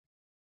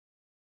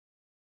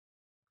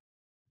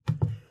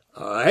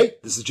Hey,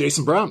 this is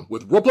Jason Brown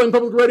with Role Playing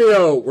Public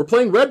Radio. We're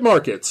playing Red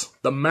Market,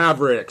 The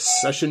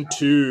Mavericks, Session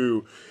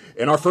 2.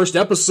 In our first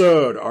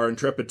episode, our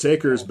intrepid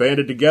takers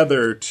banded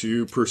together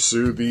to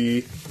pursue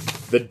the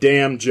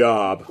dam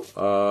job,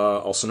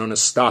 also known as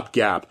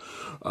Stopgap.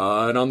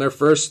 And on their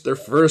first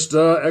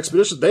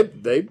expedition,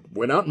 they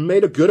went out and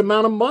made a good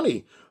amount of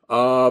money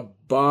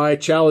by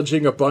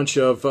challenging a bunch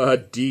of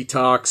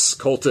detox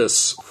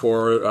cultists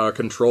for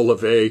control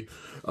of a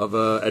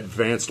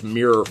advanced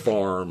mirror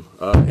farm,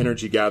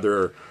 energy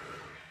gatherer.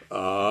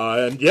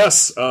 And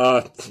yes,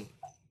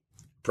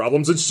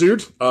 problems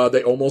ensued.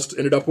 They almost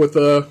ended up with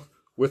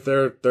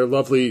their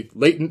lovely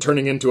Latent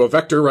turning into a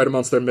vector right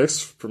amongst their mix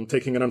from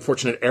taking an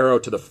unfortunate arrow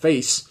to the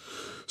face.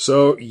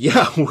 So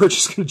yeah, we're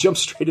just going to jump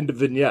straight into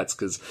vignettes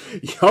because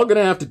y'all going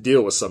to have to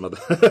deal with some of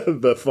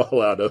the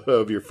fallout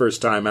of your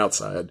first time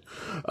outside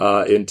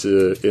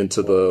into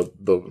the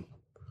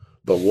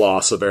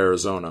loss of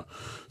Arizona.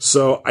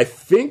 So I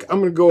think I'm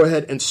going to go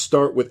ahead and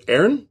start with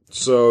Aaron,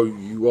 so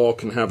you all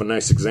can have a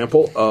nice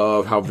example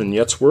of how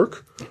vignettes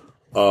work.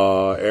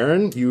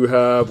 Aaron, you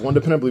have one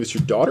dependent, I believe it's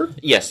your daughter?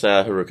 Yes,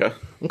 Haruka.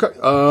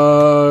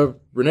 Okay.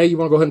 Renee, you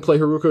want to go ahead and play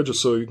Haruka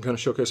just so you can kind of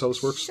showcase how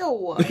this works?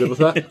 Sure. You good with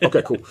that?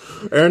 Okay, cool.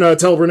 Aaron,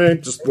 tell Renee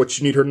just what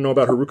you need her to know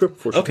about Haruka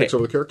before she takes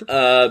over the character.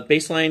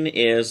 Baseline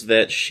is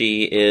that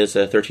she is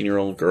a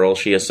 13-year-old girl.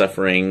 She is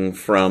suffering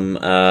from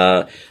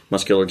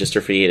muscular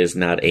dystrophy. It is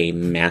not a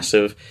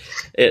massive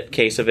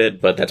case of it,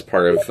 but that's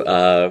part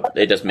of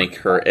it does make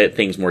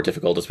things more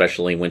difficult,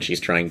 especially when she's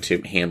trying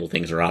to handle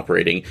things or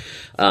operating.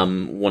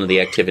 One of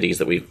the activities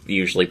that we've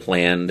usually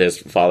planned as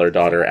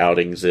father-daughter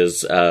outings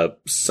is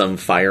some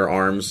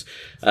firearms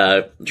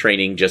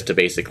training just to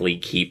basically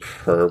keep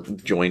her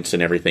joints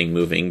and everything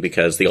moving,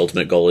 because the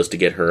ultimate goal is to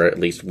get her at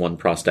least one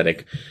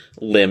prosthetic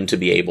limb to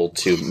be able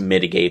to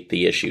mitigate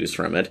the issues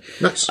from it.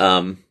 Nice.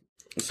 So,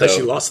 has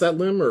she lost that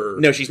limb, or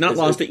no? She's not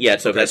lost it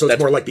yet. So okay, that's it's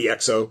more like the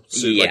exo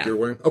suit like you're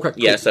wearing. Okay,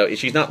 cool. Yeah. So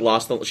she's not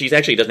lost. She's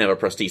actually doesn't have a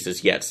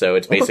prosthesis yet. So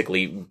it's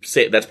basically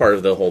that's part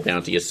of the whole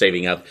bounty is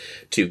saving up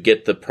to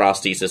get the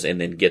prosthesis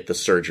and then get the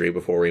surgery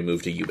before we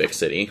move to Ubik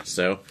City.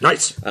 So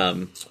nice.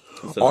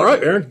 All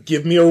right, Aaron,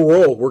 give me a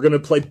roll. We're going to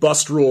play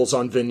bust rules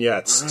on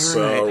vignettes. Right.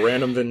 So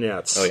random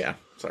vignettes. Oh yeah,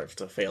 sorry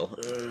to fail.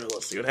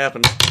 Let's see what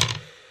happens.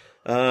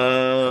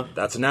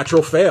 That's a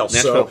natural fail.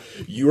 So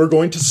you are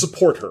going to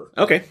support her.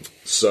 Okay.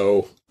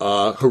 So,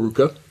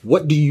 Haruka,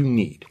 what do you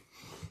need?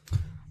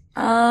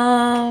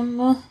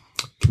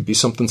 Could be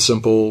something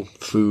simple,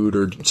 food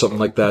or something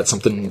like that.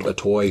 Something, a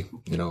toy.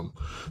 You know,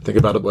 think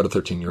about it. What a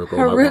 13-year-old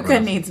girl.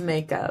 Haruka needs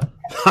makeup.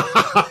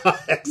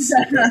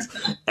 Excellent.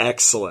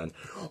 Excellent.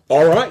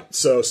 All right.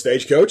 So,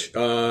 Stagecoach,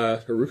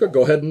 Haruka,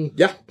 go ahead and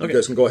you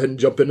guys can go ahead and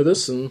jump into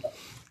this. And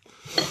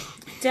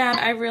Dad,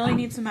 I really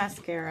need some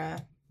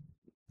mascara.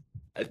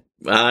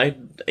 I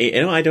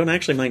don't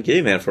actually mind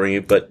getting that for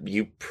you, but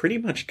you pretty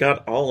much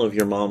got all of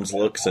your mom's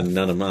looks and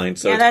none of mine,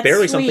 so it's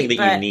barely something that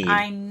you need.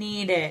 I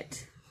need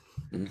it.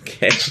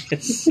 Okay,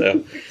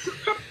 so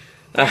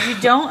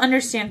you don't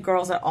understand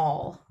girls at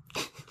all.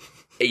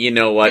 You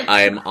know what?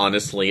 I'm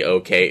honestly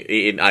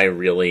okay. I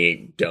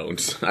really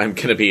don't. I'm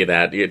gonna be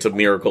that. It's a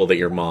miracle that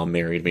your mom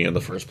married me in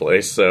the first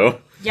place. So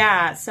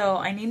yeah, so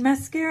I need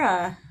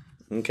mascara.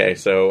 Okay,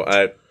 so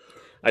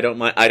I don't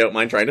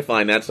mind trying to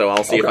find that, so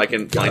I'll see if I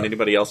can find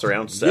anybody else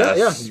around.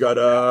 Yeah. You got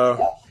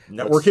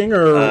networking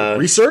or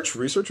research?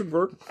 Research would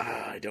work.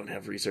 I don't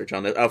have research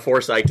on this.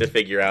 Foresight to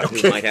figure out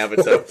who might have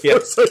it. So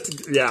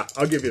yeah,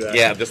 I'll give you that.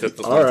 Yeah, just at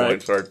the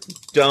point for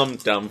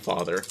dumb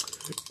father.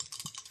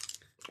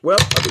 Well,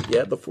 you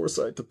had the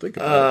foresight to think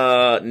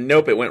about it.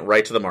 Nope, it went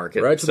right to the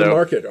market. Right to the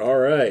market. All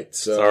right.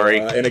 So, sorry.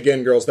 And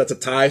again, girls, that's a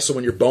tie. So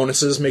when your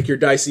bonuses make your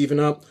dice even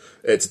up,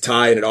 it's a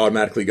tie, and it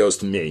automatically goes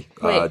to me.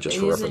 Wait, just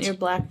for reference. Your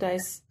black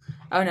dice?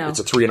 Oh no, it's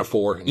a 3 and a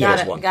 4. And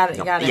got it. One. Got it.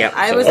 No. Got it. Yeah,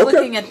 I was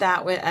looking at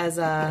that as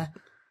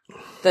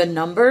the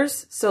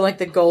numbers. So like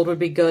the gold would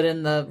be good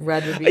and the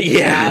red would be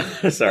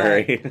bad.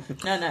 Sorry.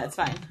 No, it's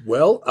fine.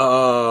 Well,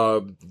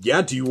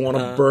 do you want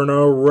to burn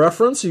a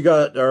reference? You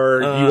got,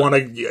 or you want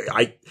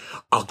to?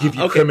 I'll give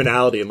you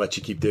criminality and let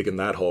you keep digging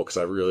that hole because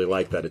I really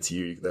like that it's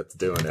you that's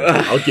doing it.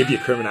 I'll give you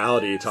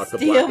criminality. Talk the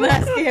black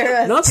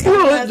mascara. Not steal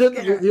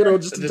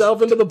it. Just to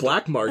delve into the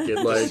black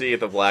market. Like see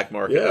the black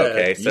market. Yeah,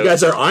 okay, so you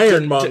guys are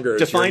ironmongers.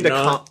 To find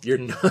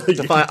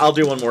I'll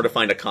do one more to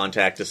find a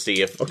contact to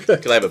see if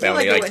because I have a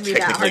bounty. I wouldn't be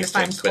that hard to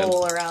find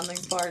coal around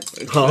these parts.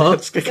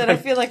 I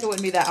feel like it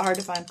wouldn't be that hard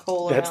to find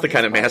coal. That's the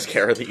kind of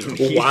mascara that you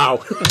need.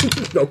 Wow.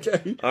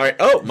 Okay. All right.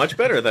 Oh, much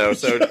better though.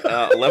 So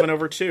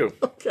 11/2.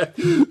 Okay.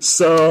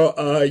 So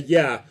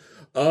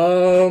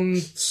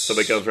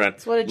somebody goes around.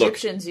 It's what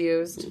Egyptians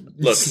used.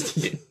 Look,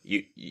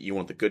 you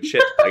want the good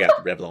shit? I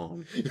got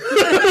Revlon.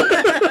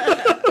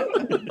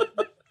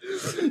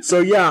 So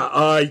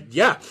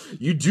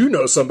you do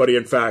know somebody.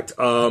 In fact,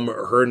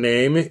 her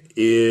name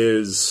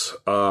is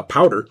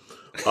Powder.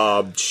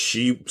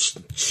 She,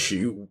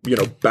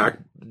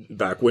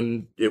 back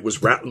when it was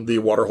the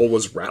Waterhole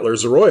was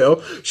Rattler's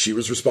Arroyo, she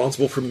was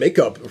responsible for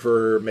makeup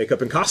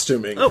and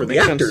costuming for the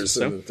actors.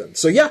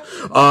 So you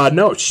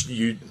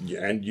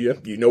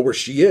know where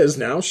she is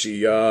now.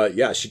 She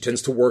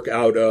tends to work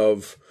out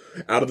of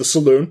the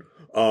saloon.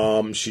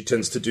 She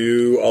tends to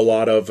do a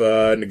lot of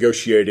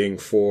negotiating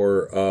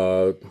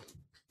for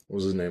what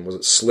was his name? Was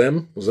it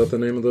Slim? Was that the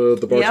name of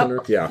the bartender?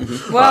 Yep. Yeah.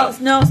 Mm-hmm. Well,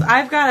 no,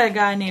 I've got a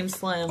guy named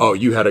Slim. Oh,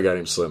 you had a guy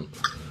named Slim.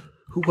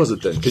 Who was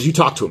it then? Because you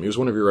talked to him. He was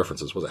one of your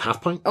references. Was it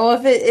Half Pint?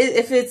 Oh,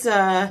 if it's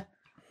the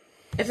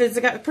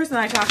person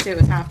that I talked to, it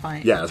was Half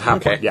Pint. Yeah, it's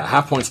Half Pint. Yeah,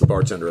 Half Pint's the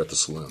bartender at the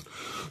saloon.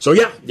 So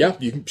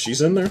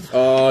she's in there,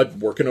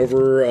 working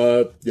over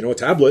a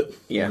tablet.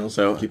 Yeah,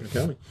 keeping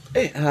accounting.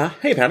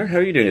 Hey, Patter, how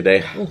are you doing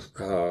today?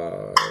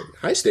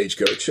 Hi,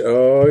 Stagecoach.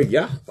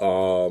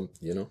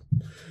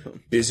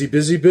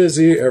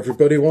 Busy.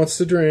 Everybody wants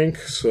to drink,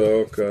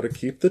 so gotta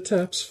keep the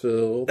taps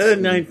filled. I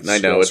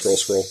know.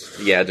 Scroll.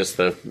 Yeah, just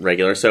the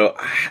regular. So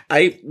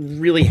I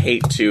really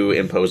hate to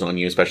impose on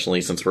you,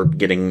 especially since we're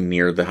getting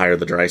near the higher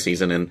the dry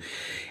season, and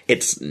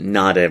it's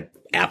not an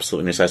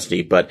absolute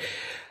necessity, but...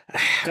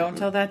 Don't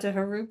tell that to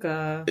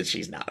Haruka.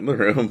 She's not in the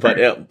room, but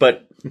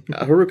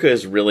Haruka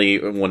is really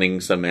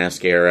wanting some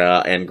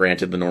mascara, and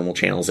granted, the normal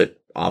channels, it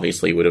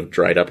obviously would have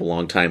dried up a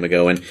long time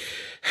ago, and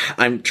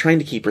I'm trying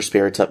to keep her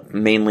spirits up,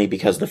 mainly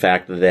because of the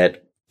fact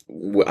that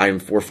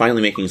we're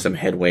finally making some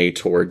headway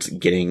towards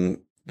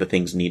getting the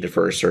things needed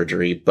for her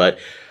surgery, but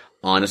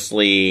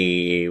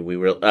honestly, I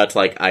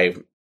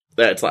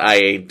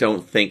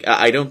don't think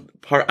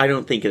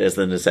it is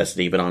the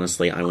necessity, but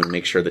honestly, I want to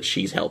make sure that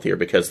she's healthier,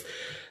 because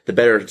the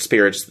better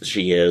spirits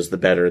she is, the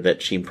better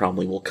that she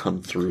probably will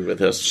come through with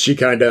this. She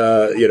kind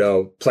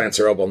of, plants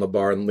her elbow on the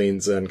bar and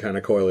leans in kind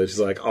of coyly. She's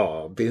like,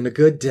 "Oh, being a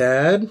good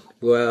dad?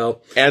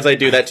 Well..." As I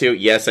do that too,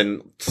 yes,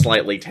 and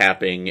slightly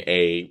tapping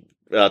a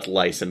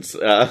license.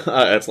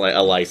 It's like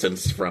a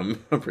license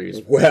from a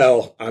previous...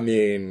 Well, I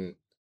mean...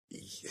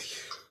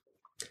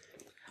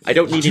 I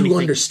don't need anything. You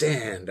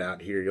understand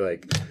out here, you're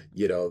like,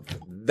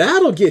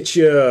 that'll get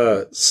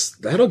you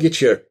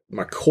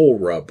my coal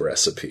rub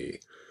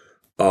recipe.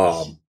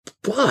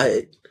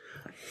 But,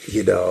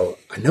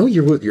 I know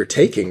you're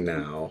taking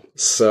now,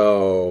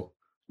 so...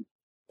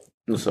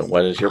 So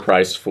what is your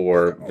price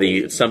for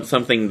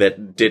something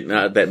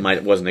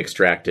that wasn't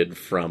extracted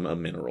from a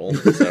mineral?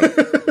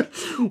 So.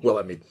 Well,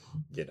 I mean,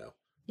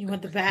 You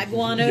want the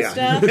Baguano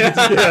stuff?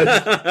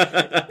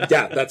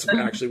 Yeah, that's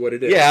actually what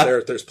it is. Yeah.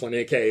 There's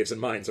plenty of caves and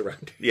mines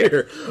around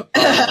here.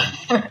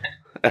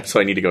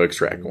 So I need to go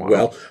extract one.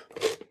 Well,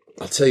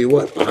 I'll tell you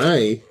what,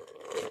 I...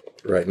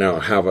 right now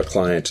have a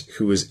client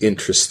who is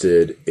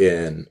interested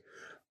in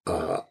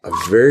a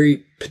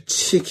very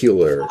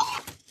particular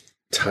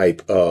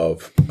type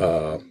of,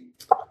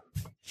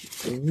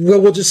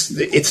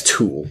 it's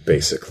tulle,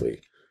 basically.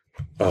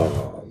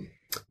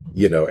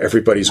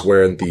 Everybody's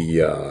wearing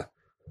the,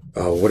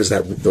 what is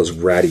that? Those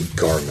ratty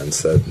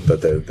garments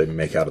that they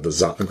make out of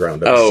the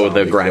ground. Oh,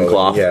 the grime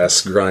cloth.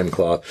 Yes, grime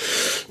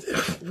cloth.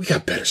 We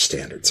got better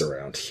standards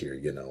around here,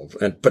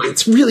 but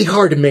it's really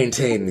hard to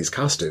maintain these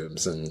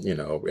costumes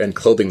and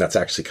clothing that's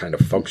actually kind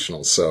of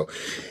functional. So,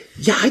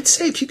 yeah, I'd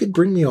say if you could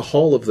bring me a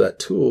haul of that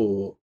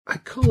tulle,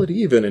 I'd call it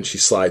even. And she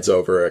slides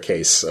over a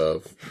case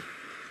of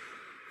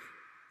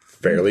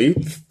fairly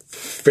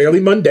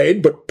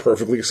mundane, but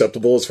perfectly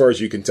acceptable as far as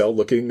you can tell,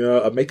 looking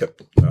a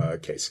makeup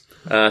case.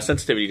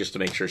 Sensitivity, just to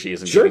make sure she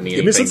isn't Sure, giving me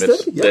give me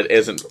anything that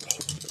isn't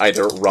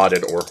either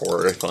rotted or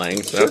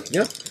horrifying. So. Sure,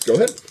 yeah, go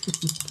ahead.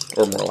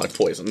 Or more like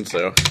poison,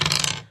 so...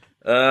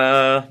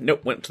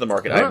 Nope, went to the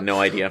market. I have no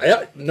idea.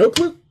 Yeah, no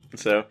clue.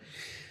 So,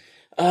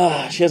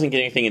 she doesn't get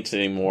anything into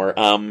anymore.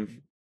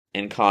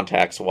 In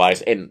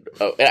contacts-wise, and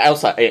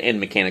outside, and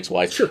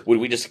mechanics-wise, sure. Would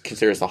we just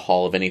consider this a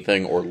haul of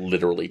anything, or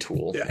literally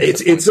tool? Yeah,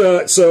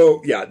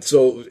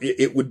 so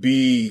it would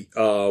be,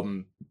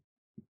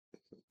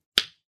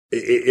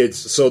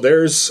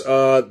 there's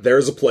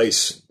a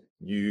place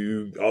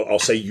I'll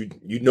say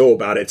you know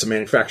about it. It's a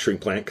manufacturing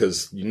plant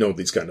because you know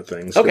these kind of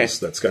things. Okay.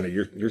 That's kind of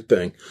your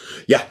thing.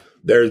 Yeah,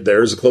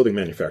 there's a clothing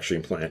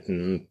manufacturing plant,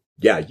 and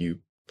yeah, you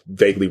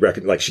vaguely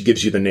recognize, she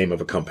gives you the name of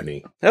a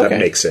company that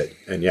makes it,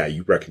 and yeah,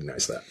 you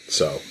recognize that.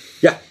 So,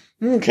 yeah.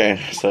 Okay,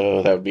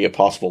 so that would be a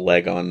possible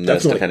leg on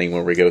this, depending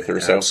where we go through.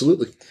 So,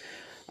 absolutely.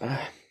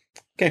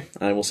 Okay,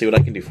 I will see what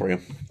I can do for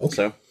you. Okay.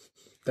 So,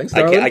 thanks,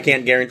 I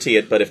can't guarantee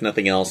it, but if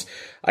nothing else,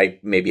 I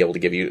may be able to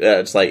give you,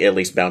 it's like at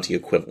least bounty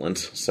equivalent.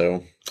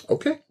 So,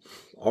 okay,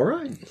 all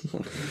right.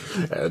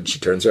 And she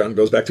turns around and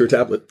goes back to her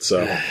tablet.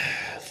 So.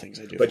 Things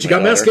I do, but you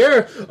got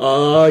mascara.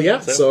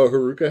 So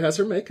Haruka has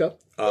her makeup.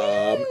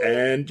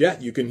 And yeah,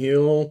 you can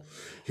heal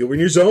in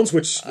your zones,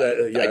 which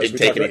I didn't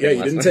take any. Yeah,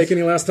 you didn't take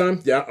any last time.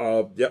 Yeah,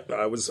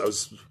 I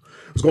was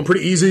going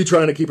pretty easy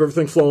trying to keep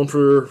everything flowing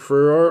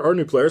for our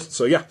new players.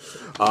 So yeah,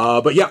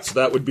 so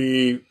that would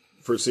be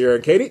for Sierra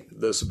and Katie.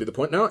 This would be the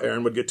point now.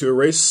 Aaron would get to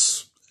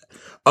erase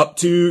up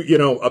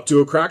to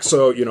a crack,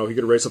 so he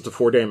could erase up to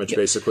 4 damage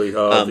basically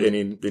of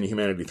any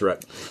humanity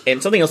threat.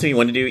 And something else that you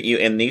want to do,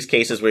 in these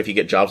cases where if you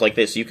get jobs like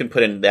this, you can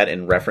put in that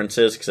in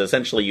references, because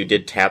essentially you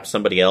did tap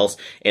somebody else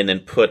and then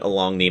put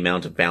along the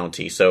amount of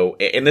bounty. So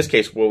in this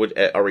case,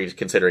 are we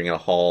considering a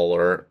haul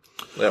or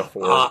 4?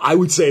 I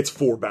would say it's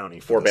 4 bounty.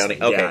 4 bounty.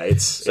 Okay, yeah,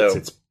 it's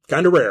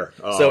kind of rare.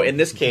 So in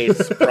this case,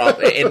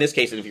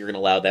 and if you're going to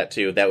allow that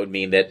too, that would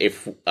mean that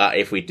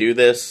if we do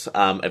this,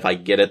 if I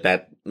get it,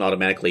 that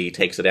automatically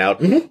takes it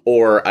out,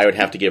 or I would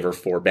have to give her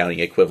 4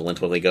 bounty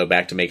equivalent when we go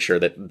back to make sure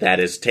that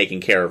is taken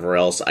care of, or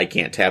else I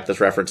can't tap this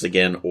reference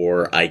again,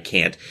 or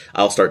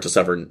I'll start to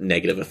suffer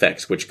negative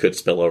effects, which could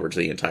spill over to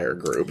the entire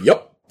group.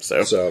 Yep.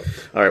 So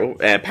all right,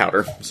 we'll add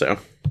powder. So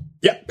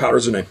yeah,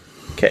 powder's a name.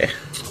 Okay.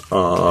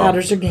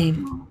 Powder's a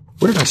game.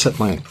 Where did I set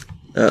my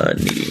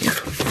knee?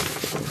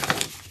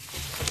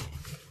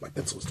 My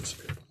pencil's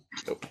disappeared.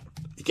 Oh.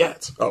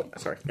 Yes. Oh,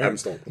 sorry.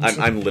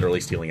 I'm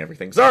literally stealing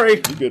everything. Sorry.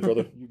 You good,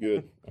 brother? You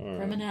good? Right.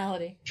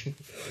 Criminality.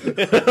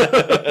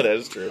 That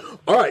is true.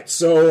 All right.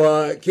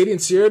 So, Katie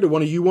and Sierra, do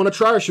one of you want to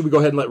try, or should we go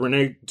ahead and let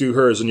Renee do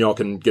hers, and y'all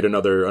can get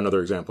another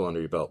example under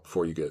your belt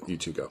before you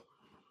two go?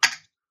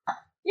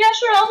 Yeah,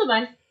 sure. I'll do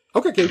mine.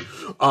 Okay, Katie.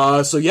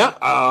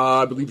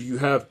 I believe you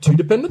have 2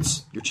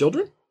 dependents, your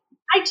children.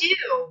 I do.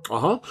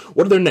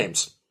 What are their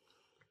names?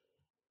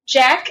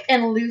 Jack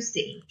and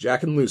Lucy.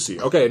 Jack and Lucy.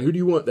 Okay, and who do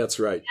you want? That's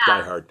right,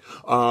 Die Hard.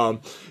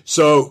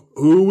 So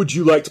who would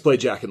you like to play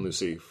Jack and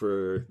Lucy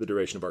for the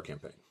duration of our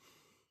campaign?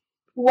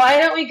 Why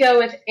don't we go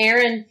with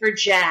Aaron for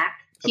Jack?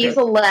 He's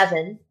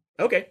 11.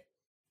 Okay.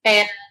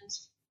 And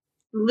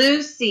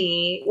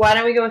Lucy, why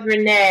don't we go with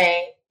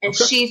Renee? And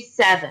she's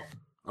 7.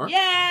 Right.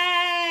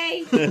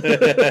 Yay!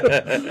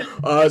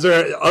 Is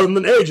there, other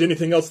than age,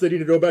 anything else they need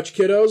to know about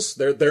your kiddos?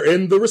 They're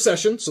in the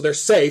recession, so they're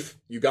safe.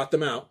 You got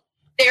them out.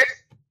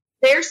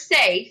 They're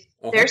safe.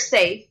 They're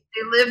safe.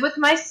 They live with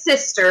my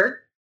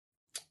sister.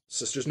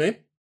 Sister's name?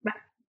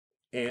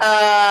 Aunt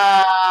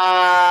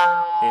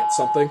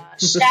something?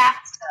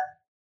 Shasta.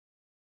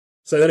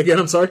 Say that again,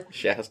 I'm sorry?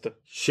 Shasta.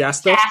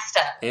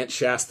 Aunt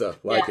Shasta.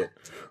 Like it.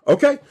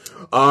 Okay.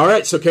 All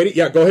right, so Katie,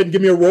 go ahead and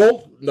give me a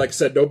roll. Like I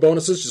said, no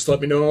bonuses. Just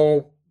let me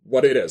know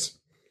what it is.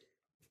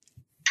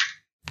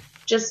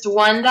 Just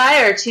 1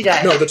 die or 2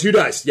 dice? No, the 2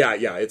 dice. Yeah.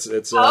 It's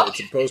a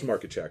opposed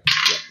market check.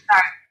 Yeah.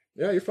 Sorry.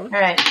 Yeah, you're fine.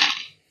 All right.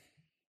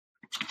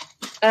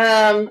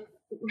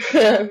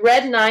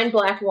 Red 9,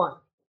 black 1. All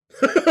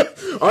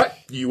right,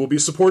 you will be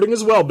supporting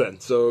as well, Ben.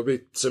 So it'll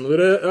be similar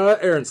to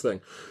Aaron's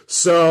thing.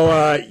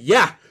 So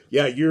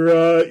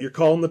you're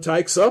calling the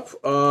tykes up.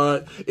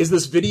 Is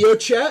this video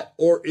chat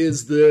or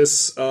is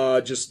this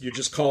you're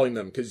just calling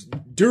them? Because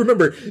do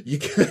remember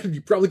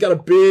you probably got a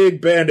big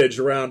bandage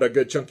around a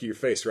good chunk of your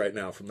face right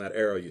now from that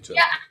arrow you took.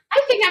 Yeah,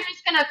 I think I'm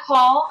just gonna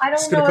call. I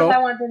don't know if I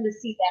want them to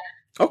see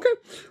that. Okay.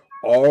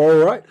 All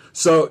right.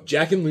 So,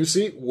 Jack and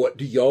Lucy, what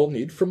do y'all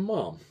need from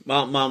Mom?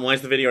 Mom, why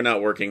is the video not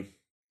working?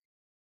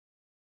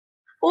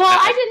 Well,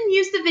 I didn't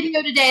use the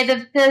video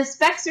today. The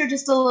specs are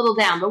just a little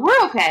down, but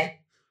we're okay.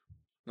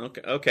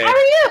 Okay. How are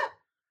you?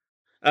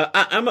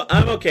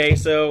 I'm okay.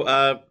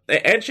 So,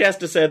 Ed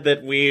Shasta said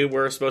that we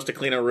were supposed to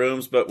clean our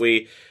rooms, but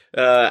we,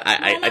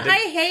 I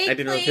hate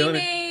didn't really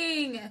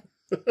cleaning.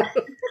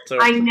 So,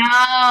 I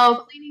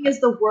know cleaning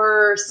is the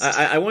worst.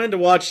 I wanted to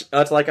watch.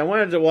 I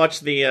wanted to watch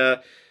the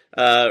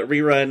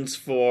reruns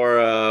for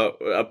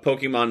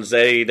Pokemon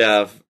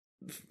Zeta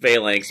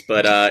Phalanx,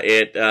 but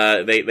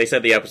they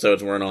said the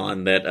episodes weren't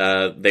on,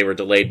 that they were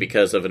delayed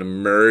because of an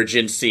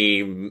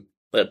emergency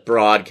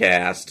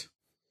broadcast,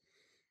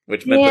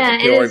 which meant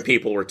that the boring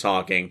people were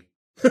talking.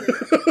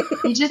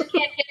 You just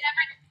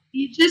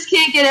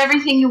can't get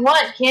everything you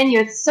want, can you?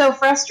 It's so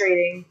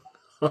frustrating.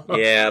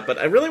 Yeah, but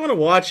I really want to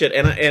watch it,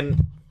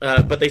 and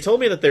but they told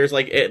me that there's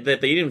that they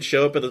didn't even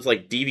show it, but there's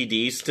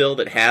DVDs still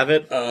that have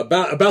it.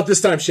 About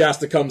this time,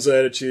 Shasta comes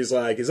in and she's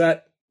like, "Is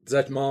that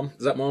Mom?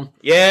 Is that Mom?"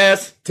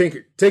 Yes.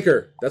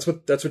 Tinker. That's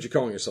what you're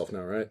calling yourself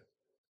now, right?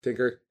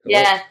 Tinker. Hello?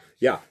 Yeah.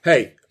 Yeah.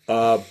 Hey,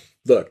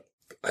 look,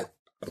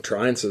 I'm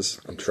trying, sis.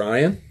 I'm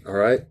trying. All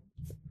right.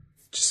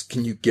 Just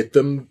can you get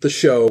them the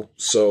show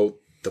so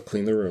they'll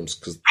clean the rooms,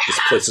 because this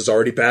place is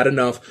already bad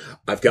enough.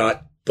 I've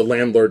got the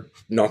landlord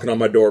knocking on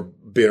my door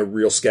being a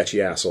real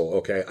sketchy asshole,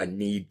 okay? I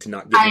need to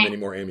not give him any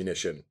more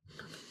ammunition.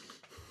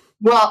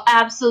 Well,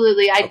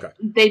 absolutely.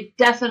 They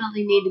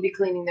definitely need to be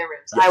cleaning their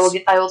rooms.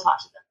 Yes. I will talk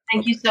to them.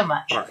 Thank you so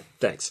much. All right,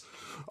 thanks.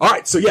 All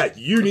right, so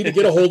you need to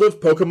get a hold of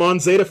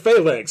Pokemon Zeta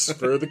Phalanx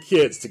for the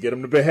kids to get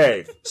them to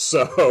behave.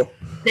 So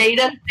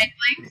Zeta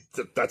Phalanx?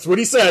 That's what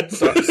he said.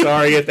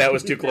 Sorry if that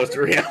was too close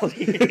to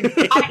reality.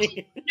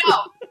 No,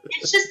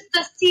 it's just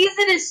the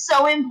season is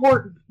so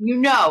important.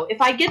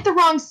 If I get the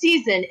wrong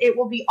season, it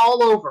will be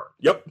all over.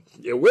 Yep,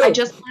 it will. I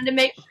just wanted to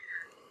make sure.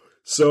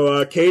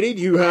 So, Katie,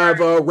 do you have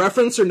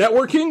reference or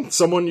networking?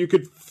 Someone you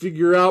could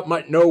figure out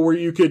might know where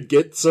you could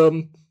get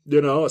some,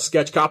 a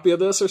sketch copy of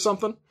this or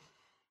something?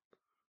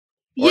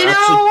 Or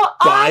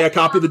buy a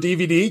copy of the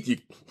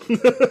DVD?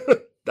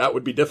 That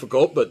would be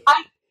difficult, but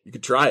you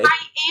could try it.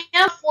 I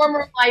am a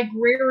former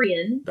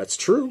librarian. That's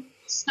true.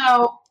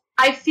 So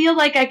I feel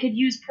like I could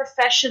use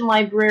profession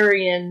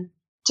librarian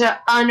to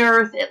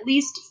unearth, at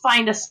least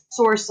find a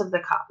source of the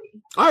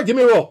copy. All right, give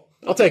me a roll.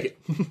 I'll take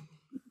it.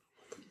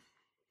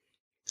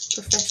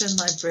 Profession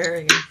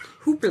librarian.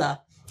 Hoopla.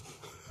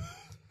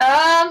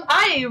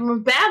 I am a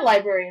bad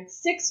librarian.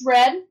 6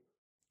 red,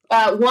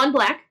 1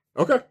 black.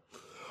 Okay.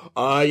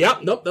 Yeah,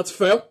 nope, that's a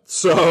fail.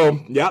 So,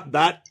 yeah,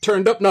 that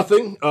turned up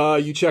nothing.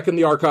 You check in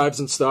the archives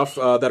and stuff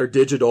that are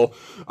digital.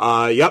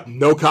 Yep,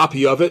 no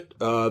copy of it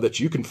that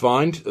you can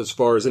find as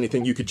far as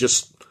anything you could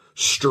just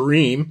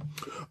stream.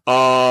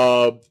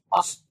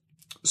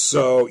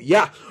 So,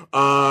 yeah,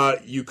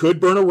 you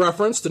could burn a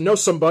reference to know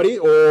somebody,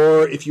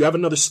 or if you have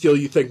another skill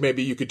you think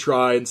maybe you could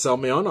try and sell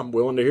me on, I'm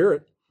willing to hear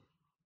it.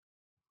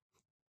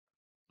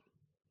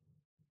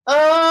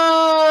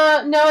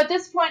 No, at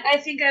this point, I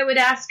think I would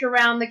ask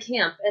around the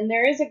camp. And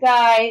there is a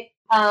guy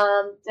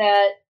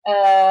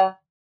that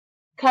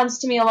comes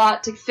to me a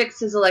lot to fix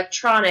his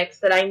electronics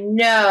that I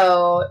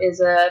know is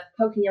a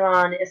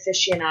Pokemon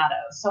aficionado.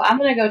 So I'm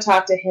going to go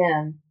talk to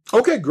him.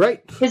 Okay,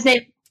 great. His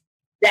name is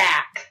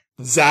Zach.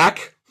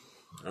 Zach?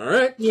 All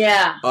right.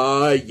 Yeah. Yeah.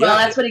 Well,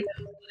 that's what he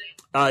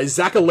goes. Is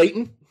Zach a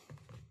Leighton?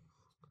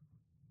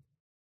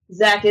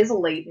 Zach is a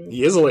Leighton.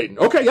 He is a Leighton.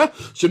 Okay, yeah.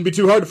 Shouldn't be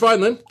too hard to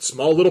find then.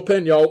 Small little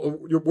pen, y'all.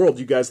 Your world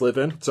you guys live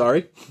in.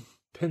 Sorry.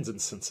 Pen's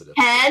insensitive.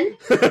 Pen?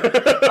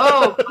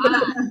 Oh,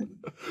 God.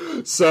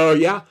 So,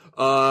 yeah.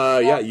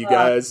 Yeah, you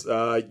guys,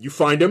 you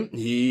find him.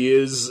 He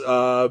is,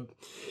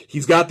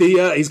 he's got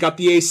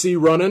the AC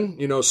running.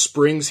 You know,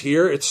 spring's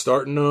here. It's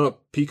starting to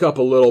peak up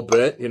a little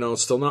bit. You know,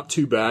 still not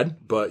too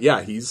bad. But,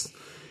 yeah, he's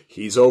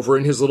over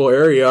in his little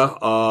area.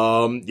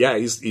 Yeah,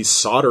 he's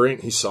soldering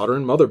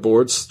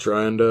motherboards,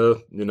 trying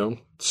to, you know,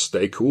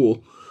 stay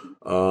cool.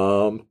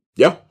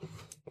 Yeah.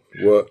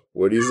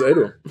 What do you say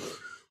to him?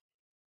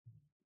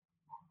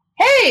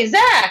 Hey,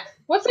 Zach!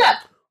 What's up?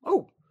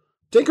 Oh,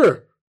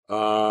 Tinker.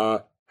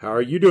 How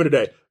are you doing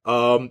today?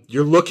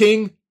 You're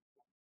looking,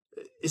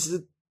 is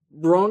it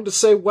wrong to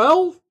say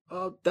well?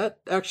 That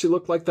actually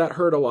looked like that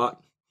hurt a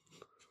lot.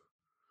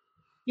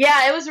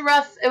 Yeah, it was a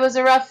rough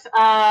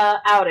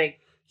outing.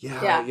 Yeah.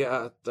 Rough day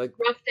at the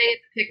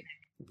picnic.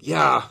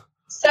 Yeah.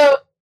 So,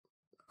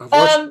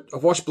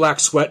 I've watched black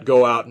sweat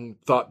go out and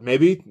thought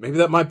maybe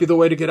that might be the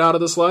way to get out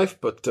of this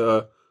life, but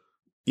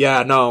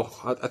yeah, no,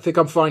 I think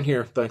I'm fine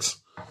here.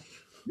 Thanks.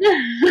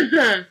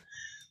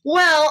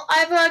 Well,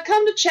 I've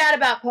come to chat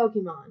about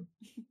Pokemon.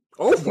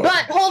 Oh,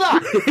 but hold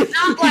on,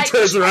 not he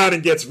turns around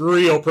and gets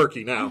real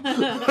perky now. I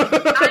know,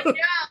 right?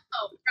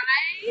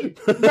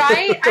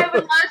 Right? I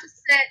would love to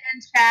sit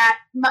and chat.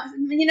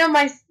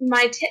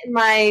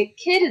 My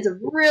kid is a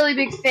really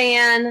big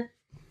fan,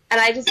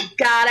 and I just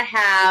gotta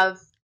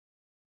have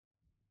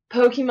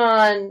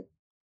Pokemon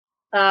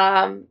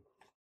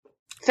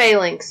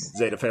Phalanx.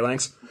 Zeta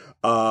Phalanx.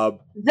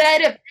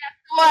 Zeta,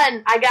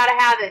 one. I gotta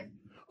have it.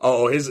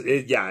 Oh,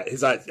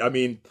 I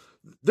mean,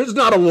 there's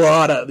not a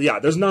lot of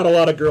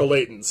girl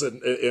Leightons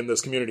in this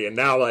community, and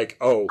now one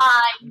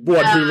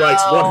who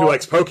likes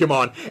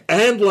Pokemon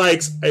and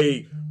likes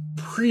a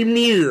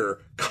premier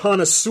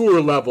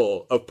connoisseur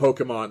level of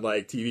Pokemon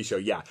like TV show.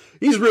 Yeah,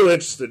 he's real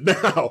interested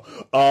now.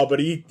 But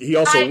he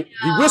also he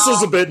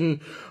whistles a bit and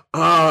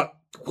well,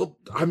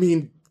 I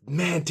mean,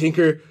 man,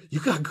 Tinker, you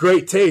got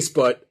great taste,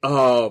 but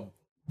boy,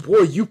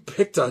 you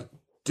picked a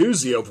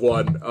doozy of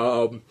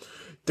one.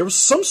 There was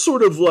some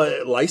sort of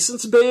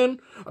license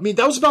ban. I mean,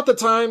 that was about the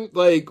time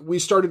we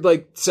started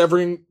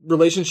severing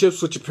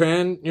relationships with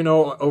Japan, you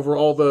know, over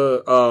all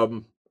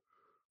the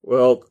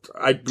well,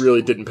 I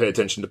really didn't pay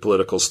attention to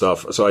political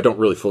stuff, so I don't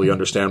really fully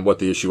understand what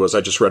the issue was.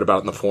 I just read about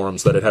in the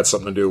forums that it had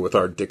something to do with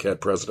our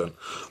dickhead president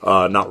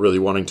not really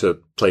wanting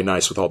to play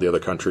nice with all the other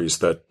countries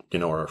that, you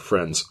know, are our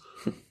friends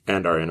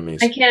and our enemies.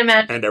 I can't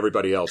imagine. And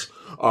everybody else.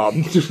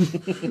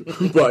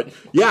 But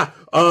yeah,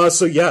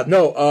 so yeah,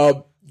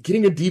 no,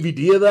 getting a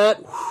DVD of that,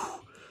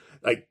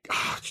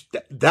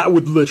 that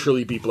would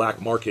literally be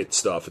black market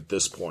stuff at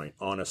this point,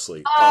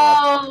 honestly.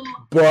 Oh,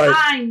 but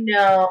I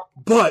know.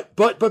 But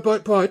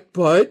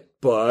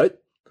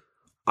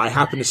I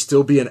happen to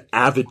still be an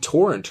avid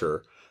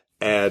torrenter,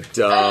 and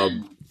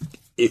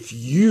if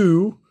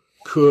you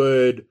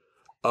could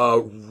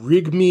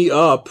rig me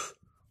up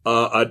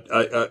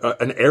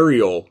an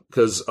aerial,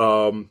 because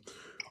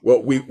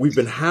well, we've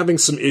been having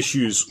some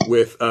issues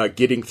with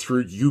getting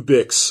through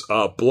Ubix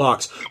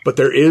blocks, but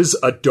there is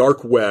a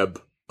dark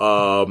web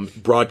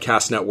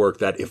broadcast network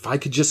that if I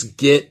could just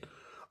get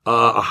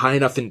a high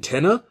enough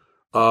antenna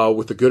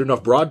with a good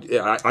enough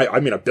I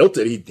mean, I built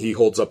it. He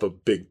holds up a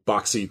big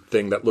boxy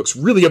thing that looks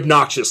really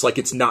obnoxious, like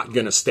it's not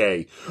gonna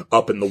stay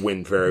up in the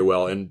wind very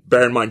well. And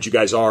bear in mind, you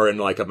guys are in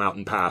a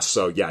mountain pass,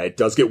 so yeah, it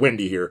does get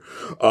windy here.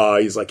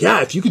 He's like,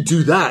 yeah, if you could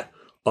do that,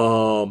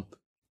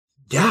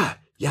 yeah,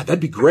 that'd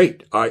be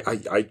great.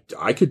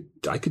 I could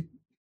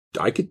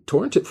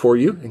torrent it for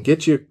you and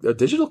get you a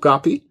digital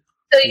copy.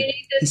 So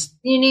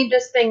you need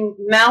this thing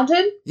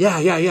mounted? Yeah.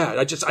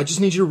 I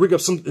just need you to rig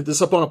up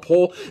this up on a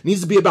pole. It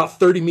needs to be about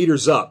 30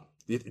 meters up.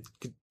 Could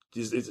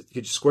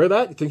you square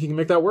that? You think you can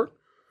make that work?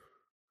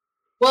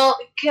 Well,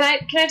 can I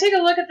take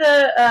a look at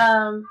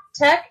the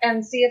tech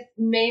and see if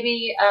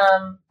maybe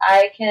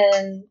I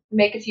can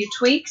make a few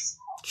tweaks?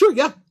 Sure,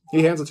 yeah.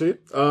 He hands it to you.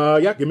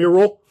 Yeah, give me a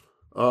roll.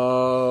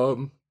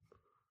 What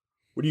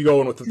are you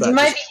going with that? It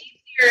might be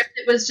easier if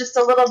it was just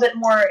a little bit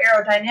more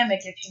aerodynamic,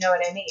 if you know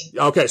what I mean.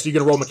 Okay, so you're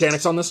going to roll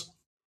mechanics on this?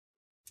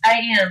 I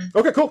am.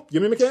 Okay, cool.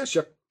 Give me a mechanics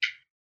check.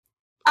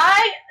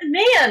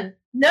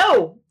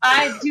 No,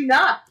 I do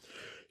not.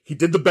 He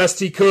did the best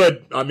he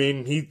could. I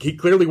mean, he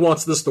clearly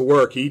wants this to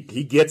work. He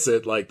gets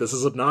it. Like, this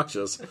is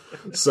obnoxious.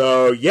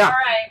 So, yeah. All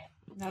right.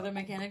 Another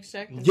mechanics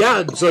check?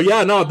 Yeah, so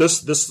yeah, no,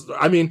 this,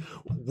 I mean,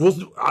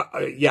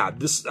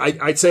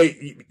 I'd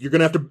say you're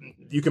gonna have to,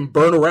 you can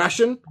burn a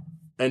ration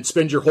and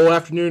spend your whole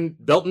afternoon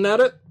belting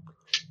at it,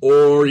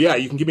 or yeah,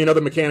 you can give me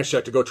another mechanics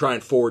check to go try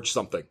and forge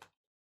something.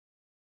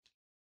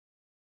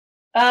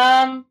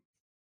 But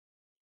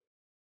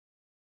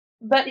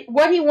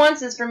what he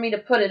wants is for me to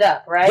put it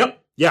up, right? Yep.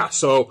 Yeah.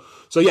 So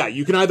yeah,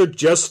 you can either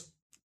just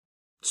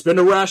spend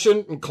a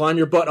ration and climb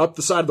your butt up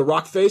the side of the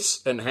rock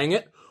face and hang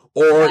it,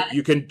 or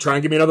you can try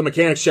and give me another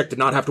mechanics check to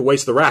not have to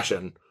waste the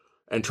ration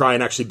and try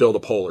and actually build a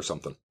pole or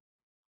something.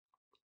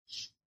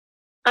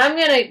 I'm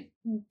gonna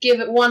give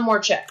it one more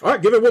check. All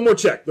right, give it one more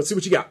check. Let's see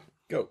what you got.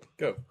 Go.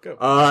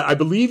 I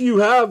believe you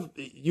have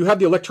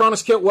the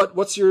electronics kit.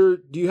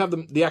 Do you have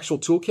the actual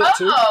toolkit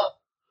too? Oh,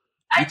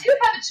 I do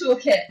have a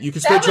toolkit. You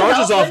can spend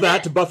charges off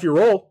that to buff your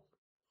roll.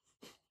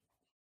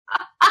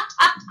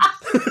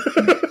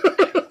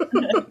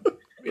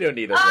 We don't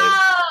need those later.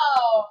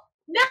 Oh,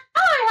 now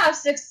I have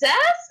success.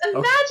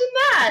 Imagine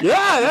that.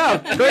 Yeah,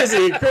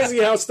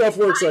 crazy how stuff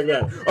works like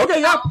that.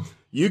 Okay, yeah,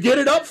 you get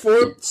it up for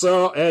it.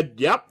 So,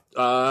 yep.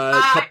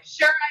 I'm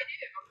sure I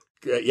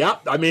do. Yeah,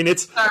 I mean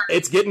it's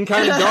getting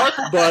kind of dark,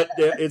 but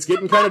it's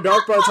getting kind of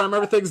dark by the time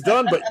everything's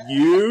done. But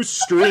you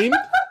stream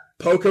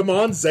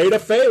Pokemon Zeta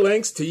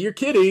Phalanx to your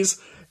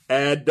kitties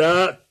and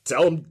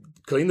tell them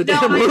clean the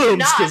damn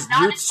rooms because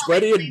you're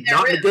sweaty and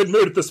not in a good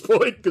mood at this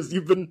point because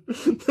you've been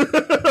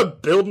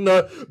building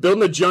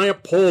a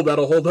giant pole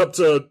that'll hold up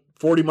to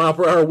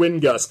 40-mile-per-hour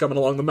wind gusts coming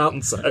along the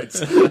mountainsides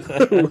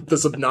with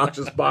this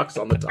obnoxious box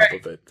on the top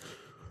of it.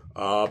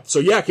 So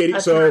yeah, Katie.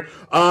 So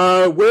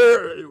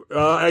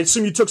I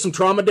assume you took some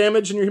trauma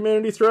damage in your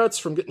humanity threats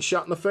from getting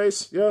shot in the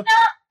face. Yeah. No,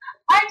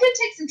 I did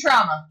take some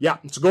trauma. Yeah.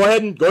 So go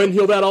ahead and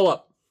heal that all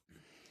up.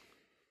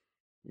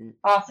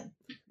 Awesome.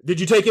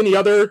 Did you take any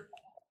other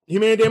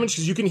humanity damage?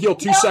 Because you can heal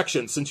two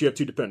sections since you have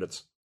two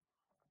dependents.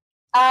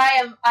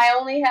 I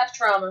only have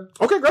trauma.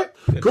 Okay, great,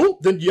 cool.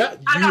 Then yeah,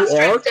 I'm not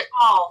stressed at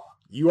all.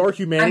 You are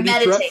humanity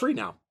threat free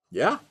now.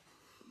 Yeah.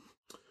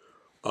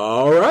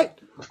 All right.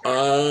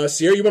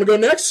 Sierra, you want to go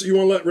next, or you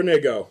want to let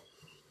Renee go?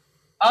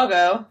 I'll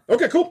go.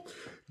 Okay, cool.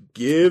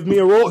 Give me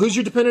a roll. Who's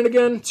your dependent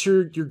again? It's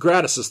your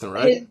grad assistant,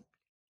 right?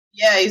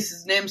 Yeah,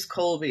 his name's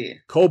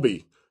Colby.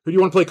 Colby. Who do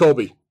you want to play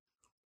Colby?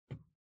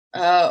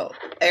 Oh,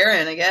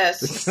 Aaron, I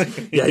guess.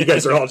 Yeah, you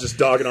guys are all just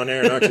dogging on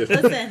Aaron, aren't you?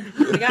 Listen,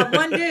 we got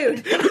one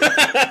dude.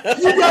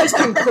 You guys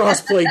can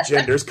cross-play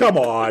genders. Come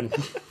on.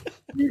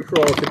 We're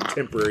all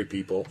contemporary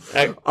people.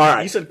 All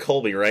right. You said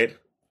Colby, right?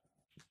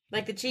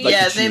 Like the cheese?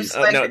 Yeah, his name's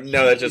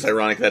no, that's just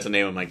ironic. That's the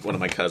name of one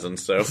of my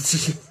cousins, so...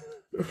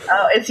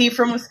 Oh, is he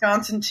from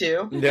Wisconsin,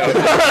 too? No.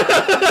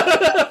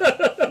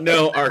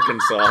 No,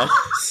 Arkansas.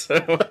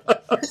 So...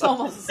 It's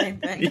almost the same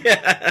thing.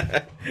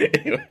 Yeah.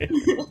 Anyway.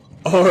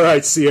 All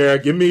right, Sierra,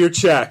 give me your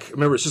check.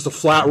 Remember, it's just a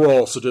flat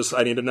roll, so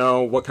I need to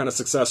know what kind of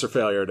success or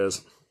failure it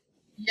is.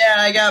 Yeah,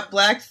 I got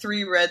black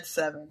 3, red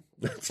 7.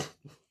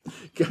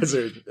 Guys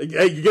are...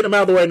 Hey, you get him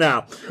out of the way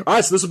now. All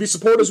right, so this will be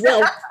support as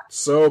well.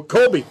 So,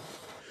 Colby.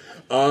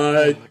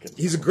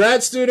 He's a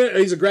grad student.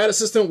 He's a grad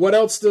assistant. What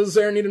else does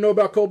Aaron need to know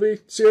about Colby,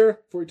 Sierra,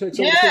 before he takes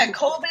over? Yeah,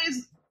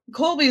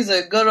 Colby's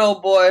a good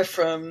old boy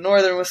from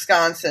northern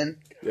Wisconsin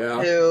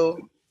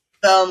who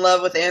fell in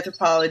love with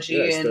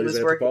anthropology and was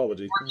working on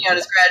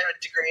his graduate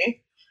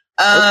degree.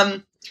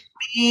 I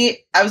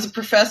was a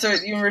professor at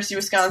the University of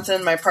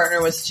Wisconsin. My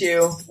partner was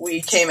too. We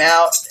came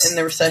out in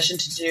the recession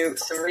to do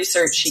some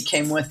research. He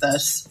came with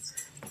us.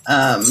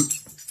 And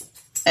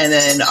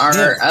then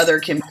our other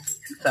Kim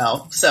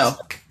fell. So...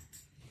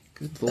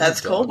 That's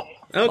Colby.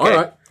 Okay. All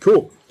right,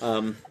 cool.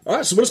 All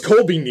right, so what does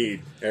Colby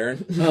need,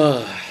 Aaron?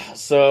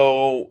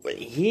 So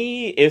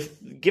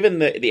given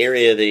the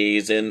area that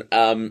he's in,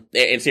 and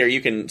Sarah, you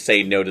can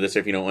say no to this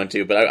if you don't want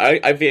to, but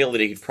I feel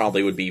that he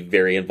probably would be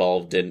very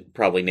involved in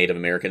probably Native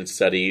American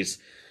studies.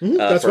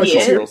 That's for what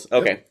she's here.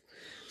 Okay. Yeah.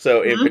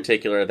 So in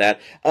particular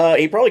that,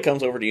 he probably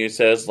comes over to you and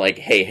says like,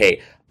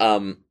 hey,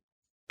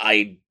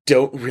 I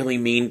don't really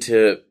mean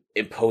to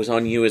impose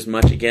on you as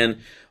much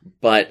again,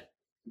 but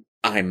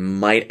I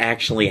might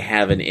actually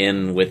have an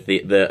in with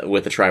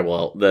the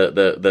tribal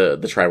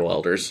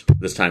elders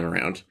this time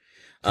around.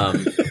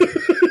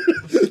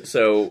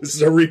 So this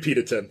is a repeat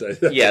attempt.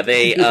 Yeah,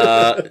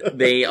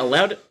 they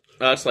allowed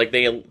us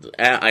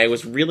I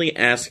was really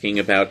asking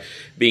about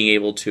being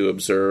able to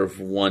observe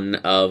one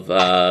of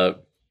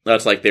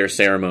that's like their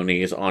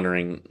ceremonies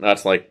honoring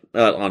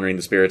the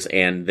spirits,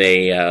 and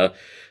they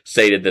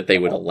stated that they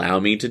would allow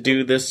me to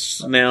do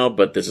this now,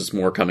 but this is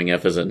more coming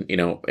up as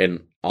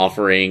an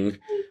offering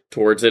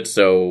towards it.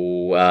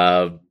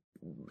 So,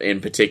 in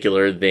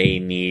particular, they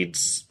need,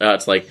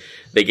 it's like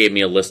they gave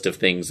me a list of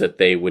things that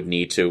they would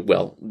need to,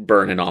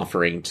 burn an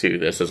offering to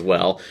this as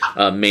well.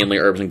 Mainly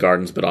herbs and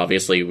gardens, but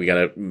obviously we got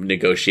to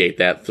negotiate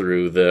that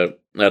through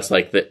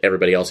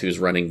everybody else who's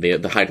running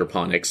the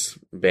hydroponics,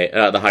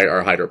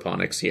 our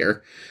hydroponics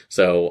here.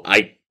 So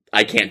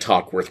I can't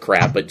talk worth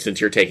crap, but since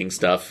you're taking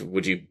stuff,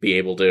 would you be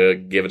able to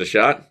give it a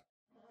shot?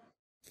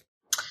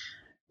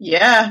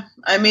 Yeah,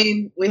 I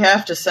mean, we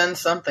have to send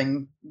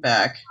something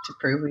back to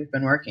prove we've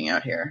been working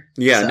out here.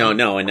 Yeah, so.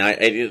 No, and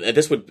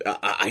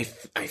I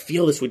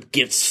feel this would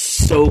give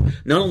so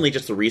not only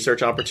just the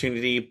research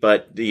opportunity,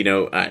 but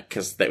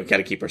because we got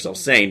to keep ourselves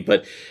sane,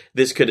 but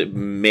this could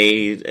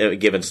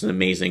give us an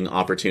amazing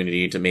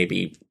opportunity to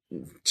maybe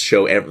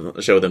show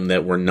them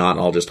that we're not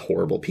all just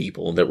horrible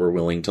people, that we're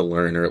willing to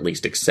learn or at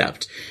least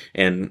accept,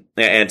 and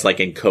it's like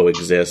and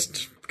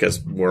coexist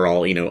because we're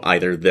all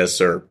either this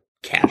or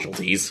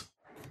casualties.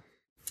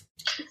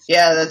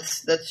 Yeah,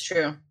 that's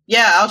true.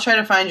 Yeah, I'll try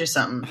to find you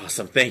something.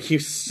 Awesome. Thank you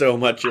so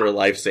much. You're a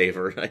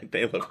lifesaver. I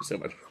love you so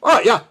much. All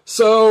right, yeah.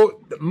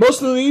 So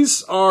most of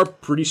these are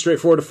pretty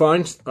straightforward to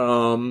find.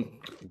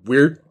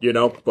 Weird,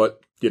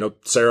 but,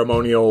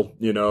 ceremonial,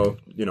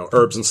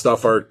 herbs and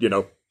stuff are,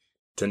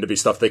 tend to be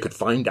stuff they could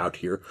find out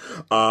here.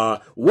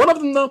 One of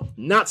them, though,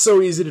 not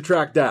so easy to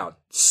track down.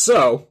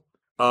 So,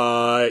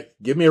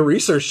 give me a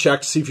research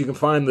check to see if you can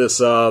find this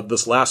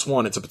last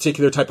one. It's a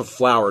particular type of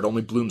flower. It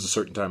only blooms a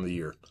certain time of the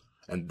year.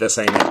 And this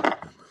ain't it.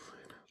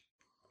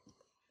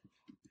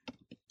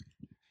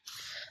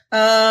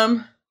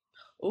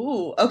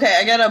 Ooh, okay.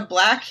 I got a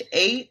black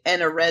 8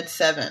 and a red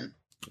 7.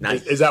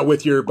 Nice. Is that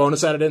with your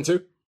bonus added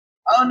into?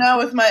 Oh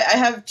no, I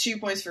have 2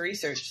 points for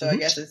research, so I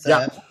guess it's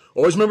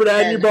Always remember to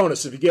add in your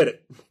bonus if you get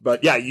it.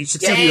 But yeah, you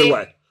succeed either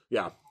way.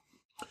 Yeah.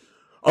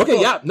 Okay,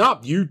 cool. Yeah, no,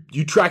 you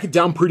track it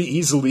down pretty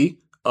easily.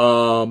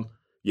 Colby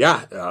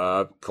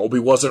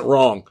wasn't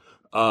wrong.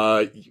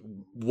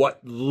 What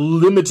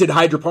limited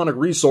hydroponic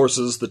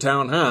resources the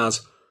town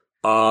has,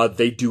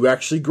 they do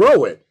actually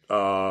grow it.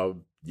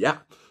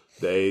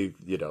 They,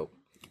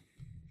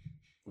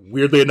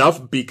 weirdly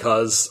enough,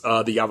 because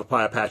the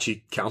Yavapai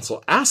Apache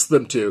Council asked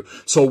them to.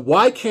 So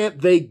why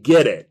can't they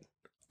get it?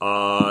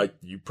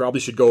 You probably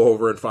should go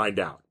over and find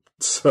out.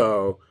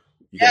 So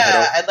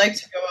I'd like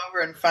to go over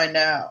and find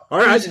out. All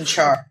right. Who's in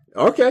charge?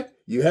 Okay,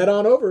 you head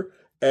on over,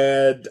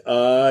 and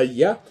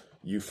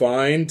you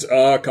find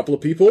a couple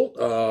of people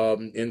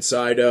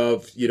inside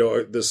of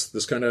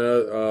this kind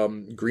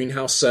of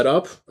greenhouse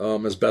setup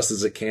as best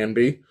as it can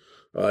be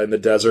in the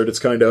desert. It's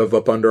kind of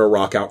up under a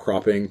rock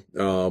outcropping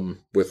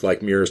with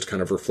like mirrors to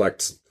kind of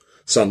reflect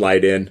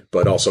sunlight in,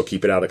 but also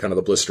keep it out of kind of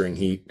the blistering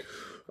heat.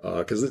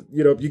 Because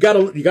you got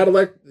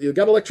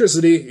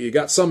electricity, you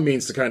got some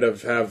means to kind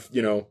of have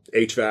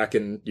HVAC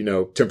and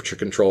temperature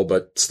control,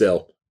 but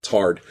still it's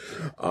hard.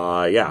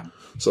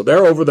 So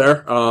they're over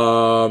there,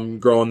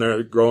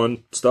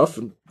 growing stuff,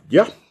 and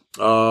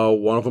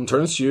one of them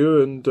turns to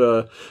you, and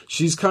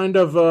she's kind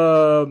of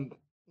a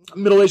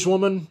middle-aged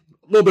woman,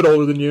 a little bit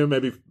older than you,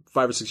 maybe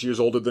 5 or 6 years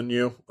older than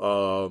you.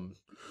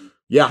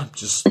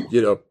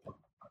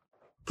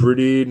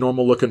 Pretty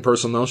normal-looking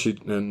person though. She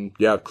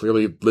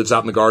clearly lives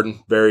out in the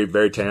garden, very,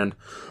 very tan.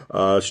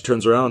 She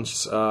turns around, and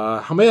says,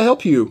 "How may I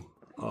help you?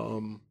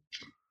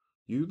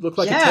 You look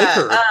like a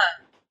taker."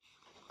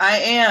 I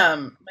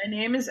am. My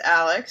name is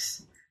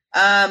Alex.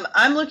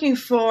 I'm looking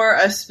for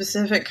a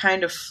specific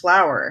kind of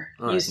flower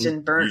used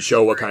in burnt. You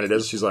show what kind it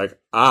is. She's like,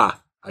 I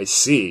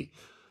see.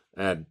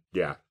 And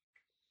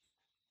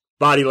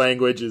body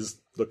language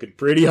is looking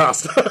pretty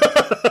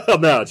hostile.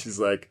 No, she's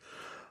like,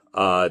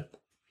 I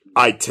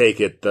take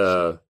it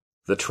the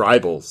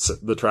tribal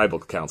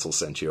council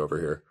sent you over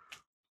here.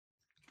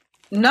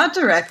 Not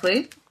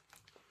directly.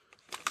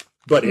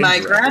 But my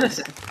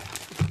gratitude.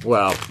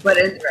 Well, but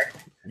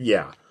indirectly.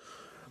 Yeah.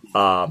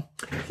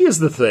 Here's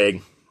the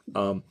thing.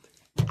 I'm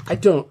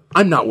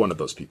not one of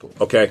those people.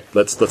 Okay,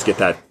 let's get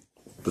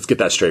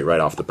that straight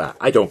right off the bat.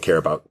 I don't care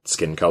about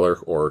skin color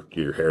or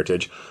your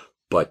heritage,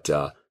 but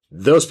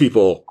those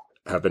people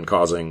have been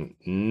causing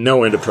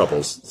no end of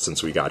troubles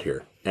since we got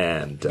here,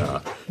 and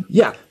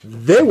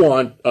they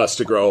want us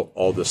to grow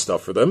all this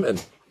stuff for them,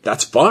 and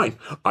that's fine.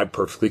 I'm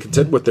perfectly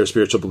content with their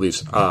spiritual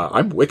beliefs.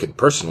 I'm Wiccan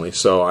personally,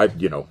 so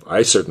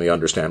I certainly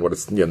understand what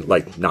it's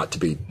like not to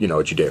be a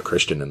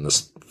Judeo-Christian in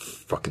this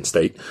fucking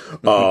state.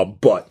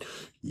 But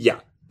they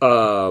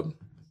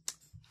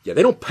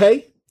don't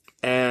pay,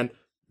 and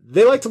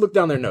they like to look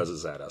down their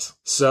noses at us.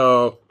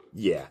 So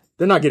they're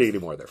not getting any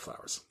more of their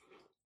flowers.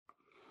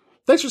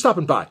 Thanks for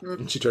stopping by.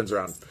 And she turns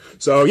around.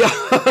 So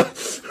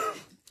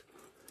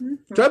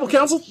tribal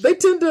council, they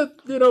tend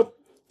to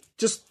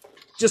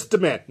just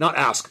demand, not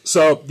ask.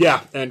 So,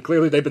 and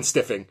clearly they've been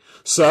stiffing.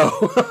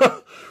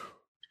 So,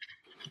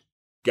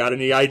 got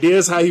any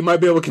ideas how you might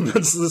be able to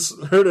convince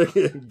her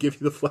to give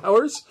you the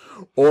flowers?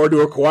 Or to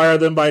acquire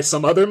them by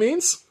some other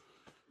means?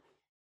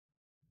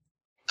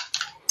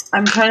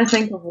 I'm trying to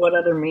think of what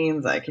other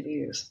means I could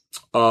use.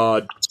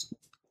 Do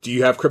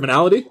you have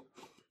criminality?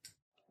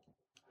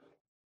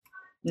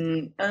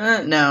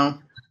 No.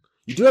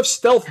 You do have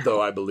stealth,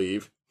 though, I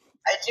believe.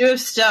 I do have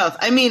stealth.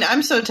 I mean,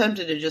 I'm so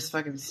tempted to just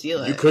fucking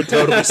steal it. You could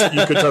totally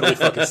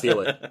fucking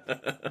steal it.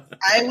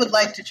 I would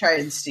like to try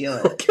and steal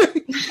it.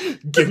 Okay.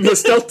 Give me a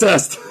stealth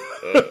test.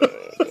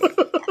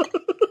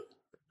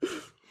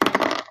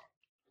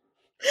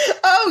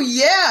 Oh,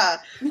 yeah.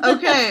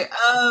 Okay.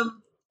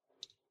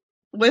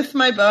 With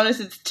my bonus,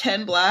 it's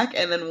 10 black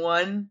and then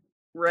 1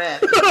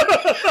 red.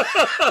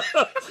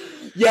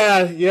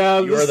 Yeah.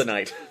 You're the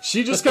knight.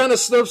 She just kind of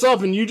snurps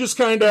off, and you just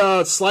kind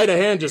of sleight of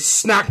hand, just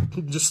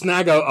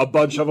snag a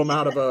bunch of them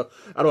out of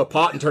a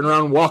pot and turn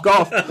around and walk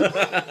off.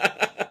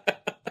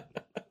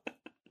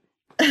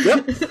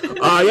 Yep.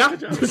 Yeah.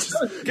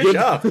 Good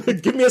job.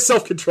 Give me a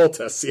self-control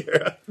test,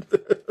 Sierra.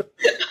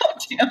 Oh,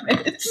 damn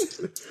it.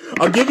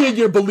 I'll give you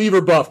your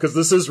believer buff, because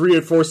this is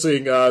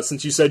reinforcing,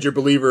 since you said your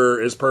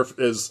believer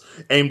is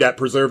aimed at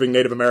preserving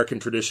Native American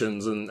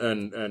traditions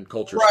and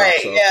culture. Right,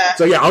 stuff. yeah.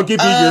 So yeah, I'll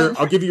give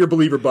you your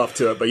believer buff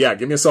to it, but yeah,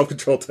 give me a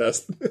self-control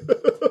test.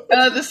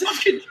 The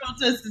self-control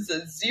test is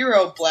a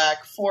 0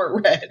 black,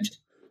 4 red.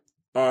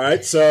 All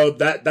right, so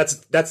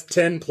that's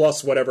 10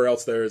 plus whatever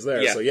else there is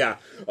there. Yeah. So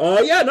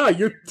yeah, no,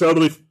 you're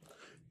totally.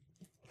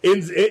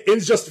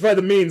 Ends justify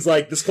the means.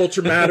 Like, this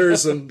culture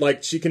matters, and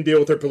like she can deal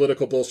with her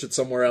political bullshit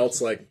somewhere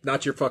else. Like,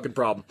 not your fucking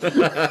problem.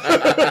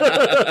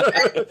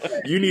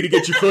 You need to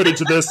get your footage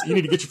of this. You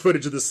need to get your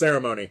footage of this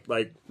ceremony,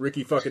 like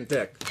Ricky fucking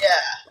Tick. Yeah.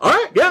 All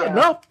right. Yeah.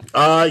 No.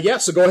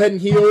 So go ahead and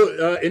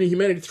heal any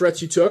humanity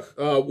threats you took.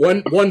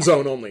 One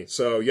zone only.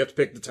 So you have to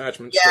pick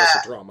detachment,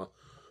 stress, or trauma.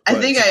 I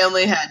think I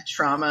only had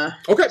trauma.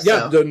 Okay.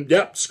 Yeah. Then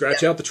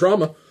scratch out the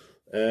trauma.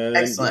 And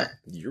excellent.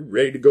 You're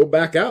ready to go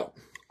back out.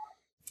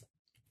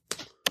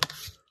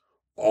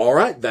 All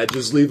right, that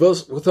just leaves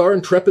us with our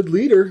intrepid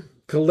leader,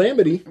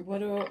 Calamity.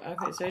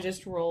 Okay, so I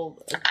just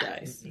roll a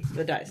dice.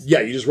 The dice. Yeah,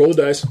 you just roll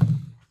the dice.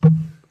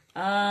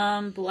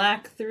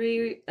 Black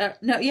 3.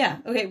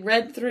 Okay,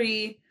 red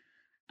 3.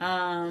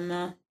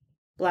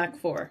 Black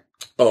 4.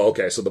 Oh,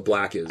 okay. So the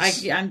black is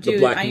I'm the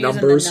black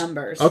numbers. The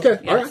numbers. Okay,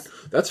 yes. All right,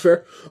 that's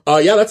fair.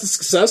 Yeah, that's a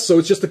success. So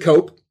it's just a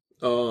cope.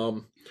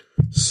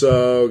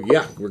 So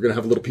yeah, we're gonna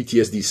have a little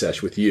PTSD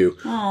sesh with you.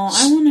 Oh,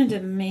 I wanted to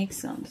make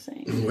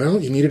something.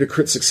 Well, you needed a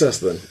crit success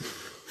then.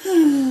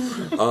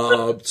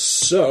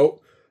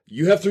 So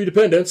you have 3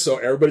 dependents. So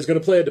everybody's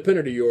gonna play a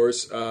dependent of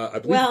yours. I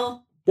believe.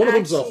 Well. One of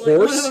them's a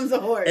horse. One of them's a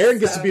horse. Aaron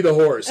gets to be the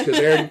horse because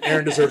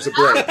Aaron deserves a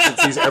break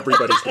since he's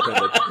everybody's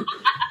dependent.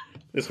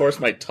 This horse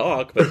might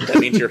talk, but that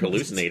means you're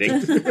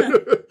hallucinating.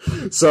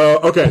 So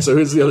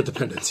who's the other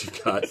dependents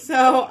you've got?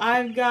 So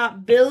I've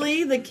got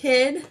Billy the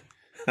kid.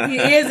 He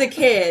is a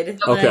kid.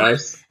 Okay.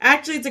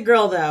 Actually, it's a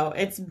girl though.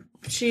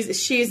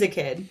 She's a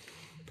kid.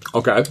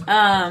 Okay.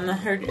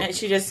 Her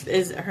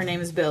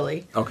name is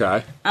Billy.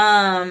 Okay.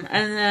 And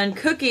then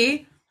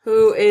Cookie,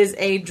 who is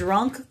a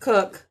drunk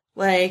cook.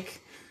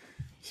 Like,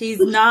 he's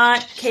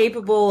not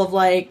capable of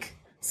like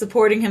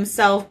supporting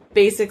himself,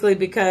 basically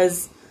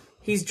because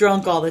he's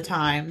drunk all the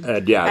time.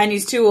 And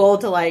he's too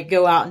old to like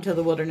go out into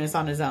the wilderness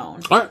on his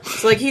own. All right.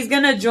 So like he's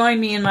gonna join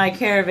me in my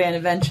caravan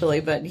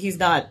eventually, but he's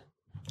not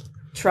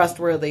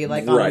trustworthy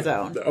like on his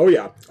own. Oh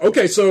yeah.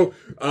 Okay, so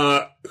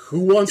who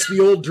wants the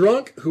old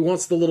drunk? Who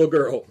wants the little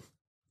girl?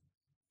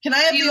 Can I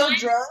have the old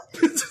drunk?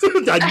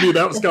 I knew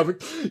that was coming.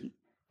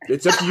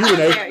 It's up to you,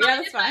 Renee. Yeah,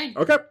 that's fine.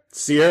 Okay.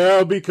 Sierra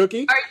will be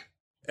Cookie.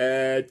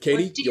 And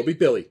Katie, you'll be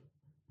Billy.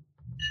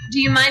 Do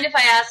you mind if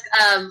I ask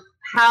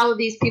how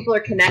these people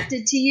are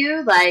connected to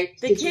you? Like,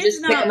 the did you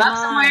just pick them up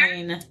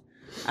somewhere?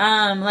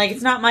 Like,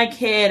 it's not my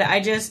kid.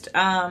 I just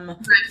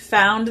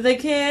found the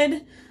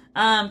kid.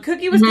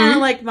 Cookie was kind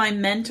of like my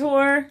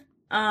mentor.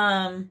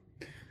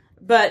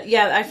 But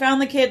yeah, I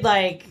found the kid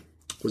like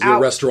was he a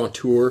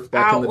restaurateur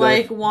back in the day?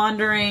 Like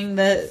wandering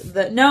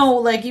no,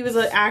 like he was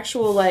an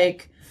actual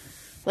like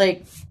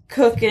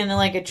cook in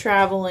like a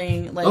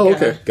traveling like. Oh,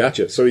 okay,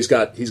 gotcha. So he's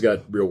got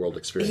real world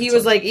experience. He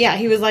was like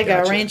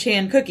a ranch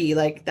hand cookie.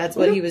 Like that's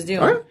what he was doing.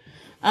 All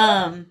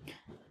right.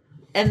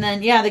 And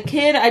then the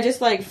kid I just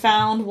like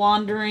found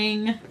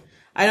wandering.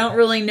 I don't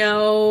really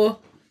know.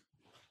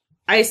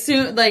 I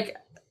assume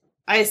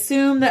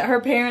that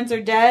her parents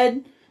are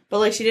dead, but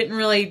like she didn't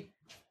really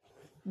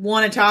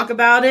want to talk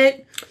about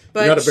it.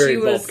 But you're not a very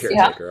involved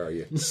caretaker, are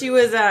you? She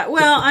was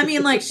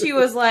she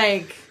was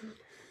like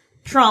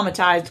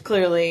traumatized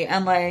clearly,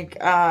 and like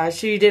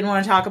she didn't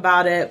want to talk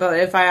about it. But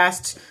if I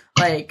asked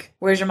like,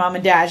 "Where's your mom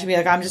and dad?" she'd be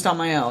like, "I'm just on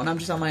my own."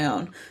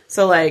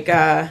 So like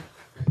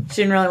she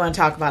didn't really want to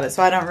talk about it.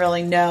 So I don't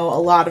really know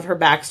a lot of her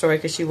backstory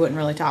because she wouldn't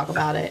really talk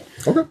about it.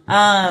 Okay.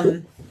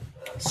 Cool.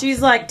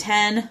 She's like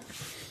 10.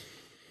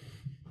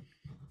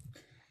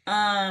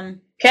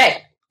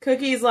 Okay.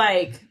 Cookie's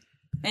like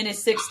in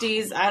his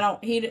 60s.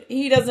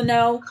 He doesn't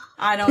know.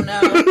 I don't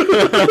know.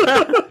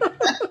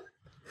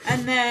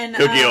 And then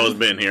Cookie always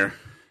been here.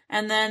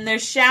 And then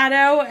there's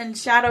Shadow, and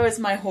Shadow is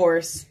my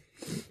horse.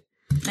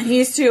 And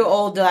he's too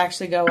old to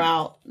actually go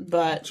out,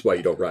 but That's why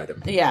you don't ride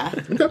him. yeah.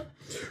 Okay.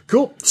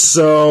 Cool.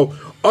 So,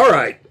 all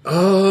right.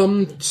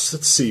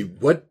 Let's see.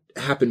 What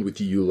happened with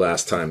you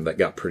last time that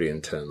got pretty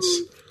intense?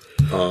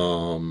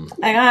 I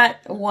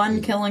got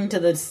one killing to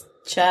the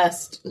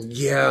chest.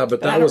 Yeah,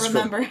 but I that don't was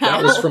remember from how.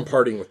 that was from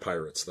partying with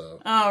pirates,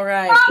 though. Oh,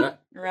 right.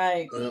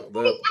 Right.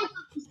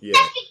 Yeah.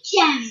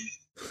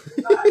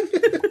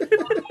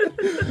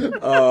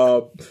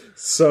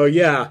 So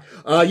yeah.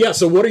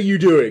 So what are you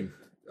doing,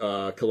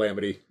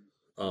 Calamity?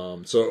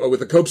 So with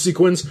the cope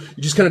sequence,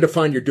 you just kind of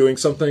define you're doing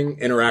something,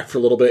 interact for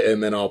a little bit,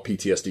 and then I'll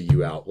PTSD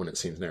you out when it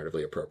seems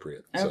narratively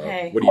appropriate.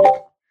 Okay. So what do you do?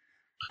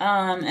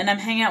 And I'm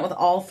hanging out with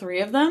all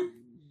three of them.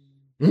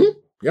 Mm-hmm.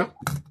 Yeah.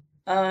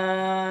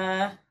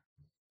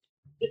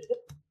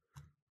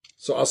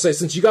 So I'll say,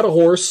 since you got a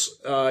horse,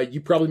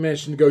 you probably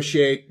managed to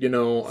negotiate, a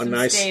some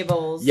nice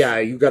stables. Yeah,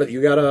 you got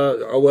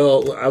a.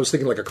 Well, I was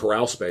thinking like a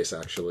corral space,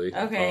 actually.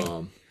 Okay.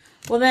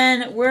 Well,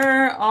 then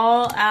we're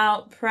all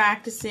out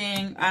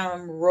practicing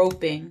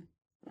roping.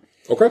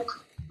 Okay.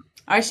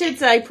 I should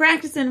say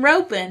practicing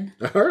roping.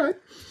 All right.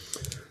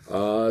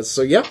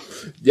 So yeah.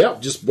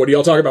 Just what do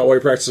y'all talk about while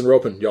you're practicing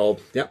roping, y'all?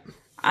 Yeah.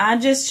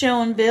 I'm just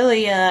showing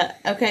Billy.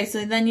 Okay,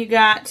 so then you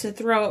got to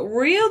throw it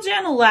real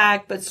gentle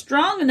like, but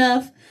strong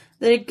enough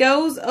that it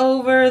goes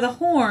over the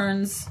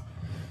horns.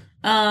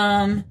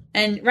 And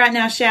right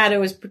now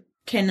Shadow is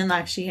pretending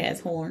like she has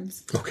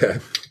horns. Okay.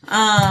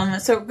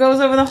 So it goes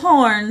over the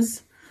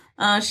horns.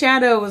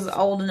 Shadow was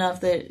old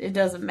enough that it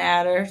doesn't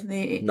matter.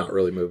 Not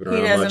really moving around.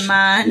 He doesn't much.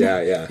 mind.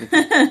 Yeah.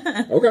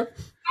 Okay.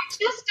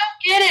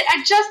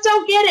 I just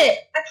don't get it.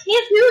 I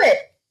can't do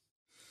it.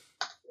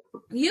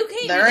 You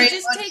can't. It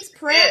just takes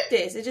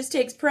practice. It just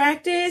takes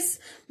practice.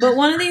 But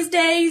one of these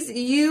days,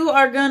 you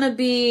are gonna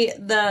be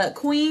the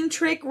queen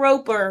trick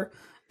roper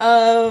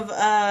of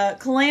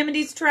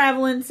Calamity's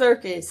Traveling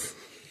Circus,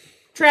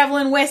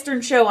 Traveling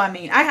Western Show. I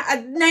mean,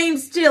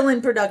 name's still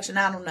in production.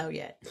 I don't know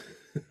yet.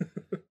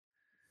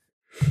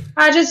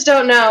 I just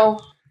don't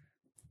know.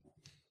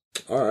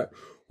 All right.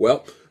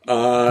 Well,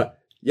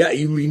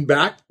 you lean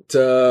back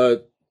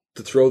to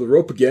throw the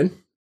rope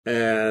again,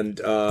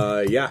 and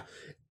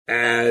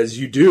as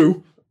you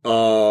do,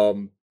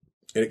 and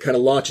it kind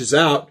of launches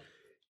out,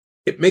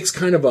 it makes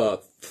kind of a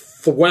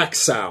thwack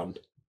sound.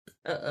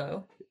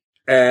 Uh-oh.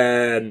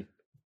 And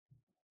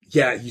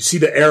you see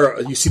the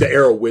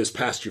arrow whiz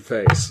past your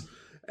face,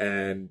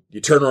 and you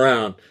turn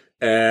around,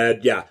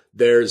 and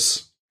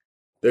there's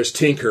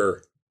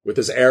Tinker with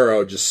his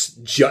arrow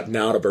just jutting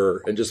out of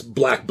her, and just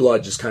black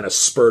blood just kind of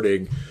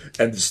spurting,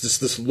 and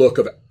this look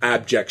of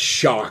abject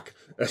shock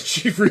as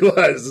she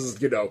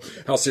realizes,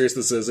 how serious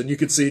this is. And you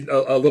can see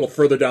a little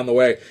further down the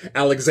way,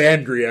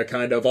 Alexandria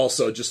kind of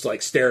also just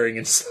like staring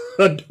in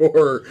stunned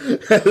horror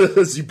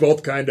as you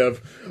both kind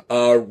of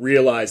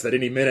realize that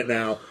any minute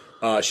now,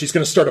 she's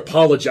going to start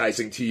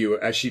apologizing to you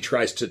as she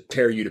tries to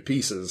tear you to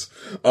pieces.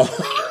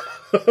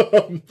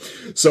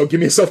 So give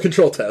me a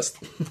self-control test.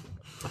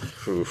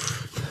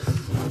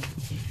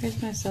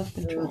 Here's my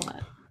self-control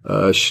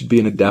at. Should be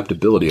an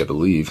adaptability, I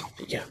believe.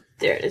 Yeah,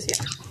 there it is,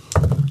 yeah.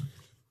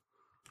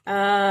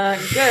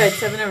 Good,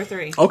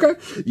 7/3. Okay.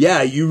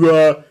 Yeah,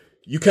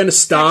 you kind of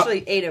stop.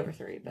 Actually,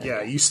 8/3. But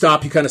yeah, you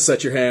stop, you kind of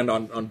set your hand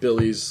on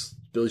Billy's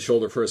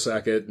shoulder for a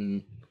second,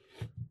 and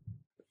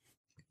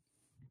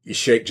you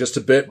shake just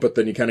a bit, but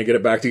then you kind of get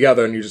it back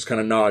together, and you just kind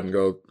of nod and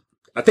go,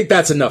 I think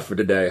that's enough for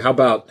today. How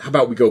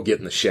about we go get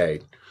in the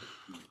shade?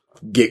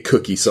 Get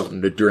Cookie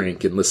something to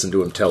drink and listen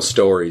to him tell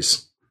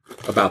stories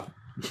about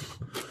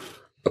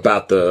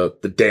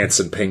the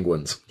dancing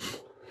penguins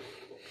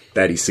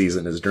that he sees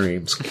in his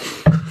dreams.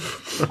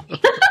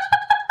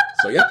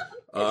 So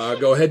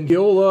go ahead and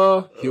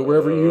heal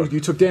wherever you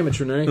took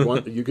damage, Renee.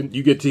 You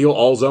get to heal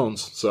all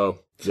zones. So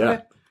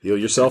heal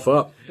yourself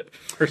up.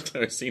 First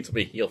time I've seen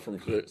somebody heal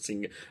from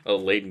seeing a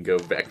Laden go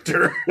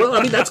vector. Well,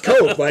 I mean that's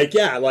cope.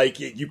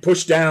 You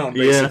push down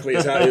basically.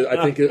 Is how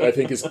I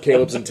think is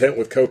Caleb's intent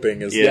with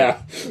coping is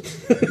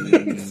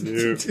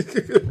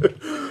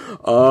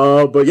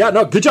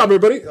But good job,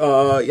 everybody.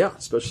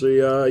 Especially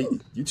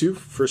you two,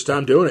 first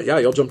time doing it. Yeah,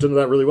 y'all jumped into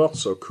that really well.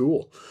 So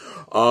cool.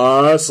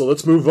 So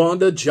let's move on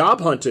to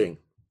job hunting.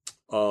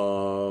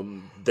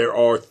 There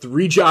are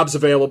 3 jobs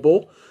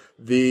available.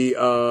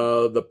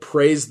 The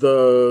praise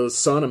the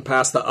sun and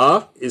pass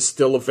the is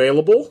still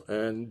available,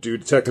 and due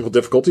to technical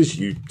difficulties,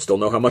 you still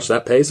know how much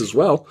that pays as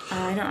well.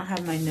 I don't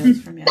have my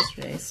notes from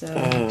yesterday,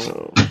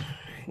 so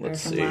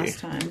let's from see. last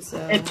time. So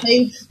it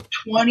pays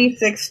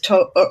 26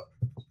 total.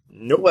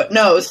 Nope. What?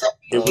 No, it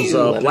was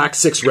black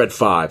 6, red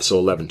 5, so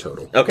 11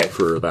 total. Okay,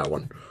 for that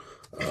one.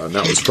 And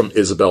that was from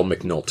Isabel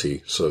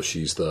McNulty, so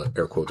she's the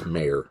air quotes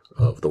mayor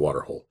of the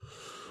Waterhole.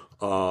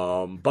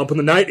 Bump in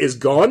the Night is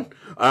gone,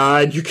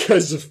 and you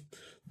guys have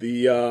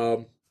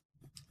who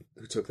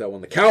took that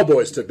one? The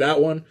Cowboys took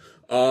that one.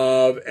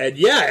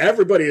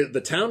 Everybody, the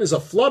town is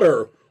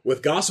aflutter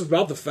with gossip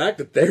about the fact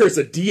that there's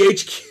a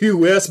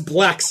DHQS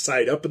black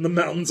site up in the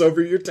mountains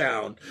over your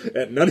town,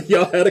 and none of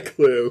y'all had a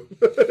clue.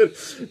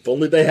 If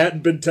only they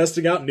hadn't been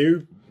testing out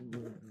new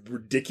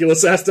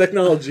ridiculous ass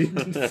technology.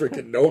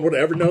 Freaking no one would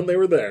have ever known they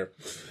were there.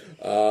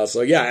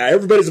 So yeah,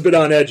 everybody's a bit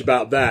on edge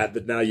about that.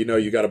 But now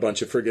you got a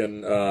bunch of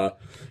friggin'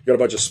 you got a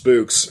bunch of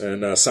spooks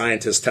and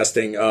scientists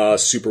testing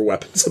super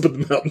weapons up in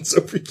the mountains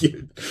over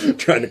you,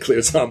 trying to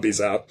clear zombies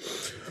out.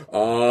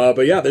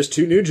 But yeah, there's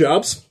 2 new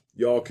jobs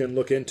y'all can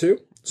look into.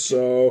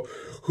 So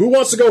who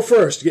wants to go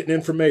first getting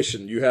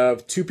information? You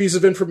have 2 pieces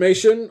of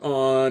information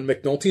on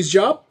McNulty's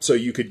job, so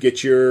you could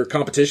get your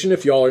competition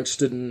if y'all are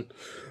interested in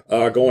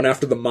going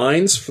after the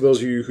mines. For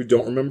those of you who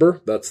don't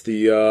remember, that's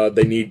the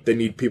they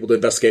need people to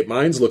investigate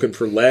mines, looking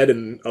for lead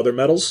and other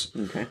metals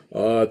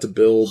to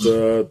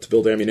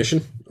build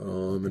ammunition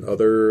and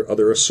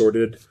other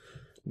assorted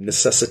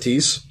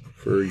necessities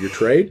for your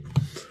trade.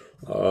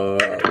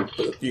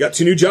 You got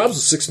 2 new jobs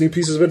with 6 new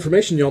pieces of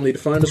information y'all need to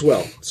find as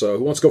well. So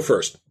who wants to go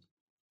first?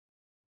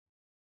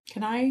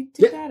 Can I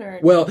do that?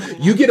 Or well,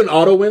 you get an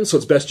auto win, so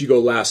it's best you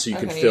go last so you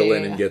can fill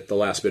in and get the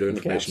last bit of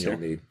information you'll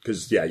need.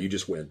 Because, you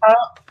just win.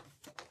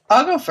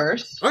 I'll go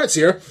first. All right,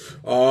 Sierra.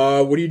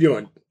 What are you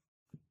doing?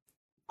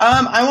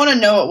 I want to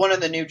know what one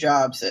of the new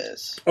jobs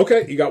is.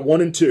 Okay, you got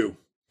 1 and 2.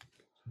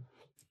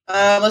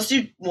 Let's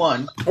do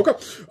 1. Okay.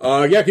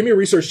 Give me a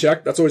research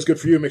check. That's always good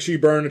for you. Make sure you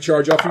burn a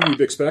charge off you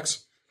big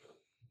specs.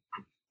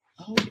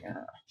 Oh,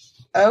 yeah.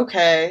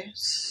 Okay,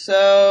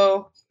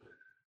 so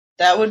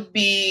that would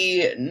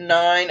be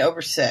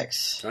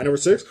 9/6.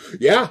 9/6?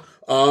 Yeah.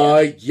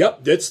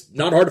 Yep, it's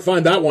not hard to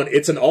find that one.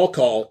 It's an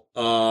all-call.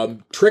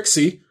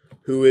 Trixie,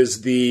 who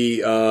is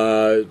the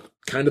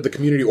kind of the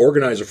community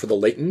organizer for the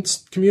Layton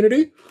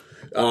community,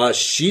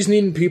 she's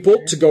needing people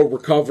to go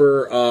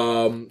recover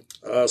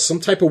some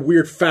type of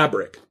weird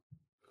fabric.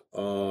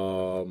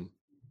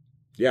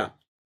 Yeah.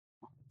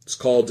 It's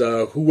called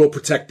Who Will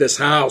Protect This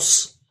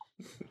House?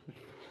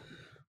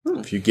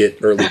 If you get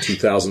early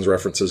 2000s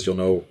references, you'll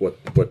know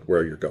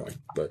where you're going.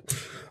 But,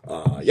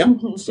 yeah.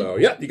 So,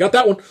 yeah, you got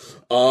that one.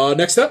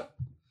 Next up.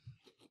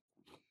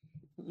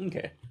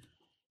 Okay.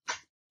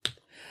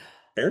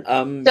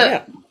 Aaron?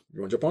 Yeah.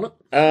 You want to jump on it?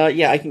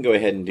 Yeah, I can go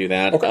ahead and do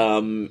that.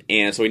 Okay.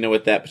 And so we know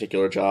what that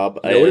particular job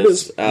know what it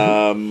is.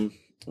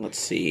 Let's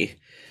see.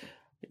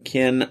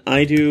 Can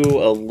I do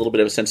a little bit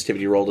of a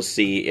sensitivity roll to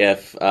see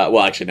if... well,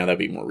 actually, no, that'd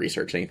be more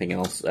research than anything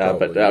else.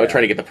 But I would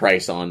try to get the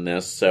price on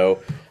this.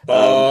 So,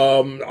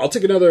 I'll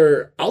take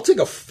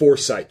a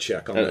foresight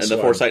check on this. And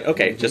the foresight,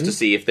 okay, just to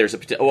see if there's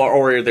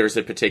or there's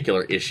a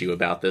particular issue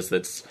about this.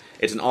 It's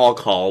an all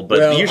call,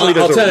 but usually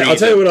there's a reason. I'll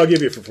tell you what I'll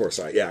give you for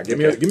foresight. Yeah, give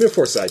me a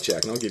foresight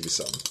check, and I'll give you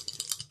something.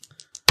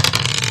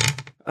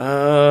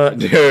 No.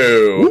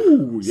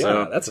 Ooh, yeah,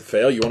 so, that's a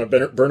fail. You want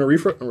to burn a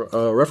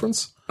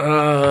reference?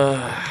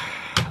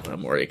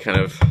 I'm already kind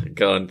of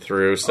going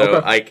through,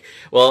 so we're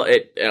not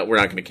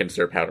going to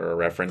consider powder a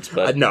reference,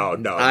 but no.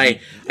 I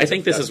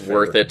think this is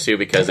worth it too,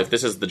 because if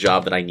this is the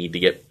job that I need to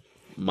get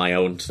my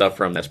own stuff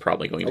from, that's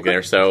probably going to be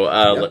there. So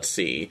let's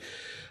see,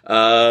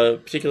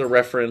 particular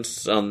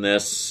reference on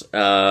this.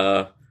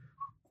 I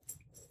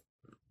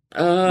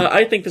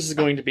think this is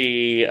going to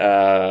be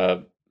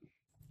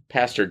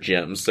Pastor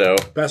Jim. So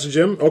Pastor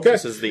Jim, okay.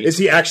 Is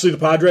he actually the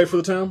padre for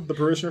the town, the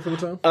parishioner for the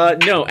town?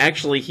 No,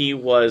 actually, he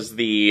was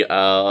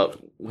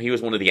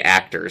one of the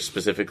actors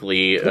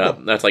specifically.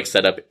 That's like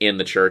set up in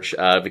the church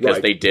because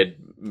they did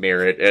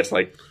merit. It's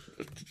like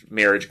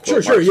marriage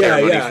quote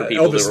ceremonies for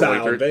people Elvis that were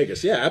going through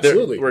Vegas. Yeah,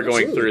 absolutely. We're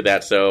going through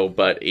that. So,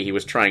 but he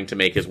was trying to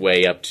make his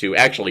way up to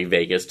actually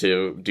Vegas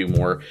to do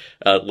more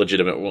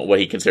legitimate, what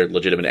he considered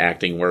legitimate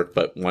acting work.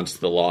 But once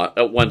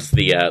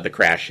the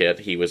crash hit,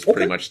 he was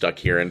pretty much stuck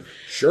here and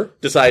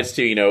decides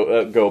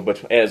to go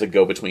as a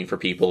go between for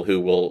people who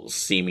will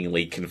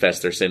seemingly confess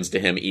their sins to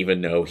him,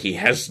 even though he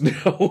has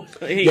no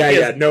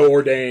no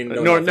ordained,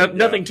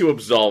 nothing to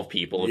absolve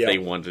people if they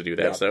want to do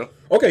that. So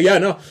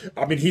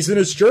I mean, he's in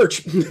his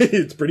church.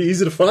 It's pretty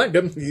easy to find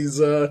him. He's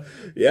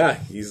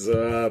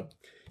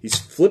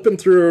flipping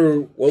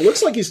through. Well, it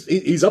looks like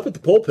he's up at the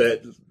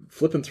pulpit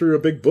flipping through a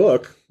big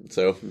book.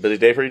 So busy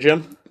day for you,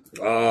 Jim?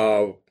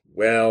 Well,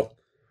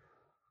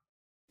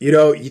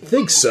 you'd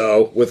think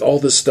so with all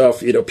this stuff.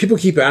 People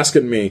keep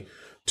asking me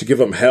to give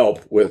them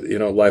help with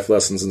life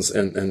lessons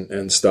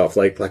and stuff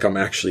like I'm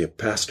actually a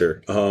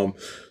pastor. So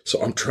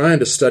I'm trying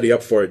to study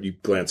up for it. You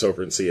glance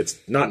over and see it's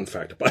not in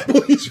fact a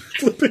Bible he's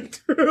flipping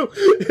through.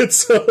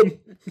 It's The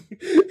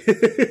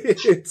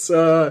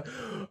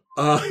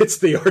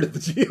Art of the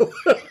Deal.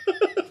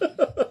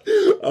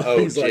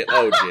 Jim.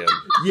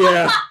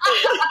 Yeah.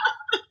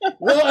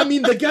 Well, I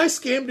mean, the guy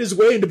scammed his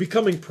way into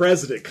becoming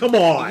president. Come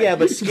on. Yeah,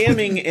 but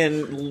scamming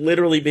and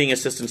literally being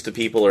assistants to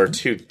people are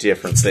two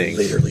different things.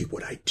 Literally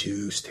what I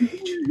do,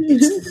 Stage.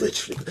 It's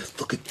literally,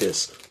 look at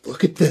this.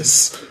 Look at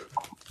this.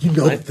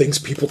 The things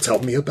people tell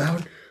me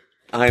about?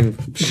 I'm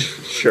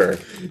sure.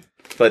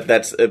 But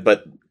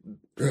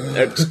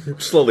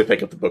slowly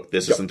pick up the book.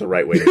 This isn't the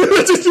right way to do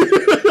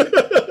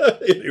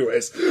it.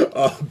 Anyways.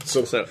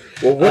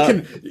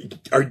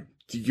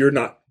 You're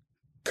not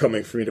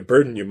coming for me to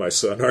burden you, my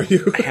son, are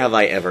you? Have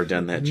I ever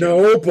done that, Jim?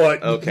 No,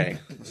 but... Okay,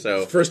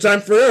 so... First time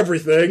for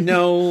everything.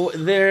 No,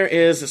 there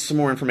is some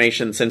more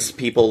information, since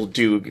people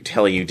do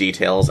tell you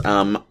details.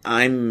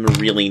 I'm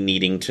really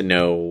needing to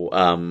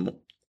know,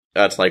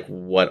 that's like,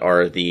 what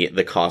are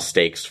the cost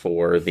stakes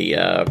for the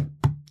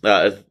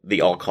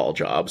all-call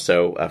job.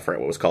 So, I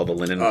forget what was called, the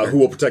linen... who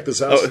will protect this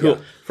house?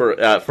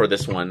 For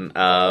this one,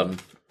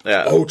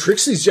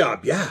 Trixie's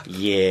job, yeah.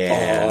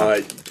 Yeah.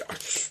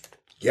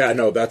 Yeah,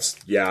 no,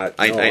 that's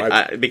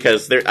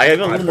because I have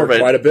a little more.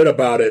 Quite a bit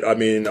about it. I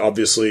mean,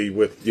 obviously,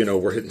 with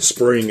we're hitting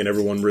spring, and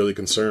everyone really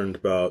concerned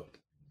about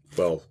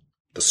the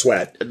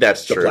sweat.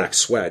 That's the true. Black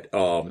Sweat.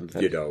 I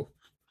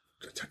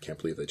can't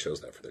believe they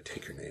chose that for their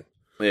taker name.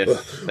 Yeah,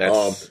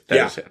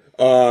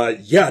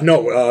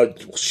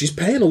 she's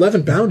paying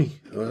 11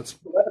 bounty.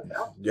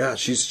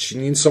 She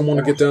needs someone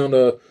to get down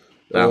to.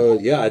 It's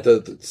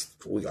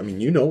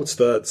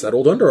that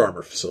old Under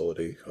Armour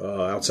facility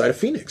outside of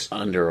Phoenix.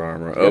 Under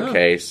Armour.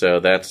 Okay, so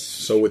that's...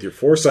 So with your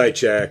foresight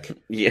check,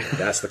 yeah,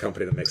 that's the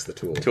company that makes the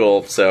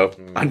tool. So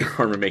Under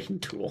Armour making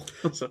tool.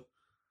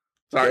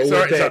 Sorry.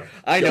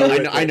 I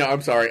know.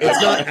 I'm sorry.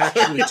 It's not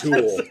actually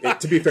tool.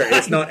 To be fair,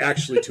 it's not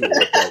actually tool.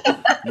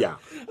 But, yeah.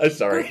 I'm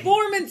sorry.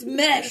 Performance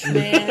mesh,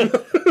 man.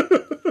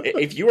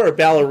 If you are a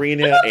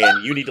ballerina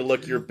and you need to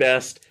look your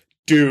best,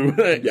 do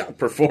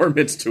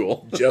performance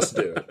tool. Just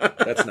do it.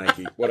 That's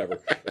Nike. Whatever.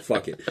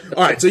 Fuck it.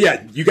 All right, so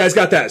you guys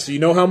got that. So you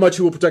know how much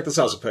Who Will Protect This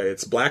House will pay.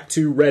 It's Black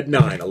 2, Red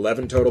 9,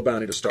 11 total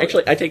bounty to start.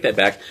 Actually, I take that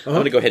back. I'm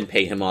going to go ahead and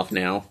pay him off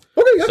now.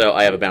 Okay, yeah. So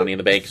I have a bounty in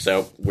the bank,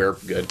 so we're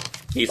good.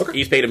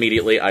 He's paid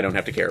immediately. I don't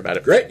have to care about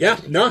it. Great, yeah.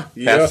 No.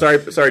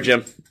 Sorry,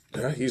 Jim.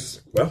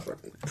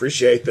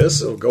 Appreciate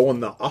this. It'll go in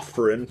the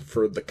offering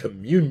for the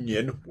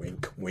communion.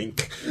 Wink,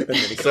 wink. And then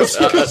he goes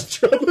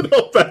traveling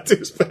all back to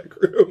his back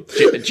room.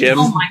 Jim,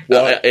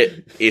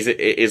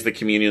 is the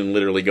communion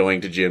literally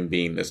going to Jim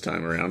Beam this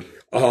time around?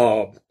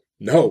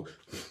 No.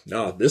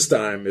 This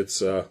time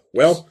it's,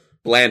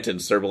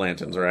 Blanton's, Sir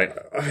Blanton's, right?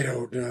 I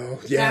don't know.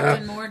 Yeah.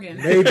 Captain Morgan.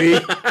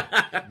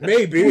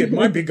 Maybe. It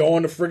might be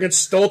going to friggin'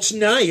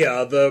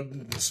 Stolchnaya, the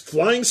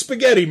flying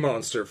spaghetti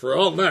monster, for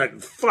all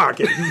that.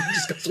 Fuck it. He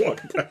just goes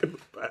walking back in the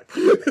back.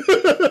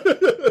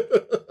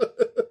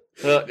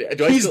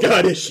 He's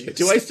got issues.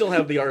 Do I still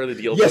have the Art of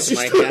the Deal book in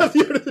my hand? Yes, you still have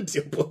the Art of the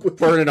Deal book.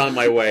 Burn it on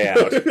my way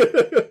out.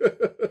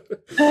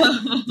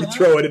 You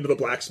throw it into the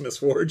blacksmith's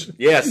forge.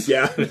 Yes.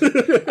 Yeah.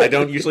 I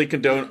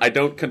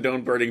don't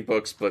condone burning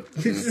books, but...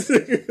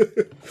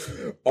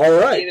 All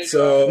right.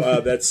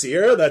 So that's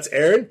Sierra. That's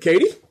Aaron.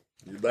 Katie,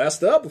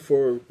 last up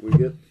before we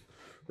get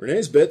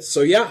Renee's bit.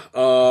 So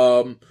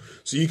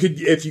so you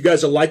could, if you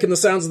guys are liking the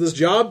sounds of this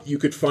job, you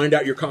could find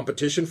out your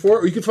competition for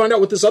it, or you could find out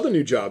what this other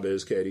new job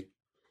is, Katie,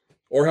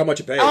 or how much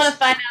it pays. I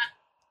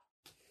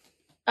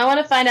want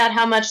to find out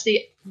how much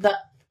the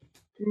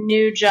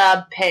new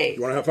job pays.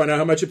 You want to find out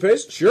how much it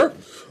pays? Sure.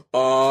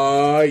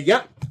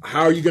 Yeah.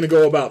 How are you going to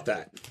go about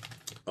that?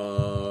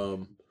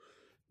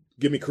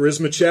 Give me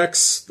charisma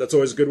checks. That's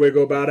always a good way to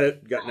go about it.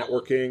 You got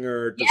networking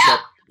or...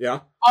 Yeah?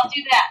 I'll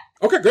do that.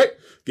 Okay, great.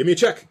 Give me a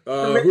check. Who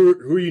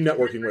are you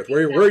networking with?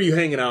 Where are you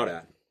hanging out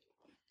at?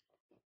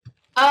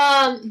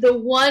 The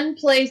one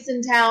place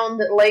in town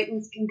that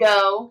Laytons can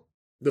go.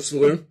 The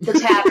saloon? The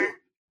tavern.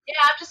 Yeah,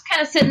 I'm just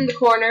kind of sitting in the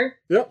corner.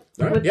 Yep.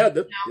 All right. You're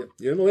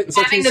in the Layton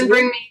section. Having them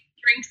bring me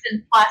drinks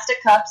in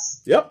plastic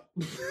cups. Yep.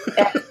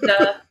 And,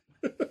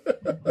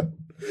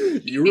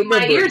 you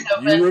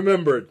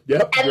remembered.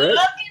 Yep. And great.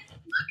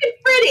 Looking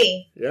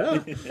pretty.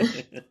 Yeah.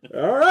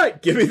 All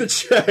right. Give me the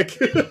check.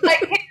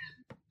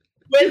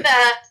 With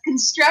a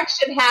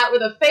construction hat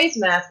with a face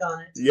mask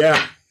on it.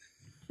 Yeah.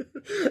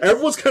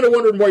 Everyone's kind of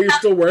wondering why you're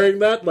still wearing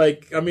that.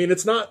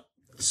 It's not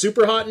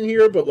super hot in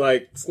here, but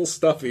it's a little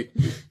stuffy.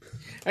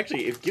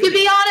 Actually, to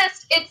be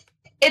honest,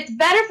 it's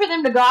better for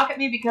them to gawk at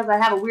me because I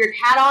have a weird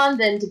hat on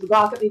than to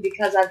gawk at me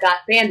because I've got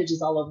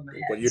bandages all over my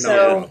head. But you're not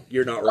wrong.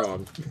 You're not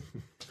wrong.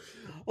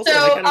 A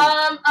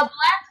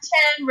black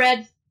 10,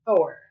 red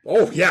 4.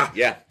 Oh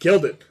yeah,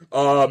 killed it.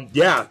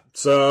 Yeah.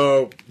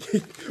 So,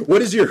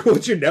 what's your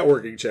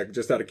networking check?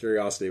 Just out of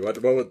curiosity, what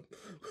would...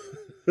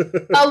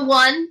 A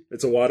 1.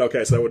 It's a 1.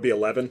 Okay, so that would be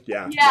 11.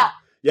 Yeah.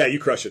 Yeah, you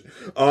crush it.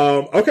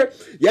 Okay.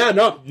 Yeah,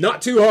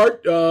 not too hard.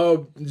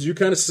 You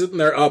kind of sitting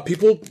there.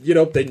 People,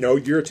 they know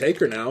you're a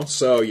taker now.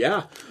 So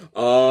yeah,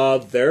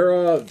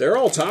 they're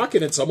all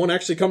talking, and someone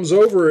actually comes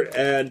over,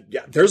 and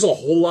there's a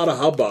whole lot of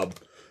hubbub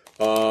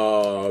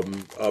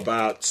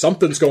about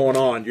something's going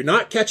on. You're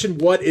not catching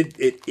what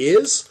it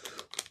is,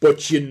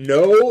 but you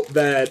know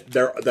that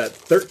that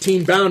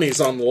 13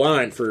 bounties on the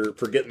line for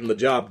getting the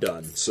job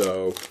done.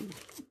 So,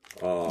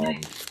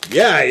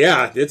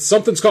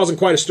 something's causing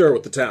quite a stir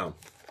with the town.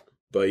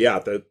 But yeah,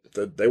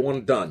 they want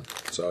it done.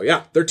 So yeah,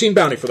 13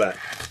 bounty for that.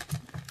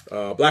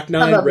 Black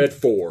 9, red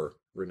 4.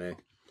 Renee.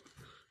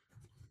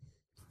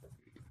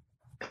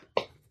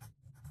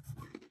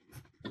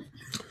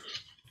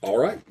 All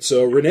right.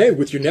 So Renee,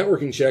 with your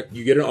networking check,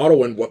 you get an auto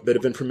win. What bit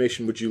of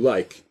information would you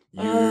like?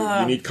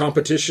 You need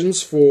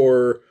competitions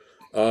for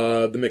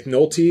The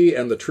McNulty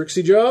and the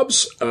Trixie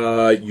jobs.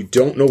 You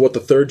don't know what the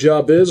third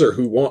job is or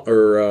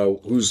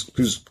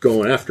who's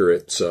going after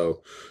it.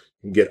 So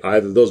you can get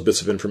either of those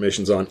bits of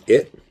information on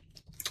it.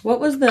 What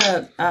was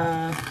the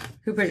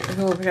who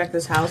will protect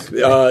this house?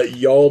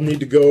 Y'all need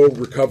to go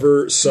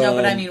recover some. No,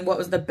 but I mean, what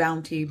was the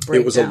bounty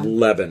breakdown? It was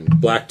 11.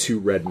 Black 2,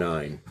 red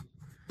 9.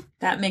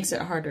 That makes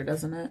it harder,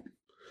 doesn't it?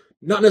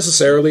 Not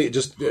necessarily. It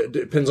just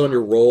depends on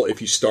your role.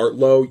 If you start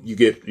low,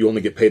 you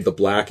only get paid the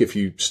black. If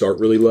you start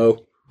really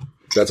low,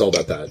 that's all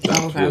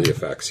that really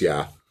affects.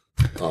 Yeah.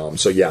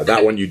 So yeah,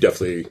 that one you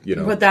definitely,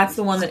 But that's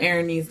the one that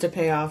Aaron needs to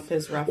pay off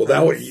his reference. Well,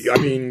 that one, I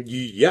mean,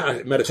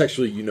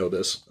 metatextually, you know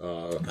this.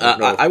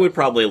 I would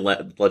probably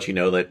let you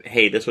know that,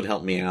 hey, this would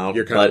help me out.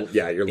 You're kind of,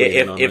 you're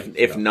leaning on it.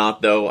 If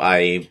not, though,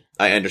 I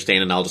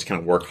understand, and I'll just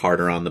kind of work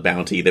harder on the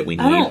bounty that we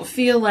need. I don't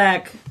feel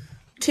like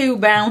 2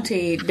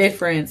 bounty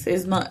difference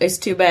is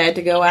too bad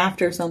to go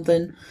after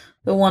something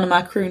that one of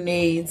my crew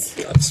needs.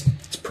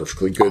 It's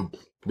perfectly good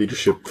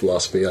leadership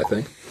philosophy, I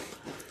think.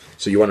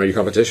 So you want to know your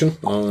competition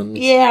on?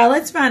 Yeah,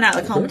 let's find out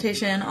the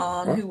competition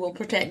on who will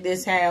protect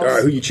this house. All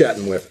right, who you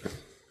chatting with?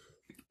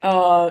 Do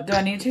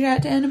I need to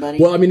chat to anybody?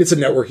 Well, I mean, it's a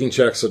networking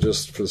check, so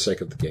just for the sake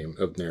of the game,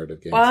 of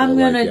narrative game. Well, I'm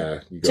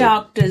gonna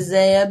talk to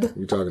Zeb.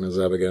 You're talking to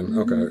Zeb again? Mm-hmm.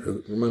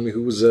 Okay. Remind me,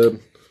 who was Zeb?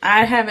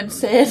 I haven't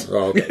said.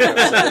 Oh, okay.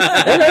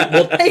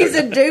 Well, he's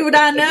a dude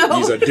I know.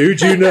 He's a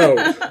dude you know.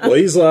 Well,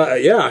 he's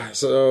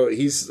so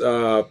he's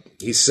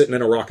sitting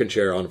in a rocking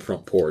chair on the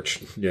front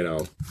porch,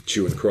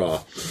 chewing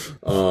craw.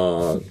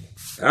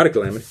 Howdy,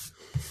 Calamity.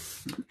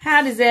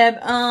 Howdy, Zeb.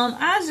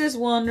 I was just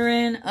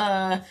wondering,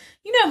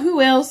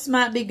 who else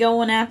might be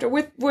going after?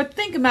 We're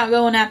thinking about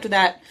going after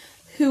that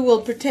who will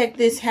protect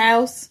this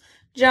house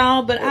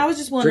job, but I was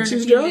just wondering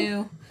Trixie's if you job?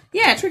 knew.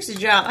 Yeah, Trixie's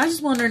job. I was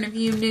just wondering if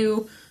you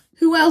knew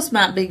who else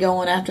might be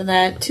going after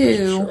that,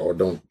 too. Sure,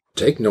 don't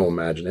take no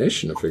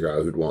imagination to figure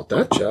out who'd want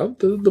that job.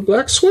 The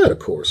Black Sweat, of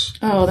course.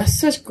 Oh, that's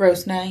such a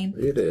gross name.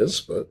 It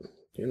is, but,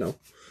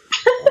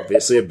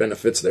 obviously it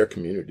benefits their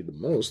community the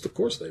most. Of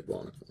course they'd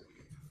want it.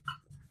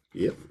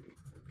 Yep.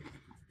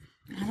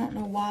 I don't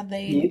know why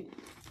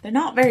they're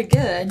not very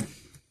good.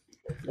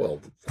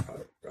 Well,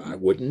 I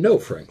wouldn't know,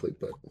 frankly,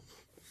 but...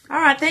 All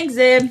right, thanks,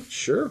 Zeb.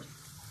 Sure.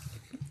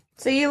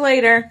 See you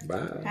later.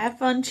 Bye. Have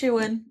fun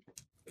chewing.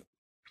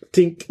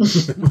 Tink.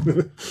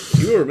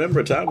 You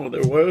remember a time when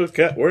there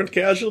weren't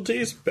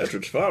casualties?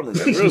 Petridge Farm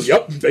remembers.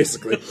 Yep,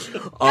 basically.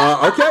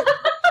 Okay.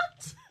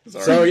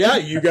 So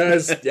you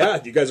guys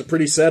are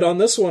pretty set on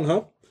this one,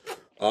 huh?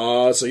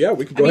 So yeah,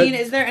 we can go ahead.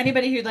 Is there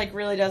anybody who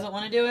really doesn't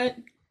want to do it?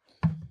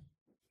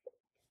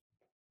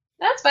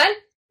 That's fine.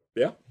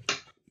 Yeah.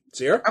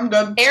 Sierra? I'm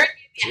good. Aaron?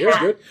 Sierra's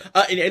good.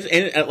 And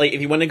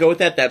if you want to go with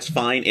that, that's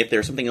fine. If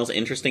there's something else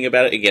interesting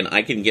about it, again,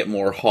 I can get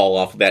more haul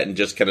off of that and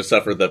just kind of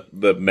suffer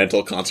the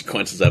mental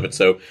consequences of it.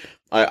 So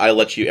I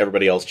let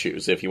everybody else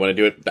choose. If you want to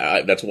do it,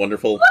 that's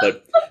wonderful.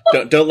 But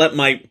don't let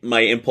my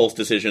impulse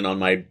decision on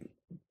my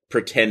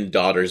pretend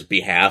daughter's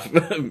behalf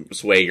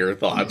sway your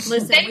thoughts.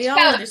 Listen, we all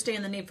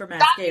understand the need for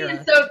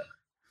mascara.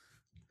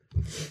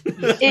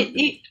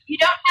 You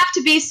don't have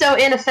to be so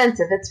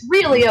inoffensive. It's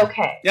really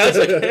okay. Yeah, it's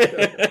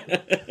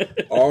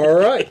okay. All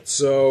right,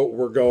 so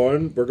we're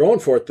going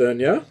for it then,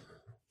 yeah?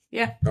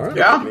 Yeah. All right,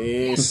 yeah. Let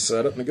me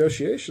set up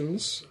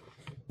negotiations.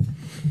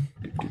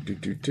 And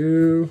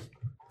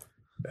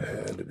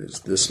it is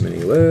this many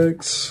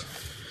legs.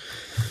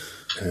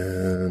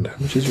 And how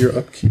much is your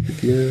upkeep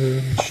again?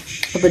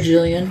 A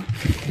bajillion.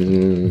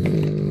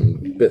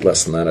 Bit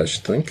less than that, I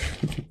should think.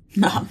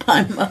 Not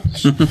by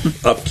much.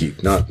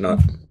 Upkeep, not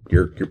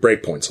your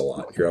break point's a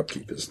lot. Your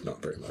upkeep is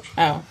not very much.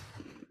 Oh.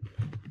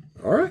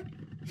 All right.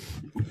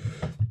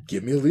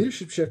 Give me a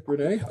leadership check,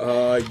 Renee.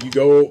 You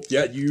go.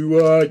 Yeah,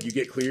 you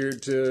get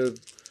cleared to.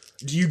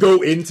 Do you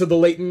go into the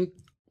latent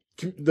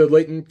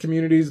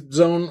community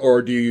zone,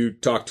 or do you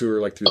talk to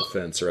her through the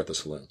fence or at the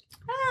saloon?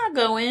 I'll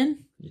go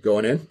in. You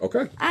going in?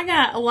 Okay. I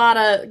got a lot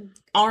of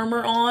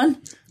armor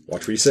on.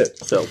 Watch where you sit.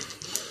 So, is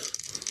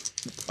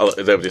that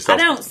what you said?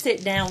 I don't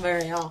sit down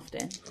very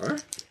often. All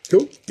right.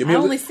 Cool. I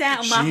only sat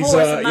on my horse,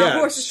 and my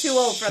horse is too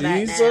old for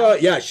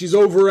that now. She's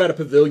over at a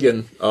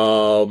pavilion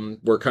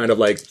where kind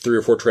of 3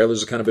 or 4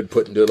 trailers have kind of been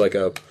put into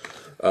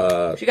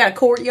a... She got a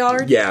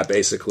courtyard? Yeah,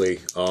 basically.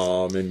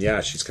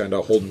 And she's kind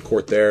of holding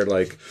court there,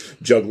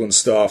 juggling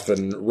stuff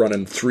and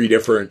running 3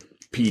 different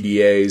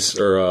PDAs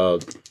or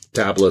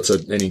tablets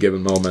at any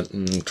given moment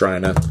and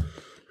trying to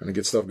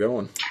get stuff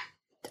going.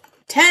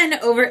 10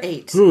 over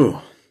 8. Ooh.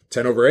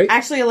 10 over 8?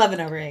 Actually, 11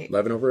 over 8.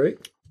 11 over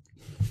 8?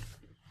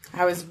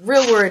 I was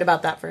real worried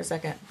about that for a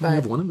second. But You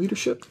have 1 in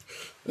leadership?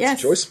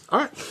 Yes. Choice. All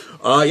right.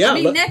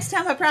 Next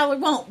time I probably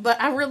won't, but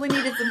I really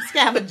needed some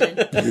scavenging.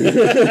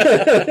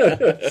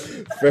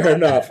 Fair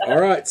enough.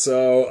 All right,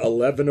 so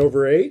 11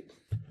 over 8.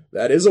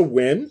 That is a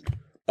win.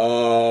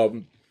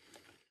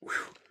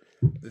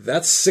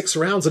 That's 6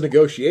 rounds of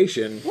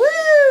negotiation.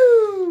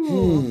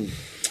 Woo!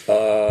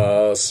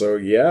 So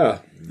yeah,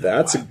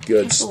 that's a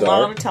good start. A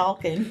lot of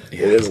talking. It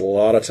is a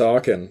lot of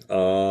talking.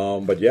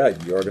 But yeah,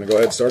 you are going to go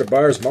ahead and start at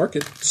buyer's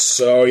market.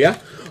 So yeah.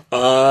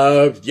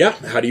 How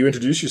do you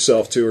introduce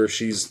yourself to her?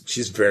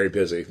 She's very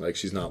busy. Like,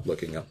 she's not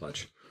looking up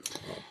much.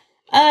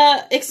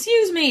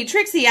 Excuse me,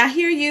 Trixie, I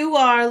hear you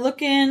are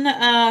looking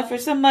for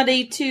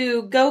somebody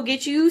to go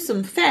get you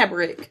some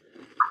fabric.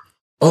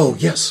 Oh,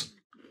 yes.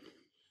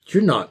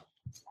 You're not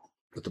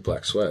with the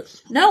black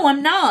sweat. No,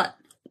 I'm not.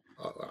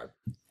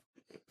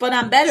 But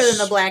I'm better than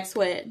the black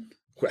sweat.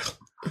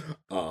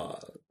 Well,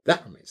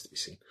 that remains to be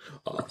seen.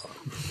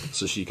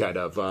 So she kind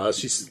of,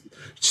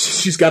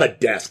 she's got a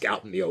desk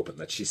out in the open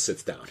that she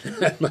sits down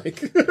and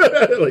like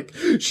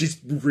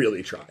she's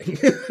really trying.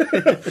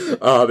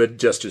 And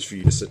gestures for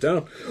you to sit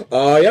down.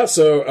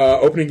 So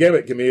opening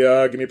gambit, give me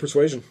a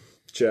persuasion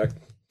check.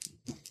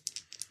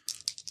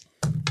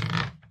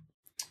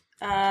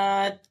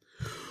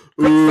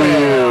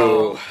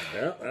 Ooh.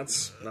 Yeah,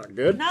 that's not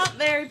good. Not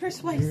very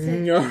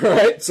persuasive. All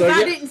right, so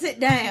I didn't sit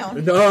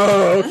down.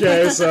 No,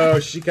 okay, so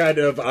she kind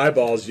of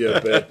eyeballs you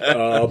a bit.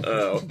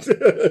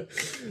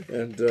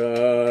 And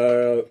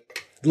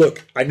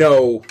look, I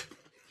know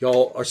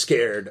y'all are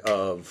scared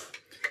of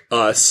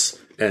us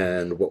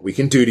and what we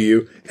can do to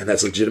you, and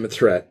that's a legitimate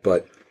threat,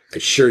 but I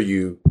assure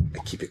you, I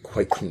keep it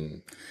quite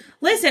clean.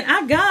 Listen,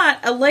 I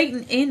got a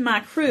Leighton in my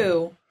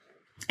crew.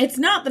 It's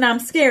not that I'm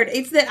scared,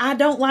 it's that I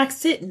don't like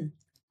sitting.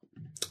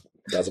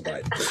 That's a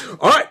bite.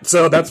 All right,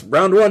 so that's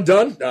round one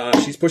done.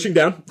 She's pushing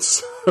down.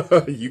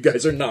 You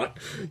guys are not.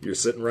 You're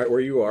sitting right where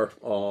you are.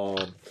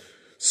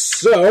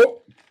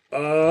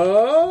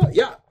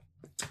 Yeah.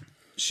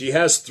 She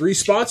has 3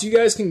 spots you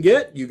guys can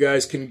get. You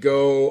guys can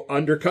go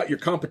undercut your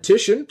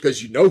competition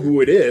because you know who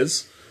it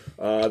is.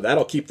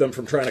 That'll keep them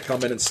from trying to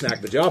come in and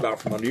snag the job out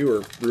from under you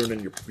or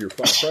ruining your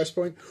final price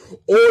point.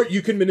 Or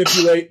you can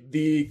manipulate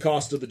the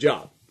cost of the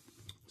job.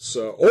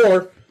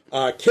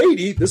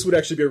 Katie, this would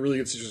actually be a really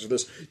good situation for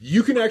this.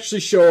 You can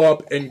actually show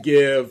up and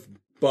give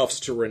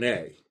buffs to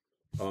Renee.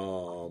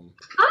 I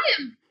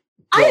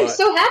am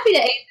so happy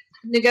to aid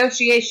in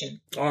negotiation.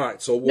 All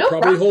right, so we'll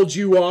probably hold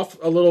you off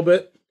a little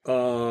bit,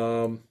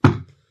 and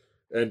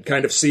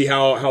kind of see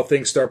how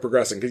things start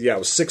progressing. Because it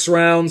was 6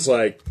 rounds.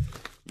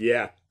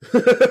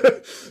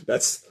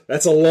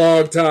 That's a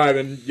long time,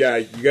 and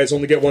you guys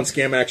only get 1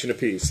 scam action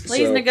apiece.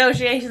 These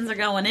negotiations are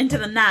going into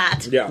the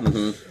night. Yeah.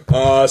 Mm-hmm.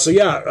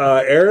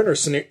 Aaron or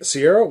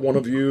Sierra, one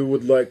of you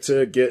would like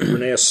to get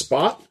Renee a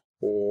spot,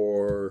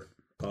 or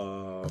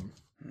that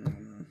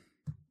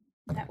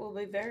will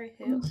be very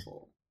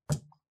helpful.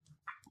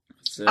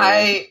 So,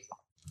 I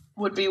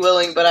would be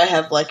willing, but I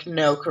have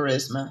no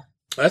charisma.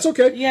 That's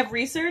okay. You have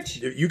research?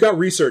 You got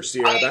research,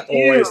 Sierra. That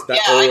always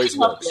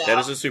works. That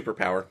is a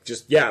superpower.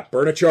 Just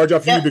burn a charge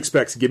off Unib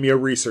Expects. Give me a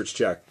research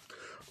check.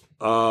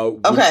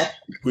 Okay.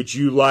 Would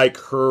you like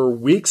her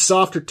weak,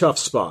 soft, or tough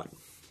spot?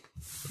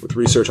 With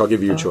research, I'll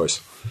give you your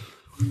choice.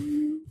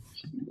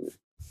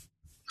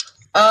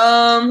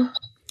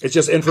 It's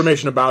just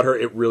information about her.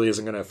 It really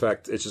isn't going to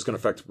affect. It's just going to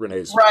affect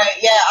Renee's. Right.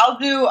 Yeah. I'll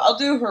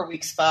do her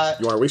weak spot.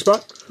 You want a weak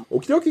spot?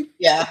 Okie dokie.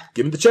 Yeah.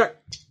 Give me the check.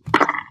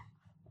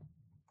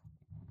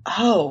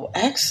 Oh,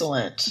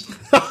 excellent.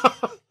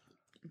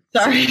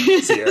 Sorry.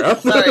 Sierra.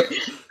 Sorry.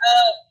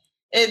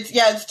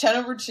 It's 10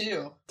 over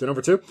 2. 10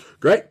 over 2?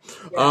 Great.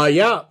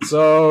 Yeah.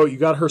 So you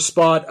got her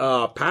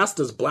spot passed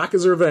as black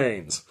as her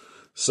veins.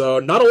 So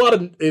not a lot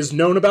is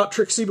known about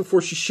Trixie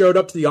before she showed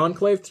up to the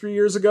Enclave 3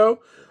 years ago.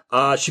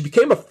 She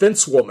became a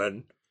fence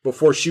woman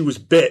before she was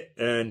bit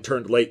and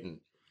turned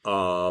latent.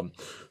 So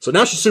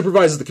now she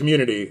supervises the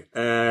community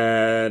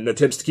and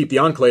attempts to keep the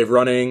Enclave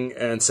running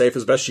and safe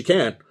as best she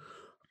can.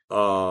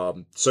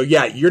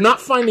 You're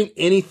not finding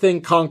anything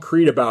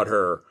concrete about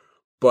her,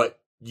 but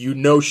you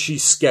know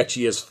she's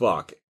sketchy as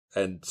fuck.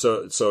 And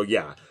so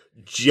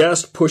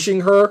just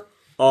pushing her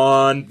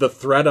on the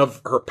threat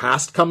of her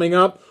past coming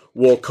up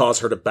will cause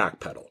her to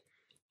backpedal.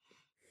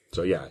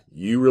 So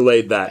you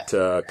relayed that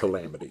to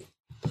Calamity.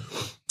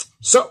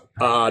 So,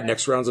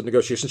 next rounds of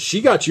negotiations.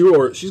 She got you,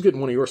 or she's getting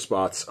one of your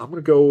spots. I'm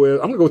gonna go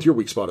with your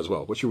weak spot as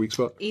well. What's your weak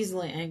spot?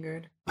 Easily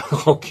angered.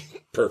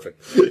 Okay,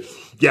 perfect.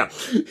 Yeah.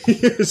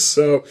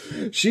 So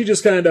she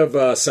just kind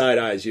of side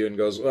eyes you and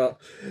goes, "Well,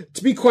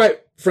 to be quite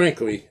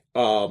frankly,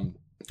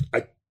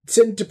 I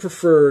tend to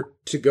prefer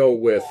to go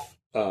with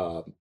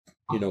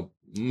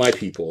my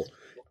people,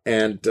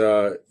 and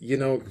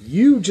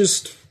you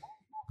just."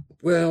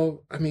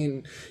 Well, I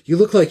mean, you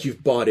look like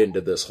you've bought into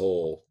this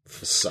whole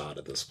facade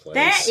of this place.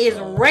 That is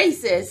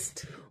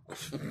racist.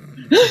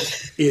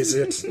 Is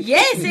it?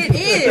 Yes, it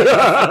is.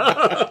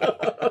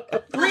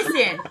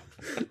 Listen,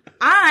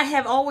 I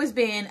have always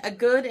been a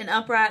good and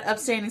upright,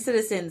 upstanding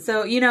citizen.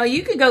 So,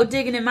 you could go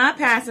digging in my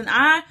past and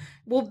I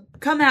will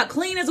come out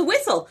clean as a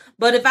whistle.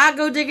 But if I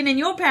go digging in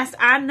your past,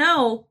 I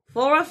know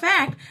for a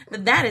fact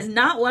that is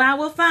not what I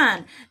will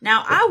find.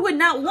 Now, I would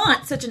not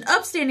want such an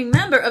upstanding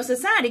member of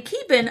society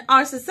keeping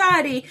our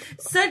society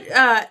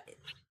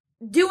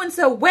doing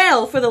so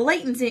well for the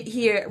Leightons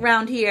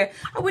around here.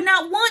 I would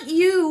not want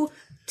you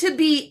to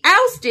be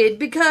ousted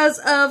because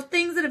of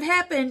things that have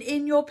happened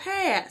in your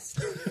past.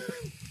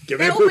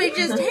 That would be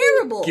just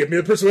terrible. Give me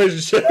a persuasion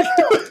check.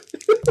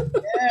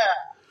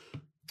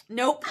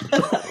 Nope.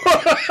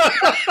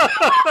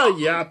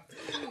 Yeah.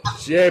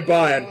 She ain't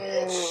buying.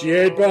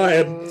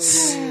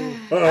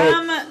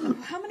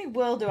 How many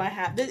will do I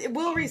have?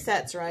 Will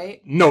resets,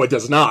 right? No, it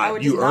does not. Oh,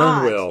 it you does earn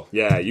not. will.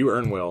 Yeah, you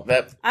earn will.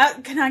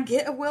 Can I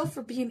get a will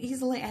for being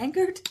easily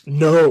angered?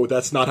 No,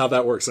 that's not how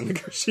that works in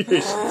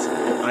negotiations.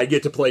 I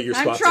get to play your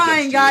spots. I'm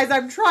trying, guys.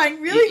 I'm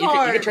trying really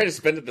hard. You can try to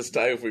spend it this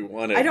time if we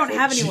wanted. I don't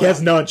have any. She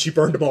has none. She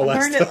burned them all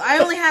last time. I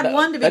only had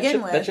one to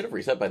begin with. That should have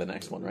reset by the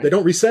next one, right? They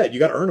don't reset. You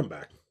got to earn them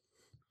back.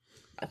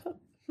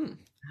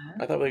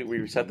 I thought we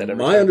reset that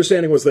every My time.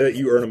 understanding was that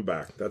you earn them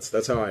back.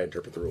 That's how I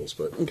interpret the rules.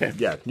 But okay,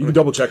 yeah, you can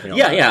double check me on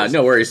that. Yeah,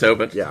 no worries. So,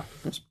 but yeah,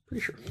 I'm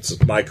pretty sure. This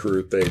is my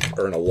crew. They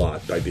earn a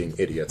lot by being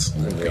idiots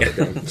in the other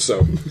game.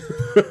 So,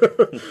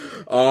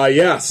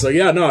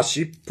 no,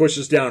 she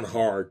pushes down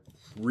hard,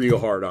 real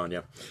hard on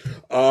you.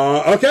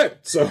 Okay,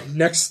 so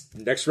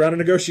next round of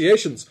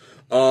negotiations.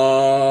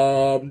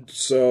 So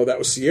that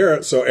was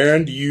Sierra. So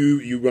Aaron,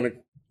 you want to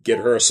get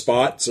her a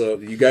spot? So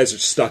you guys are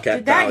stuck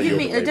at value.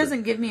 It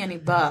doesn't give me any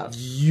buff.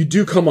 You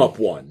do come up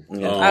one.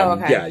 Yeah.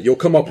 Okay. Yeah, you'll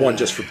come up one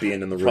just for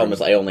being in the room. Problem is,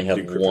 I only have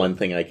one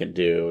thing I can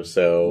do.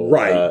 So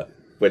right,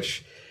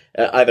 which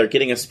either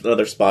getting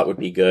another spot would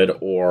be good,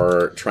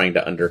 or trying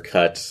to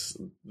undercut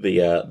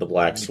the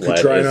black sweat. You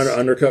could try and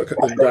undercut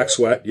the black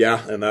sweat.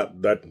 Yeah, and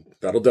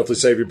that'll definitely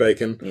save your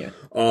bacon. Yeah.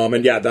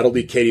 And yeah, that'll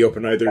leave Katie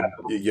open. Either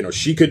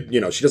she could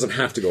she doesn't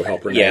have to go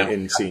help Renee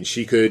in scene.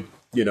 She could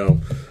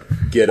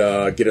get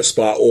a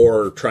spot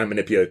or try and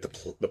manipulate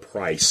the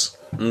price.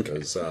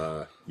 Because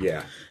that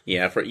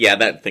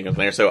thing was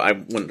there. So I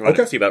wanted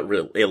to see about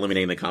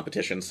eliminating the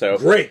competition. So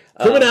great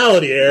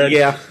criminality, Aaron.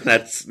 Yeah,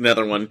 that's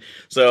another one.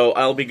 So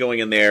I'll be going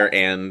in there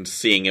and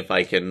seeing if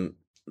I can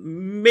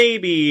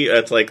maybe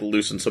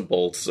loosen some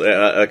bolts,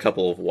 a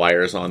couple of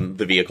wires on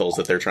the vehicles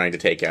that they're trying to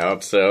take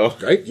out. So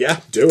great, yeah,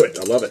 do it.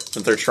 I love it.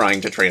 Since they're trying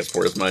to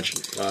transport as much.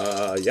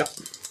 Yeah.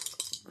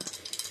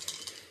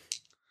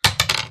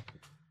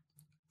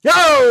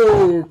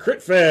 Yo!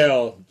 Crit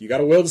fail. You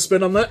got a will to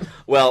spend on that?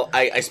 Well,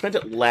 I spent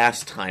it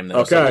last time though.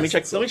 Okay. So let me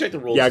check the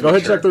rules. Yeah, go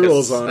ahead and check the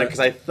rules on it. Because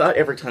I thought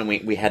every time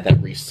we had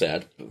that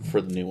reset for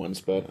the new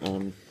ones, but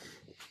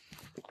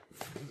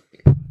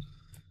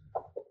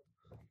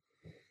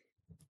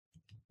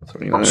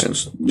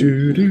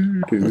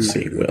let's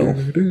see,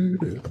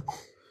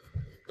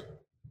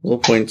 will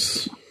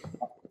points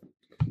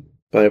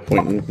by a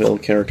point in will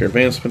character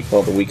advancement,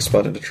 follow the weak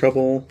spot into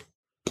trouble.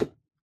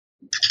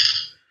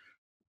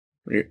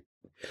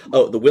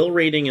 Oh, the will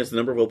rating is the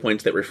number of will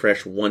points that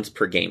refresh once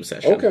per game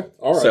session. Okay,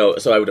 all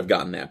right. So I would have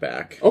gotten that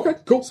back. Okay,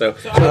 cool. So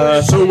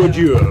would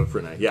you,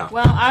 Renee? Yeah.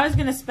 Well, I was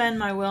going to spend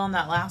my will on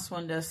that last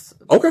one to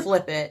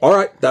flip it. All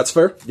right, that's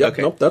fair. Yep,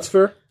 okay. Nope, that's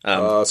fair.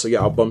 So yeah,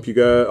 I'll bump you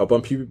guys. I'll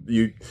bump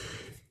you.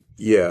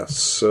 Yeah.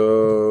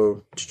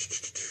 So.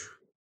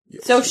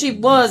 So she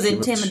was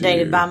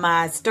intimidated by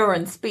my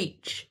stirring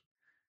speech.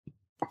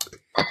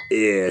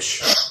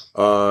 Ish.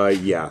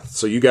 Yeah.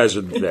 So you guys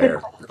are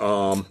there.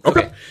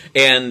 Okay.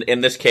 And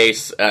in this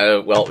case,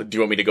 do you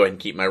want me to go ahead and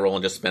keep my roll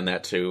and just spend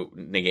that to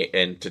negate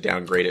and to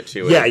downgrade it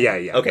to? Yeah.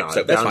 Okay, no,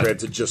 so that's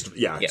downgrade fine. to just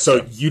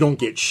So you don't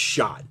get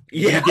shot.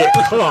 Yeah. You get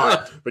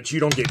caught, but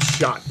you don't get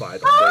shot by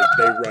them.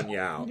 They run you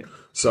out. Yeah.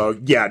 So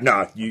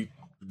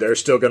they're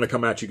still going to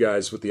come at you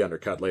guys with the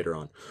undercut later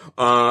on.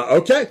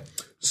 Okay.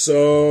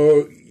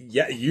 So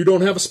yeah, you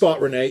don't have a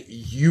spot, Renee.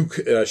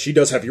 She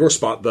does have your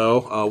spot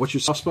though. What's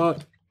your soft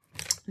spot?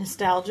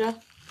 Nostalgia.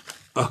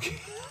 Okay.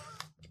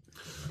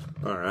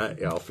 All right.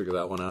 Yeah, I'll figure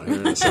that one out here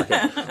in a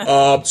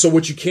second. So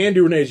what you can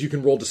do, Renee, is you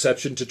can roll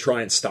deception to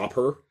try and stop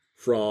her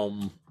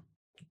from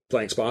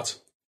playing spots.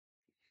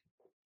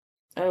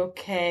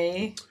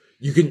 Okay.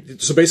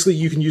 So basically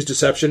you can use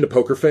deception to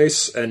poker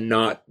face and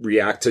not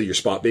react to your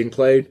spot being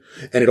played,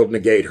 and it'll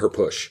negate her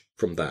push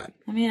from that.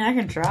 I mean, I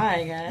can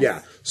try, I guess.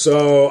 Yeah.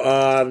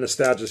 So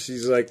Nostalgia,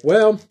 she's like,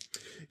 well,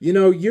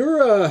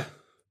 you're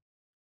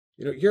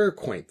a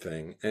quaint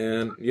thing,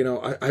 and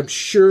I'm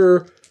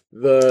sure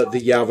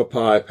the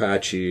Yavapai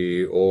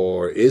Apache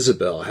or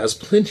Isabel has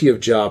plenty of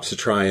jobs to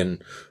try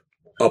and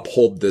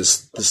uphold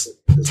this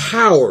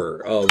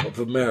tower of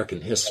American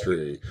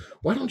history.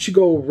 Why don't you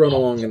go run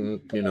along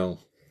and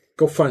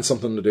go find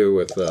something to do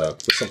with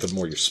something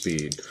more your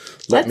speed?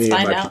 Let me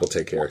and my people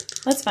take care.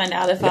 Let's find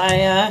out if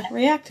I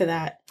react to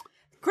that.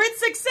 Crit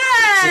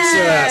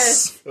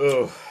success!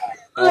 Oh.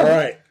 All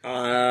right.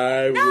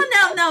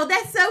 No.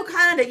 That's so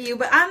kind of you,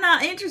 but I'm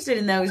not interested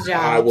in those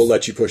jobs. I will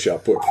let you push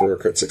up for a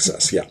crit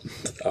success. Yeah.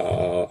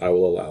 I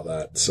will allow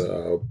that.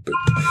 So,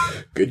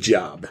 good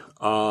job.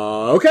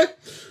 Okay.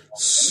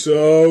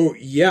 So,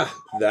 yeah,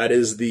 that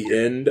is the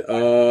end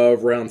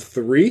of round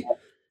 3.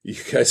 You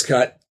guys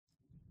got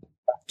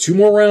 2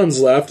 more rounds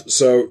left.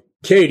 So,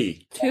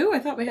 Katie. 2? I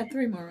thought we had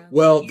 3 more rounds.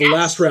 Well, the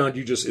last round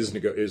you just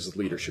is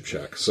leadership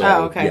check.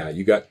 So, okay. Yeah,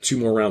 you got 2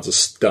 more rounds of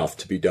stuff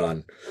to be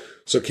done.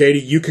 So, Katie,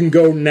 you can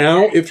go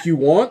now if you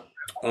want.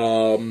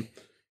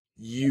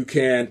 You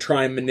can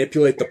try and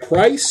manipulate the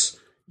price.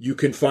 You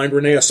can find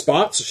Renee a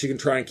spot so she can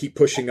try and keep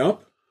pushing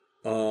up.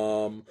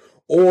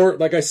 Or,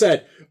 like I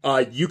said,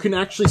 you can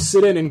actually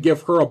sit in and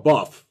give her a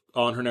buff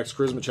on her next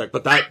charisma check,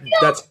 but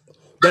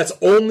that's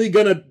only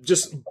gonna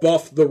just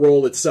buff the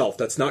roll itself.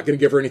 That's not gonna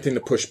give her anything to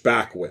push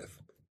back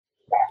with.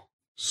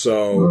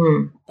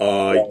 So,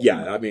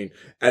 yeah, I mean,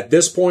 at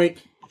this point,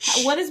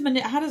 how does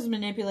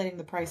manipulating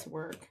the price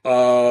work?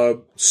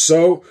 We'll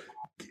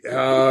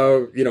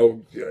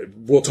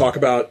talk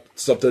about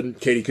something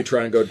Katie could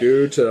try and go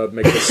do to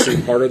make this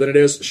seem harder than it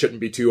is. It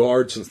shouldn't be too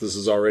hard since this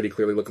is already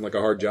clearly looking like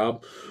a hard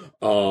job.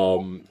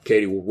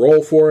 Katie will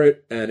roll for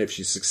it, and if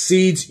she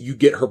succeeds, you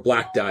get her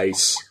black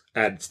dice.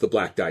 Adds the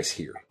black dice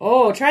here.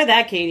 Oh, try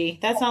that, Katie.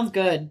 That sounds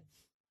good.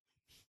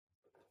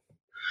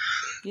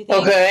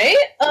 Okay.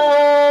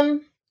 All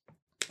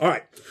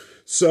right.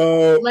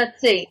 So let's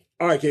see.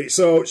 All right, Katie.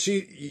 So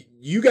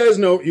you guys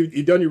know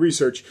you've done your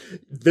research.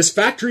 This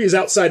factory is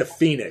outside of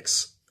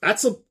Phoenix.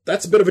 That's a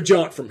bit of a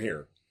jaunt from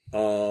here.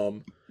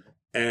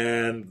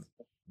 And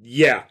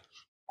yeah,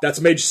 that's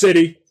a major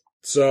city.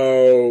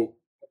 So,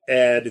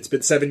 and it's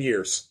been 7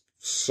 years.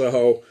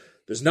 So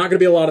there's not going to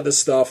be a lot of this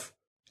stuff.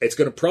 It's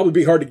going to probably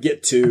be hard to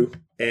get to,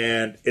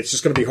 and it's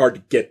just going to be hard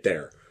to get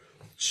there.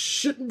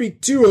 Shouldn't be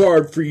too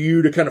hard for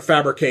you to kind of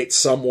fabricate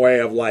some way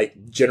of like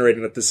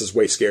generating that this is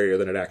way scarier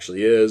than it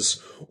actually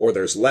is, or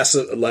there's less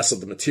of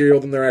the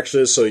material than there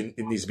actually is, so it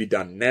needs to be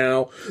done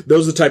now.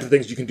 Those are the type of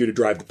things you can do to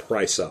drive the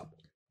price up.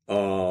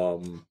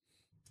 You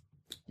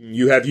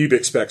have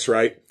UBIC specs,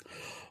 right?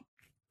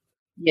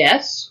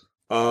 Yes.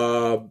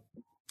 I'll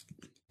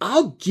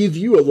give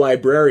you a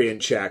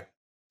librarian check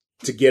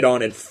to get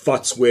on and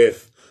futz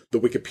with the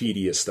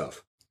Wikipedia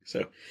stuff.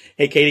 So,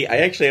 hey, Katie, I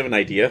actually have an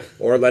idea.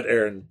 Or let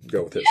Aaron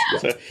go with his. Yeah.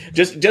 So,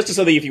 just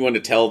something if you want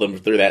to tell them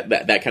through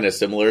that kind of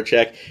similar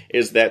check,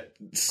 is that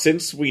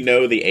since we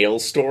know the Ale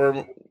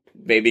Storm,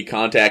 maybe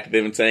contact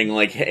them and saying,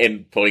 like,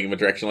 and pointing them a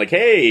direction, like,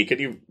 hey, could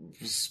you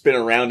spin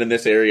around in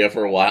this area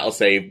for a while,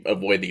 say,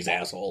 avoid these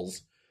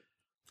assholes?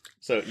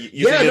 So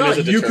you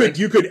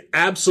could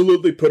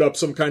absolutely put up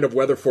some kind of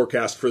weather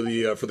forecast for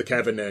the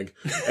Kavanagh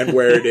and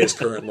where it is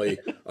currently,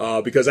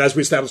 because as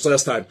we established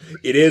last time,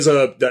 it is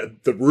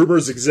the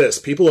rumors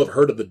exist. People have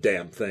heard of the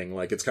damn thing.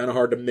 Like, it's kind of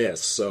hard to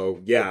miss.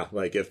 So yeah,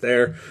 like if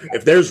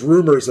there's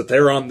rumors that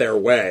they're on their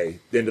way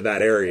into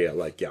that area,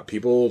 like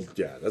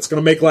that's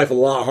gonna make life a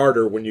lot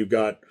harder when you've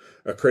got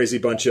a crazy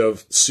bunch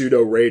of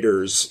pseudo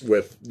raiders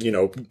with,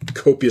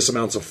 copious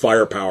amounts of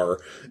firepower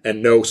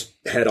and no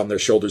head on their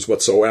shoulders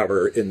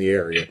whatsoever in the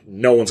area.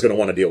 No one's going to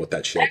want to deal with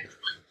that shit.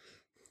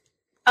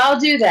 I'll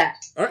do that.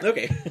 All right.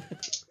 Okay.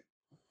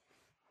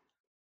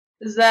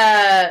 Is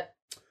that...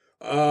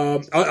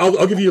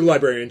 I'll give you a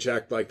librarian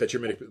check, like, that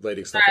you're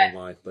manipulating stuff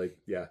online. Like,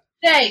 yeah.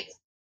 Thanks.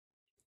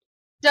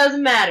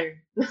 Doesn't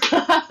matter.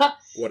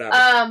 Whatever.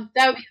 That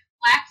would be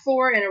a black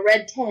 4 and a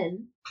red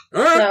 10.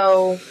 All right.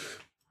 So...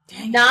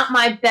 Not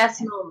my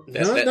best moment.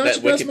 That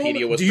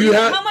Wikipedia was.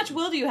 How much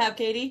will do you have,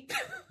 Katie?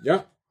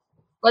 Yeah.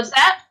 What's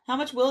that? How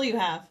much will you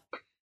have?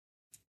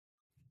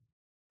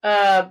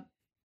 I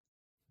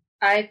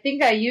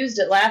think I used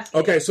it last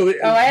game. Okay, so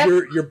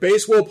your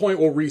base will point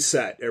will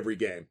reset every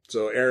game.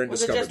 So Aaron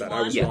discovered that.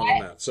 I was wrong on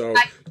that. So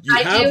you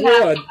have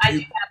one.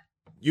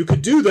 You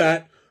could do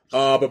that,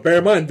 but bear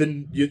in mind,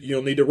 then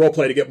you'll need to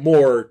roleplay to get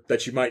more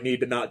that you might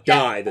need to not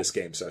die this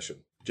game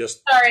session.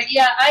 Just sorry.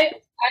 Yeah,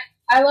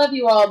 I love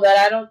you all, but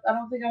I don't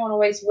think I want to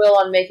waste Will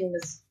on making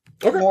this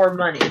more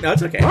money. No,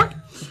 it's okay.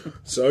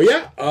 So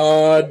yeah,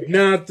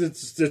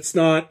 it's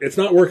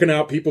not working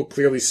out. People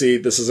clearly see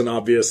this is an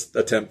obvious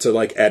attempt to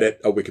like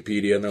edit a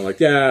Wikipedia, and they're like,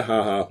 yeah,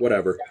 haha,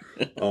 whatever.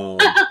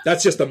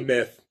 That's just a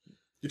myth.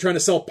 You're trying to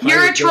sell pirate.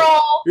 You're a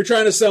troll. You're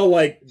trying to sell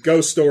like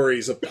ghost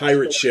stories of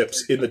pirate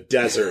ships in the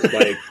desert,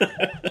 like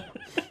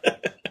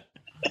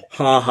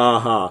ha ha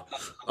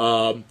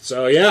ha.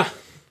 So yeah.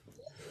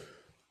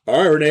 All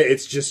right, Renee,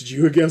 it's just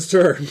you against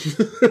her.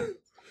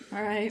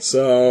 All right.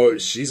 So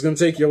she's going to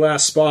take your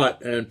last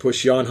spot and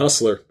push you on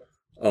Hustler.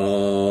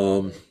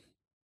 So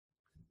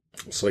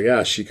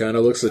yeah, she kind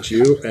of looks at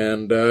you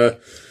and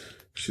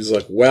she's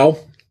like,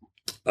 well...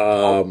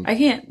 I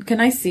can't... Can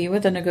I see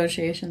what the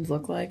negotiations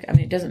look like? I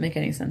mean, it doesn't make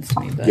any sense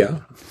to me, but... Yeah,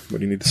 what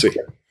do you need to see?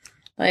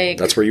 Like...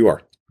 That's where you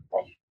are.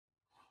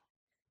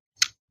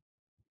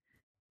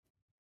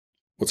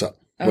 What's up?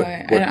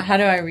 How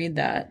do I read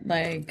that?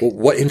 Like, well,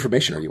 what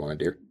information are you on,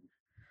 dear?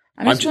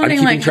 I'm just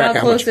wondering, like, how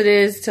close it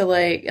is to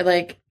like.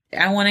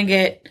 I want to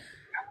get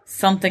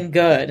something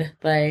good.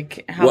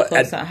 Like,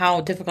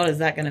 how difficult is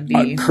that going to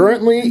be?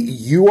 Currently,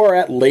 you are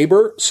at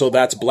labor, so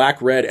that's black,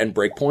 red, and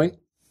breakpoint.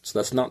 So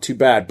that's not too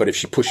bad. But if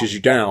she pushes you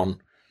down,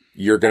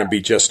 you're going to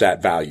be just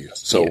at value.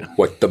 So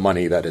what the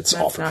money that it's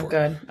offered for? That's not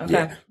good. Okay.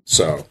 Yeah.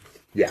 So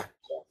yeah.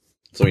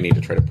 So we need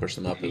to try to push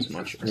them up as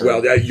much.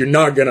 Well, you're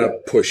not going to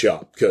push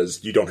up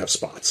because you don't have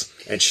spots.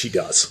 And she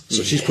does.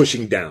 So she's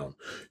pushing down.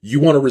 You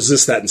want to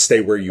resist that and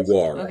stay where you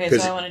are. Okay,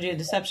 so I want to do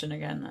deception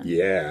again then.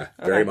 Yeah,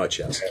 very much,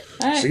 yes.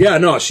 Right. So yeah,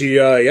 no, she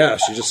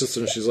just sits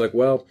there and she's like,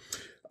 well,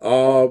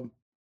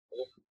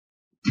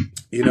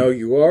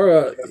 You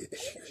are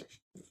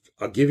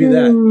I'll give you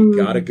that. You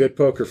got a good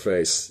poker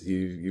face.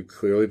 You've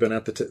clearly been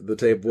at the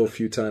table a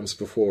few times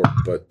before,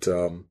 but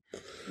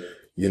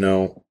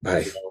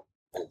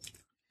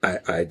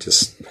I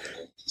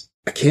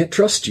can't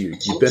trust you.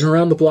 You've been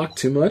around the block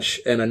too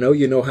much, and I know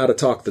you know how to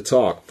talk the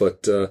talk.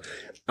 But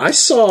I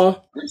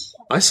saw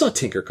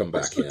Tinker come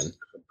back in.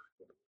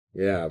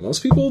 Yeah,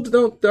 most people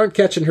aren't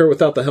catching her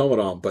without the helmet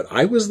on, but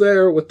I was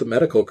there with the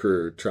medical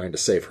crew trying to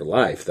save her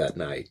life that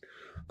night.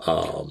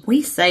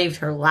 We saved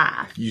her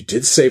life. You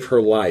did save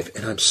her life,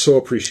 and I'm so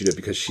appreciative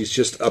because she's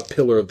just a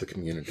pillar of the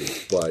community.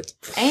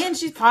 And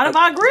she's part of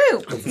our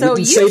group, so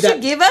you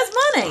should give us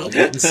money. I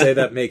wouldn't say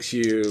that makes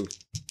you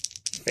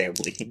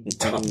family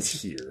top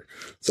tier.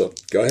 So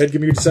go ahead, and give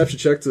me your deception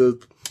check to.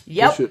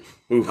 Yep.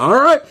 All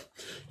right.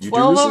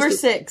 12 over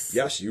 6.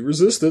 Yes, you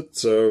resist it,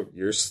 so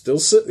you're still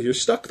you're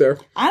stuck there.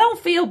 I don't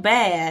feel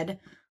bad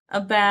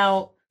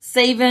about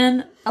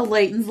saving a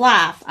Leighton's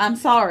life. I'm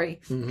sorry.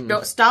 Mm-hmm.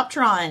 Don't stop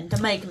trying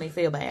to make me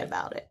feel bad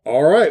about it.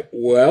 All right.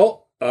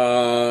 Well,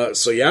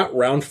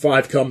 round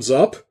 5 comes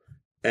up,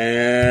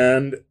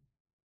 and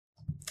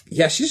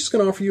she's just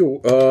going to offer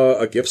you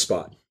a gift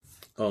spot.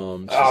 She's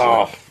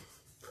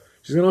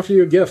going to offer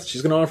you a gift.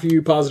 She's going to offer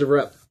you positive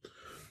rep.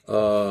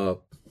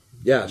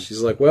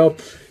 She's like, well,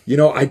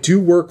 I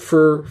do work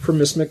for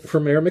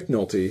Mayor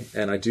McNulty,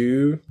 and I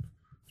do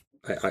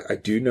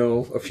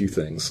know a few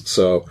things.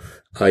 So,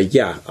 I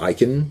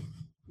can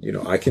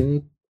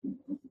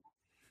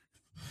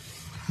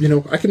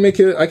make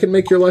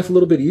your life a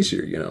little bit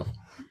easier,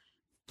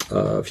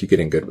 if you get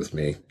in good with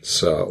me.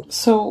 So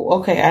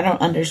okay, I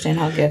don't understand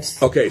how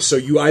gifts. Okay, so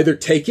you either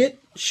take it,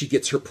 she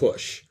gets her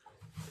push,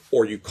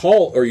 or you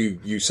call, or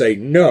you say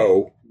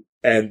no,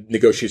 and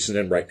negotiation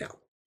in right now.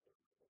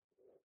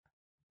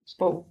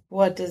 But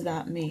what does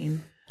that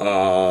mean?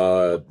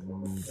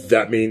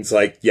 That means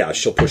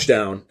she'll push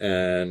down,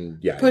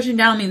 and pushing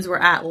down means we're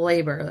at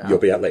labor, though. You'll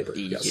be at labor,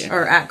 yes,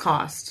 or at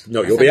cost.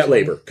 No, you'll be at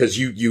labor because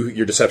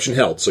your deception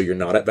held, so you're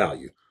not at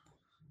value.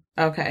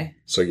 Okay.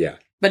 So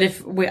but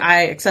if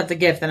I accept the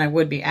gift, then I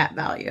would be at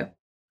value.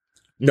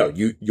 No,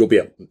 you'll be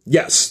at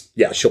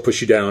she'll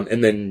push you down,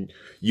 and then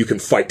you can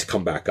fight to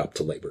come back up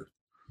to labor.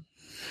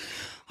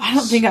 I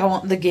don't think I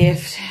want the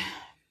gift.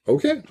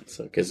 Okay.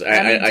 So, because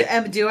am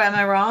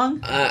I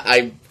wrong?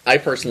 I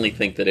personally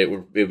think that it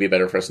would be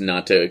better for us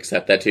not to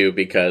accept that too,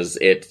 because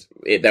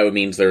that would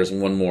mean there's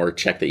one more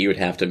check that you would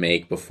have to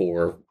make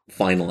before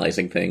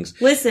finalizing things.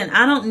 Listen,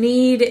 I don't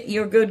need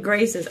your good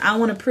graces. I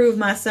want to prove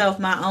myself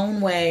my own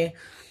way.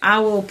 I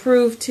will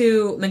prove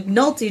to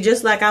McNulty,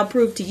 just like I'll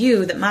prove to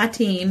you, that my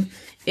team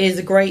is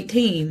a great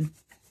team.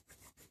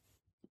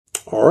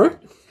 All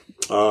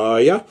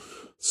right.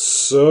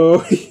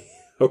 So.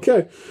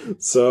 Okay,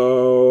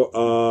 so,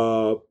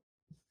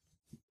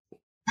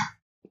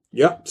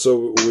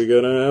 so we're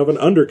gonna have an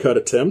undercut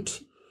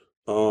attempt.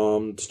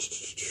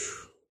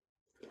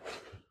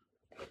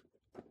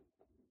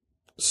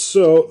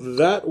 So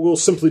that will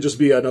simply just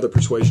be another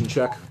persuasion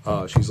check.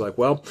 She's like,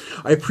 well,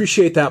 I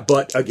appreciate that,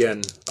 but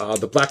again,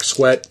 the Black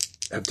Sweat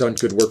have done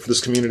good work for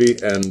this community,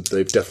 and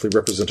they've definitely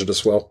represented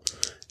us well,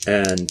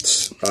 and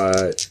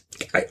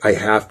I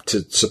have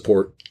to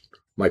support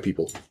my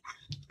people.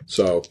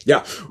 So,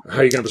 how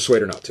are you going to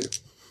persuade her not to?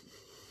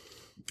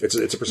 It's a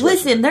persuasion.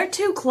 Listen, they're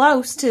too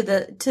close to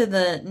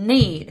the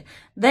need.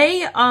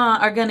 They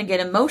are going to get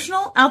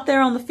emotional out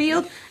there on the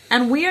field,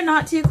 and we are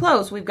not too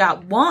close. We've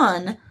got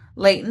one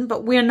Leighton,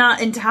 but we're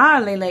not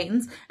entirely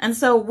Leightons, and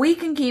so we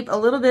can keep a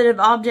little bit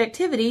of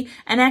objectivity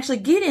and actually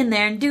get in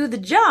there and do the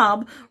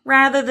job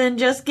rather than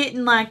just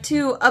getting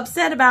too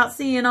upset about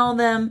seeing all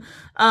them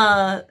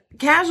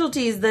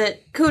casualties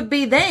that could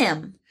be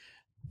them.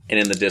 And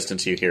in the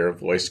distance, you hear a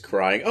voice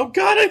crying, "Oh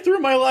God, I threw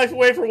my life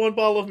away for one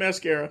bottle of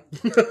mascara."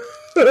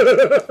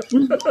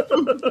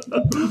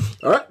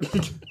 All right.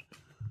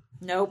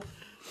 Nope.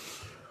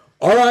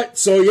 All right.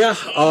 So I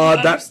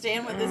don't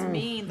understand what this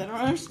means. I don't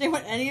understand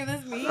what any of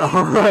this means.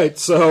 All right.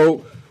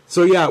 So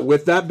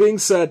with that being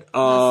said,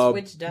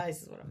 switch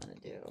dice is what I'm going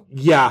to do.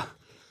 Yeah.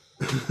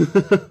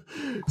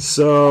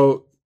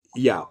 So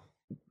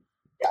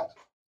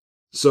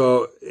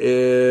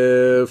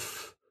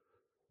if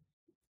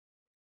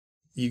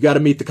you got to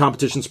meet the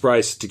competition's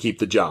price to keep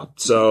the job.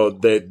 So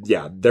they're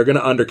going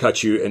to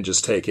undercut you and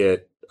just take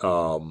it.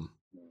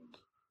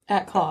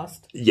 At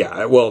cost.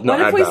 Yeah, well, no.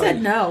 What if we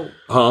said no?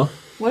 Huh?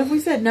 What if we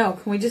said no?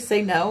 Can we just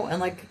say no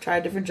and try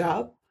a different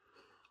job?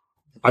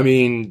 I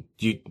mean,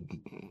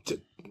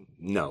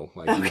 no.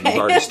 Okay. You've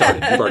already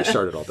started. You've already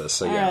started all this.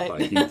 So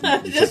right. You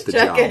just took the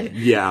checking. job.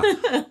 Yeah.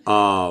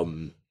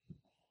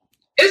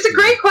 It's a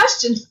great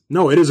question.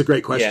 No, it is a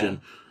great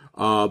question.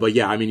 But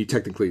I mean, you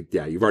technically,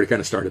 you've already kind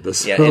of started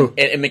this. Yeah,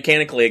 and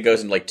mechanically, it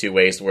goes in two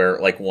ways. Where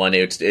one,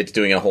 it's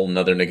doing a whole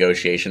nother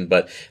negotiation,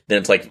 but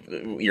then it's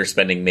you're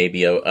spending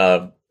maybe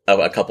a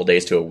couple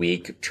days to a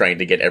week trying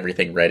to get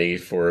everything ready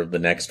for the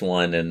next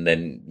one, and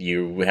then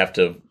you have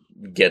to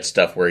get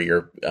stuff where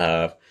you're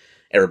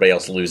everybody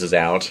else loses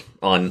out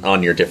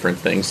on your different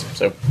things.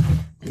 So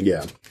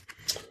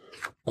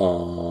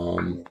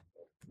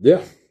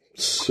Yeah.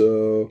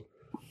 So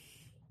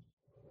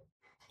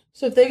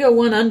if they go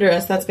one under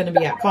us, that's going to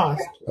be at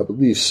cost. I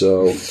believe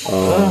so.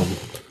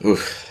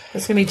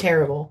 That's going to be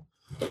terrible.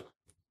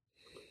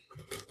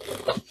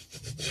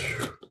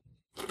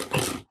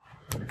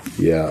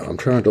 Yeah, I'm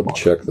trying to double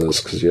check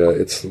this because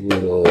it's a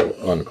little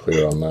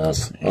unclear on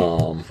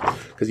that.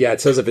 Because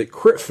it says if it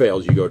crit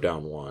fails, you go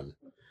down one.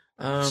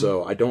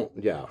 So I don't.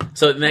 Yeah.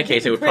 So in that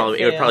case, it would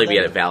probably be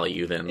at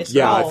value then.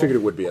 Yeah, I figured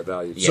it would be at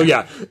value.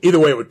 Yeah. So either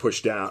way, it would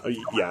push down.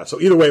 Yeah,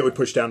 so either way, it would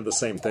push down to the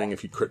same thing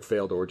if you crit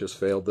failed or just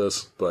failed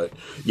this. But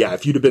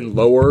if you'd have been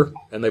lower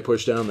and they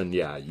pushed down, then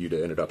you'd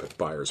have ended up at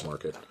buyer's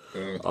market.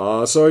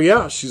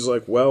 She's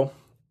like, well,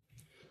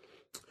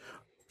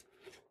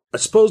 I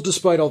suppose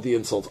despite all the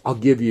insults, I'll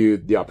give you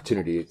the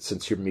opportunity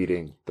since you're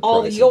meeting the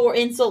all price. Your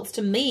insults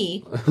to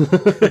me.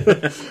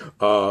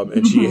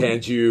 And she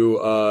hands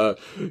you,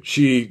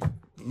 she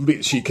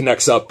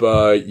connects up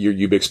your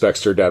Ubix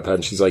specs to her datapad,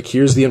 and she's like,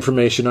 here's the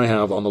information I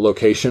have on the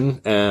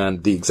location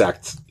and the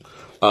exact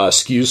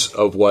SKUs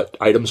of what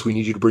items we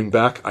need you to bring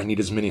back. I need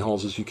as many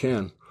hauls as you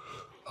can.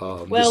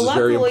 This is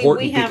very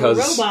important we have because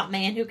a robot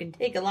man who can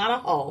take a lot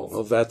of hauls.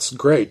 Well, that's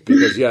great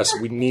because, yes,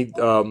 we need,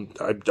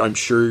 I'm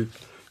sure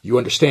you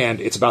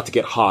understand it's about to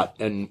get hot,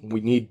 and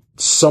we need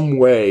some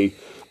way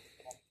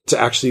to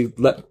actually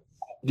let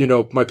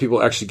my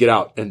people actually get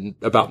out and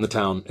about in the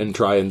town and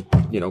try and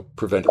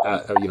prevent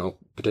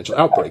potential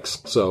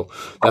outbreaks. So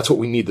that's what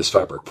we need this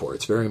fabric for.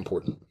 It's very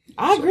important.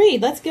 I agree.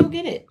 Let's go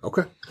get it.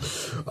 Okay.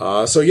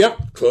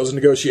 Closing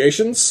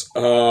negotiations.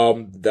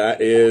 That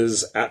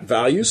is at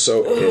value,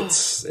 so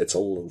it's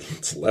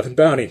 11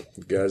 bounty.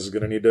 You guys are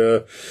gonna need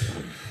to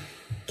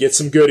get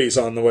some goodies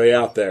on the way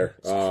out there.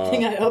 I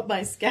think I up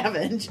my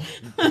scavenge.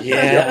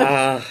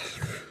 Yeah.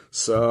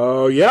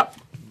 So,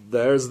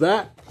 there's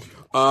that.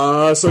 Do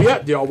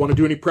y'all want to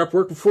do any prep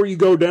work before you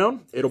go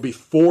down? It'll be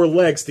 4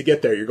 legs to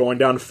get there. You're going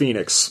down to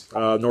Phoenix,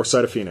 north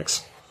side of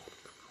Phoenix.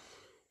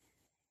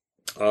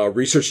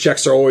 Research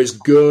checks are always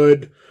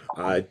good.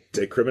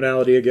 Take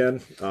criminality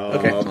again.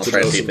 Okay, I'll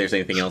try to see if there's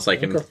anything else I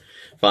can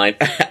find.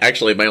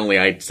 Actually, my only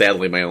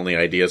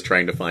idea is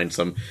trying to find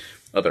some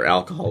other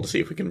alcohol to see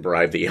if we can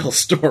bribe the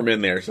Elstorm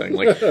in there, saying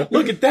like,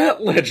 "Look at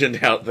that legend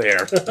out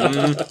there."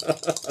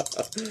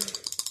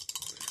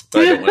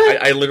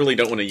 But I literally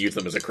don't want to use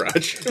them as a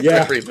crutch for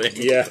everything.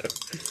 Yeah.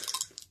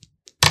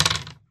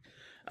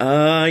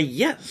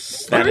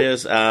 Yes, that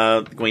is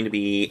going to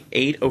be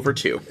 8 over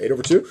 2. 8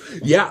 over 2.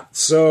 Yeah.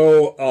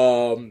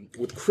 So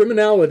with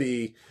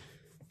criminality,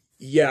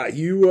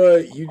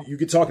 you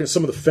get talking to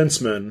some of the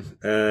fencemen,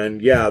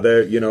 and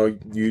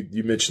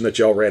you mentioned that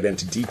y'all ran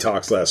into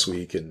Detox last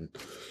week, and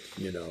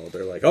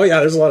they're like, oh yeah,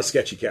 there's a lot of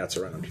sketchy cats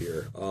around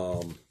here.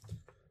 I'm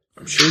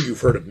sure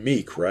you've heard of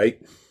Meek,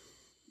 right?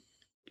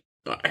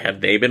 Have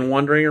they been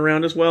wandering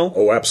around as well?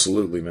 Oh,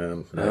 absolutely,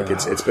 man. Like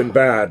it's been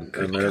bad,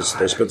 and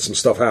there's been some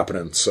stuff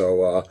happening.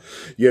 So,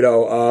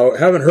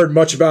 haven't heard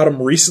much about them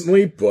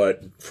recently,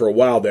 but for a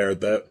while there,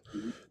 that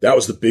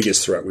was the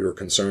biggest threat we were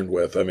concerned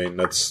with. I mean,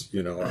 that's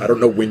I don't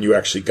know when you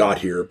actually got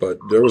here, but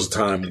there was a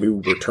time we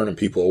were turning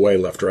people away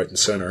left, right, and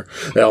center.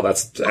 Well,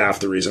 that's half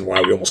the reason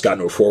why we almost got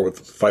into a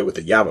fight with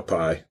the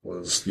Yavapai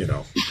was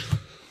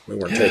we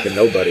weren't taking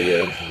nobody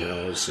in.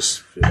 It was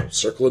just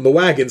circling the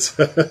wagons.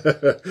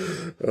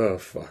 Oh,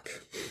 fuck.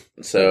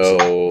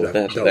 So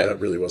that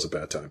really was a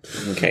bad time.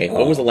 Okay.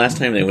 When was the last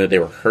time they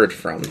were heard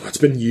from? It's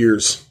been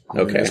years.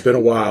 Okay. It's been a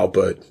while,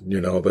 but,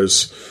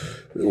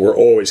 we're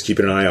always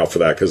keeping an eye out for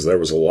that because there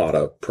was a lot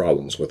of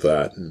problems with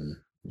that. And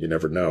you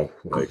never know.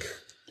 Like,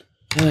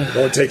 it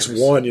only takes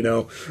one,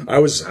 I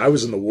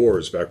was in the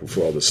wars back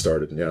before all this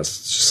started. And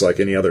it's just like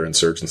any other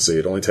insurgency.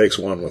 It only takes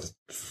one with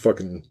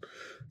fucking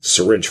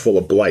syringe full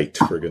of blight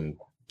to friggin'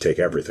 take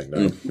everything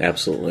down.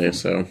 Absolutely.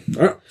 So,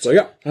 all right. So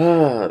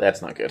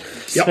that's not good.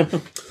 Yep.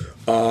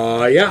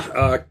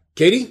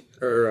 Katie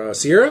or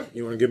Sierra,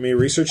 you want to give me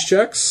research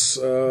checks?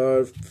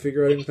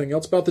 Figure out anything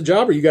else about the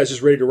job, or are you guys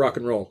just ready to rock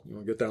and roll? You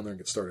want to get down there and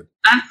get started?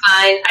 I'm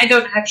fine. I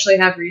don't actually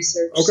have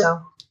research. Okay.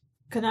 So,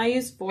 can I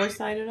use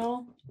foresight at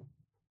all?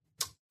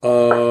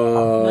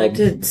 I'd like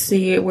to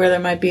see where there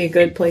might be a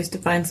good place to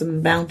find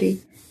some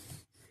bounty.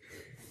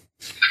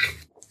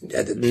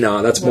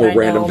 No, that's more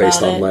random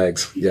based on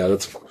legs. Yeah,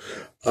 that's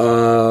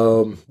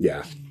No,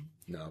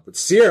 but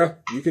Sierra,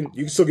 you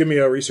can still give me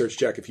a research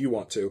check if you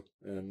want to,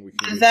 and we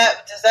can. Does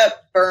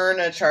that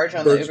burn a charge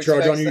on the Ubix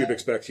charge on your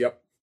Ubix specs? Yep.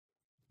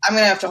 I'm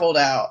gonna have to hold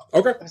out.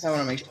 Okay. Because I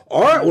want to make sure.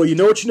 All right. Well, you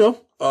know what you know.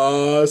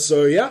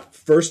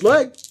 First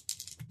leg.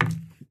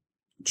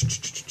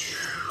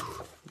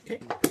 Okay.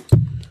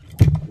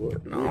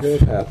 What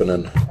is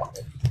happening?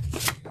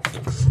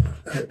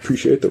 I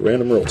appreciate the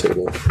random roll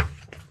table.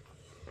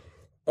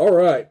 All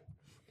right.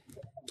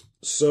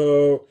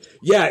 So,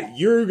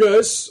 you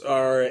guys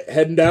are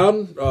heading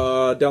down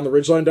the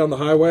ridgeline, down the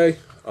highway.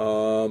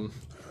 I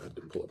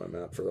didn't pull up my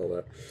map for all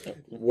that.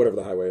 Whatever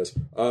the highway is.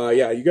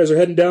 You guys are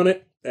heading down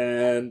it,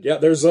 and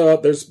there's a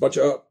bunch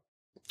of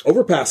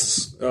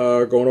overpasses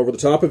going over the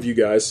top of you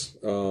guys.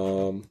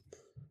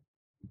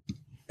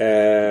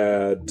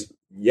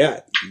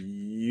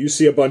 You you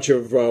see a bunch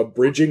of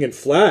bridging and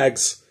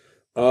flags.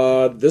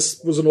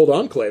 This was an old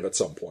enclave at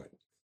some point.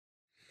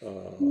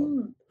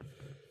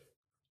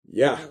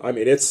 Yeah, I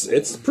mean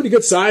it's pretty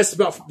good sized,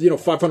 about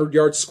 500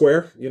 yards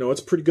square. It's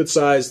pretty good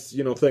sized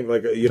thing.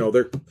 Like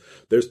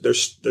they're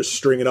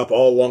stringing up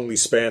all along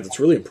these spans.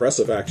 It's really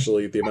impressive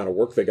actually the amount of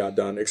work they got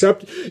done.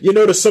 Except you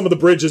notice some of the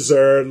bridges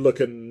are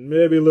looking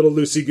maybe a little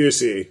loosey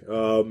goosey.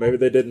 Maybe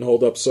they didn't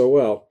hold up so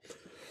well.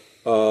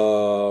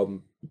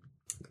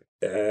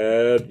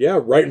 And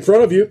yeah, right in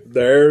front of you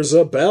there's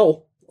a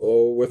bell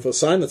with a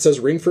sign that says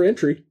 "Ring for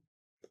Entry."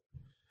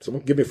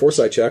 Someone give me a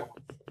foresight check.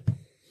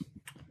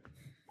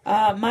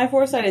 My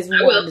foresight is 1.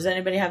 Does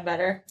anybody have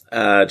better?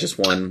 Just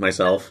 1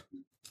 myself.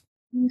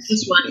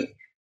 Just 1.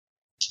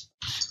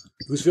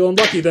 Who's feeling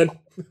lucky then?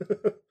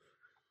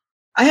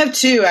 I have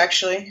 2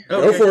 actually.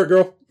 Go for it,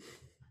 girl.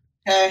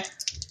 Okay.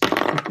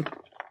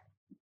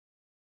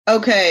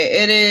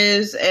 Okay, it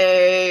is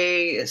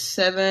a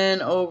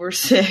 7 over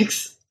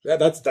 6. Yeah,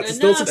 that's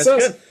still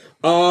success.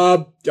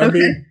 I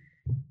mean,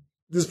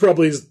 this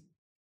probably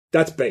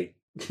that's bait.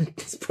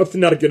 It's probably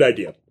not a good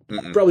idea.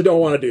 Probably don't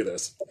want to do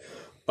this.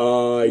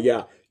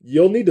 Yeah,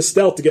 you'll need to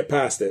stealth to get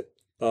past it.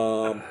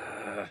 We'll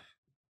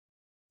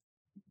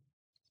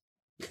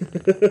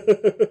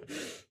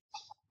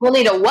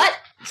need a what?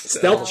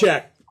 Stealth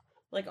check.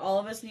 Like all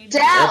of us need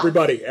Down.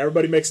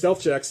 Everybody make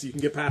stealth checks so you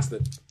can get past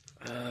it.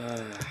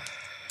 And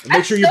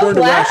make sure you burn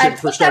a ration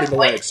for starting the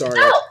leg. Sorry,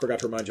 I forgot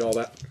to remind you all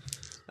that.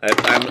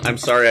 I'm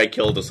sorry I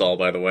killed us all,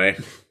 by the way.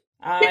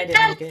 I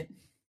didn't make it.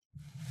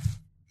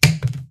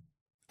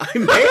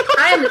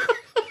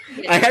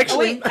 I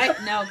actually...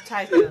 no,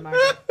 Ty's better than Mark.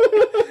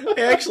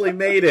 I actually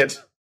made it.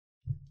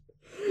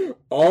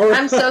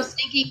 I'm so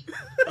stinky.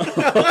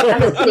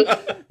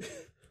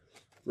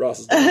 Ross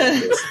is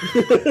doing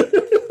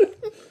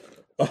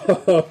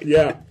this.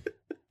 Yeah.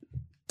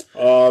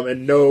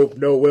 And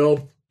no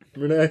Will,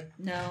 Renee?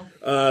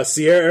 No.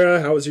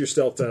 Sierra, how was your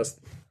stealth test?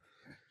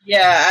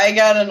 Yeah, I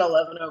got an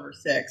 11 over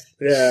 6.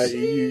 Yeah,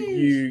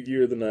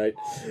 you're the knight.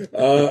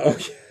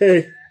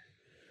 Okay.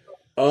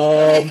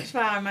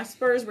 Fine, my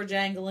spurs were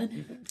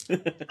jangling.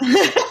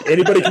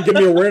 Anybody can give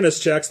me awareness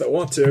checks that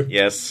want to.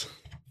 Yes.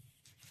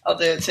 I'll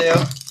do it too.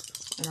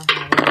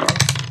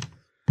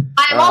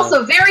 I am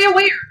also very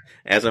aware.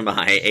 As am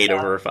I. 8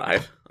 over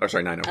 5. Or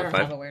sorry, 9 over 5. I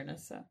don't have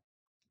awareness, so.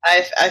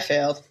 I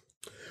failed.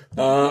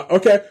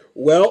 Okay.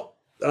 Well,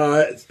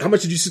 how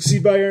much did you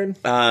succeed by, Aaron?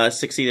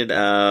 Succeeded.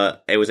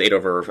 It was 9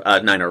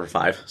 over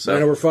 5. So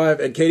 9 over 5.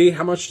 And Katie,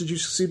 how much did you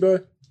succeed by?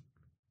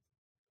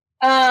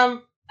 I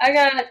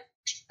got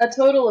a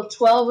total of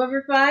 12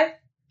 over 5.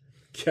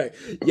 Okay.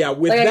 Yeah,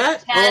 with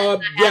that,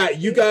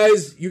 you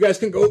guys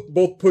can go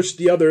both push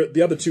the other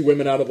 2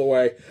 women out of the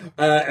way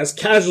as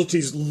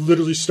casualties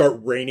literally start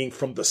raining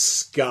from the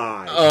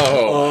sky.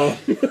 Oh.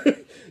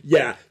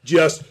 Yeah,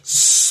 just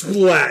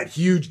splat,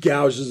 huge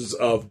gouges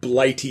of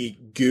blighty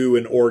goo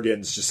and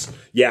organs.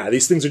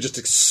 These things are just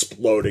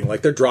exploding.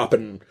 Like they're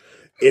dropping.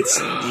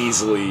 It's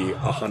easily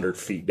 100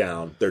 feet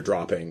down. They're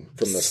dropping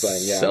from this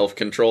thing. Yeah.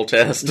 Self-control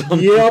test.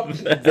 Yep,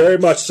 very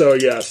much so.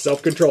 Yeah,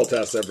 self-control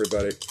test,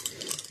 everybody.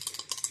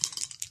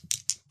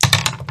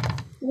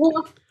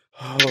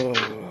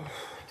 Oh,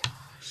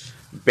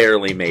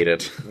 barely made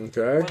it.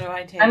 Okay. What do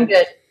I take? I'm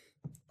good.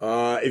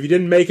 If you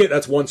didn't make it,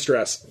 that's 1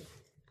 stress.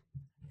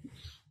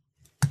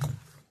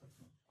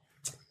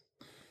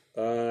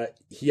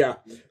 Yeah.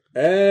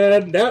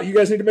 And now you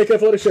guys need to make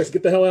athletics checks.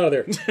 Get the hell out of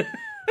there.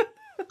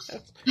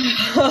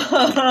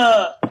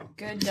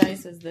 Good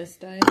dice is this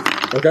dice.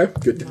 Okay,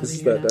 good dice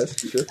is that dice.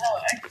 Sure. Oh,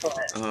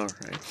 excellent. All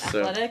right.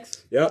 So,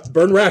 Athletics? Yeah,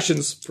 burn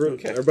rations.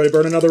 Everybody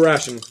burn another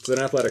ration. It's an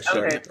athletics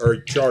check.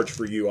 Or charge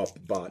for you off the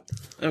bot.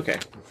 okay.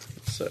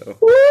 So,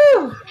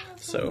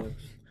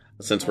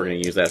 since we're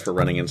going to use that for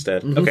running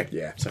instead. Mm-hmm. Okay.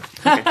 Yeah. So,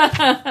 okay.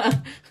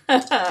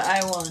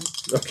 I won.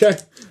 Okay.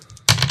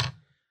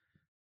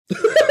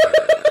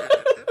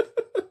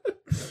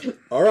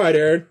 All right,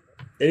 Aaron.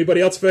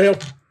 Anybody else fail?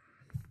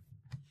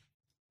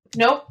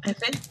 Nope.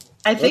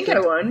 I think I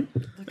won.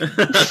 You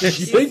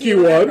think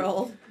you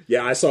won?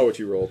 Yeah, I saw what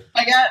you rolled.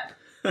 I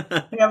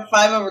got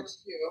 5 over 2.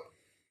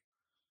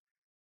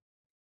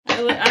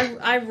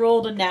 I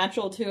rolled a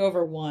natural 2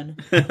 over 1.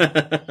 All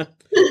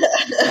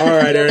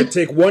right, Aaron.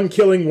 Take 1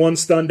 killing, 1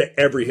 stun to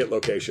every hit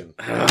location.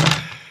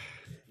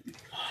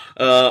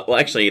 Well,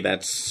 actually,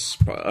 that's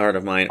part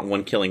of mine.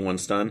 1 killing, 1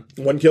 stun.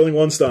 1 killing,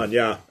 1 stun.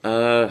 Yeah.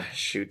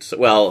 Shoot. So,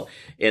 well,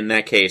 in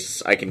that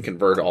case, I can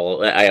convert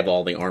all. I have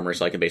all the armor,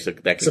 so I can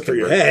basically that can except for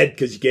your head,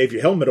 because you gave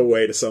your helmet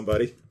away to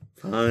somebody.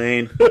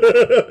 Fine.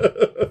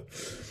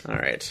 All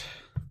right.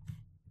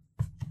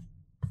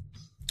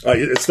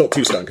 It's still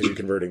 2 stun because you're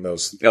converting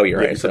those. Oh, you're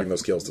right. Converting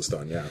those kills to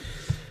stun. Yeah.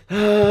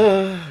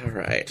 All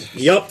right.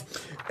 Yep.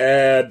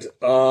 And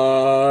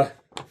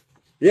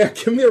yeah,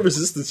 give me a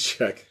resistance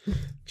check.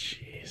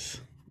 Jeez.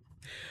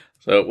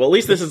 So, well, at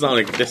least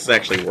this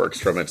actually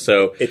works from it.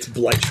 So it's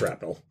blight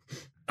shrapnel.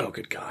 Oh,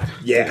 good God.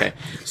 Yeah. Okay.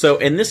 So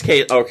in this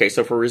case,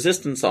 so for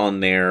resistance on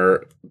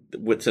there,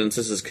 since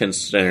this is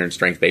considered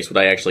strength based, would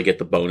I actually get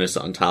the bonus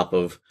on top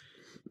of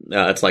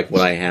It's like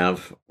what I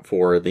have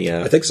for the...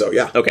 I think so,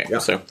 yeah. Okay, yeah.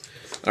 So,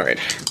 all right.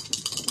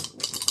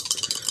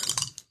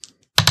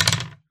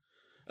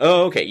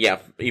 Oh, okay, yeah.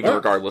 Even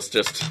regardless,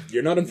 just...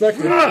 You're not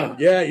infected.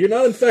 Yeah, you're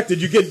not infected.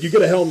 You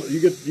get a helmet.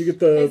 You get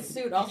the... His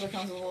suit also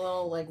comes with a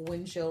little, like,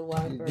 windshield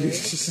wiper.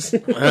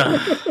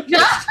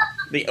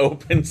 The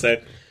open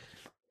set.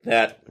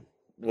 That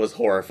was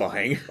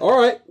horrifying. All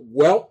right,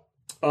 well,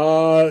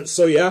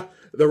 so yeah,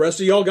 the rest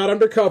of y'all got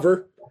under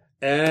cover.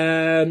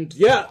 And,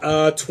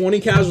 20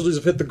 casualties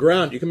have hit the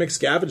ground. You can make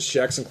scavenge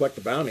checks and collect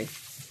the bounty.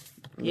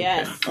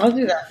 Yes. Okay. I'll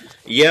do that.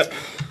 Yep.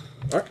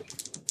 All right.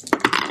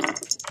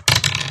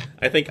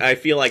 I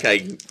feel like I...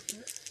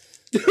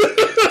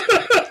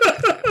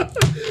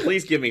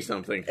 Please give me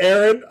something.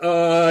 Aaron,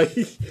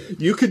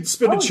 you could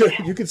spend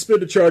you could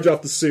spend a charge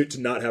off the suit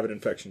to not have an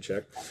infection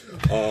check.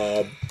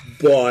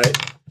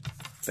 But...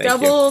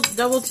 Double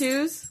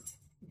twos?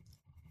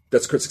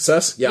 That's crit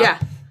success? Yeah.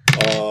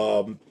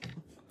 That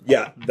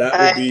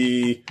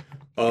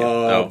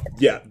will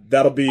be...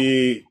 that'll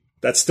be...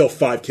 That's still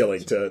 5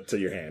 killing to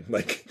your hand.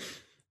 Like...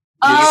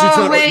 Your suit's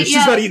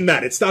not eating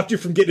that. It stopped you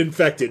from getting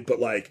infected, but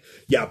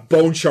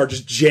bone shard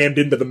just jammed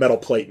into the metal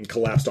plate and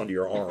collapsed onto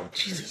your arm.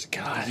 Jesus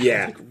God.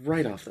 Yeah. Like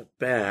right off the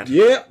bat.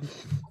 Yeah.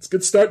 It's a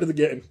good start to the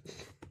game.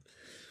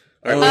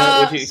 All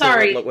right,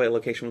 sorry. What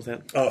location was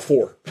that? 4.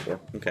 4.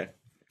 Okay.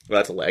 Well,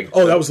 that's a leg.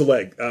 Oh, that was the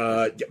leg.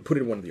 Put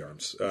it in one of the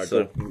arms.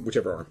 Go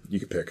whichever arm. You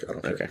can pick. I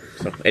don't care. Okay.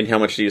 So, and how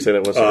much do you say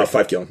that was?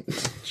 5 killing.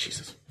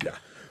 Jesus. Yeah.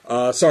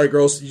 Sorry,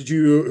 girls.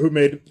 Who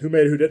made who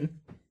didn't?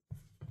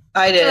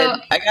 I did.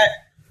 I got...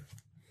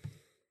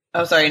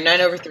 Oh, sorry,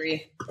 9 over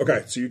 3.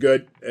 Okay, so you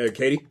good.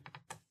 Katie?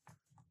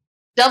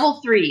 Double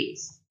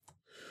 3s.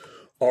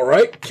 All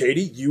right,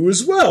 Katie, you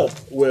as well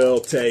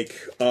will take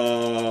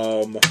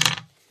 4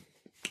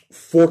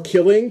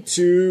 killing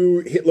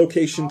to hit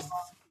location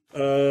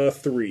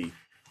 3.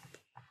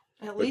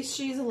 At least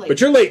she's a lady.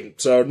 But you're latent,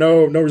 so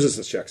no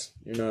resistance checks.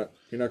 You're not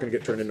going to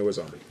get turned into a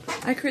zombie.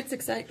 I crit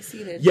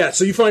succeeded. Yeah,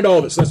 so you find all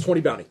of it, so that's 20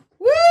 bounty.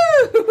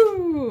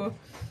 Woo!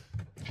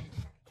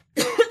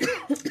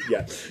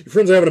 Yeah, your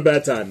friends are having a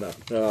bad time, though.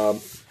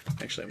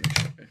 Actually, I'm not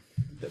sure I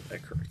did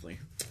that correctly.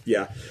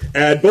 Yeah,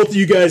 and both of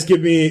you guys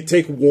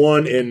take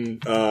 1 in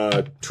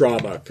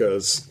trauma,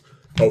 because,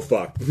 oh,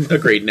 fuck.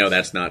 Agreed, no,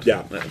 that's not.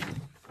 Yeah.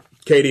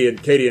 Katie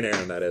and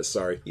Aaron, that is,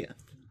 sorry. Yeah.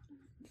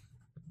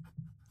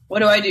 What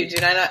do I do?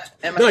 Did I not...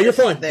 No, you're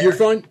fine. There? You're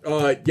fine.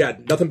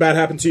 Nothing bad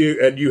happened to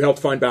you, and you helped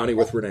find bounty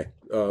with Renee.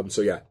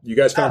 You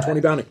guys found 20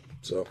 bounty,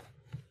 so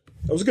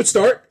that was a good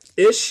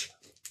start-ish.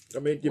 I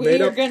mean, you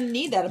made up. You're gonna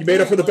need that. You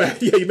made up for the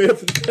bad. Yeah, you made up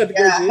for the bad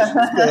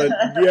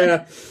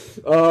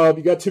negotiations. But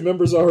you got 2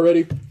 members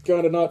already,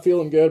 kind of not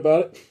feeling good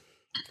about it.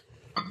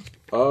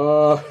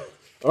 All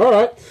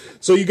right.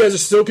 So you guys are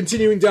still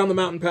continuing down the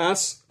mountain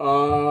pass.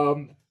 Up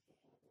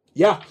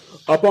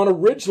on a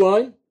ridge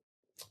line,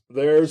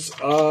 there's it's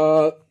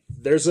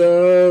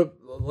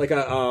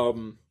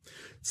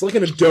like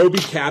an adobe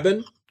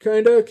cabin.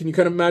 Kinda. Can you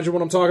kind of imagine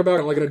what I'm talking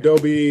about? Like an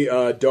Adobe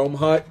dome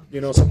hut,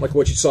 something like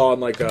what you saw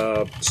in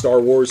Star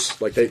Wars.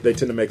 Like they tend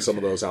to make some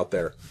of those out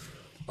there.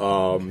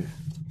 And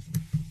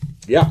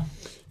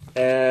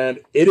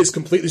it is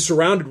completely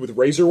surrounded with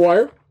razor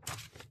wire.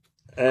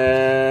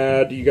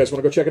 And do you guys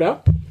want to go check it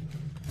out?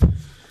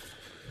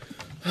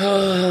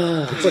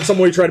 It's like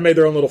somebody tried to make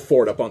their own little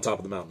fort up on top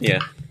of the mountain.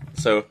 Yeah.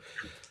 So,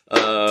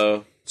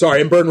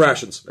 sorry, and burn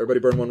rations. Everybody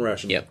burn 1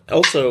 ration. Yeah.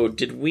 Also,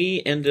 did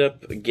we end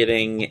up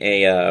getting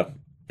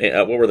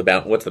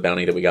what's the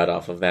bounty that we got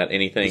off of that?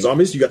 Anything?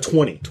 Zombies? You got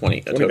 20.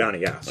 20 bounty,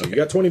 yeah. So you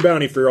got 20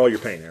 bounty for all your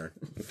pain, Aaron.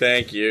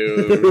 Thank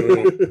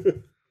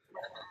you.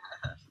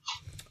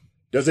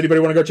 Does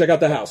anybody want to go check out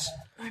the house?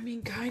 I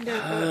mean, kind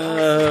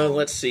of.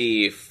 Let's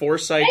see.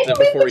 Foresight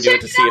before we do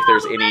it to see if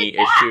there's any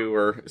issue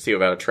or see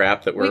about a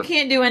trap that We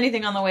can't do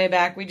anything on the way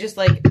back. We just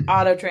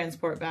auto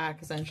transport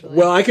back essentially.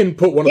 Well, I can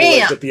put one of the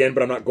legs at the end,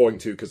 but I'm not going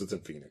to because it's in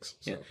Phoenix.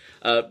 So.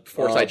 Yeah.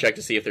 Foresight check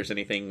to see if there's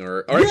anything,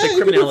 or actually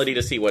criminality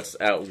to see what's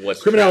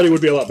criminality trapped.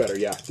 Would be a lot better.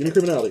 Yeah, give me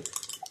criminality.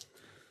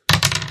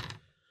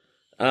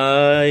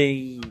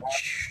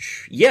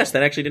 Yes,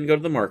 that actually didn't go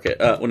to the market.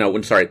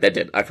 Sorry, that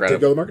did. I forgot. Did it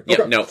go to the market?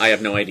 Yeah, okay. No, I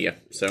have no idea.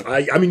 So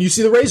I mean, you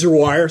see the razor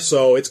wire,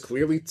 so it's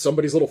clearly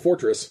somebody's little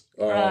fortress.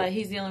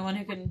 He's the only one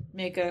who can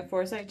make a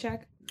foresight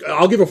check.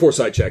 I'll give a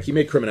foresight check. He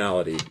made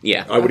criminality.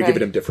 Yeah, I would have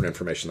given him different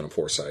information than a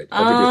foresight.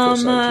 I'll give you a foresight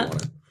if you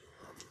want it.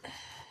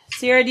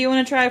 Sierra, do you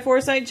want to try a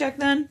foresight check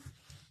then?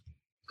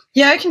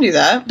 Yeah, I can do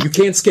that. You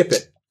can't skip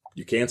it.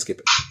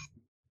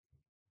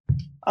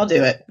 I'll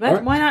do it. But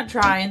right. Why not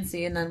try and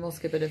see, and then we'll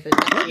skip it if it.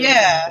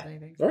 Yeah.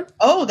 Right.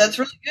 Oh, that's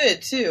really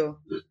good too.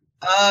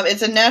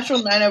 It's a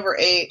natural 9 over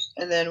 8,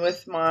 and then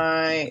with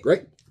my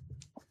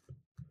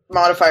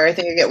modifier, I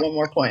think I get 1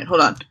 more point.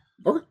 Hold on.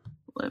 Okay.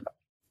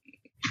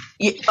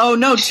 Yeah, oh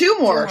no, 2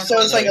 more.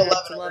 So it's like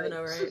 11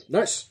 over 8.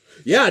 Nice.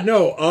 Yeah.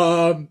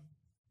 No.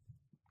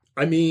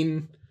 I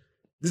mean,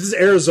 this is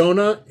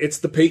Arizona. It's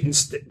the patron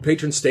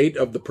state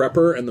of the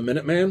Prepper and the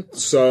Minuteman.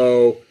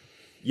 So.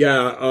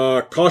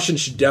 Yeah, caution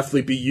should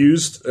definitely be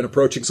used in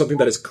approaching something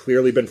that has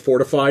clearly been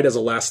fortified as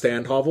a last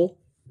stand hovel.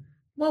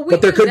 Well,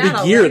 but there could be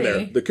gear already.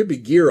 there. There could be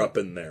gear up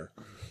in there.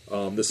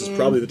 This is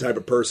probably the type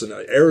of person.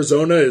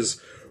 Arizona is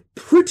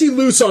pretty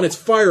loose on its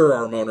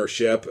firearm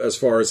ownership as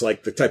far as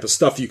like the type of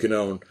stuff you can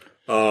own.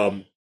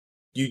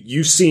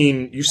 You've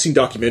seen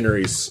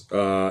documentaries,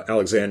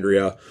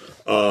 Alexandria,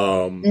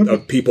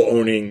 of people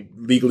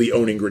legally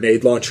owning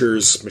grenade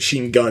launchers,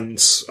 machine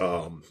guns,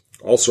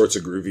 all sorts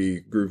of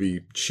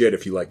groovy shit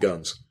if you like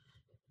guns.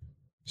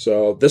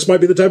 So this might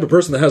be the type of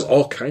person that has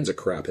all kinds of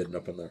crap hidden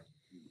up in there.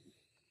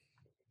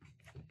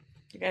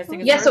 You guys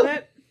think it's worth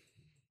it?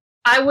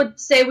 I would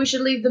say we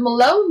should leave them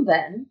alone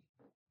then,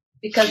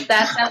 because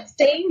that's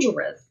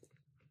dangerous.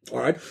 All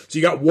right, so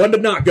you got one to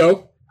not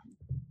go.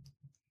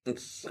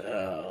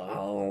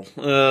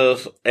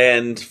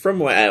 And from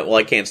what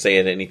I can't say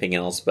anything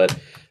else, but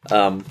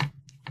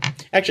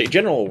actually,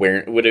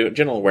 would a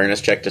general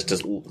awareness check just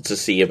to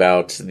see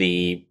about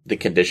the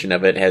condition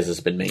of it. Has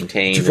this been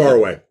maintained? Too far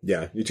away.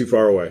 Yeah, you're too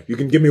far away. You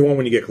can give me one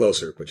when you get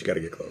closer, but you got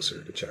to get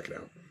closer to check it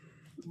out.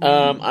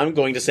 I'm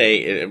going to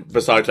say,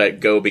 besides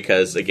that, go,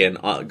 because, again,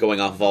 going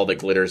off of all that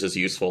glitters is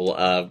useful.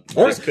 All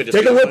right, take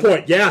a hit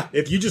point. Yeah,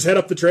 if you just head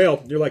up the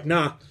trail, you're like,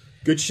 nah,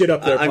 good shit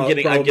up there. I'm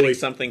getting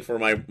something for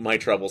my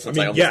trouble since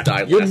I almost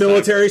died you're last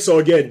military, time. so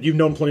again, you've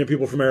known plenty of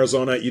people from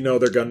Arizona. You know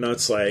they're gun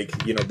nuts.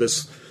 Like, you know,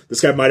 this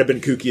guy might have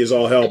been kooky as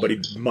all hell, but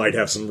he might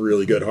have some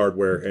really good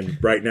hardware.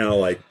 And right now,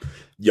 like,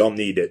 y'all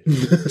need it.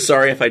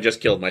 Sorry if I just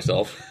killed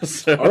myself.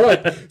 So. All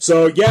right.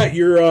 So, yeah,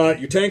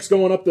 your tank's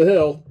going up the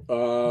hill.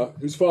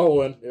 Who's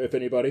following, if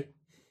anybody?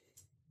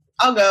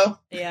 I'll go.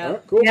 Yeah. All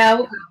right, cool. Yeah.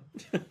 We'll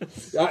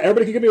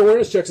everybody can give me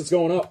awareness checks. It's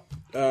going up.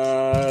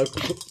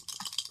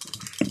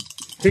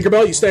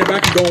 Tinkerbell, you stand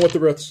back and going with the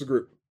rest of the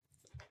group.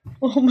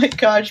 Oh my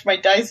gosh, my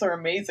dice are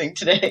amazing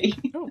today.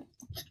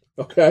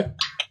 Okay.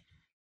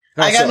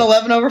 I got an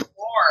 11 over 4.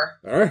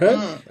 All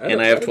right.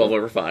 And I have 12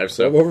 over 5.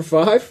 So 12 over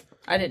 5?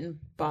 I didn't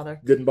bother.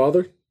 Didn't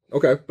bother?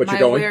 Okay, but my you're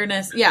going?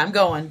 Awareness, yeah, I'm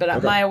going, but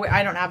Okay.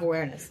 I don't have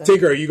awareness. So.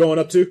 Tinker, are you going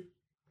up too?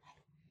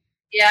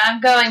 Yeah,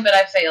 I'm going, but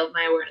I failed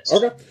my awareness.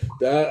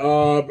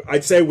 Okay.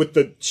 I'd say with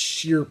the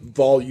sheer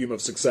volume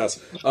of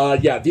success.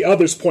 Yeah, the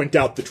others point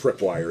out the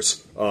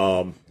tripwires.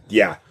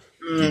 Yeah.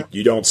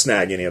 You don't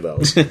snag any of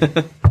those.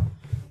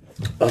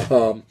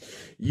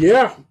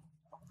 Yeah.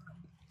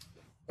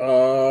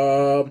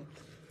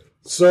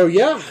 So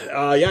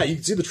yeah, you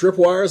can see the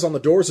tripwires on the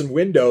doors and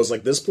windows.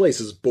 Like, this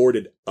place is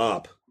boarded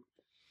up.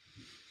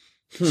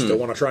 Still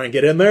want to try and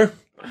get in there?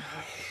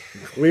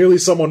 Clearly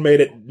someone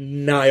made it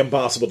nigh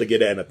impossible to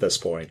get in at this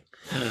point.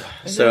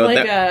 Is there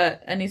like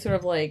any sort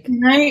of like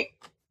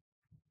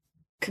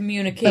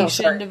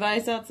communication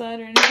device outside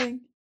or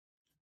anything?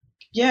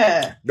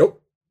 Yeah.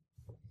 Nope.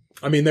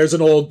 I mean, there's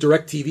an old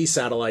DirecTV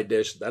satellite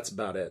dish. That's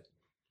about it.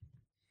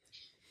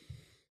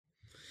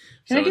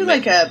 Can I do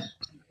like a...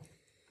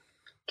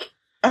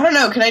 I don't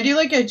know. Can I do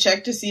like a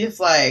check to see if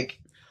like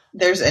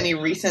there's any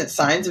recent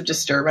signs of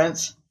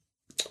disturbance,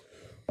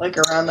 like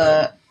around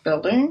the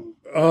building?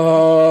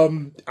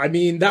 I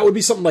mean, that would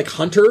be something like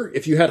Hunter.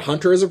 If you had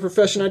Hunter as a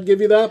profession, I'd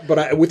give you that.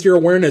 But with your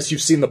awareness,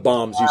 you've seen the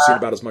bombs. You've seen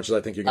about as much as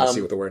I think you're going to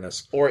see with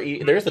awareness. Or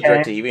there's the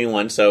DirecTV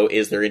one. So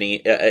is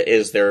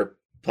there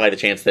probably the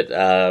chance that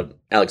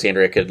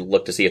Alexandria could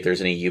look to see if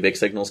there's any UBIC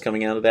signals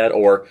coming out of that,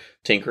 or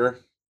Tinker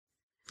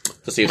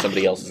to see if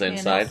somebody else is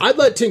inside? I'd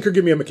let Tinker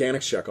give me a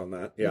mechanics check on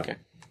that. Yeah. Okay.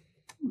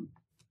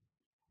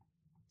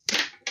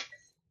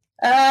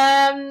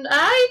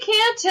 I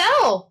can't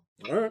tell.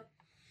 All right.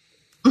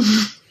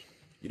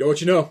 You know what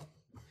you know.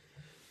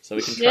 So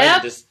we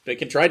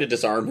can try to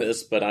disarm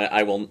this, but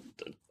I will.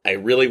 I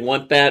really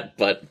want that,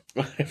 but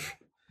I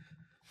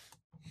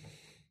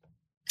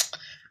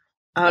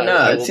don't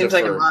know. It seems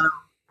like a lot of.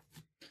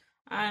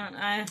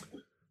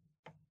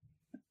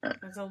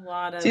 There's a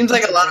lot of. Seems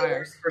like a lot of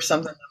work for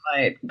something that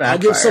might backfire. I'll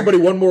give somebody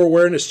one more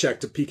awareness check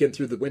to peek in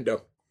through the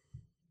window.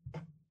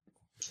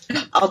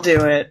 I'll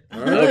do it. All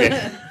right.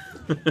 Okay.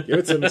 Give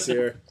it to me,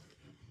 Sierra.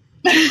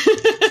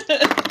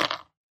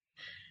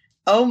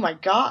 Oh my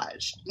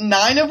gosh.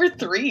 9 over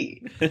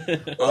 3.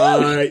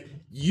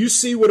 You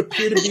see what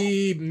appear to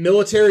be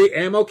military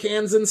ammo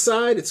cans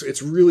inside.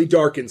 It's really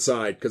dark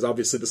inside, because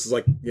obviously this is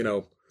like, you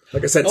know,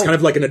 like I said, it's kind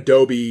of like an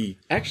Adobe,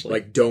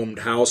 like domed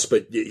house,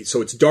 but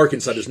so it's dark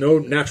inside. There's no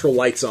natural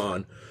lights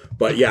on,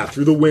 but yeah,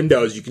 through the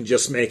windows you can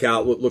just make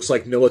out what looks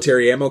like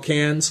military ammo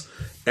cans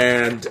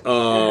and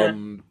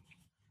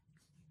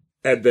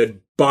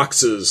then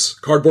boxes,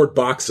 cardboard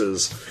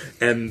boxes,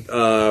 and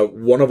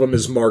one of them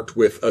is marked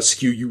with a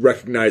SKU you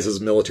recognize as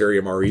military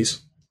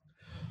MREs.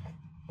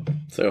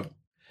 So.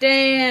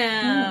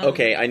 Damn.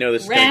 Okay, I know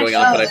this is kind of going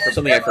on, but for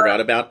something I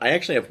forgot about, I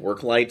actually have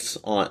work lights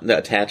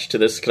attached to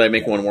this. Could I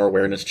make one more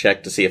awareness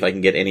check to see if I can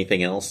get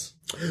anything else?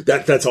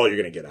 That's all you're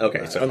going to get out.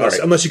 Okay, so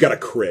unless you got a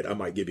crit, I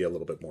might give you a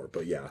little bit more.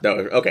 But yeah. No.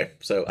 Okay,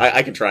 so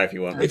I can try if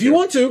you want. If you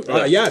want to,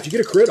 yeah. If you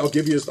get a crit, I'll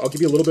give you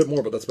a little bit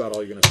more. But that's about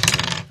all you're going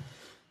to.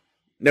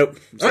 Nope.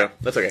 So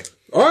that's okay.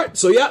 All right.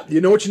 So yeah,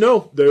 you know what you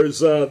know. There's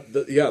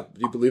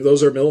you believe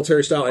those are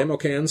military style ammo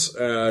cans,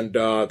 and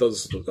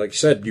those, like you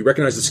said, you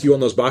recognize the SKU on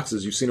those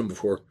boxes. You've seen them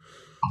before.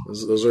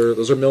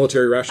 Those are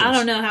military rations. I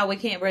don't know how we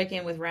can't break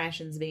in with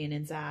rations being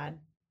inside.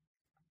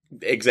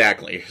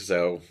 Exactly.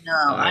 So no,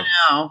 I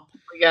know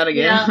we gotta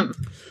get them.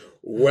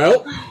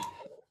 Well,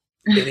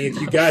 any of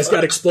you guys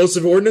got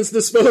explosive ordnance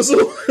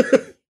disposal?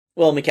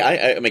 Well,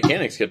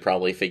 mechanics could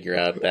probably figure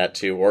out that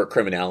too, or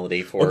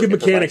criminality for. I'll give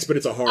mechanics, but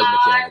it's a hard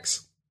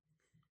mechanics.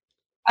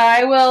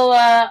 I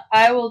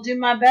will do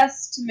my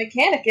best to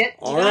mechanic it.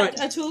 All right,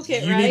 a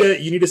toolkit,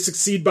 you need to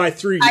succeed by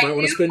 3. You might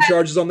want to spend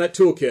charges on that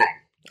toolkit.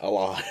 A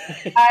lot.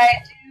 I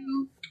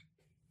do.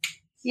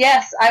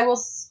 Yes, I will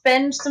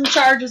spend some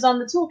charges on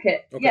the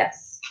toolkit. Okay.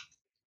 Yes.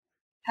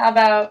 How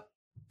about?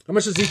 How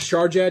much does each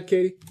charge add,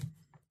 Katie?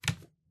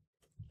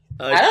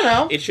 I don't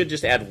know. It should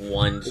just add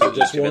 1 to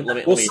just one.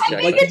 Let me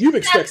check. Like you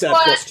expect that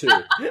plus 2.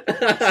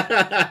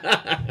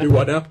 Do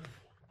what now?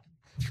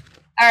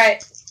 All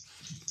right.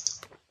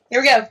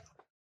 Here we go.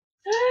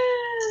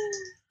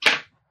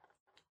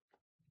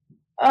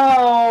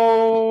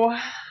 Oh.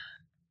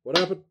 What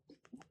happened?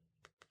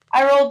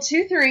 I rolled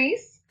 2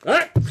 3s. All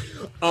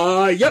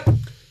right. Yep.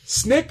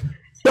 Snick.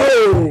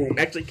 Boom.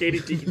 Actually, Katie,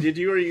 did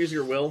you already use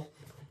your will?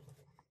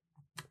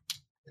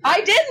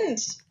 I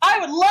didn't. I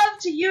would love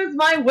to use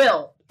my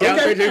will.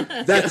 Okay.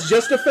 That's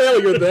just a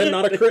failure then,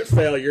 not a crit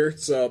failure.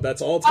 So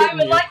that's all it's getting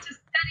you. I would like to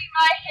steady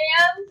my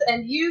hands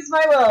and use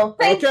my will.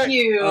 Thank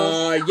you.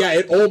 Yeah,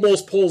 it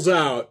almost pulls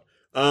out.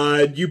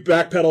 You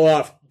backpedal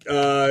off.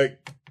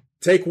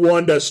 Take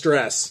 1 to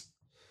stress.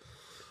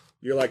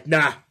 You're like,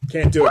 nah,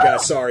 can't do it,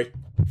 guys. Sorry.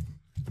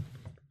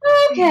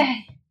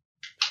 Okay.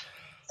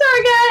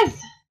 Sorry, guys.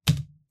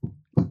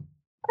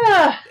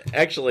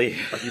 Actually,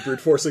 are you brute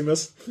forcing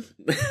this?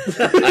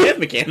 I have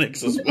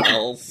mechanics as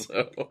well,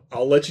 so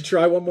I'll let you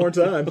try one more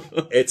time.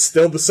 It's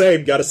still the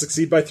same. Got to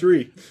succeed by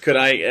 3. Could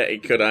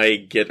I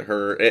get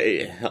her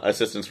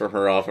assistance for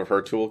her off of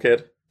her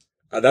toolkit?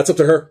 That's up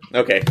to her.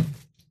 Okay.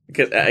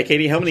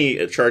 Katie, how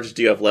many charges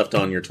do you have left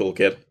on your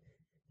toolkit?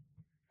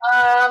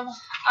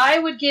 I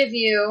would give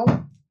you.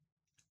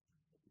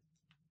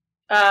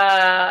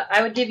 I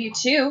would give you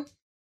 2.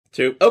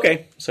 2.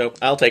 Okay, so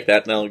I'll take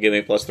that, and that'll give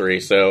me plus 3.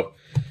 So,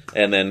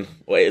 and then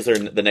wait, is there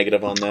the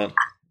negative on that?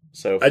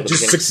 So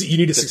just succeed. You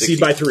need to succeed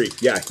by 3.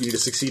 Yeah, you need to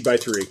succeed by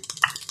 3.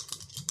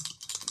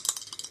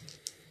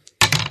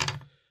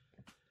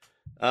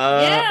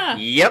 Yeah.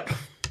 Yep.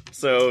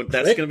 So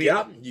that's going to be.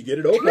 Yeah, you get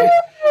it open.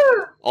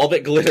 All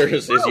that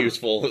glitters is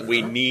useful.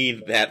 We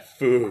need that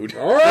food.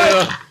 All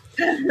right.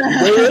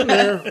 Go in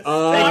there.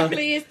 Thank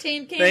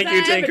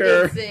you,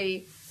 Tinker.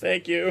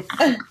 Thank you.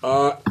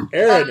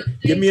 Aaron,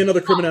 give me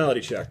another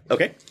criminality check.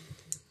 Okay.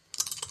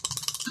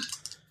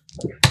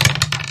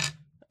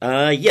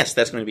 Yes,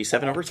 that's going to be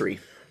 7 over 3.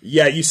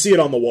 Yeah, you see it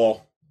on the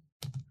wall.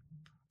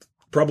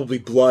 Probably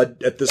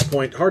blood at this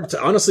point. Hard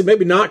to honestly,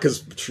 maybe not,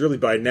 because surely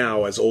by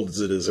now, as old as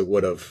it is, it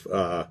would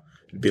have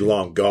be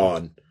long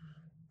gone.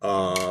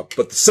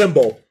 But the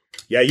symbol,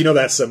 yeah, you know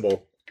that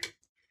symbol.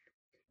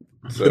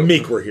 So, the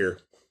Meek were here.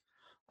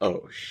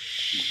 Oh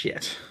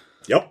shit!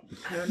 Yep.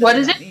 What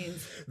is it?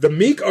 The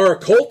Meek are a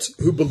cult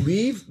who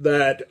believe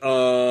that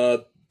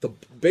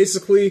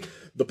basically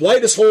the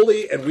Blight is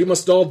holy and we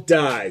must all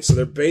die. So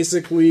they're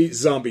basically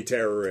zombie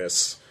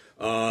terrorists.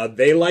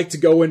 They like to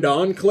go into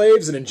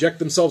enclaves and inject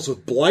themselves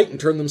with Blight and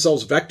turn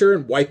themselves Vector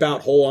and wipe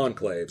out whole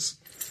enclaves.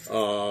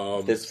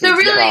 So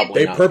really,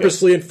 they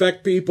purposely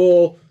infect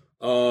people.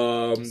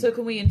 So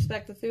can we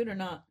inspect the food or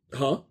not?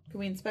 Huh? Can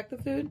we inspect the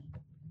food?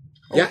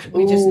 Yeah.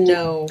 We just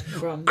know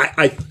from...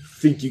 I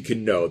think you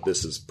can know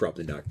this is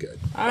probably not good.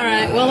 All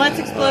right. Well, let's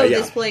explode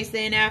this place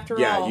then after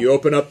all. Yeah, you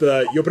open up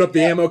the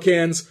ammo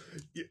cans.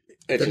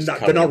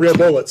 They're not real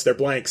bullets. They're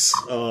blanks.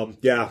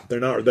 Yeah, they're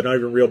not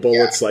even real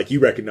bullets. Like, you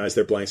recognize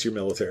they're blanks. You're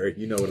military.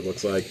 You know what it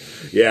looks like.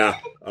 Yeah.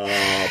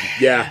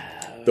 Yeah.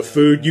 The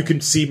food, you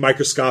can see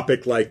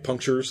microscopic, like,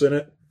 punctures in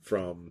it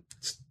from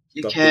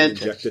stuff being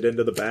injected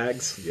into the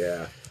bags.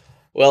 Yeah.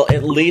 Well,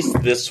 at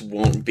least this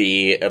won't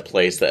be a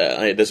place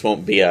that this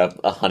won't be a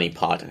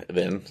honeypot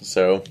then.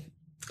 So,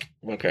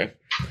 okay,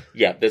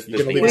 yeah, this we've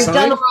done the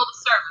world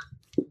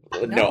a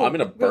service. No, I'm going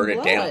to burn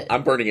it down.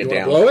 I'm burning it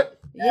down. Blow it?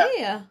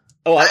 Yeah.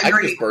 Oh, I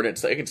can just burn it.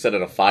 So I can set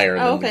it afire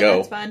and then go.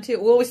 That's fine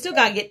too. Well, we still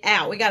got to get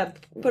out. We got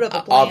to put up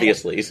a plan.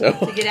 Obviously, so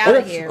to get out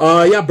of here.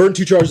 Yeah, burn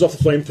 2 charges off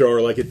the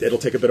flamethrower. Like it'll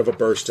take a bit of a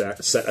burst to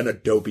set an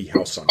adobe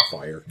house on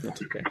fire.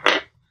 That's okay.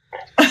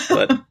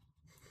 But.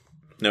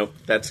 Nope,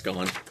 that's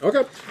gone.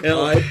 Okay.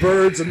 It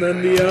burns, and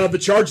then the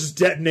charges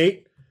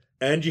detonate,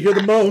 and you hear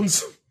the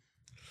moans.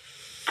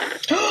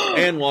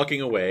 And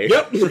walking away.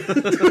 Yep. Yep.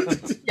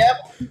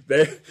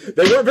 They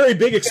weren't very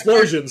big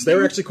explosions. They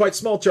were actually quite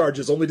small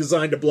charges, only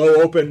designed to blow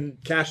open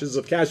caches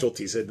of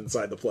casualties hidden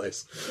inside the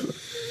place.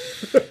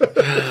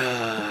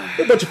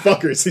 A bunch of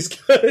fuckers, these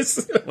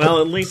guys. Well,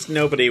 at least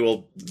nobody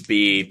will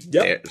be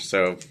there,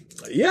 so...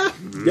 Yeah,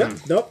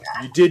 nope.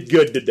 You did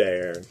good today,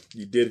 Aaron.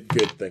 You did a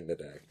good thing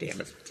today. Damn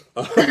it.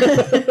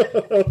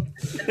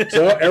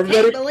 So everybody,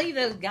 I can't believe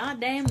those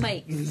goddamn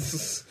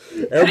mates.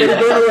 Everybody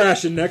burn a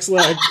ration. Next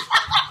leg.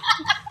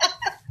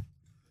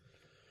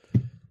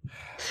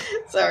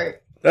 Sorry.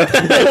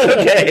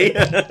 Okay.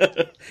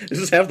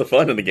 Just have the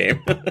fun in the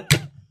game.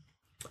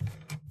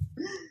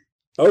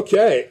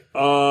 Okay.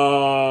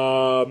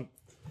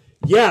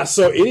 Yeah,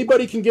 so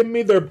anybody can give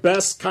me their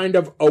best kind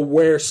of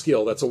aware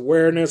skill. That's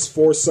awareness,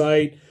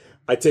 foresight.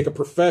 I'd take a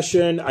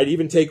profession. I'd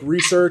even take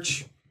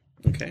research.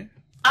 Okay.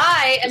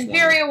 I am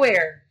very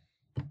aware.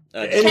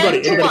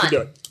 Anybody can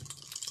do it.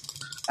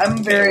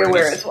 I'm very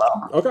aware as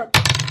well. Okay.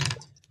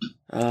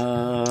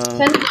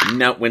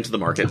 Now went to the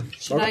market.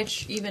 Should I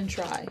even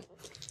try?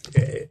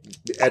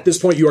 At this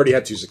point, you already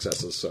had 2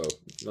 successes, so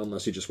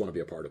unless you just want to be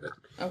a part of it.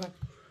 Okay.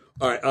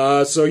 All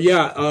right. So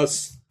yeah,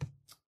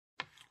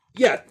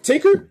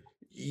 Taker,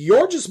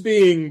 you're just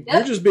being,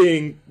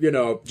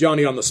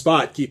 Johnny on the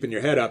spot, keeping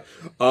your head up.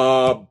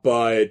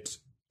 But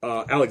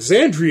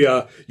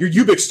Alexandria, your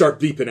Ubix start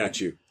beeping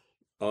at you.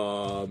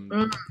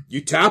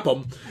 You tap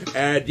them,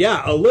 and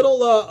yeah, a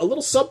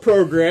little sub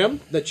program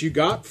that you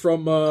got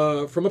from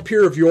a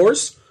peer of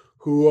yours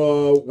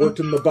who worked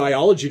in the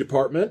biology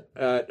department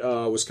at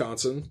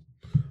Wisconsin.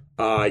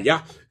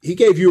 He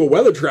gave you a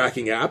weather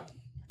tracking app,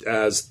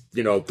 as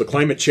the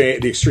climate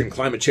change, the extreme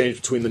climate change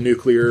between the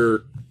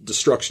nuclear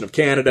destruction of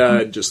Canada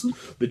and just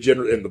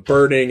the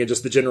burning and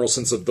just the general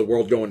sense of the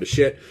world going to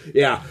shit.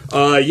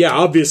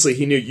 Obviously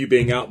he knew you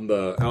being out in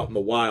the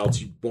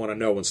wilds, you want to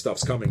know when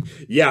stuff's coming.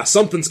 Yeah,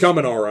 something's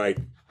coming, all right.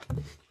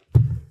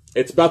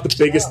 It's about the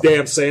biggest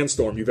damn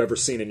sandstorm you've ever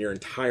seen in your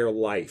entire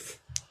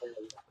life.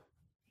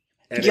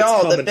 And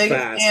Y'all, the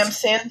biggest damn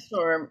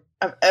sandstorm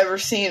I've ever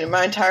seen in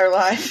my entire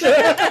life.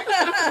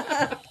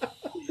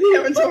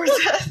 Heaven's Horse.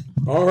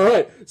 All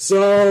right,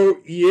 so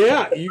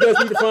yeah, you guys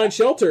need to find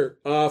shelter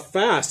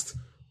fast.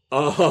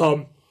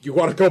 You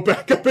want to go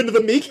back up into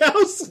the Meek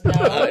house?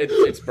 No.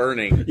 It's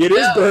burning. It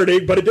is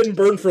burning, but it didn't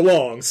burn for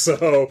long.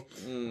 So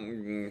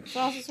it's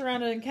also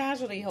surrounded in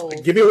casualty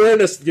holes. Give me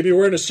awareness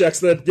checks.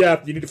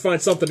 That you need to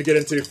find something to get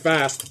into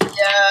fast. Yeah,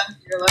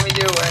 here, let me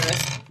do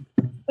awareness.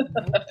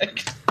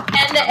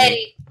 10 to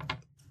 8.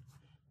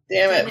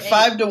 Damn it,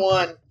 5 to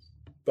 1.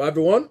 5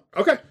 to 1.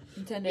 Okay.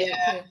 And 10 to 8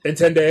 too. And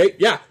 10 to 8.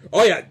 Yeah.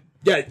 Oh yeah.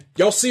 Yeah.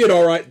 Y'all see it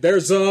all right.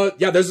 There's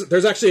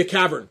actually a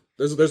cavern.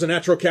 There's a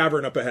natural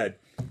cavern up ahead.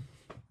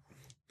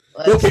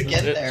 Let's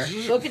get there.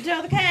 Look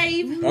into the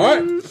cave. All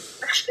right.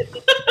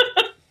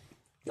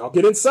 Y'all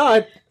get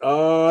inside.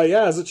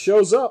 As it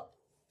shows up.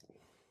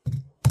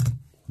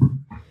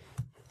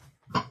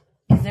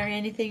 Is there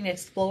anything to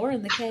explore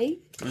in the cave?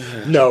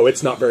 No,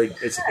 it's not very.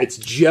 It's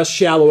just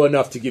shallow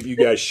enough to give you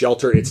guys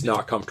shelter. It's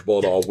not comfortable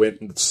at all.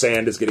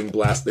 Sand is getting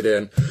blasted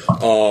in.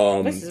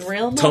 This is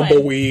real nice.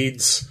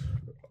 Tumbleweeds,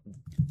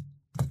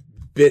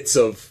 bits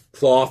of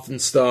cloth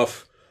and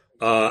stuff.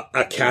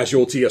 A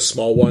casualty, a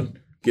small one,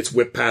 gets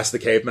whipped past the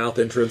cave mouth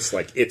entrance.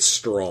 Like, it's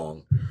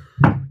strong.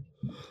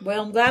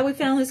 Well, I'm glad we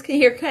found this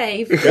here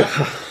cave.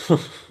 Yeah.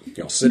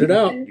 Y'all sit it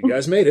out. You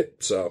guys made it.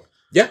 So,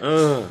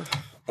 yeah.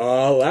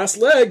 Last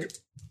leg.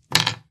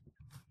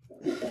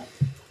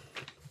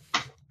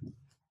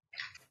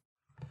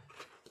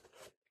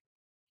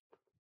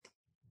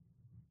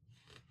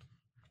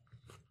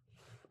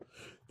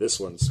 This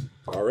one's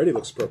already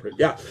looks appropriate.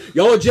 Yeah.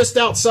 Y'all are just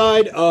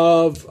outside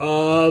of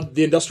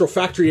the industrial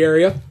factory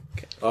area.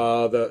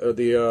 Well,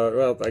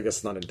 I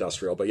guess not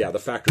industrial, but yeah, the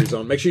factory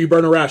zone. Make sure you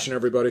burn a ration,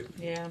 everybody.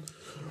 Yeah.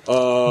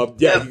 You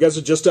guys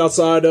are just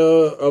outside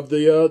of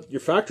the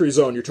your factory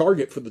zone, your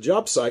target for the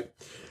job site,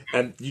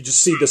 and you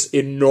just see this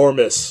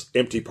enormous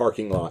empty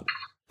parking lot.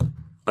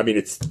 I mean,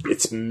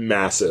 it's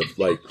massive,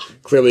 like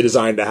clearly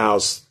designed to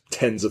house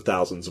tens of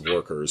thousands of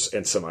workers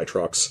and semi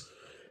trucks,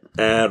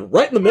 and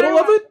right in the middle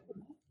of it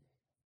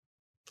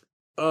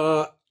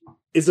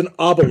is an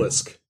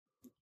obelisk.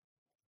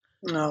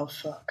 Oh,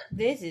 fuck.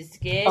 This is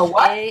scary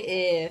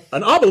AF.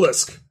 An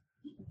obelisk.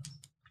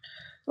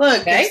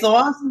 Look, it's the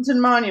Washington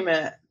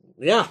Monument.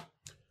 Yeah.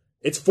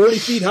 It's 40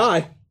 feet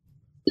high.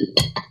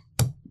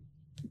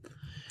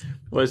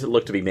 What does it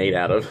look to be made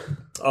out of?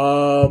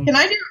 Can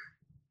I do...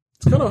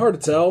 It's kind of hard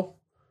to tell.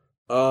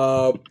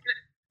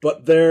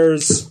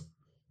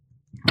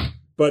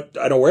 But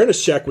an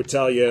awareness check would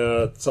tell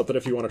you something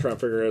if you want to try and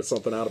figure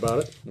something out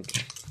about it.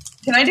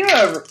 Can I do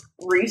a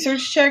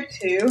research check,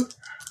 too?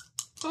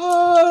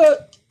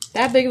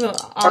 That big of an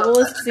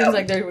obelisk seems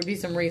like there would be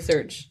something to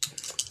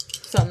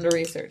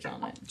research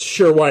on it.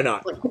 Sure, why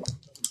not?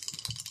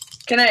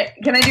 Can I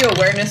do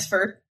awareness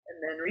first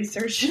and then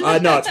research?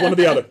 No, it's one or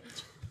the other.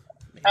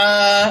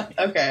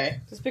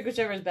 Okay. Just pick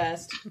whichever is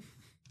best.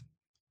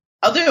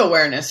 I'll do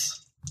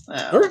awareness.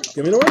 All right,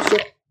 give me an awareness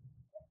check.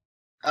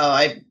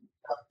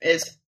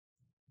 It's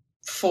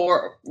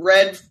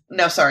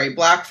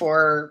black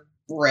 4,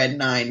 red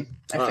 9.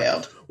 I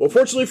failed. Well,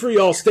 fortunately for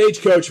y'all,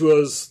 Stagecoach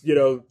was,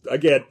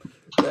 again,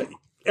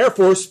 Air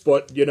Force,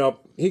 but,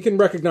 he can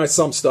recognize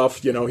some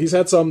stuff. He's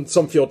had some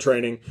field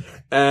training.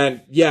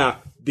 And, yeah,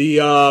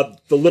 the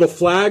little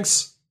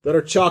flags that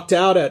are chalked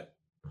out at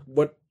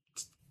what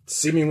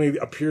seemingly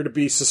appear to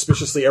be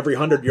suspiciously every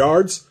 100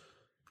 yards,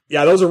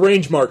 yeah, those are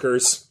range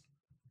markers.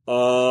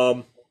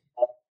 Yeah,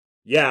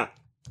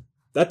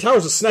 that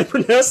tower's a sniper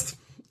nest.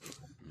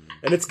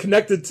 and it's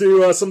connected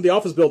to some of the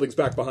office buildings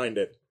back behind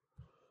it.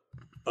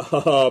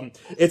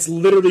 It's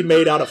literally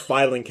made out of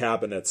filing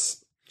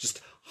cabinets.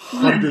 Just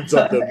hundreds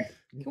of them.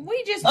 Can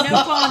we just nope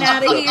on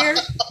out of here?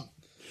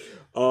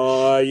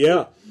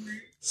 Yeah.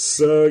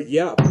 So,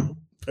 yeah.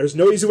 There's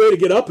no easy way to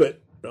get up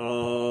it. I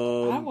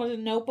want to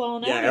nope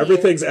on out yeah, of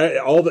everything's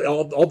here. all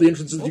the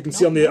entrances you can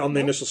see on the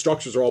initial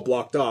structures are all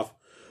blocked off.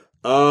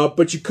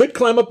 But you could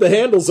climb up the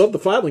handles of the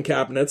filing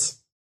cabinets.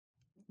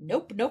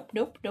 Nope.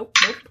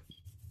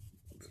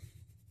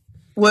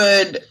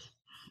 Would...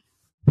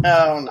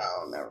 Oh,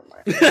 no, never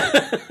mind.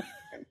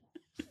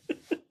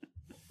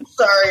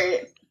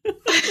 Sorry.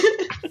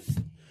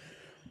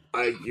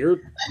 You're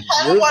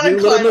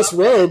little Miss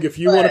Rogue if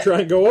you want to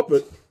try and go up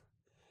it.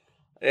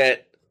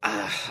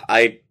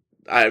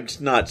 I'm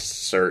not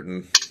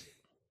certain.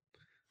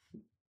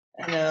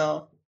 I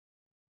know.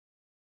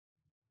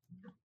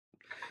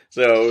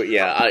 So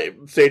yeah,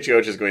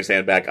 Stagecoach is going to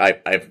stand back.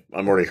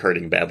 I'm already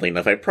hurting badly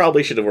enough. I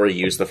probably should have already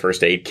used the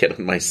first aid kit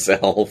on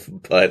myself,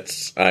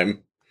 but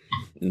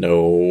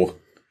no.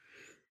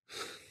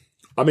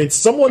 I mean,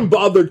 someone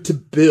bothered to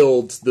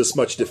build this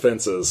much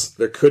defenses.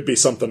 There could be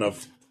something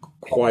of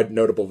quite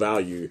notable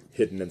value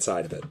hidden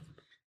inside of it.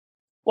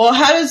 Well,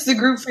 how does the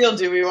group feel?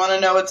 Do we want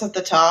to know what's at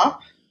the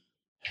top?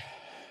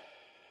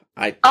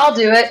 I'll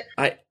do it.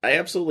 I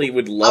absolutely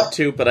would love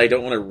to, but I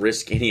don't want to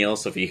risk any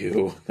else of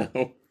you.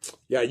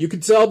 Yeah, you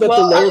can tell that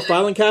the lower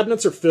filing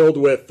cabinets are filled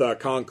with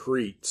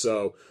concrete,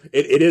 so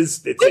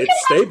it's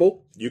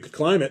stable. You could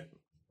climb it.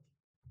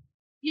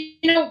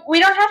 You know, we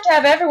don't have to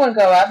have everyone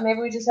go up.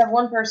 Maybe we just have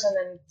one person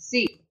and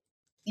see.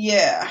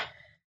 Yeah.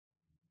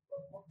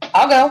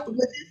 I'll go.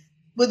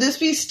 Would this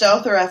be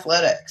stealth or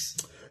athletics?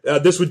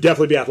 This would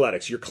definitely be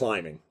athletics. You're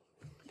climbing.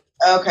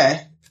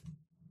 Okay.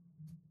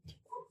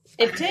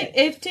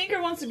 If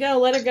Tinker wants to go,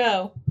 let her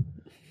go.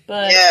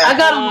 But yeah. I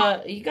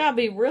got you gotta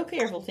be real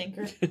careful,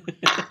 Tinker.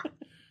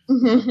 All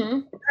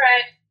right.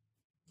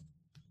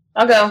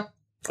 I'll go.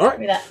 All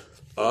right.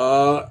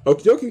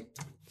 Okie dokie.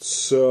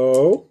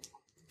 So,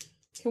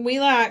 can we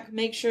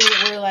make sure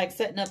that we're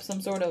setting up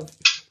some sort of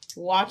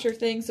watcher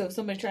thing? So if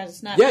somebody tries to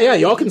snap,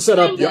 y'all can set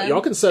up.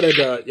 Y'all can set it.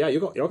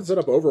 Y'all can set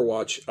up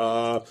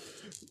Overwatch.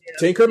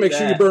 Tinker, make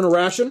sure you burn a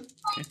ration.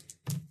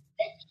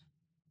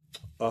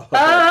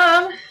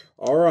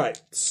 All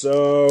right.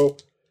 So,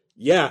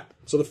 yeah.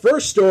 So the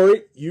first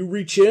story, you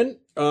reach in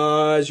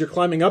as you're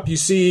climbing up. You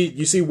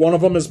see one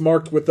of them is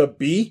marked with a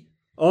B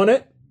on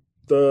it.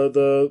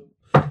 The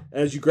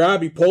as you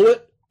grab, you pull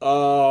it.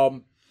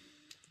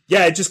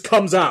 It just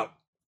comes out.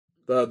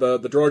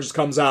 The drawer just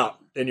comes out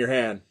in your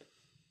hand.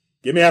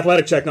 Give me an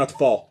athletic check not to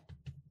fall.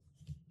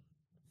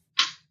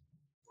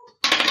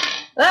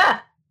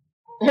 Ah!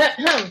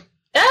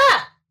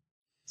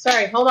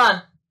 Sorry, hold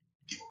on.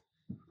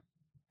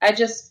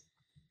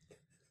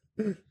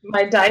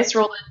 My dice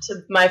rolled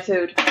into my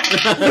food.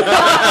 That's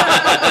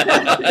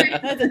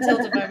a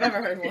tilt if I've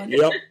ever heard one.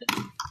 Yep.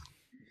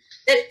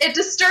 It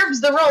disturbs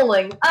the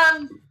rolling.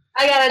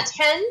 I got a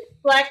 10,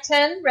 black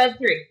 10, red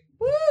 3.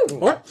 Woo!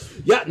 All right.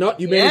 Yeah, no,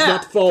 you managed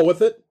not to fall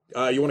with it.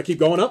 You want to keep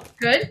going up?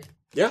 Good.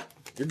 Yeah,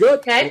 you're good.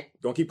 Okay.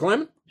 You want to keep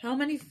climbing? How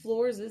many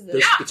floors is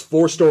this? It's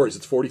 4 stories.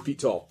 It's 40 feet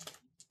tall.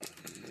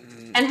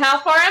 And how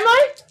far am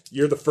I?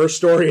 You're the first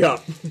story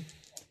up.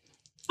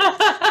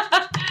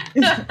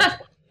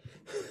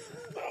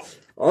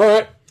 All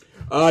right.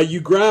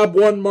 You grab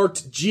one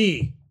marked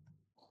G.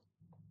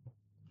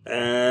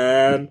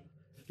 And,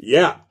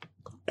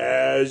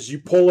 as you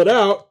pull it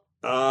out,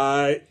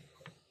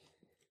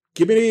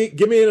 give me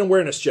an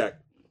awareness check.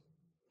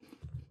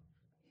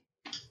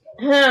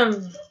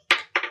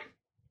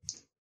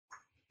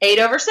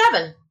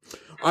 8/7.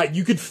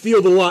 You could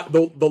feel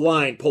the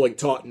line pulling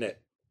taut in it.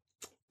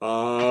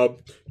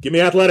 Give me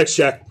an athletics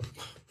check.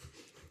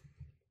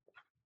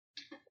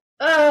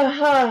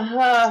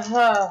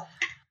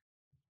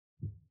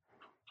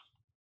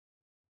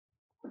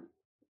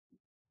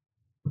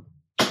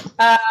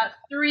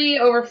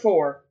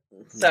 3/4.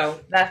 So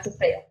that's a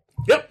fail.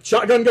 Yep,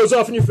 shotgun goes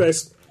off in your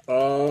face.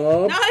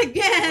 Not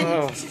again.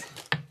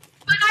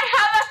 But I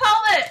have a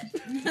helmet.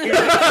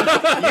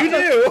 You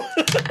do.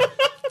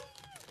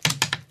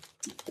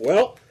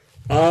 Well,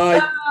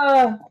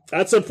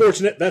 that's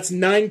unfortunate. That's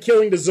 9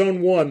 killing to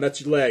zone 1.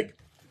 That's your leg.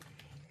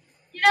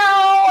 You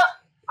know,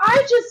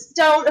 I just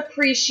don't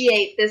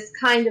appreciate this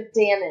kind of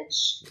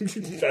damage.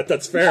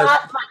 That's fair.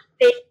 Not my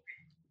favorite.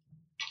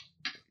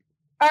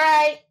 All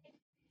right.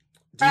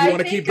 Do you want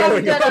to keep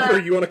going up, or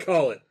you want to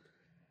call it?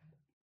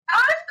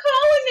 I'm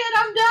calling it.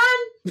 I'm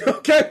done.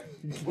 Okay,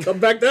 come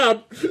back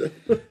down.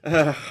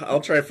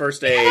 I'll try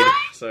first aid.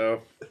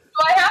 So, do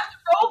I have to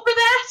roll for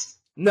that?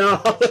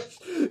 No,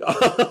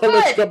 I'll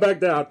let you come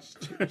back down.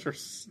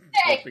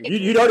 Hey.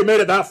 You'd already made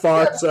it that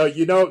far, so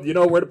you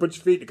know where to put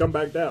your feet to come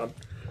back down.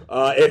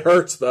 It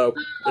hurts though.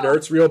 It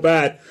hurts real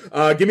bad.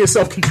 Give me a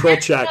self-control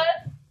check.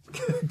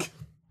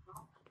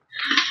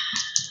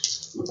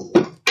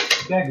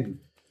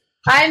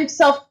 I'm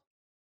self.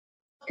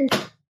 I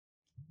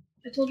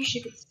told her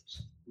she could.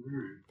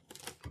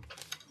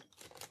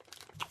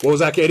 What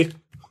was that, Katie?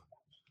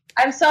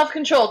 I'm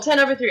self-controlled.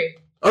 10/3.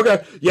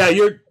 Okay, yeah,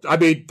 you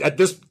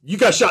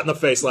got shot in the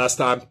face last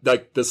time.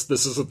 Like, this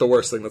isn't the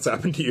worst thing that's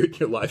happened to you in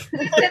your life.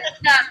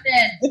 It's not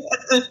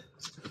bad.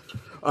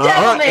 All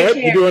right, Ed,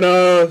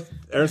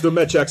 Aaron's doing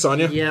med checks on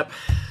you. Yep.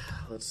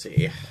 Let's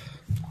see.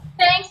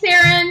 Thanks,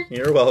 Aaron.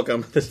 You're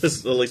welcome. This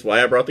is at least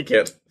why I brought the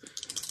kit.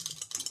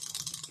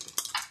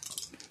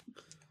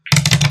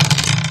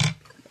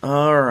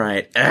 All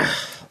right.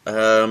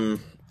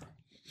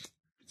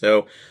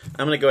 So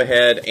I'm going to go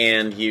ahead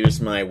and use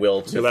my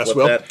will to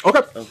flip that.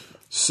 Okay. Oh.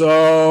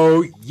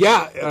 So,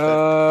 yeah.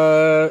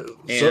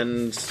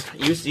 And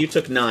you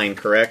took 9,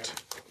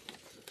 correct?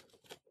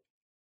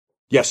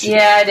 Yes.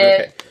 Yeah, I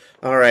did. Okay.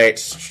 All right.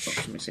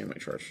 Let me see my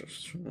charts.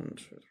 1,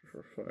 2,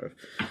 3, 4,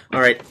 5. All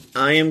right.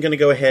 I am going to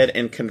go ahead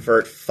and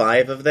convert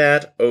 5 of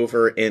that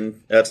over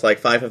in. That's like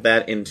 5 of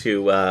that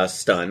into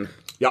stun.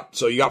 Yep.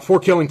 So you got 4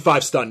 killing,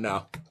 5 stun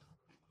now.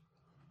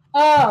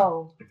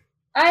 Oh,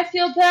 I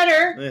feel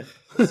better.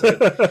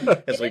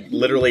 As we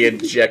literally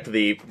inject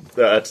the.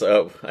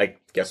 I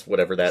guess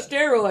whatever that.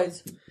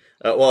 Steroids.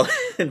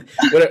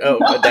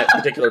 That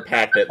particular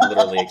pack that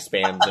literally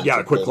expands.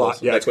 Yeah, quick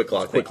clot. Yeah, quick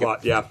clot. Quick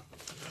clot. Yeah.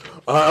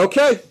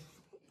 Okay.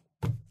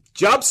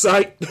 Job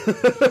site. This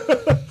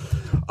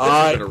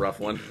has been a rough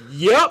one.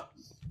 Yep.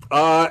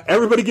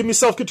 Everybody, give me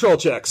self-control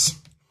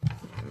checks.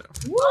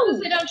 As long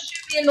as they don't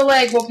shoot me in the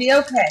leg, we'll be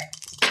okay.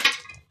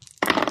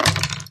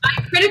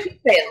 I critically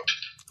failed.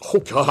 Oh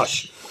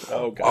gosh.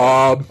 Oh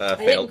god. I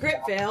didn't Failed.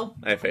 crit fail.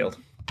 I failed.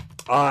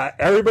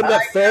 Everybody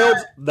that failed,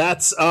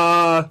 that's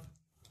 1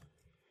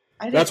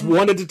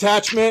 to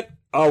detachment.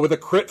 With a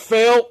crit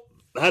fail,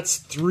 that's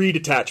 3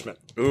 detachment.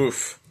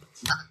 Oof.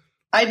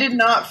 I did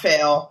not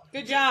fail.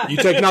 Good job. You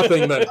take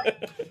nothing then.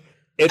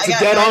 It's a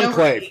dead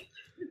enclave.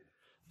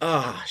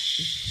 Ah,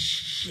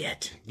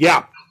 shit.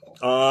 Yeah.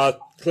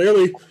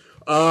 Clearly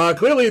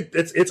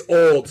it's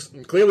old.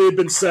 Clearly it had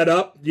been set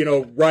up,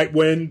 right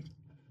when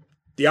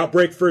the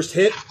outbreak first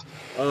hit,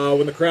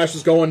 when the crash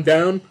was going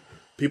down,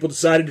 people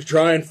decided to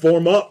try and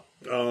form up.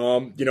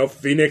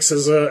 Phoenix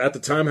at the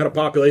time had a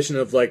population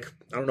of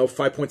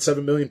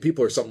 5.7 million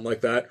people or something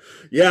like that.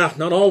 Yeah,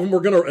 not all of them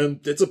were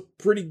and it's a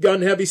pretty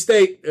gun-heavy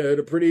state,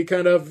 a pretty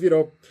kind of,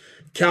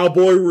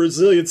 cowboy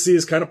resiliency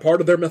is kind of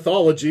part of their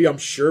mythology. I'm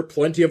sure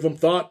plenty of them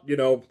thought,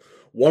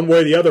 one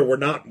way or the other, we're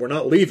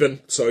not leaving.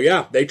 So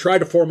yeah, they tried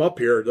to form up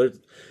here.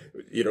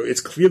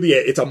 It's clearly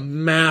it's a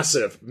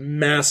massive,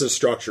 massive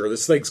structure.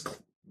 This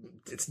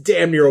it's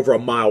damn near over a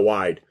mile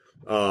wide.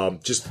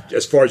 Just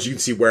as far as you can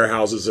see,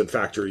 warehouses and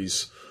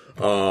factories,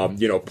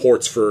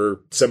 ports for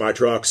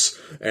semi-trucks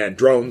and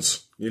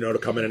drones, to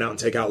come in and out and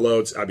take out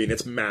loads. I mean,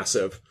 it's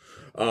massive.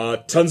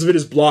 Tons of it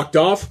is blocked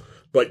off,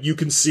 but you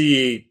can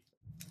see,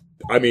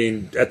 at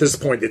this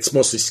point, it's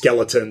mostly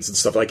skeletons and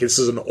stuff. This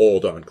is an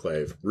old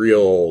enclave, real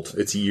old.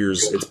 It's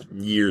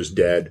years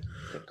dead.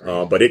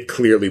 But it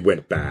clearly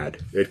went bad.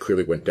 It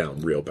clearly went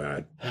down real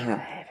bad.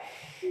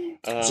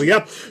 So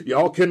yeah,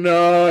 y'all can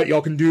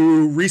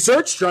do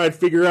research, try and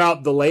figure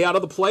out the layout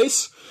of the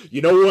place.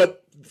 You know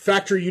what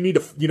factory you need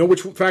to,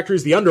 which factory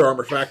is the Under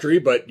Armour factory,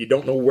 but you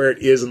don't know where it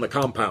is in the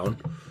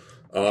compound.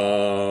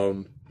 I'll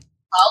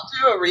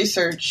do a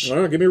research.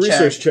 Well, give me a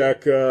research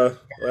check,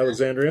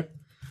 Alexandria.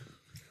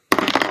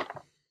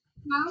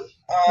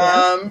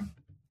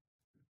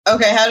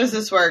 Okay, how does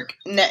this work?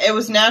 It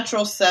was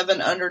natural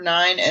 7 under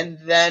 9, and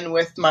then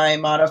with my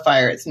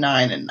modifier, it's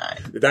 9 and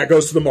 9. That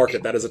goes to the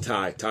market. That is a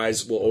tie.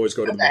 Ties will always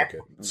go to the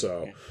market.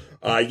 So,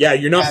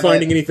 you're not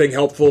finding anything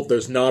helpful.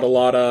 There's not a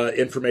lot of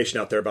information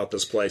out there about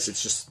this place.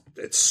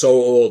 It's so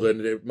old,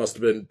 and it must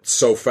have been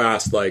so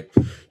fast. They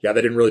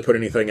didn't really put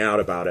anything out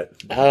about it.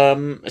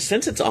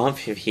 Since it's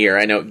off of here,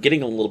 I know,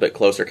 getting a little bit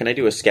closer, can I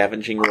do a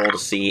scavenging roll to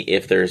see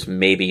if there's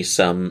maybe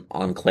some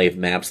enclave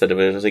maps that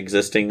are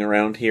existing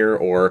around here,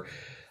 or...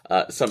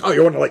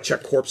 you want to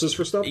check corpses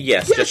for stuff?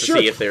 Yes, yeah, just sure.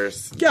 to see if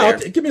there's. Yeah,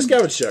 give me a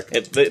scavenge check.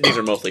 These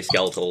are mostly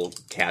skeletal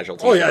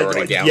casualties. Oh yeah,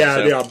 already down.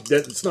 Yeah.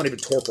 It's not even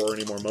torpor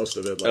anymore. Most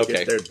of it.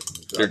 Okay,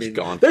 they're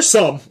gone. There's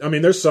some.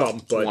 There's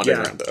some, but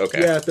around,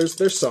 okay. Yeah,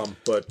 there's some,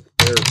 but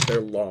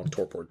they're long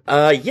torpor.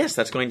 Yes,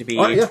 that's going to be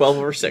 12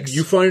 over 6.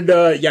 You find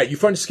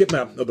a skip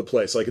map of the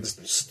place. It's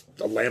just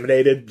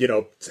laminated.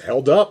 It's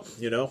held up.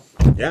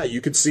 Yeah,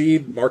 you can see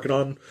marking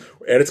on,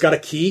 and it's got a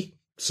key.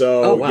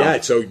 So,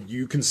 yeah, so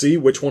you can see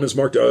which one is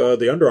marked,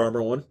 the Under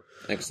Armour one.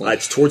 Excellent.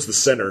 It's towards the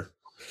center.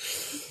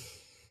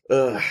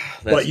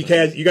 But you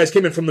guys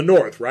came in from the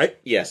north, right?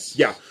 Yes.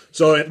 Yeah.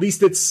 So at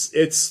least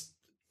it's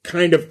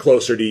kind of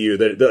closer to you.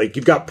 That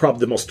you've got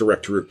probably the most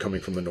direct route coming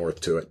from the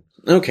north to it.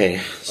 Okay.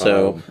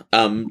 So,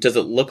 does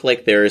it look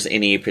like there's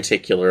any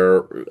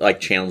particular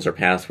channels or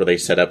paths where they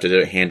set up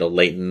to handle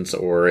latents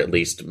or at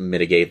least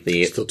mitigate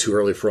the? It's still too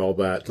early for all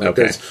that.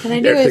 Okay. Can I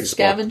do a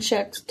scavenge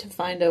check to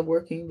find a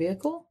working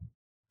vehicle?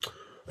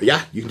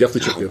 Yeah, you can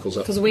definitely check vehicles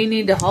up. Because we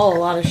need to haul a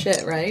lot of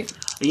shit, right?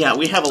 Yeah,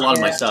 we have a lot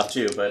of my stuff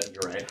too, but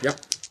you're right. Yep.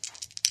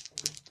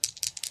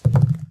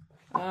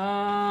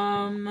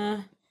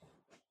 9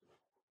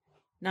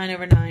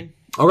 over 9.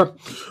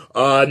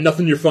 Okay.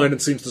 Nothing you're finding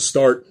seems to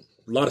start.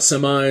 A lot of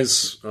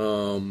semis.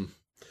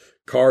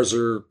 Cars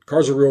are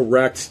real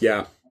wrecked.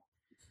 Yeah.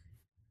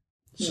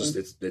 It's just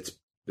it's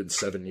been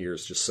 7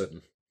 years just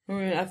sitting.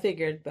 I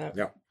figured that.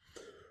 Yeah.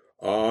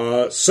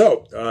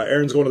 So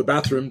Aaron's going to the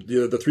bathroom.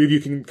 The three of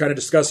you can kind of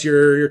discuss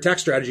your attack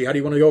strategy. How do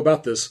you want to go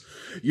about this?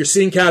 You're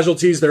seeing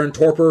casualties. They're in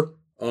torpor.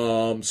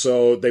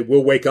 So they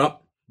will wake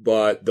up,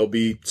 but they'll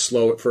be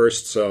slow at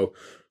first. So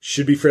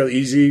should be fairly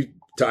easy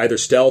to either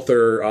stealth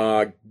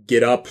or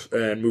get up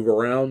and move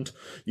around.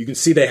 You can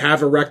see they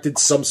have erected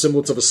some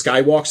semblance of a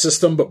skywalk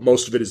system, but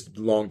most of it is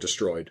long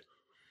destroyed.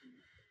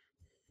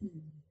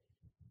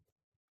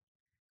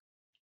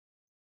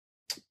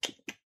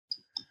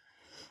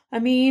 I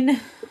mean,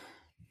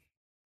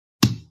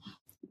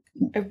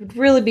 it would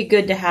really be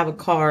good to have a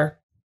car.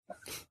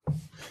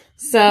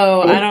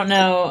 So I don't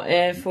know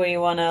if we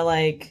want to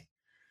like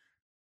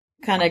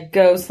kind of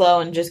go slow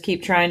and just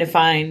keep trying to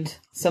find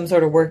some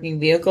sort of working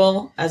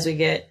vehicle as we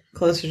get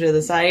closer to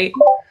the site.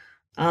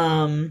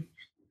 Sorry,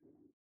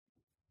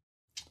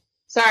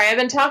 I've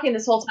been talking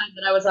this whole time,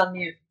 but I was on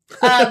mute.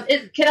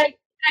 Can I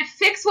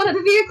fix one of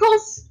the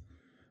vehicles?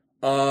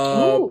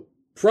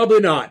 Probably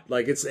not.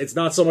 Like it's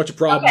not so much a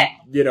problem. Okay.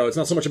 It's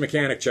not so much a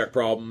mechanic check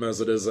problem as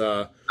it is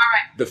the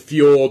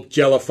fuel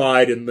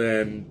jellified and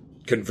then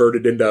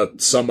converted into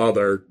some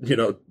other,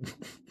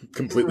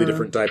 completely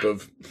different type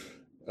of.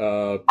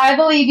 I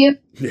believe you.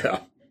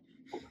 Yeah.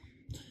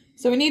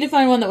 So we need to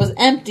find one that was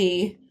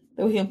empty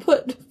that we can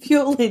put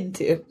fuel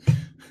into.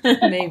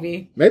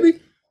 Maybe.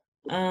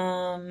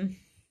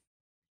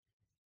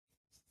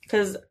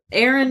 Because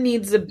Aaron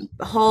needs a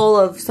haul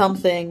of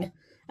something.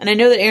 And I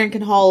know that Aaron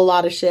can haul a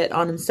lot of shit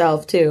on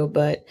himself, too.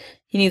 But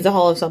he needs a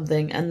haul of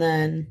something. And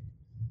then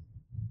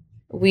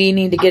we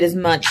need to get as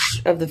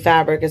much of the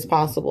fabric as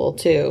possible,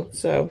 too.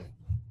 So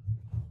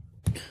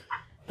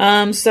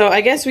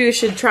I guess we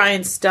should try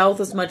and stealth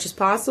as much as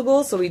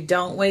possible so we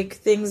don't wake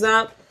things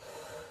up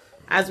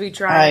as we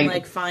try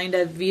and, find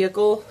a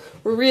vehicle.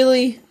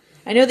 I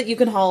know that you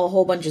can haul a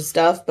whole bunch of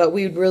stuff, but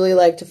we'd really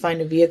like to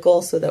find a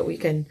vehicle so that we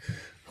can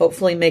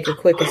hopefully make a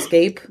quick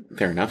escape.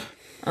 Fair enough.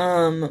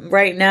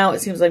 Right now, it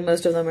seems like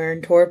most of them are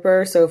in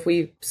torpor, so if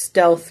we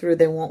stealth through,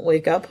 they won't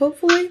wake up,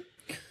 hopefully.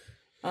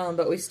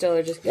 But we still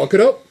are just... Walk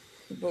it up.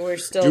 But we're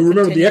still... Do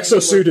remember the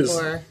exosuit is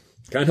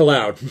kind of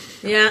loud.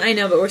 Yeah, I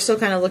know, but we're still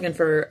kind of looking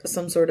for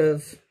some sort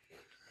of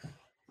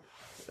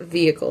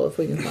vehicle, if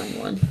we can find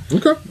one.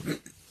 Okay.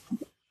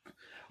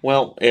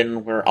 Well,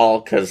 and we're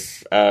all,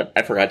 because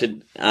I forgot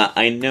to...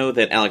 I know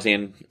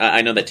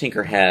that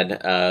Tinker had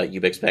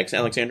Ubix specs.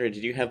 Alexandra,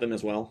 did you have them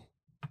as well?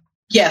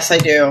 Yes, I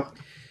do.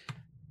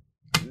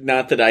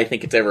 Not that I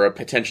think it's ever a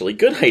potentially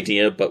good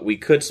idea, but we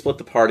could split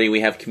the party. We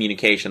have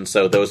communication,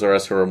 so those of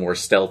us who are more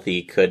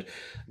stealthy could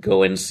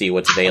go and see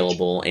what's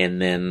available,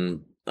 and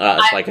then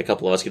a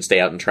couple of us could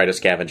stay out and try to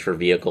scavenge for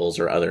vehicles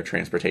or other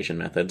transportation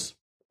methods.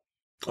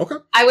 Okay.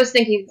 I was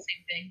thinking the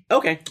same thing.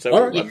 Okay, so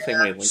we're on the same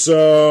wavelength.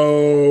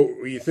 So,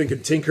 are you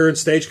thinking Tinker and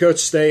Stagecoach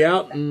stay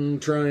out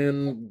and try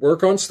and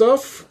work on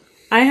stuff?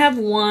 I have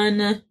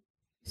one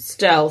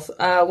stealth.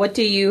 What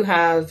do you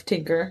have,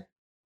 Tinker?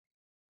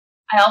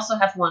 I also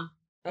have one.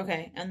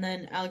 Okay, and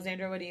then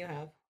Alexandra, what do you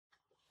have?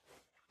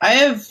 I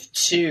have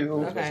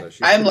 2. Okay.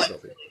 I'm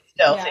stealthy.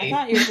 Yeah, I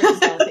thought you were pretty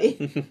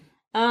stealthy.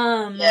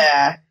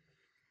 Yeah.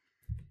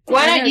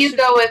 Why don't you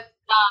go with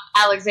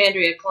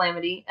Alexandria,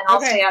 Calamity, and I'll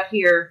stay out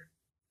here.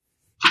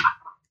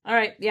 All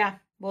right, yeah.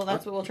 Well,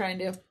 that's what we'll try and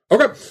do.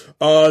 Okay.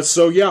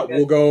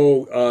 We'll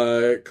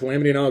go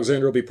Calamity and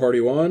Alexandra will be party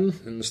 1,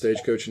 and the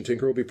Stagecoach and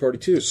Tinker will be party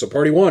 2. So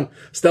party 1,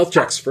 stealth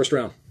checks, first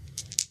round.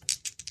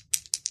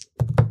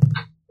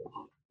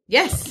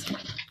 Yes.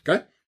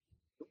 Okay.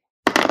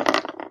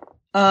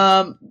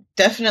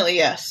 Definitely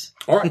yes.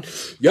 All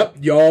right. Yep.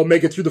 Y'all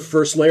make it through the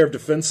first layer of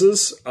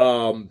defenses.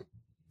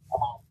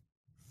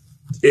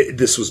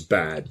 This was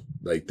bad.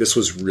 Like, this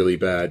was really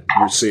bad.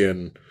 You're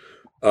seeing,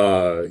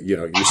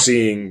 you're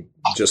seeing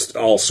just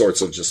all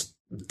sorts of just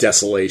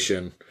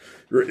desolation.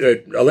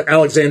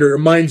 Alexander, it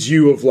reminds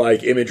you of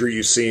like imagery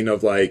you've seen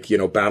of like,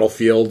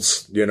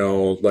 battlefields,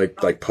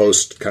 like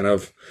post kind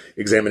of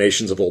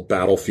examinations of old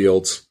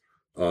battlefields.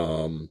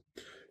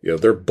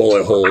 There are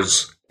bullet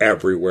holes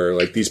everywhere.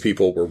 Like, these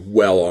people were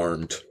well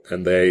armed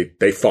and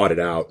they fought it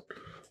out.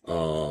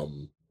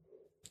 And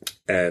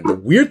the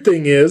weird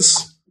thing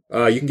is,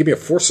 you can give me a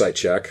foresight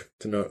check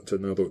to notice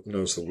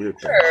the weird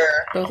thing.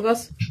 Sure. Both of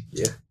us?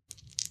 Yeah.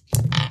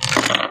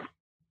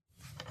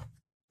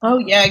 Oh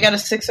yeah, I got a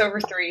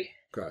 6/3.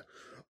 Okay.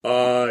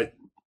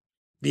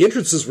 The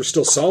entrances were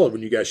still solid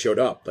when you guys showed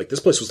up. Like, this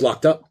place was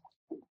locked up.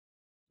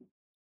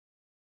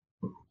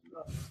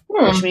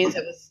 Which means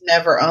it was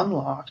never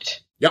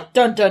unlocked. Yep.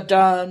 Dun dun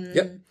dun.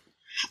 Yep.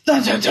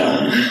 Dun dun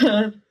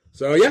dun.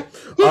 So yeah.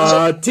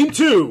 Team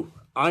 2,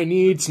 I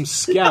need some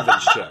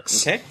scavenge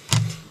checks. Okay.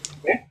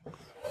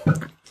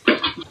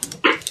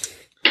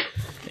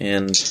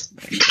 And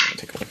actually, I'll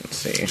take a look and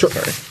see. Sure.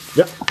 Sorry.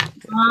 Yep.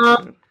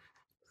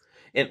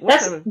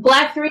 That's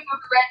black 3 over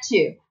red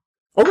 2.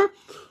 Okay.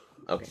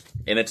 Okay.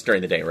 And it's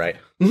during the day, right?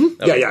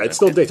 Mm-hmm. Okay. Yeah, it's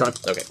still daytime.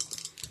 Okay.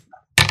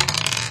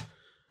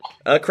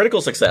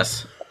 Critical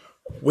success.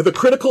 With a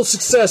critical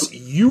success,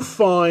 you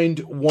find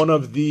one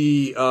of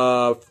the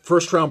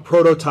first-round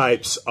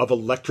prototypes of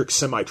electric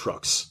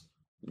semi-trucks.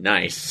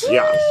 Nice.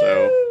 Yeah.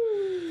 So,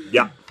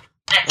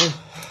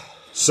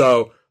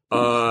 So,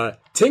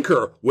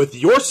 Tinker, with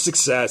your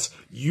success,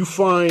 you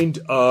find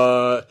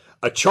a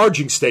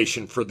charging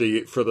station for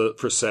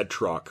said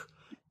truck,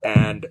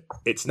 and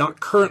it's not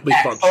currently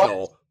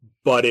functional,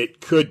 but it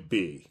could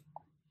be.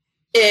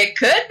 It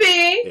could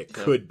be. It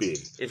could be.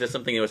 is it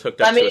something that was hooked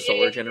up to a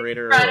solar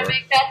generator? Trying to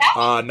make that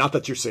happen. Not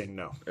that you're saying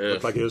no.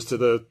 Looks like it was to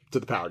the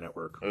power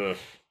network. Ugh.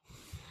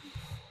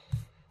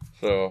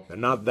 So They're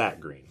not that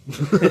green.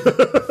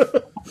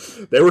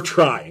 They were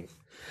trying.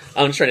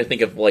 I'm just trying to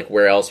think of like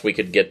where else we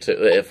could get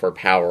to for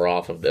power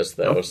off of this,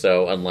 though. Oh.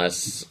 So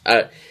unless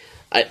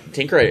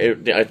Tinker,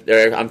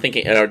 I'm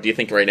thinking. Do you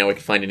think right now we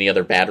could find any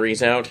other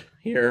batteries out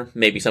here?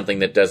 Maybe something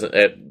that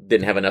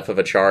didn't have enough of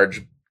a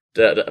charge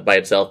by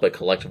itself, but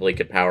collectively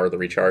could power the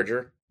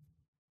recharger.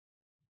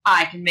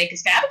 I can make a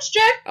scavenge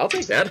check. I'll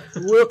take that.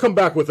 We'll come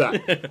back with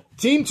that.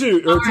 Team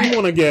 2 or Team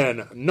 1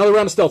 again. Another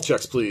round of stealth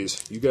checks,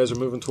 please. You guys are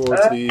moving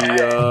towards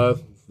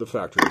the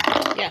factory.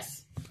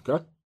 Yes.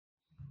 Okay.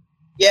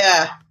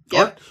 Yeah.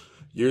 Yep.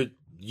 Right.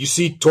 You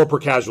see torpor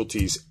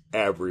casualties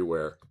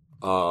everywhere.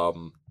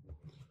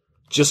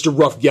 Just a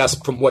rough guess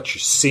from what you're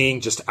seeing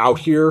just out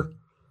here.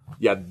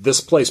 Yeah, this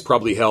place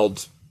probably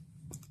held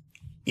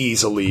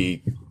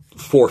easily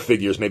 4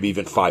 figures, maybe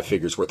even 5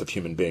 figures worth of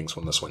human beings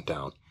when this went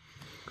down.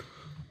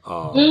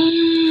 Alexander,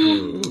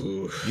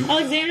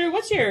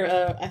 what's your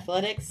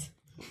athletics?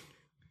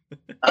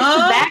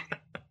 I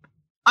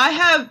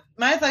have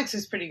my athletics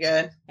is pretty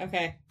good.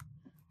 Okay.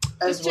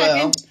 As Just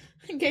well. checking,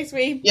 in case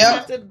we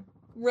have to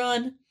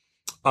run.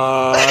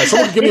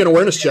 Someone give me an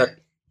awareness check.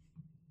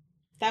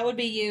 That would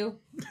be you.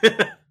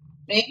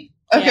 Me?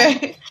 Okay.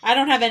 Yeah. I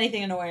don't have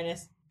anything in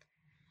awareness.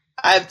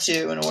 I have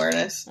 2 in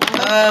awareness.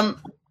 Uh-huh.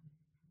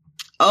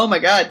 Oh my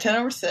god,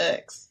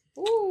 10/6.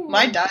 Ooh.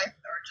 My dice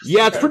are just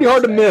Yeah, it's pretty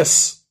hard to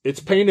miss. It's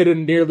painted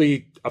in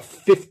nearly a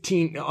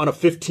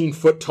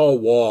 15-foot tall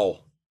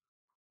wall.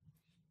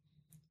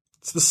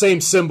 It's the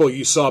same symbol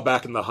you saw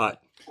back in the hut.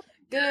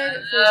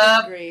 Good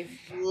for grief.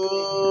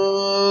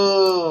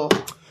 Ooh.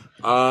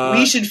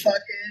 We should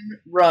fucking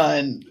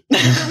run.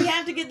 So we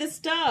have to get this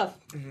stuff.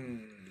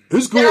 Who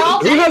has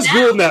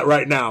GhoulNet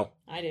right now?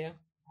 I do.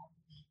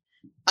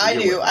 I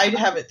do. I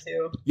have it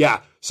too.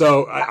 Yeah.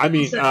 So, I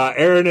mean,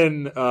 Aaron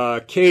and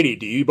Katie,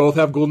 do you both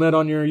have GhoulNet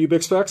on your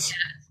Ubix specs?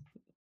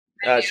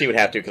 She would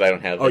have to because I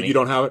don't have any. Oh, you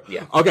don't have it?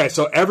 Yeah. Okay,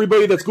 so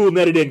everybody that's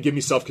GhoulNetted in, give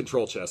me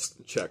self-control checks.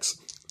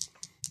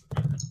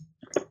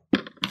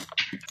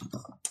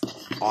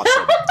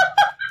 Awesome.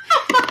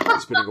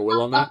 Spinning a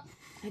wheel on that?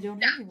 I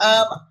don't have any.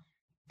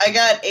 I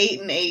got 8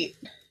 and 8.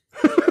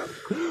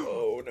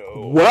 Oh,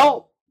 no.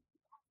 Well,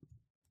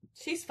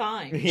 She's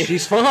fine.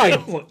 she's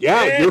fine.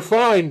 Yeah, you're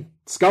fine.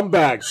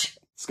 Scumbags.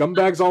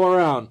 Scumbags all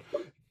around.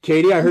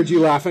 Katie, I heard you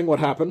laughing. What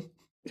happened?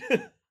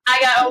 I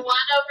got a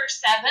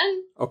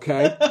 1/7.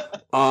 Okay.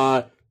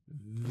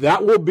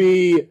 That will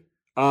be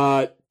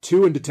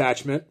 2 in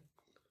detachment.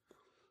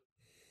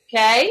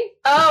 Okay.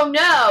 Oh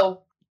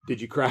no.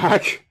 Did you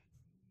crack?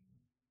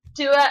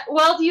 Do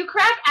you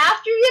crack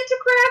after you get to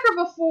crack or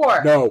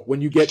before? No, when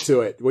you get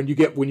to it. When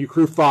you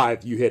crew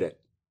 5, you hit it.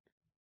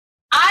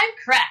 I'm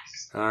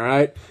cracked. All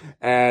right.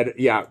 And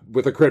yeah,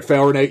 with a crit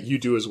fail, Renee, you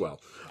do as well.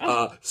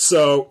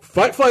 So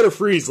fight, flight, or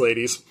freeze,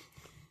 ladies.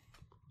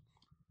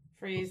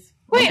 Freeze.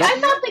 Wait, I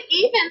thought the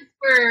evens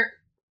were.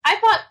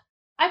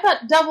 I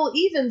thought double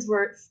evens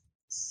were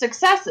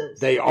successes.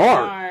 They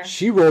are.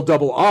 She rolled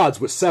double odds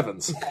with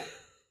 7s.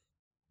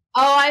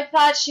 Oh, I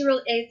thought she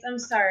rolled 8s. I'm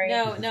sorry.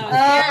 No.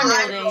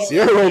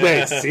 Sierra rolled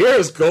 8s.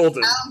 Sierra's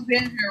golden.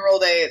 Alexander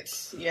rolled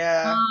 8s.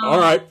 Yeah. All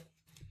right.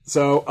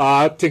 So,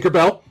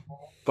 Tinkerbell,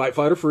 fight,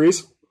 flight, or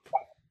freeze.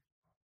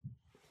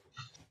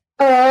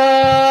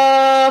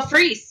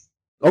 Freeze.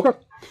 Okay.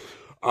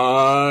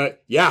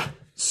 Yeah.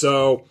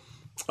 So,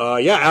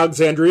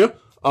 Alexandria,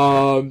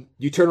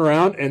 you turn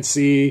around and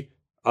see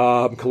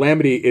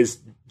Calamity is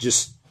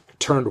just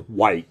turned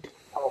white.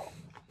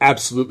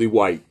 Absolutely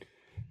white.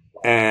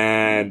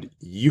 And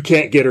you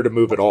can't get her to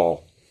move at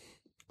all.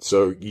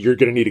 So you're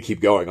going to need to keep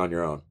going on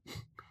your own.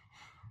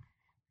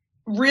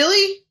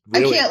 Really?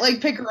 I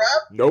can't, pick her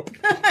up? Nope.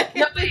 I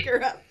can't pick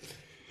her up.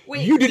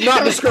 Wait. You did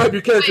not describe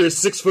your character as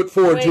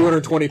 6'4" and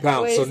 220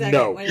 pounds, so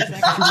no. Wait a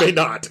second. You may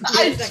not.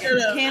 Wait a second.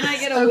 Can I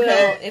get a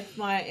will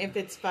if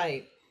it's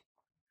fight?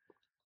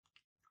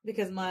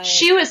 Because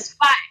she was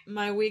fight.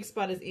 My weak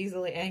spot is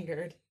easily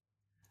angered.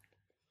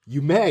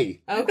 You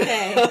may.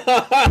 Okay.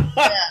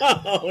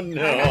 Oh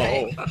no!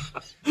 Right.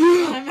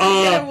 I'm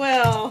gonna get a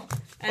will.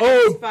 And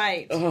it's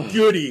fight.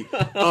 Goody.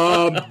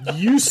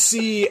 You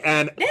see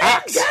an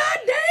axe.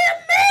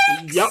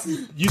 Goddamn mix! Yep.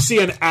 You see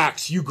an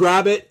axe. You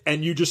grab it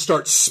and you just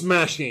start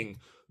smashing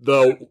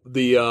the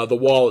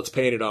wall it's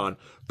painted on.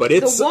 But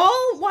it's the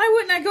wall. Why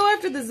wouldn't I go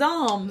after the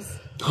zombs?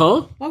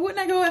 Huh? Why wouldn't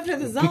I go after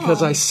the zombie?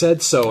 Because I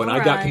said so, and All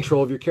I got right.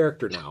 control of your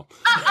character now.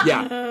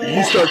 Yeah,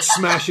 you start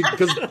smashing,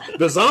 because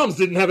the zombies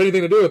didn't have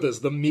anything to do with this.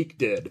 The Meek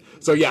did.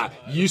 So yeah,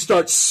 you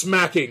start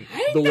smacking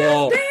the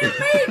wall.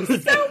 Damn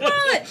Meek so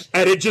much!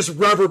 And it just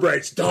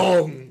reverberates.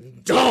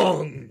 Dong,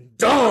 dong,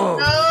 dong.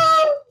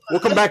 No!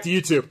 We'll come back to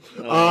you two.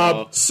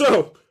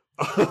 So...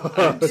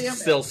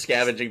 Still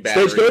scavenging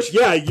batteries. Stagecoach,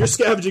 yeah, you're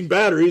scavenging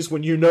batteries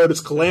when you notice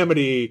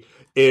Calamity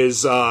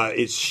is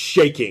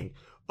shaking.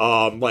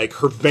 Like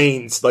her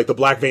veins, like the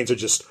black veins are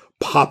just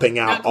popping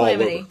out Not all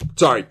Calamity. over.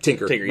 Sorry,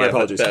 Tinker. Tinker, My yeah,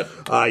 apologies.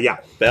 Yeah,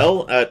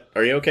 Belle,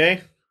 are you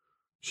okay?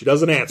 she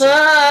doesn't answer.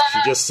 She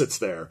just sits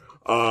there.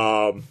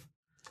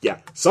 Yeah,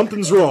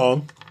 something's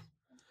wrong.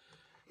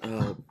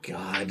 Oh,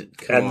 God.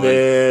 And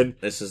then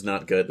This is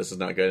not good. This is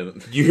not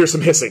good. you hear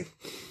some hissing.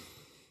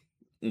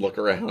 Look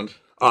around.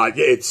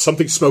 It's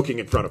something smoking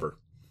in front of her.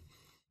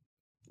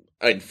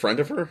 In front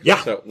of her?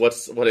 Yeah. So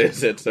what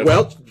is it? So,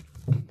 Well,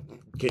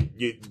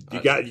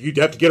 you'd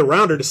have to get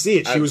around her to see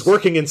it. She was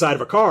working inside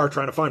of a car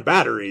trying to find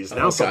batteries.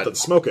 Now God. something's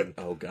smoking.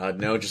 oh, God,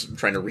 no. Just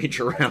trying to reach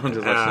around.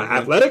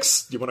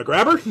 Athletics? You want to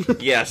grab her?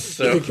 Yes.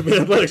 So, Give me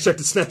an athletics check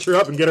to snatch her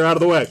up and get her out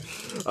of the way.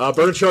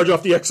 Burn charge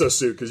off the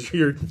exosuit because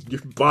you're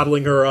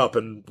bottling her up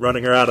and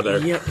running her out of there.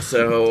 yep.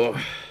 So,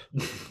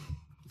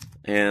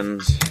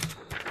 and...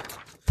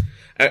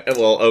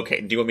 well,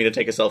 okay. Do you want me to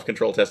take a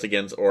self-control test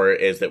again, or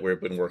is that we've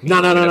been working?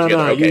 No.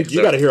 together? Okay,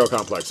 You got a hero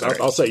complex.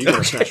 I'll say you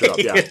can snatch her up.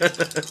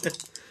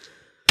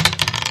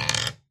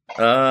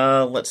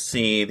 Yeah. Let's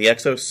see the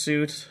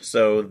exosuit.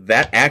 So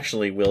that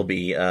actually will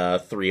be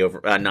 9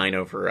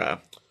 over 8.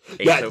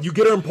 Yeah, so you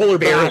get her and pull her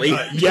barely.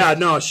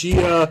 back.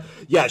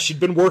 She'd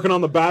been working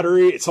on the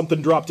battery.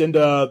 Something dropped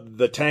into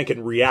the tank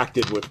and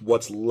reacted with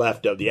what's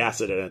left of the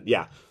acid in it.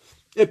 Yeah,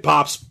 it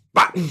pops.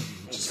 Bop.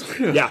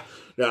 Yeah,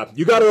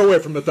 you got her away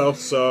from it though.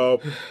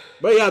 So,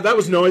 but yeah, that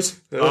was noise.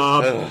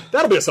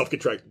 That'll be a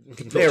self-control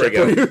There we check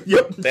go. for you.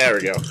 Yep. There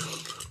we go.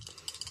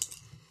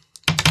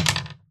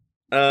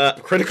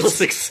 Critical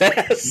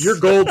success. You're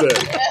golden.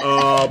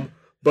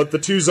 But the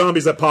two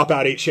zombies that pop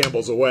out 8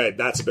 shambles away,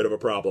 that's a bit of a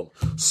problem.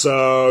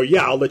 So,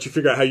 yeah, I'll let you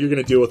figure out how you're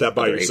going to deal with that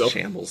by Other 8 yourself.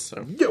 shambles.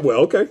 So. Yeah, well,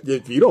 okay.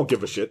 If you don't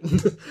give a shit.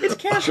 It's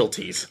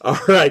casualties. All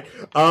right.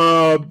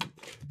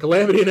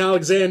 Calamity and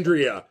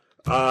Alexandria.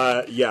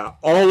 Yeah,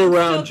 all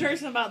around. Still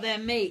cursing about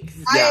them Meeks.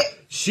 Yeah,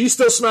 she's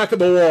still smacking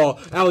the wall.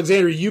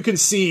 Alexandria, you can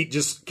see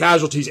just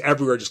casualties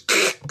everywhere.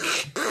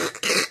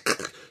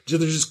 They're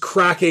just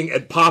cracking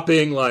and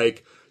popping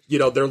like...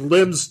 their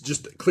limbs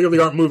just clearly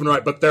aren't moving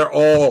right, but they're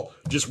all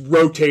just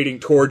rotating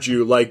towards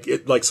you like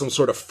some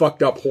sort of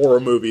fucked up horror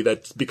movie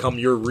that's become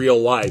your real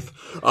life.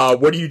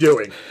 What are you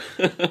doing?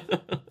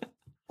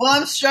 Well,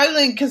 I'm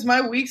struggling because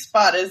my weak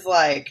spot is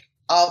like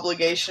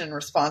obligation and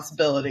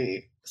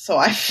responsibility. So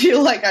I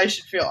feel like I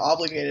should feel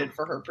obligated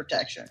for her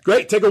protection.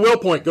 Great, take a will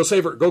point. Go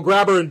save her. Go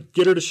grab her and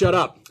get her to shut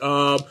up.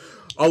 I'll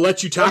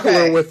let you tackle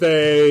her with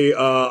a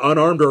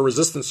unarmed or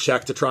resistance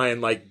check to try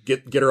and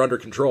get her under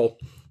control.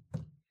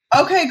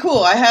 Okay,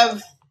 cool. I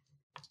have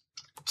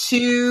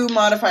 2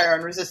 modifier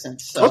on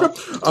resistance. So.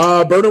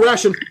 Okay. Burn a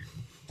ration.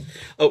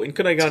 Oh, and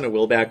could I gotten a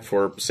will back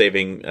for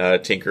saving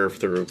Tinker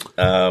through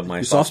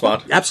my soft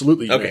spot?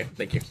 Absolutely. Okay,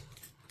 thank you.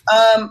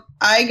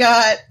 I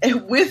got,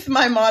 with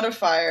my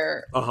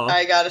modifier,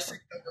 I got a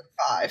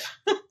 6/5.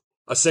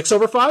 A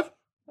 6/5?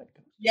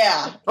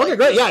 Yeah. Okay,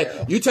 great.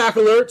 Yeah, you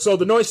tackle her, so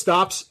the noise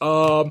stops.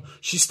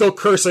 She's still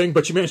cursing,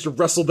 but you managed to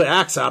wrestle the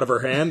axe out of her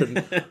hand and,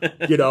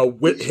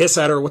 hiss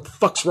at her, what the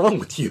fuck's wrong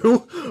with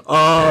you?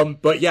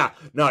 But yeah,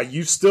 no,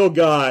 you still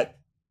got...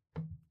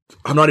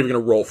 I'm not even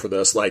going to roll for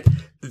this.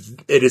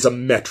 It is a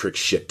metric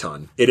shit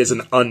ton. It is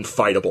an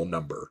unfightable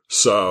number.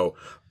 So,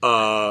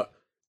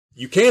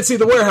 you can't see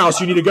the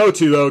warehouse you need to go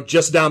to, though,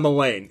 just down the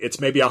lane.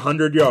 It's maybe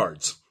 100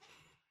 yards.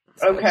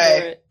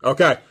 Okay.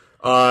 Okay.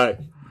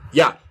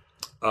 Yeah.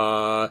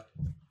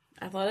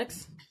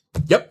 Athletics?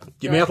 Yep.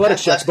 Give me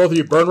athletics checks, both of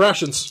you. Burn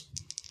rations.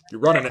 You're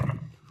running it.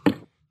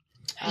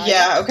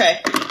 Yeah,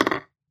 okay.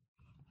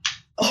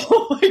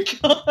 Oh my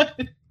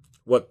god.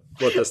 What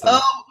this thing?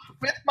 Oh,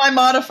 with my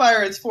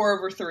modifier, it's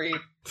 4/3.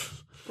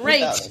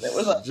 Great. It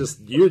was Just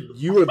you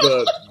are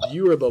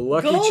the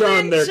lucky Golden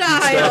charm there,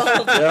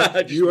 child. Yeah,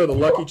 you are the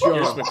lucky You're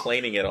just charm.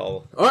 McLeaning it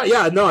all. All right,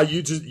 yeah, no,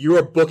 you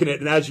are booking it,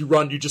 and as you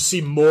run, you just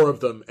see more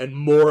of them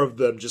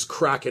just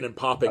cracking and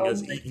popping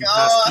as you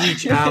pass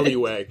each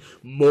alleyway.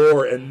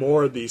 More and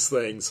more of these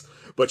things,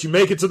 but you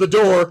make it to the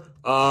door.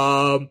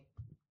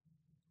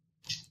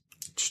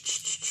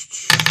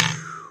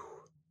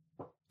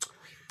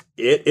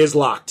 It is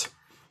locked.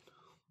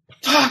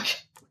 Fuck.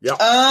 Yeah.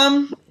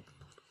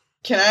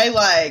 Can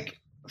I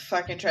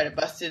fucking try to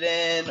bust it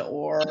in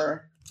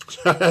or?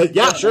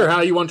 Yeah, sure.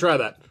 How you want to try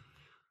that?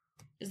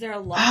 Is there a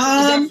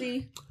lock?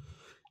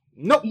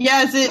 Nope.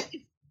 Yeah.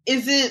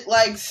 Is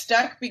it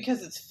stuck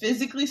because it's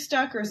physically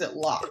stuck, or is it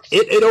locked?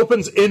 It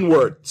opens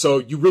inward, so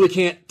you really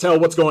can't tell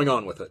what's going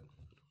on with it.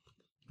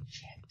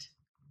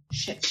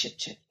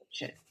 Shit.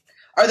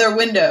 Are there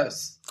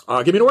windows?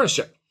 Give me an awareness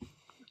check.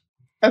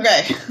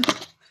 Okay.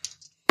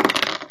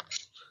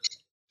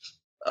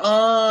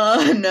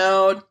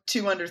 No,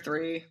 2 under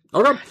 3.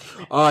 Okay.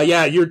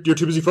 Yeah, you're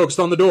too busy focused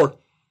on the door.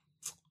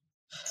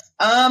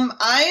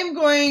 I am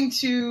going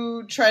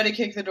to try to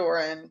kick the door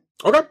in.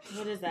 Okay.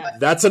 What is that?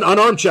 That's an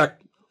unarmed check.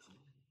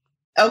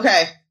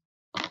 Okay.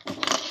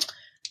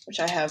 Which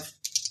I have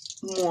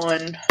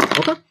 1.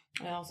 Okay.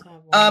 I also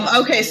have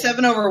 1. Okay,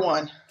 7 over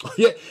 1.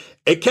 Yeah,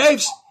 it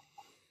caves.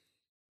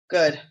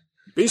 Good.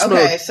 Beast okay,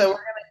 mode. so we're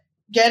gonna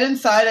get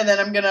inside, and then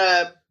I'm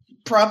gonna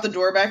prop the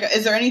door back.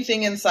 Is there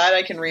anything inside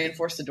I can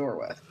reinforce the door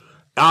with?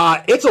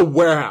 It's a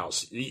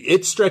warehouse.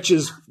 It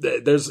stretches.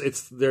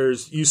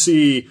 You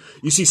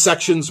see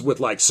sections with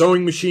like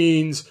sewing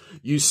machines.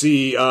 You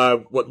see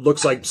what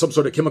looks like some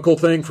sort of chemical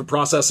thing for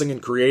processing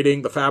and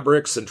creating the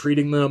fabrics and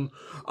treating them.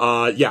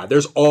 Yeah,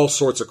 there's all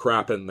sorts of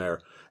crap in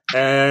there.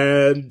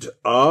 And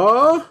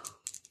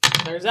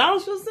there's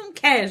also some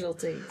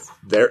casualties.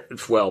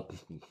 Well,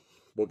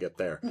 we'll get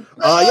there.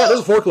 Yeah, there's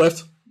a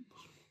forklift.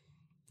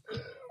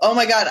 Oh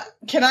my god,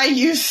 can I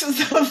use the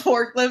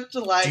forklift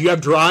to Do you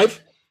have drive?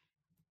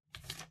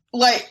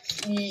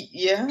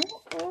 Yeah.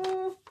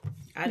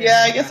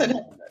 I guess I'd have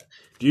that.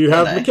 Do you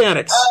have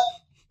mechanics?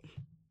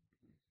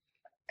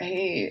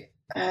 Hey,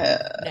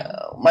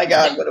 no. My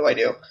god, what do I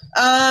do?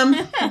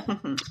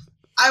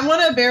 I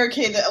want to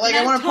barricade that. Like,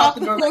 I want to pop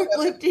the door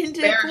forklift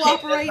into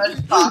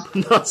cooperation.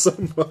 Not so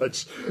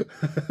much.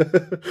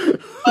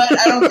 But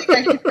I don't think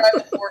I can drive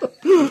the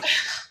forklift.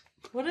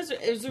 What is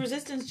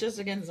resistance just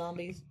against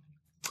zombies?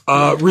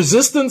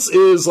 Resistance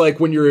is like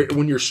when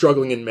you're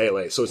struggling in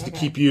melee, so it's to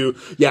keep you.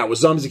 Yeah, with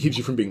zombies it keeps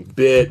you from being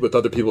bit. With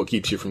other people it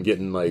keeps you from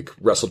getting like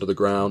wrestled to the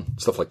ground,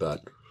 stuff like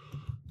that.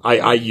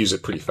 I use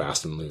it pretty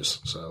fast and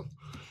loose, so.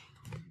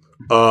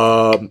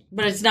 But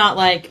it's not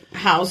like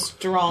how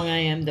strong I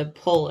am to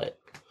pull it.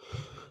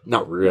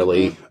 Not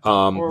really.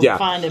 Or yeah.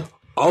 find a.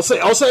 I'll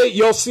say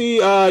you'll see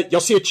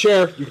a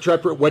chair. You can try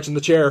wedging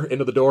the chair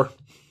into the door.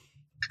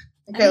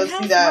 Okay, let's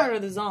do that. How smart are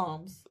the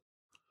zombs?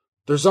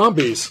 They're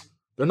zombies.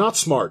 They're not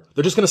smart.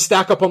 They're just going to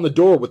stack up on the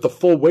door with the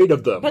full weight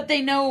of them. But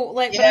they know,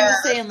 like, but I'm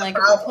just saying, like,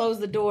 if we close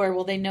the door,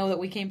 will they know that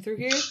we came through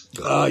here?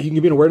 You can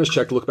give me an awareness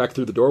check to look back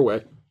through the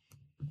doorway.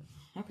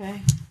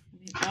 Okay.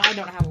 I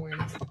don't have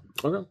awareness.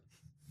 Okay.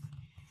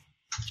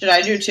 Should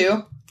I do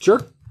 2?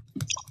 Sure.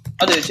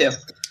 I'll do 2.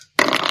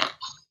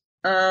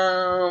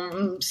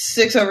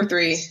 6 over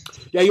 3.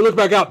 Yeah, you look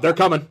back out. They're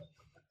coming.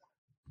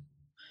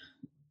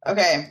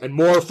 Okay. And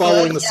more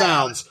following the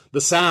sounds.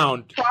 The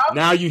sound.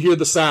 Now you hear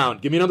the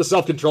sound. Give me another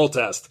self-control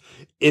test.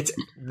 It's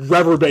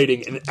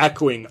reverberating and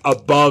echoing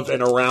above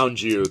and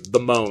around you, the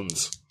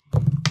moans.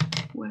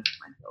 With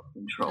my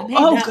self-control.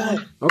 Oh,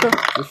 good. Okay.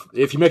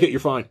 If you make it,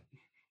 you're fine.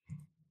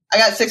 I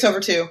got 6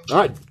 over 2. All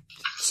right.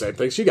 Same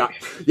thing she got.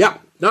 Yeah.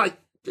 No,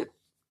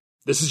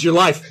 this is your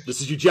life. This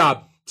is your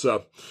job.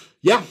 So,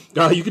 yeah.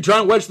 You can try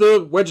and wedge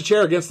a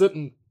chair against it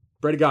and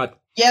pray to God.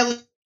 Yeah.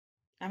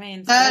 I mean,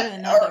 it's better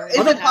than nothing.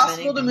 Is it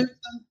possible to move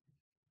some?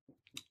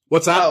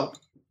 What's that? Oh.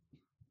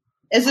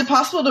 Is it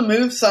possible to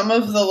move some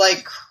of the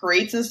like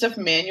crates and stuff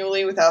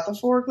manually without the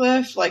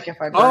forklift? Like if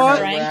I burn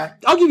it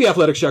rack? I'll give you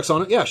athletics checks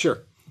on it. Yeah, sure.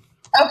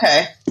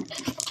 Okay.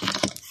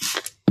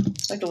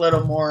 Like a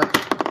little more.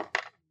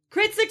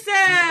 Crit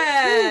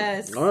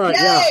success! All right,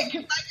 Yay,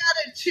 because I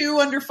got a 2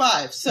 under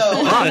 5. So,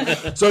 all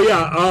right. So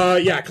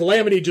yeah,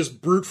 Calamity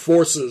just brute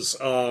forces.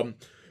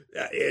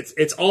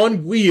 It's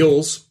on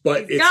wheels,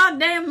 but it's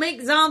goddamn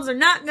mink zombs are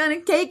not gonna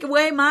take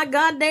away my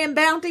goddamn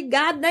bounty.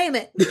 God damn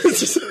it!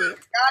 Goddamn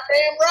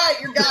right,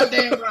 you're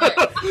goddamn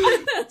right.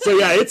 So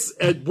yeah, it's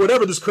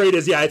whatever this crate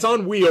is. Yeah, it's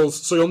on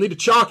wheels, so you'll need to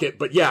chalk it.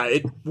 But yeah,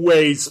 it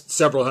weighs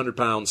several hundred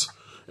pounds,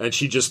 and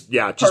she just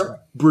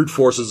brute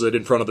forces it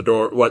in front of the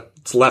door.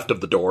 What's left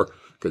of the door,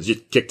 because you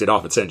kicked it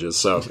off its hinges,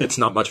 so it's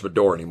not much of a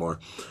door anymore.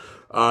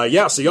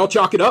 Yeah, so y'all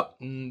chalk it up,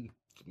 and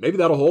maybe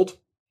that'll hold.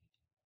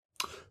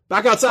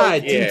 Back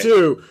outside, Team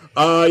 2.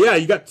 Yeah,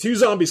 you got 2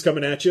 zombies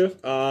coming at you.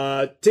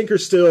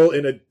 Tinker's still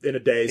in a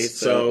daze,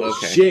 so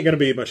she ain't gonna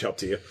be much help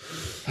to you.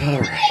 All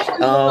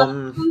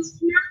right.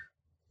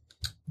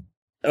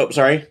 Oh,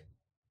 sorry.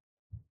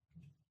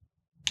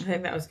 I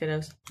think that was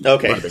kiddos.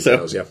 Okay,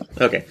 so yeah.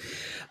 Okay.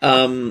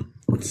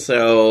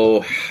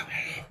 So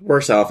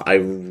worse off, I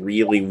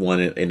really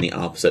want it in the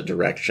opposite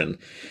direction.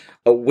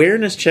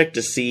 Awareness check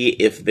to see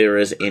if there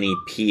is any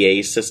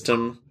PA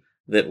system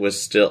that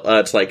was still,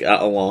 it's like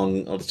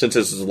along, since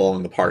this is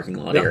along the parking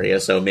lot area,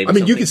 so maybe. I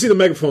mean, you can see the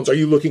megaphones. Are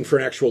you looking for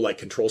an actual like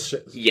control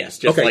shit? Yes,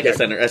 just like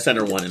a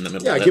center one in the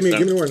middle. Yeah, of give me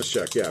an awareness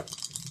check. Yeah.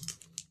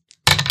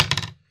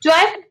 Do I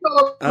have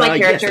control of my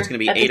character? Yes, it's going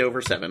to be 8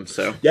 over 7.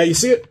 So yeah, you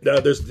see it.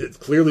 There's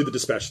clearly the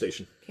dispatch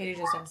station. Katie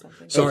just asked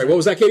something. Sorry, what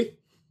was that, Katie?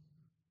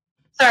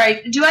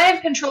 Sorry, do I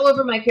have control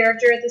over my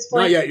character at this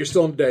point? Not yet. You're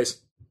still in the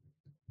daze.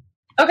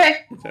 Okay.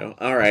 So,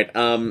 all right.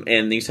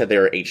 And you said they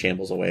were 8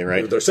 shambles away,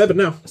 right? They're 7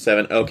 now.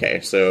 7. Okay.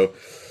 So,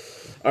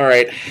 All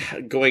right,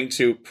 going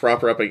to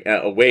prop her up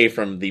away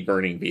from the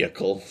burning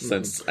vehicle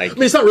since I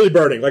mean, it's not really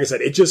burning. Like I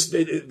said,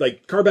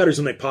 like car batteries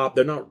when they pop,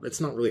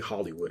 it's not really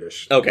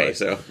Hollywoodish. Okay, but.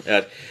 So,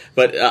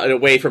 but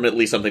away from at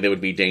least something that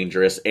would be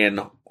dangerous and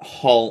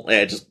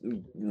just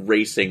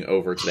racing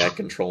over to that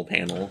control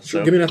panel.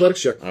 Sure, give me an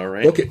athletics check. All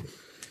right. Book it.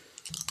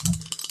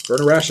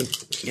 Burn a ration.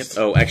 Yep.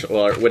 Oh, actually,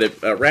 well, would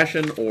it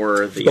ration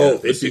or the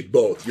both? It's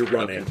both. You're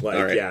running. Okay. Like,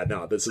 right. yeah,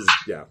 no, this is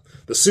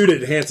The suit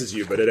enhances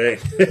you, but it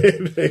ain't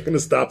going to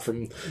stop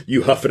from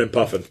you huffing and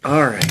puffing.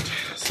 All right,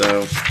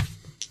 so.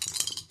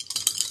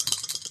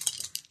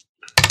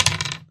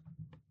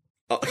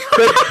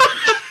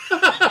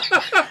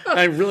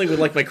 I really would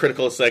like my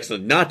critical success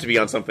not to be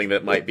on something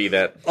that might be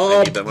that.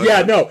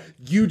 Yeah, no,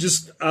 you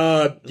just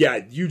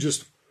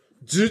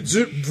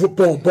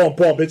boom, boom,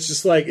 boom. It's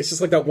just like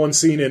that one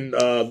scene in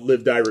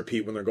Live, Die,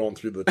 Repeat when they're going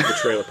through the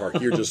trailer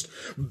park. You're just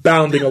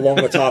bounding along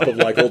the top of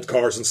like old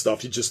cars and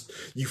stuff.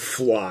 You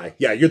fly.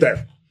 Yeah, you're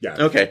there. Yeah.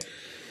 Okay.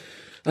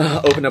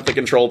 Open up the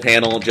control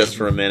panel just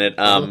for a minute.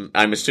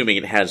 I'm assuming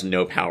it has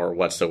no power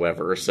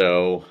whatsoever.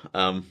 So,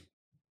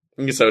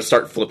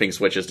 start flipping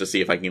switches to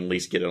see if I can at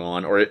least get it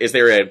on. Or is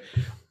there an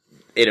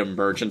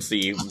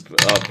emergency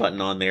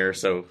button on there?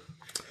 So,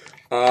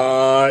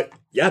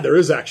 yeah, there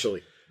is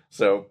actually.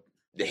 So.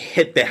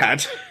 Hit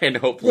that and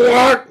hopefully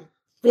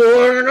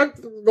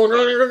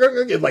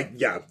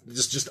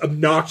just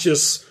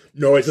obnoxious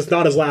noise. It's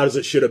not as loud as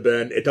it should have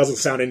been. It doesn't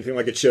sound anything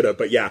like it should have,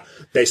 but yeah,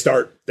 they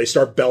start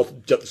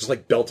just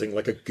like belting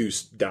like a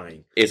goose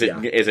dying. Is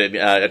it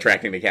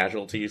attracting the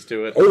casualties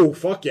to it? Oh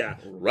fuck yeah.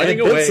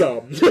 Running away.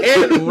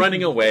 And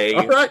running away.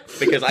 All right.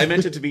 Because I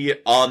meant it to be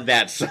on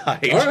that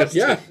side. All right,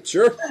 yeah,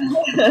 sure.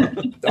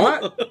 All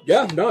right.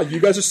 Yeah, no,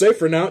 you guys are safe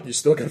for now. You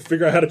still gotta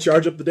figure out how to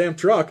charge up the damn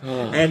truck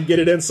and get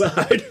it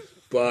inside.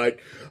 But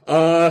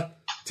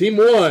Team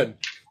 1.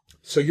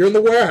 So you're in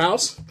the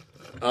warehouse.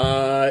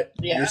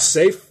 You're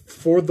safe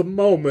for the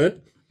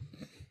moment.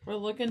 We're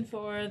looking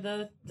for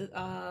the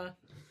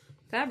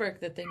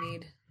fabric that they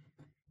need.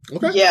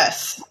 Okay.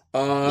 Yes.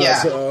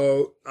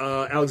 So,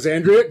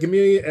 Alexandria, give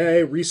me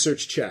a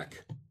research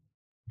check.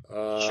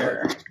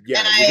 Sure. Yeah.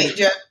 And I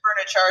do have to burn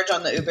a charge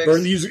on the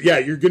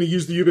Ubix. You're going to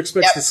use the Ubix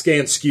specs to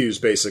scan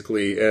SKUs,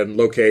 basically, and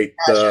locate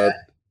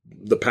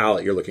the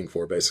palette you're looking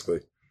for, basically.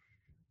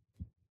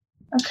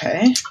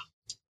 Okay.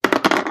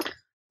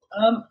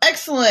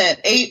 Excellent.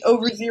 8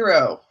 over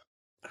 0.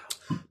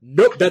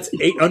 Nope, that's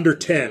 8 under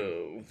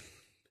 10.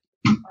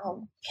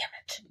 Oh,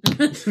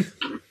 damn it.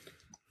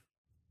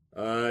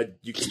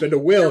 You can spend a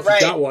will if you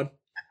got one.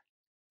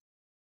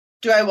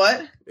 Do I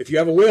what? If you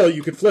have a will,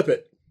 you can flip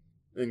it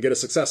and get a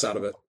success out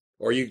of it.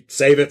 Or you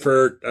save it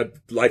for a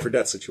life or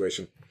death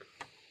situation.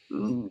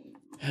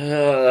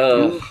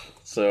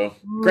 So,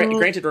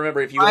 granted,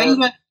 remember, if you are...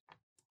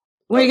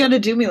 Why are you going to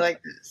do me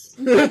like this?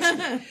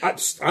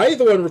 I ain't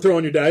the one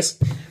throwing your dice.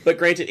 But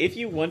granted, if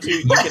you want to,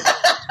 you can...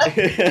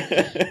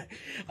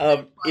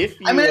 if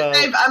you, I'm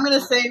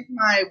gonna save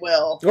my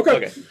will.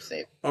 Okay.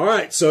 All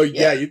right. So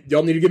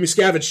y'all need to give me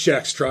scavenge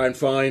checks. Try and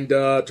find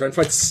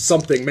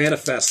something,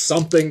 manifest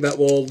something that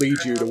will lead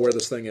you to where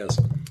this thing is.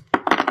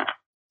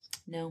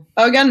 No.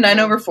 Oh, I got a 9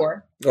 over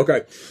 4.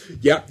 Okay.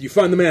 Yeah, you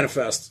find the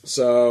manifest.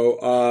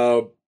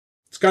 So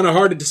it's kind of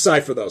hard to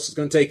decipher those. It's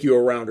going to take you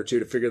a round or two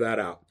to figure that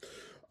out.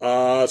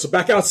 So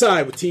back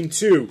outside with Team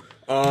 2.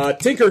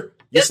 Tinker,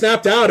 you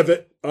snapped out of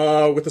it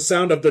with the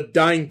sound of the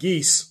dying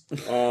geese.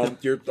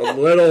 You're a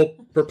little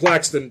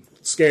perplexed and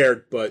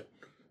scared, but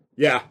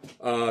yeah,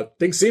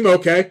 things seem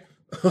okay.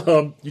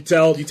 You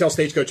tell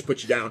Stagecoach to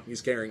put you down.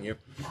 He's carrying you.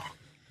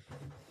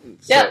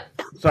 Yeah.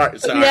 Sorry.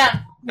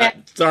 Yeah.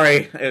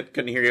 Sorry, I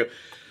couldn't hear you.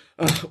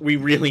 We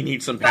really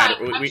need some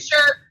I'm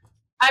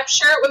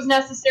sure it was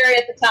necessary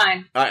at the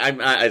time.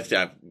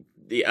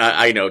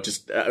 I know.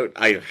 Just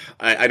I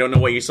don't know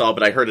what you saw,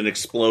 but I heard an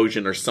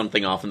explosion or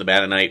something off in the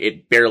bat, and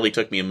it barely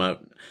took me enough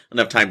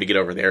time to get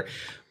over there.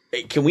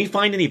 Can we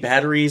find any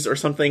batteries or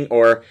something?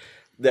 Or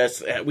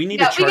we need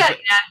to charge. We got it,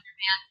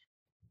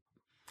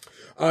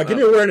 man. Give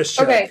me an awareness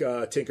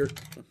check, Tinker.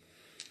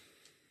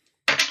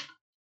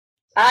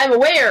 I'm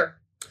aware.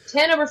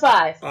 10 over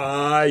 5.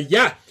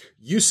 Yeah.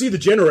 You see the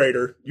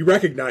generator. You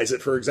recognize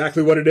it for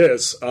exactly what it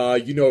is.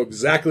 You know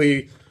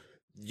exactly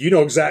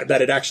that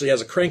it actually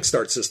has a crank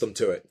start system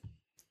to it.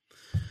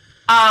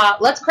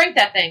 Let's crank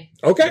that thing.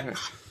 Okay.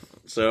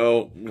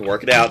 So,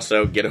 work it out.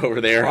 So, get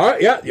over there. All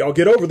right, yeah, y'all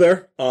get over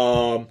there.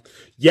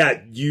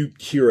 Yeah, you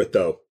hear it,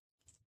 though.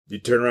 You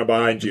turn around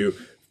behind you.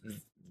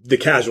 The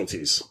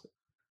casualties.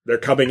 They're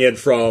coming in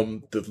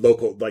from the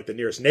local, like, the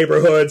nearest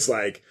neighborhoods.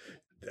 Like,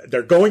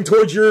 they're going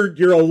towards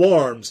your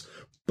alarms,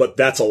 but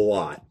that's a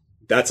lot.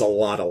 That's a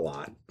lot.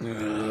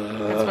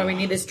 That's why we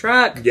need this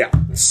truck. Yeah.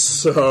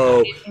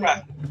 So,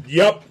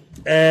 yep.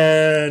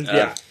 And,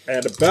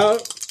 and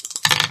about...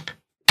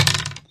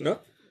 No.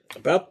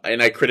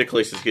 And I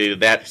critically succeeded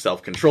that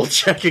self-control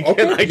check again.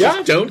 Okay, I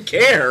just don't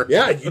care.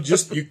 Yeah,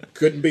 you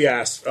couldn't be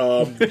asked.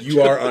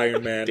 You are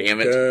Iron Man. Damn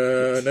it.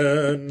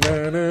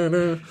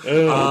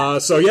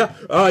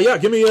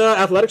 Give me an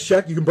athletics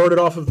check. You can burn it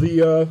off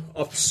the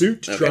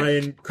suit to try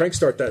and crank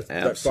start that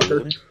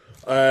fucker.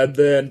 And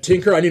then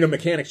Tinker, I need a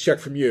mechanics check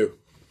from you.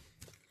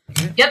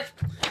 Yep.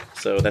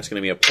 So that's going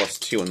to be a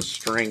 +2 in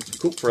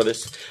strength for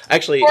this.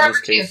 Actually, in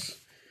this case...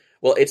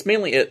 Well, it's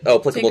mainly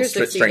applicable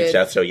to strength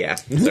death, so yeah.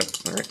 Mm-hmm.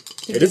 So, all right.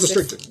 It is a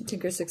strength.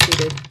 Tinker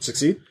succeeded.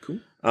 Succeed? Cool.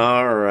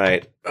 All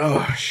right.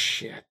 Oh,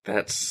 shit.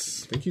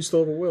 That's... I think you still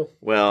have a will.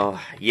 Well,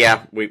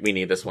 yeah, we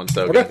need this one,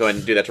 so go ahead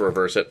and do that to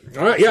reverse it.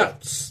 All right, yeah.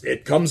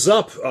 It comes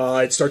up.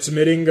 It starts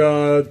emitting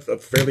a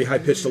fairly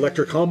high-pitched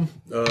electric hum,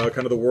 kind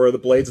of the whir of the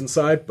blades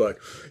inside, but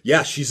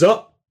yeah, she's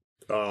up.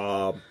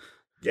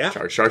 Yeah.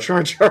 Charge.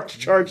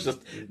 Just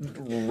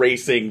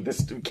racing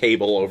this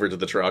cable over to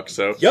the truck,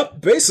 so. Yep,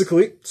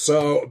 basically.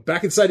 So,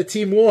 back inside of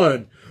Team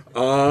 1.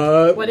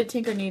 What did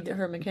Tinker need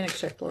her mechanics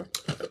check for?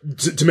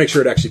 To make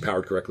sure it actually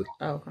powered correctly.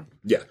 Oh, okay.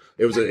 Yeah.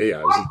 It was a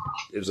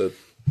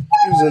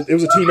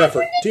team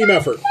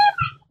effort.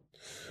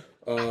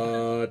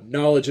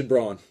 Knowledge and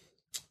brawn.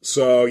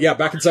 So, yeah,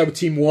 back inside with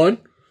Team 1.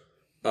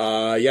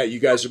 You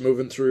guys are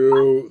moving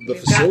through the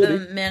facility.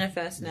 Got the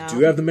manifest now. Do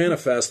you have the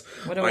manifest?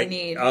 What do I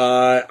need?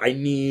 I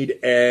need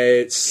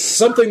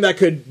something that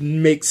could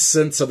make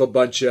sense of a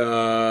bunch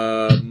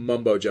of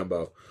mumbo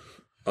jumbo.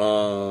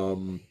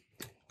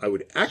 I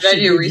would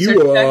actually give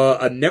you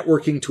a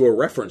networking to a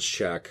reference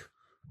check.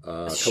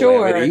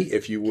 Sure. Calamity,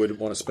 if you would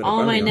want to spend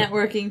all my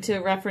networking to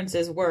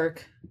references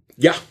work.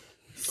 Yeah.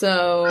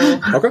 So.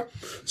 Okay.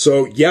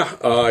 So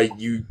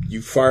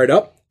you fire it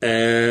up,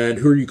 and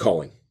who are you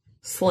calling?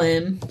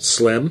 Slim.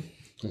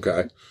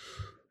 Okay.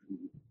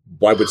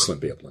 Why would Slim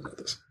be able to know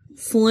this?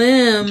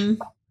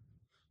 Slim.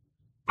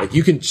 Like,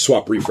 you can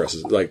swap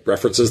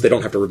references. They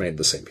don't have to remain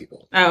the same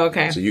people. Oh,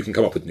 okay. So you can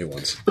come up with new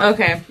ones.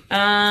 Okay.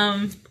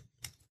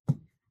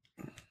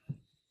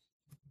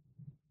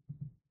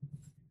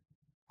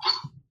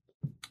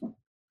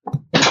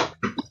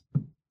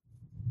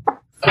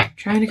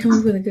 Trying to come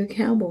up with a good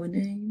cowboy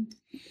name.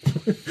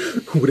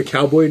 Would a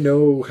cowboy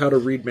know how to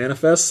read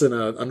manifests in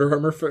an Under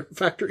Armour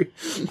factory?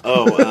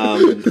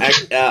 I'm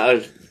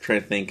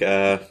trying to think.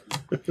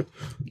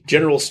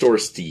 General Store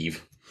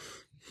Steve.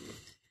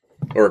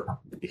 Or...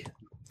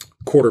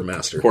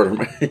 Quartermaster. How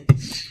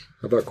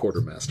about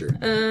Quartermaster?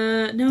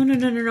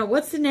 No.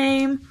 What's the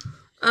name?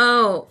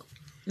 Oh,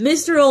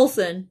 Mr.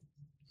 Olson.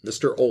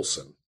 Mr.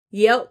 Olson.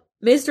 Yep,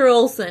 Mr.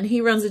 Olson.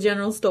 He runs a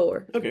general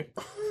store. Okay.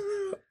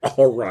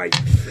 All right.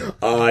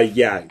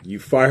 You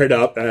fire it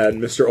up,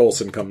 and Mr.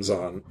 Olson comes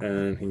on,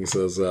 and he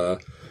says,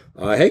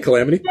 hey,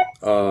 Calamity.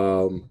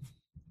 Where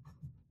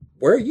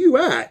are you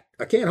at?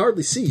 I can't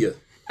hardly see you.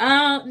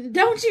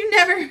 Don't you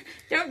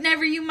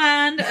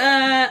mind.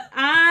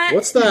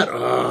 What's that?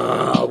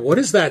 What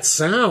is that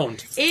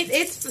sound?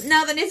 It's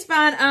nothing. It's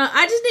fine.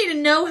 I just need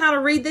to know how to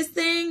read this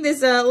thing,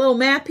 this little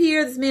map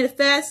here, this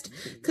manifest,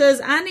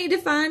 because I need to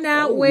find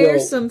out where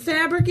some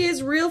fabric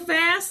is real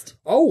fast.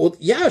 Oh, well,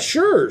 yeah,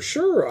 sure.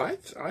 I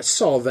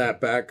saw that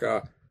back.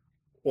 I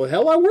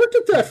worked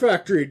at that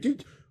factory.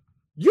 Dude,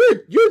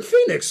 you're in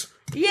Phoenix.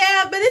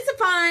 Yeah, but it's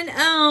fine.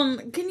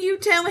 Can you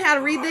tell me how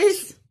to read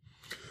this?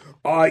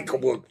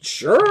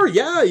 Sure,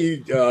 yeah.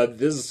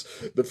 This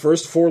the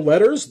first 4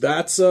 letters.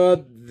 That's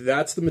the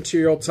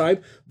material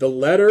type. The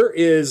letter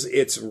is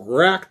its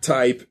rack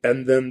type,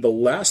 and then the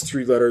last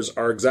 3 letters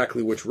are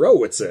exactly which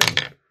row it's in.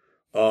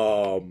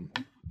 You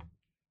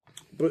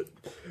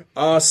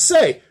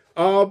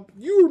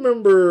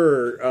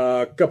remember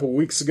a couple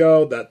weeks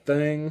ago that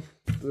thing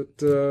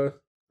that?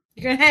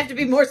 You're gonna have to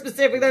be more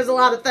specific. There's a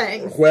lot of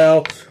things.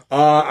 Well,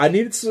 I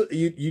needed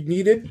you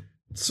needed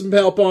some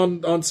help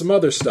on some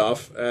other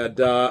stuff, and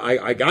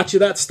I got you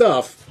that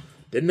stuff.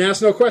 Didn't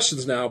ask no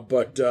questions now,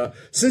 but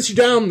since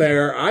you're down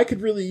there, I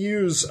could really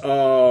use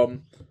 4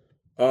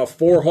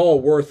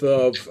 hull worth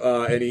of,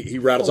 and he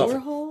rattles 4 off.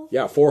 hull?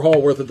 Yeah, 4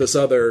 hull worth of this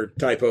other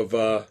type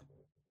of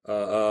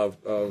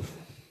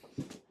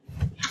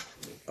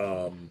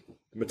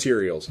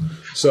materials.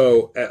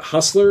 So at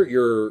Hustler,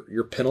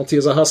 your penalty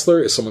as a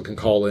Hustler is someone can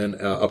call in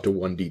up to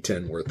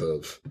 1d10 worth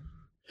of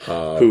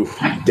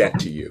debt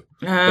to you.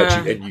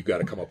 And you got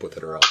to come up with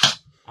it or else.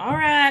 All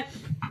right.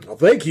 Well,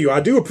 thank you. I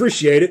do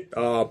appreciate it.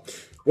 Well,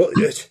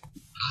 that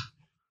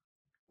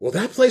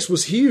place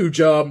was huge.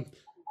 Was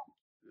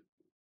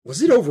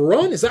it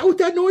overrun? Is that what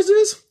that noise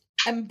is?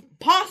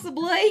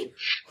 Possibly.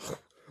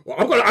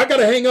 Well, I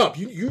gotta hang up.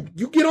 You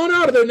get on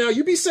out of there now.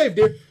 You be safe,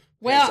 dear.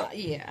 Well,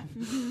 yeah.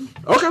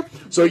 Okay,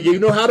 so you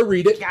know how to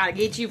read it. Gotta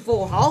get you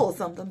 4 hull or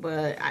something,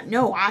 but I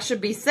know I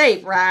should be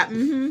safe, right?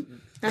 Mm-hmm.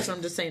 That's what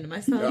I'm just saying to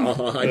myself.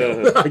 I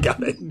know. I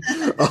got it.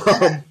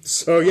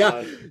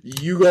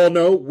 You all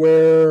know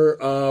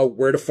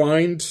where to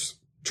find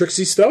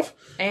Trixie's stuff.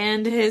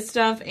 And his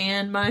stuff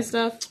and my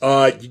stuff?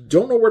 You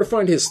don't know where to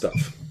find his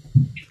stuff.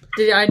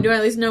 Do I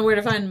at least know where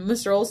to find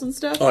Mr. Olson's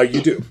stuff?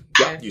 You do.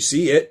 Yeah, okay. You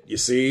see it. You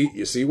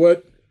see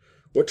what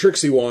what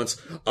Trixie wants.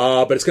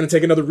 But it's going to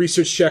take another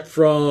research check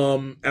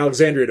from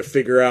Alexandria to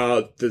figure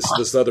out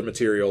this other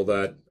material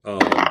that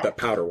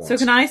Powder wants. So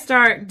can I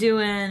start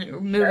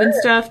moving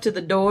stuff to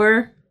the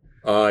door?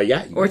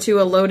 Yeah. Or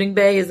to a loading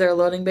bay? Is there a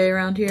loading bay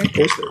around here? Of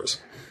course there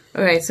is.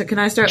 Okay, so can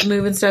I start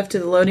moving stuff to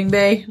the loading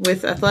bay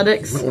with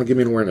athletics? You might want to give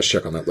me an awareness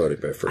check on that loading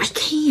bay first. I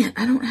can't.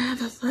 I don't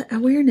have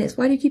awareness.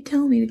 Why do you keep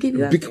telling me to give you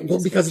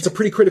that? Because it's a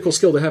pretty critical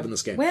skill to have in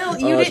this game. Well,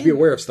 you didn't to be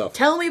aware of stuff.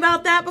 Tell me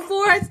about that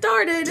before I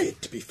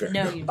started. To be fair.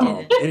 No, you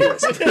didn't.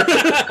 Anyways.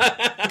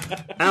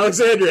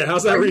 Alexandria,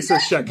 how's that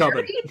research check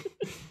coming?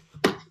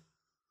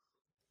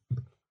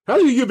 How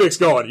are you Ubix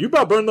going? You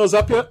about burned those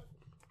up yet?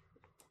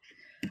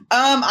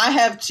 I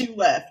have 2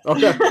 left.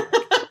 Okay.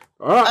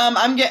 All right.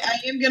 I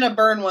am gonna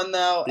burn one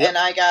though, and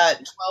I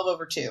got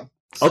 12/2.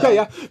 So. Okay,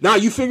 yeah. Now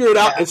you figure it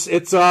out.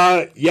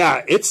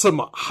 Yeah. It's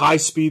some high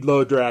speed,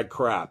 low drag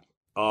crap.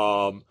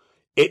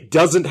 It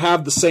doesn't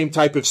have the same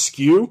type of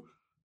skew.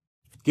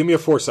 Give me a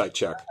foresight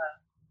check.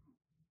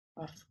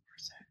 A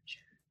foresight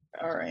check.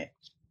 All right.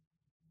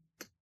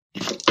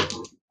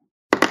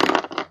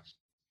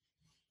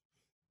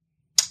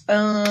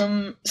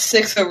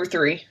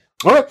 6/3.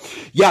 All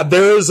right. Yeah,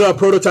 there's a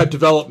prototype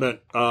development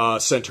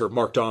center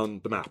marked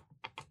on the map.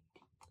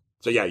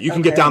 So yeah, you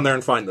can get down there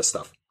and find this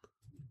stuff.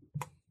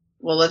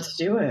 Well, let's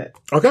do it.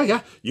 Okay, yeah,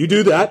 you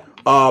do that.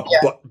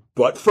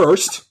 But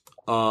first,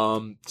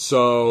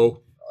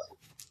 so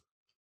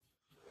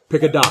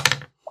pick a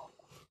dock.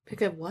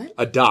 Pick up what?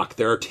 A dock.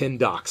 There are 10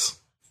 docks.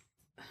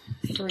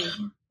 3.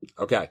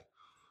 Okay.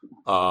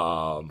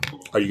 Are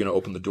you going to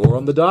open the door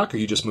on the dock, or are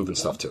you just moving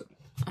stuff to it?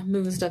 I'm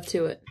moving stuff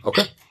to it.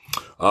 Okay.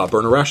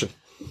 Burn a ration.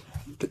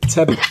 It's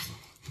heavy.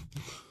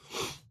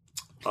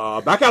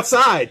 Back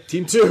outside,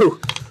 Team 2.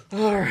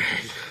 All right.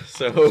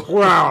 So,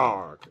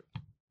 wow.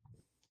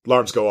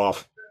 Alarms go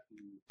off.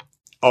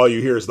 All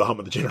you hear is the hum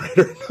of the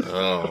generator.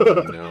 Oh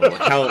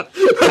no!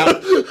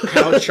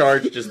 How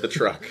charged is the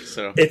truck?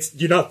 So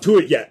you're not to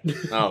it yet.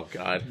 Oh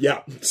god.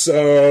 Yeah.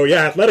 So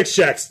yeah, athletics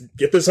checks.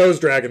 Get this hose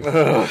dragging. All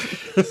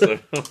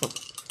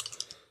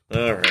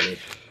right.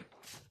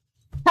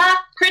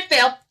 Ha! Crit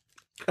fail.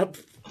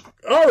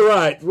 All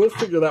right, we'll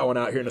figure that one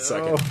out here in a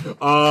second.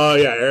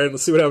 Yeah, Aaron,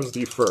 let's see what happens to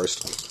you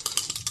first.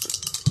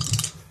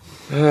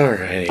 All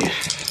right.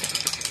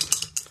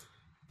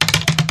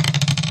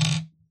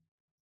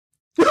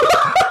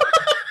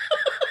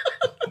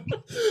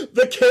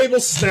 The cable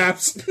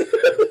snaps.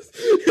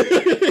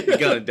 You're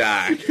gonna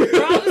die.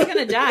 We're all just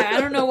gonna die.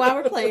 I don't know why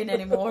we're playing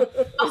anymore.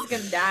 We're just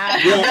gonna die.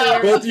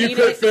 Yeah, both of you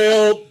crit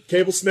failed.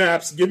 Cable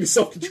snaps. Give me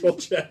self-control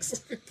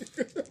checks.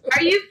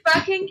 Are you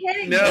fucking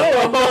kidding me?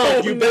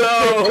 No, You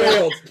both crit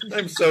failed.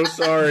 I'm so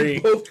sorry.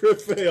 Both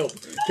crit failed.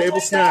 Cable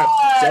snaps.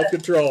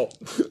 Self-control.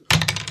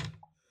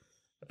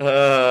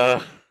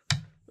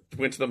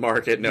 Went to the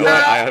market. No,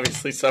 I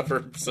obviously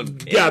suffered some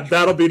damage. Yeah,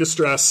 that'll be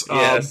distress.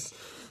 Yes.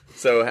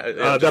 So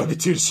that'll be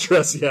 2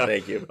 distress. Yeah.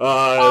 Thank you.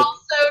 Also,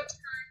 turn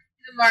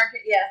to the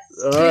market. Yes.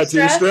 All right,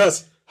 2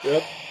 distress.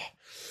 Yep.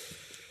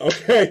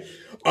 Okay.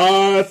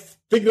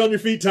 Thinking on your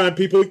feet, time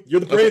people.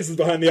 You're the brains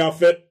behind the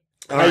outfit.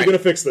 How are you going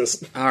to fix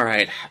this? All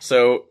right.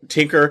 So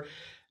Tinker,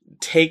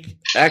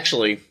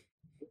 actually.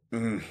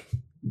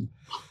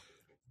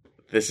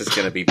 This is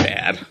going to be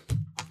bad.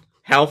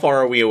 How far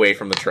are we away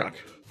from the truck?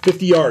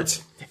 50 yards.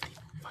 50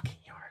 fucking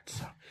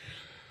yards.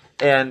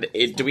 And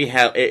is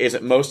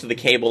it most of the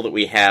cable that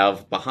we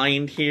have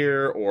behind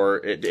here, or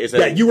is it?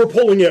 Yeah, you were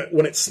pulling it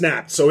when it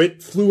snapped, so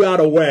it flew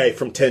out away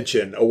from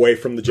tension, away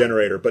from the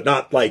generator, but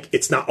not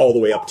it's not all the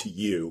way up to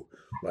you.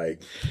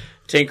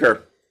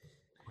 Tinker.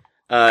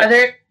 Are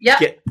there?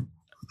 Yep.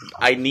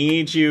 I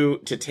need you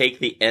to take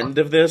the end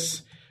of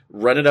this,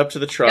 run it up to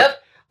the truck.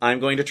 Yep. I'm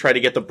going to try to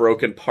get the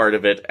broken part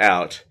of it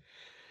out.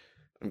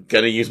 I'm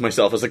going to use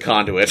myself as a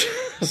conduit.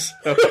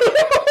 So.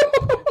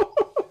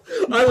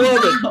 I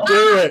love it.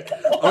 Do it.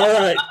 All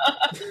right.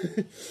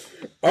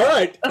 All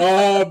right.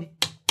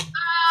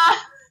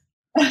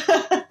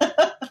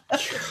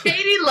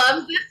 Katie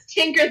loves this.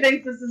 Tinker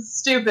thinks this is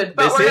stupid,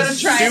 but this we're going to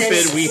try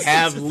stupid. it. We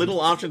have little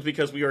options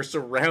because we are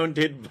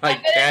surrounded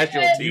by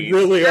casualties. You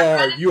really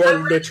are. You are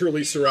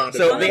literally surrounded.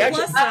 So On the the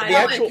actual- plus side, the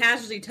actual- when a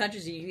casualty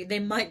touches you, they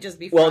might just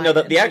be Well, fine no,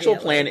 the actual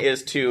immediately. plan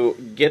is to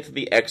get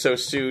the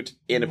exosuit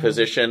in a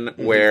position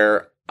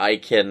where I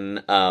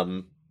can,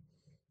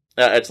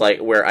 it's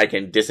where I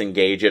can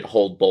disengage it,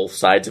 hold both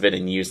sides of it,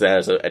 and use that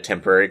as a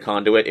temporary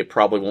conduit. It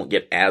probably won't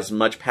get as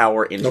much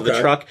power into the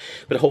truck,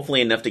 but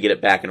hopefully enough to get it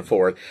back and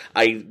forth.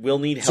 I will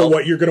need help. So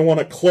what, you're going to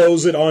want to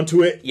close it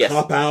onto it, Yes.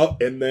 hop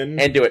out, and then...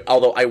 And do it,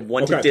 although I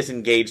want to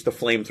disengage the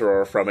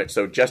flamethrower from it,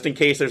 so just in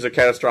case there's a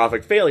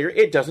catastrophic failure,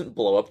 it doesn't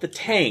blow up the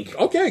tank.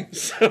 Okay.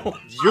 So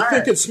You're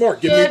thinking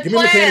smart. Give me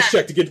a mechanics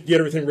check to get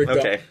everything rigged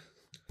okay.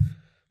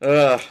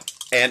 up.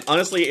 And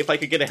honestly, if I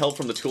could get a help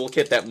from the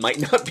toolkit, that might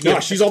not be... No,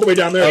 she's all the way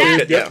down there. Oh,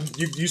 Dude. yeah.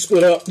 You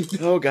split up.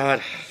 Oh,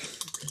 God.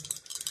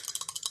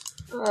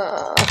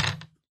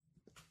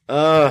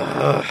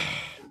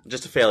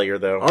 Just a failure,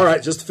 though. All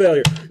right, just a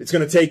failure. It's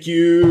going to take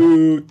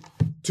you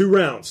 2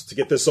 rounds to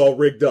get this all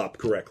rigged up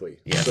correctly.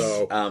 Yes.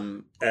 So,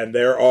 and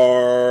there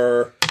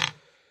are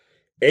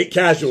 8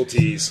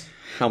 casualties.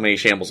 How many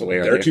shambles away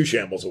are They're they? 2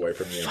 shambles away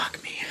from you.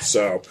 Fuck me.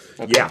 So,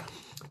 yeah.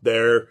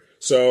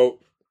 So,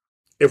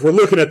 if we're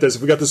looking at this,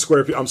 if we got the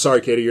square... I'm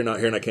sorry, Katie, you're not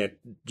here, and I can't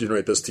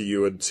generate this to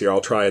you, and so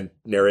I'll try and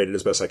narrate it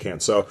as best I can.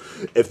 So,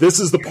 if this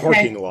is the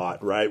parking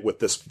lot, right, with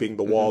this being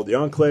the wall of the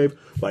Enclave,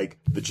 like,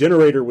 the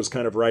generator was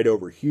kind of right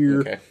over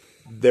here. Okay.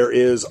 There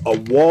is a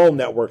wall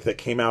network that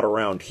came out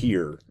around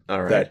here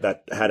All right.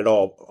 that had it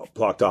all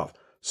blocked off.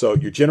 So,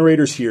 your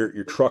generator's here,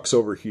 your truck's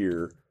over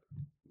here.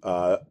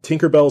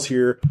 Tinkerbell's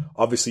here.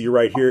 Obviously, you're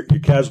right here.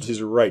 Your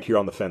casualties are right here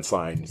on the fence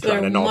line. So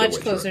they're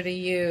much closer to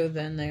you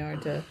than they are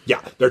to...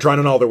 Yeah, they're trying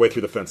to gnaw their way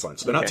through the fence line.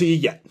 So they're not to you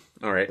yet.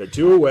 All right. They're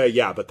 2 away,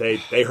 yeah, but they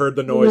heard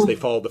the noise. They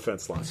followed the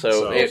fence line.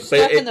 Stuck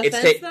in the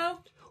fence, though?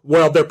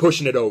 Well, they're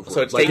pushing it over.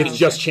 So it's it's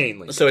just chain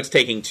link. So it's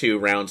taking 2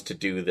 rounds to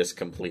do this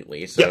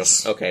completely. So,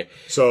 yes. Okay.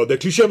 So they're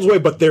 2 shambles away,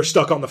 but they're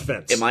stuck on the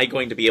fence. Am I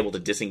going to be able to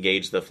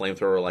disengage the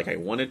flamethrower like I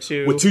wanted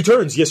to? With 2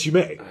 turns, yes, you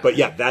may. But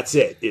yeah, that's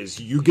it. Is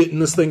you getting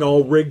this thing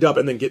all rigged up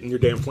and then getting your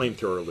damn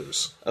flamethrower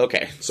loose.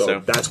 Okay. So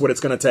that's what it's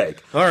going to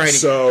take. All right.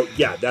 So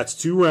yeah, that's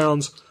 2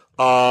 rounds.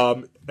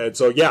 And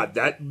so yeah,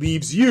 that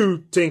leaves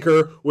you,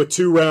 Tinker, with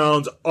 2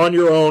 rounds on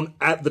your own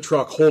at the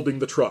truck, holding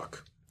the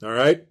truck. All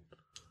right.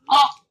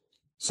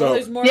 So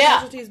there's more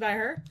casualties by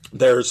her?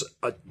 There's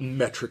a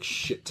metric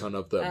shit ton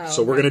of them.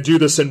 So we're going to do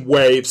this in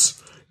waves.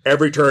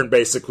 Every turn,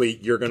 basically,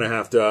 you're going to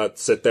have to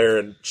sit there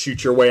and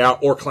shoot your way out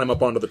or climb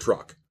up onto the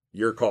truck.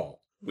 Your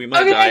call. We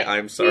might die.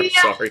 I'm sorry.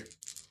 Sorry.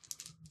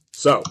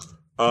 So,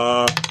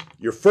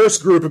 your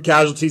first group of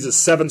casualties is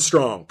 7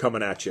 strong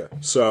coming at you.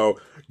 So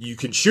you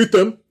can shoot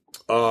them,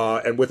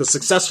 and with a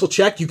successful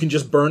check, you can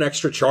just burn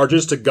extra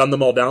charges to gun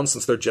them all down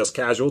since they're just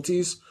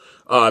casualties.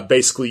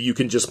 Basically, you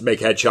can just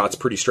make headshots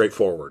pretty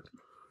straightforward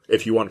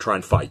if you want to try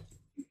and fight.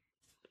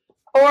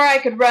 Or I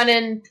could run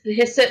in,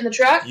 sit in the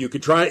truck. You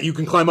could try. You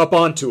can climb up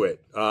onto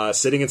it.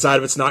 Sitting inside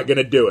of it's not going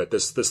to do it.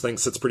 This thing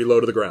sits pretty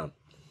low to the ground.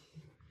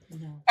 All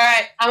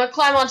right, I'm gonna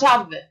climb on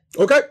top of it.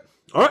 Okay.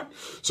 All right.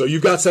 So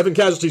you've got 7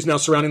 casualties now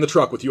surrounding the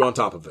truck with you on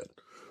top of it.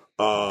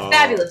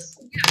 Fabulous.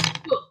 Yeah,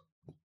 cool.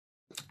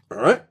 All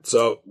right.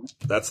 So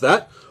that's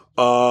that.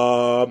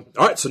 All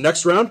right. So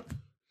next round,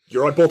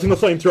 you're unbolting the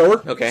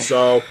flamethrower. Okay.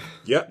 So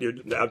yeah,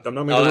 I'm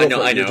not making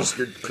I know.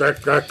 You're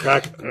crack, crack,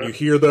 crack. And you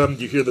hear them.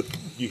 You hear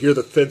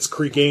the fence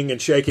creaking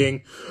and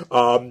shaking.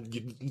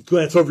 You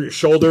glance over your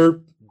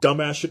shoulder.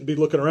 Dumbass shouldn't be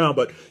looking around,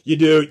 but you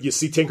do. You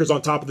see Tinker's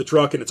on top of the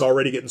truck, and it's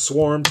already getting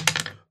swarmed.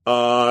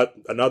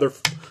 Another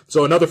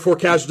 4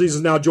 casualties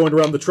is now joined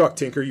around the truck.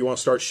 Tinker, you want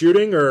to start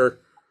shooting, or?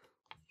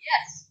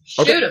 Yes,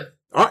 shoot him.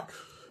 All right.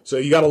 So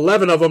you got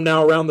 11 of them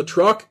now around the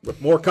truck,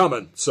 with more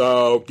coming.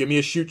 So give me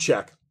a shoot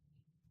check.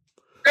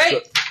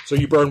 Great. So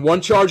you burn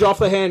 1 charge off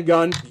the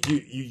handgun.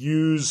 You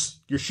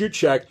use your shoot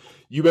check.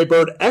 You may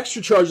burn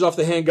extra charges off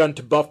the handgun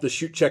to buff the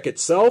shoot check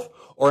itself,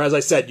 or as I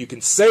said, you can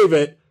save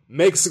it,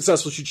 make a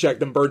successful shoot check,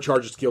 then burn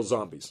charges to kill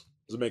zombies.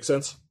 Does it make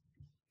sense?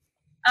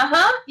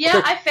 Yeah,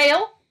 Okay. I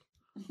fail.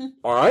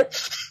 All right.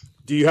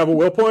 Do you have a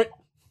will point?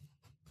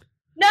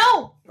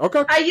 No,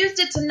 Okay. I used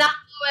it to not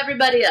blow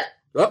everybody up.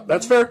 Well,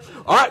 that's fair.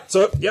 All right.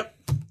 So, yep.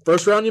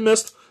 First round you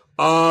missed.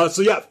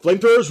 So yeah,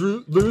 flamethrower's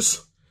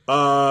loose.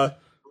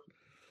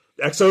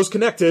 Exo's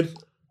connected.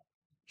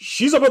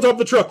 She's up on top of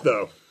the truck,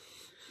 though.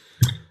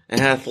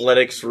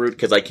 Athletics route,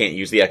 because I can't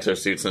use the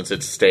exosuit since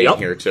it's staying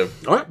here too.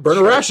 All right, burn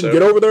a ration.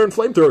 Get over there and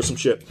flamethrower some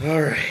shit.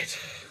 All right.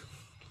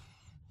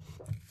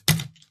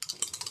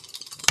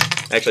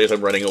 Actually, as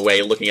I'm running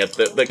away, looking at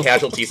the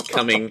casualties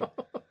coming,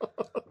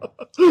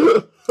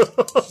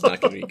 it's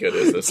not going to be good,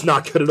 is this? It's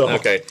not good at all.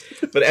 Okay,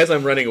 but as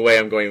I'm running away,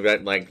 I'm going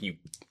like, you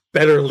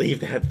better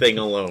leave that thing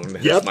alone.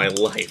 That's my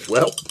life.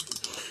 Well.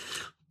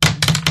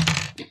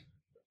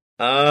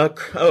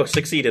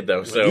 Succeeded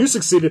though. So you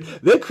succeeded.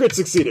 They crit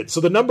succeeded.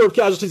 So the number of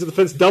casualties of the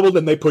fence doubled,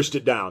 and they pushed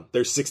it down.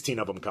 There's 16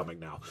 of them coming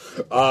now.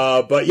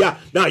 But yeah,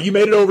 now you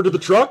made it over to the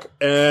truck,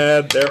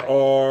 and there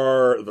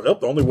are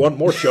only 1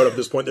 more showed up at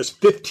this point. There's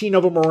 15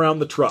 of them around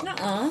the truck.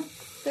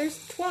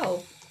 There's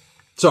 12.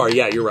 Sorry,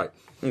 yeah, you're right.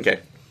 Okay.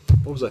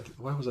 What was I?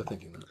 Why was I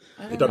thinking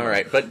that? It All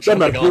right, but doesn't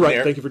matter. You're right.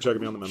 there. Thank you for checking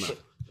me on the memo.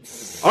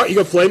 All right, you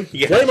got flame.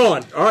 Yeah. Flame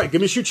on. All right,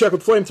 give me a shoot check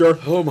with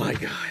flamethrower. Oh my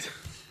god!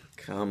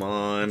 Come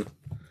on.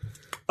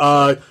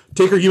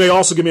 Tinker, you may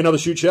also give me another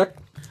shoot check.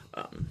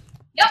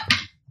 Yep.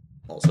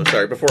 Also,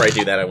 sorry, before I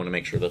do that, I want to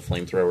make sure the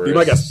flamethrower Be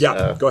my guest.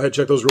 Yeah, go ahead,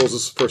 check those rules.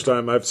 This is the first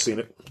time I've seen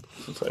it.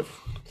 Since I've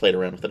played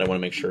around with it, I want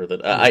to make sure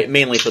that I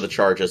mainly for the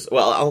charges.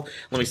 Well,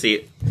 let me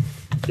see.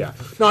 Yeah,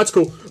 no, it's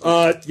cool.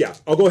 Yeah,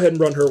 I'll go ahead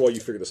and run her while you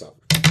figure this out.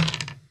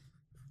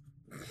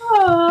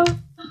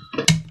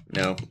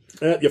 No,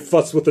 You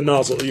fussed with the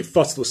nozzle. You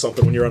fussed with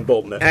something when you're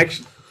unbolting it.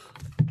 actually,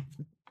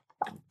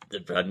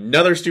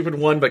 another stupid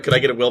one. But could I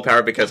get a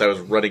willpower because I was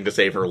running to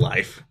save her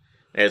life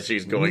as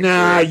she's going?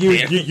 Nah, through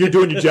it? you're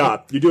doing your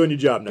job. You're doing your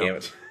job now. Damn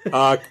it.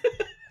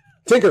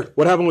 Tinker,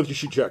 what happened with your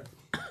shoot check?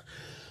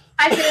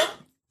 I failed.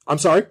 I'm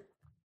sorry?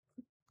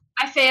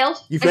 I failed.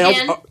 You failed?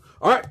 Again.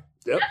 All right.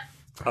 Yep.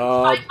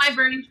 My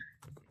burning.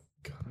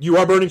 You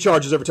are burning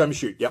charges every time you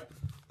shoot. Yep.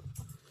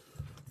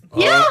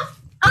 Yeah.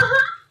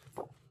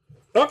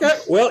 Okay,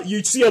 well,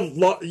 you see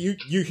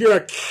you hear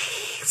a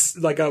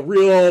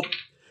real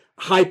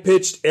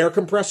high-pitched air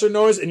compressor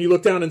noise, and you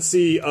look down and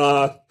see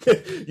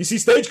you see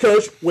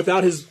Stagecoach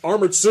without his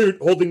armored suit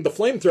holding the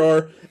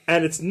flamethrower,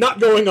 and it's not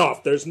going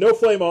off. There's no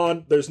flame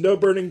on. There's no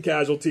burning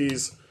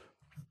casualties.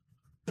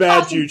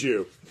 Bad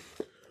juju.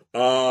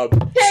 I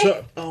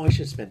should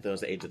have spent those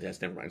to aid to the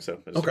test. Never mind. So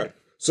okay,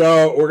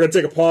 so we're gonna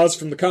take a pause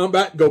from the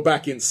combat, go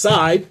back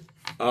inside.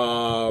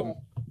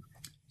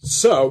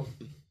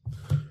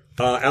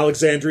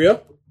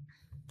 Alexandria,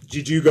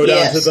 did you go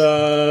down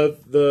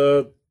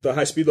to the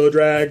high-speed low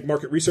drag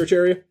market research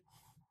area?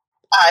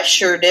 I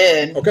sure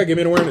did. Okay, give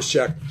me an awareness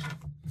check.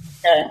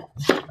 Okay.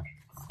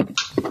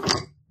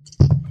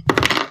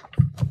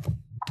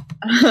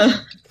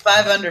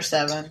 5 under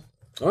 7.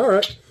 All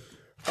right.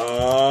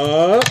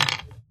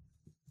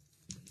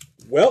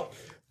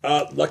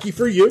 Lucky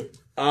for you,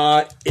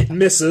 it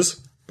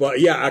misses. But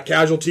yeah, a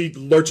casualty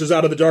lurches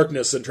out of the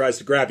darkness and tries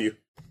to grab you.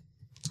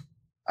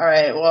 All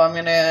right. Well, I'm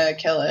gonna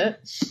kill it.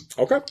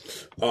 Okay.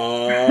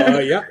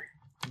 Yeah.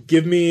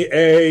 Give me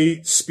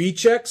a speed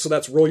check. So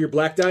that's roll your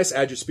black dice,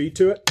 add your speed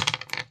to it.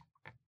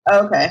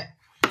 Okay.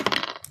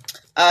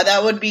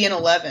 That would be an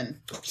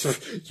 11.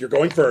 You're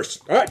going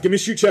first. All right. Give me a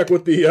shoot check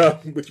with your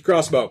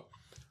crossbow.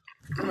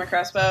 With my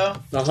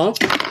crossbow.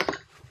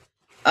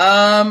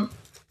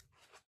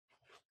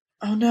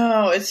 Oh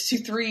no! It's 2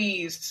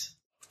 3s.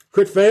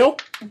 Crit fail.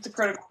 It's a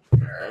critical.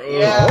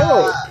 Yeah.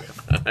 Oh.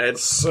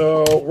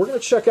 So we're gonna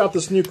check out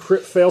this new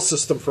crit fail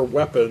system for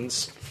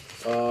weapons.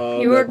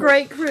 You were a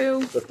great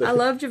crew. I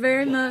loved you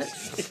very much.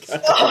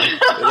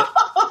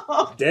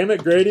 Damn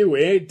it, Grady,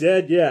 we ain't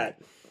dead yet.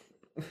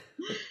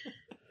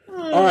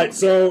 All right,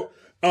 so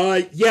the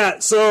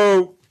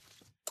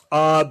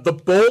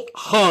bolt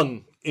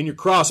hung in your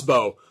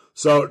crossbow.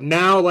 So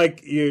now,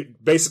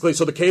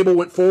 so the cable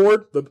went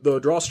forward, the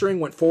drawstring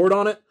went forward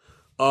on it,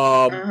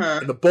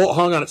 and the bolt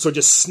hung on it, so it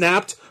just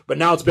snapped. But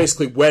now it's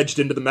basically wedged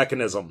into the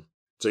mechanism.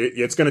 So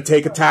it's going to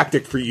take a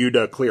tactic for you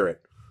to clear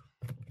it.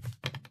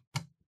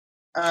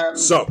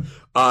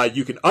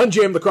 You can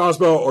unjam the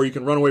crossbow, or you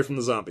can run away from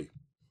the zombie.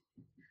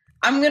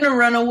 I'm going to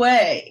run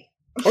away.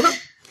 Okay.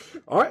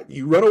 All right,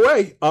 you run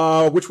away.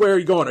 Which way are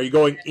you going? Are you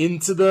going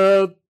into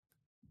the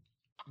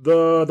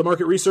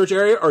market research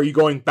area, or are you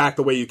going back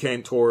the way you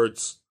came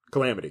towards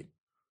Calamity?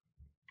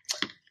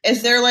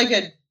 Is there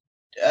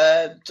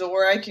a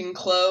door I can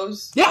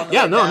close? No.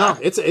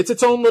 It's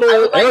its own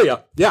little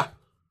area. Yeah.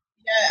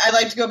 Yeah, I'd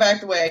like to go back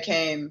the way I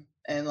came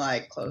and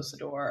close the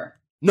door.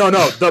 No,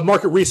 the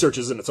market research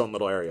is in its own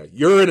little area.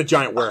 You're in a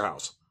giant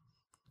warehouse.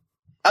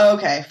 Oh,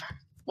 okay.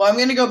 Well, I'm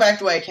going to go back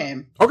the way I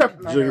came. Okay,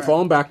 so you're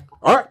falling back.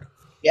 All right.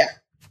 Yeah.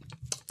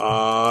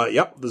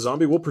 Yep, the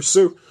zombie will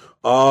pursue.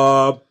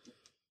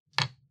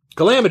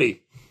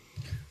 Calamity.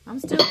 I'm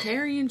still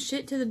carrying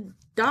shit to the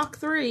Dock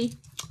 3.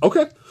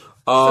 Okay. So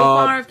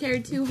far, I've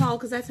carried 2 haul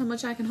because that's how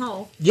much I can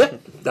haul.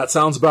 Yep, that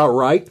sounds about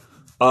right.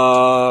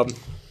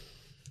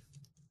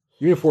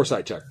 Give me a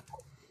foresight check.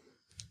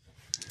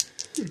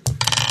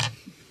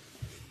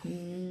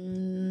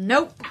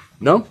 Nope.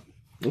 No?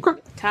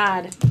 Okay.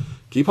 Tied.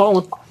 Keep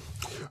hauling.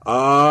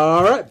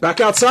 All right,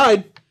 back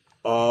outside.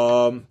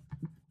 No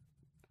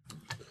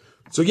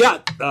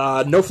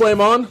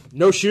flame on,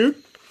 no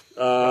shoot,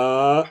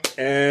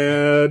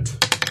 and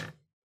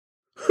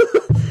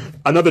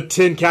another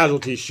 10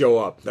 casualties show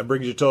up. That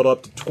brings your total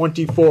up to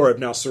 24 have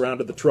now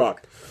surrounded the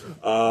truck.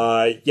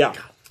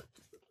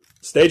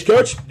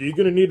 Stagecoach, you're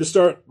going to need to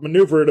start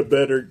maneuvering a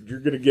bit or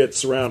you're going to get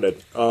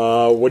surrounded.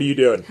 What are you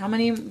doing? How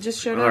many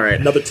just showed up? All right.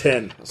 Another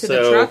 10. To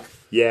the truck?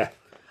 Yeah.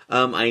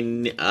 Can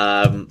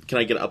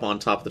I get up on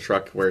top of the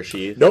truck where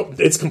she? Nope,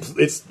 it's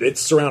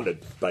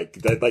surrounded.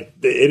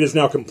 It is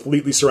now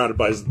completely surrounded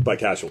by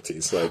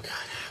casualties. Well,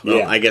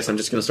 I guess I'm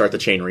just going to start the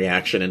chain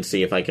reaction and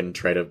see if I can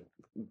try to.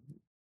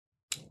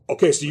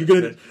 Okay, so you're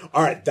gonna.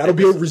 All right, that'll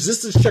be a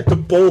resistance check to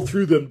bowl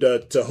through them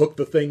to hook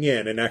the thing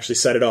in and actually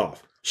set it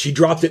off. She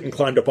dropped it and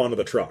climbed up onto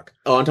the truck.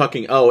 Oh, I'm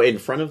talking. Oh, in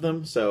front of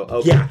them. So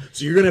okay. Yeah,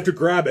 so you're gonna have to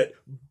grab it,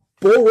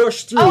 bull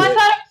rush through it. I thought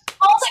I was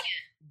holding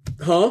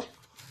it. Huh?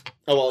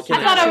 Oh well,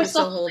 I thought I was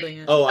still holding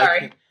it. Oh,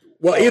 sorry.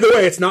 Well, either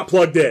way, it's not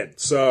plugged in,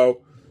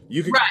 so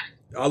you can. Right.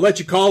 I'll let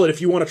you call it if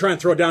you want to try and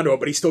throw it down to it,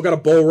 but he's still got to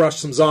bull rush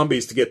some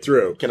zombies to get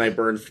through. Can I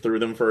burn through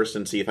them first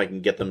and see if I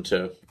can get them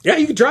to? Yeah,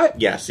 you can try it.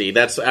 Yeah, see,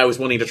 I was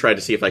wanting to try to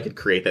see if I could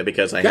create that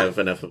because I have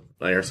enough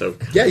fire. So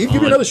yeah, you can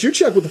give me another shoot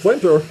check with the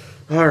flamethrower.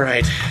 All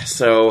right,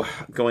 so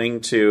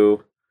going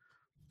to.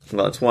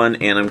 Well, it's 1,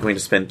 and I'm going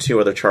to spend 2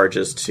 other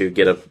charges to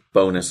get a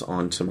bonus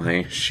onto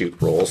my shoot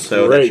roll.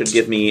 So Great. That should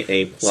give me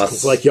a plus.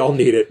 Sounds like y'all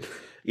need it.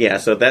 Yeah,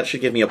 so that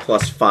should give me a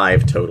plus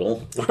 5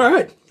 total. All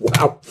right.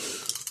 Wow.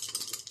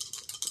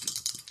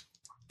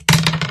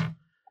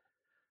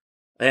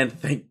 And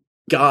thank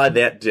God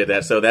that did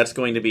that. So that's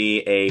going to be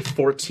a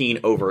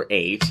 14 over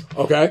 8.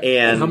 Okay.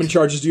 And how many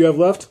charges do you have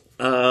left?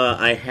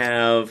 I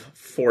have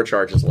 4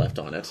 charges left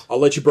on it. I'll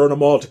let you burn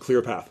them all to clear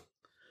a path.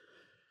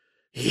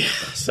 Yeah,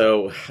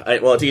 so,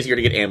 it's easier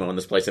to get ammo in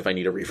this place if I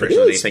need a refresh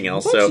than anything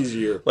else, so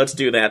easier. Let's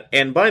do that.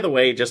 And by the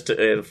way, just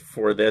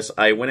for this,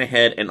 I went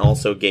ahead and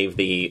also gave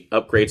the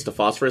upgrades to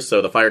phosphorus,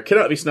 so the fire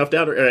cannot be snuffed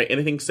out or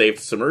anything save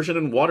submersion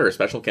and water,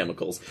 special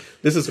chemicals.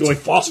 This is going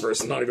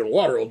phosphorus, and not even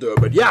water will do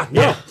it, but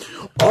yeah.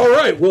 All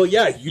right, well,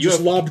 yeah, you just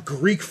lobbed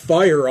Greek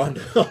fire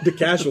onto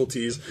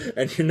casualties,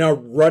 and you're now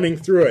running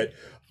through it.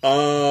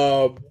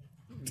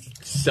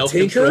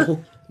 Self-control?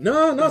 Tinker?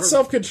 No, not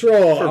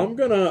self-control. I'm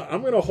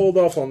gonna hold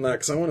off on that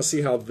because I want to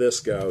see how this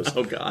goes.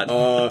 Oh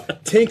God,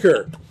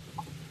 Tinker.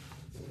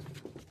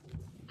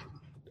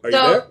 Are you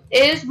there?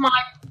 Is my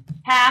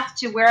path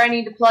to where I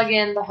need to plug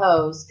in the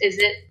hose? Is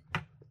it?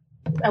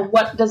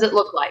 What does it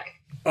look like?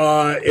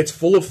 It's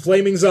full of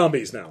flaming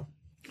zombies now.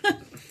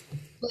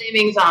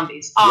 Flaming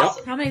zombies. Awesome.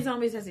 Yep. How many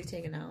zombies has he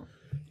taken out?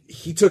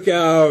 He took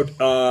out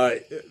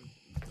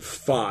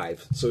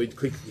 5. So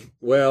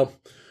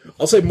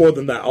I'll say more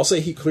than that. I'll say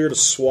he cleared a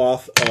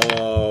swath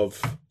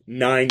of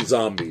 9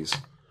 zombies.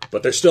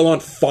 But they're still on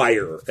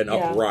fire and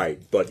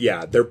upright. But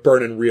yeah, they're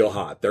burning real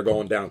hot. They're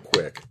going down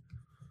quick.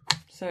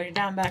 So you're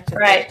down back to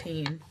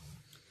 13.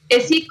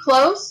 Is he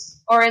close?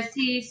 Or is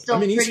he still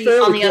he's pretty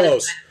fairly on the close. other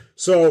side?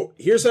 So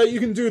here's how you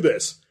can do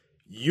this.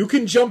 You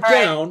can jump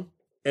down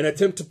and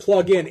attempt to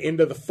plug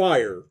into the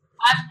fire.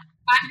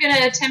 I'm going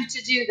to attempt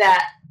to do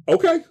that.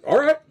 Okay, all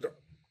right.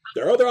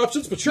 There are other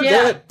options, but sure, go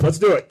ahead. Let's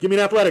do it. Give me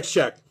an athletics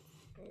check.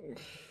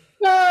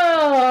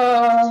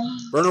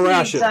 Burn a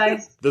ration.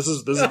 Dice. This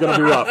is going to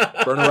be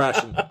rough. Burn a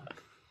ration.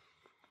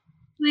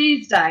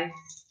 Please, dice.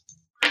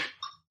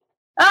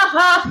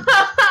 I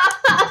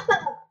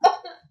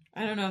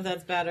don't know if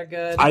that's bad or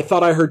good. I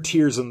thought I heard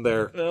tears in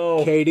there.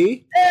 No.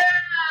 Katie?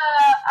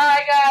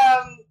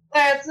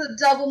 That's a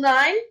double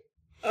 9.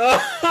 Do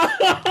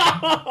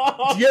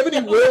you have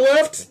any will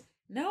left?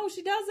 No,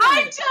 she doesn't.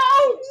 I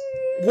don't!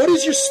 What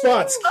is your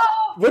spots?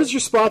 What is your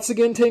spots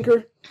again,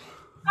 Tinker?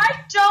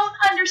 I don't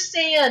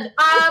understand.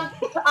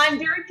 I'm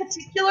very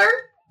particular,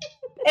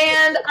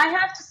 and I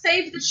have to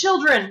save the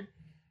children.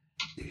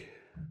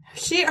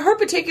 Her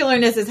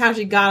particularness is how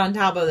she got on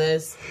top of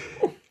this.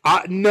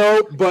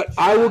 No, but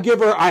I will give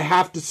her, I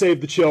have to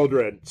save the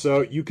children. So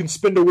you can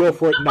spend a will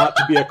for it not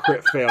to be a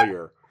crit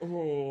failure.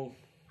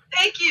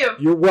 Thank you.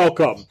 You're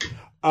welcome.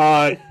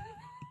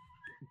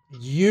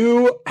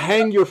 You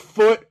hang your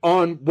foot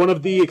on one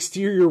of the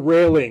exterior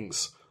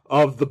railings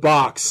of the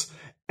box,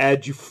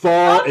 and you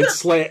fall and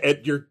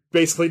and you're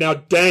basically now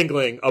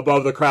dangling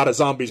above the crowd of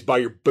zombies by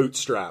your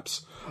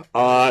bootstraps.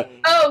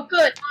 Oh,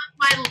 good.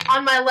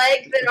 On my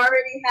leg that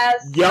already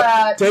has.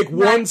 Yep. Take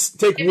one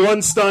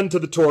stun to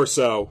the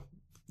torso.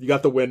 You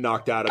got the wind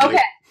knocked out of you.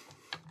 Okay.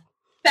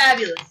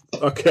 Fabulous.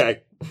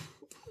 Okay.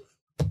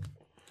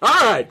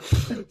 All right.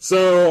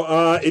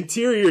 So,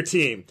 interior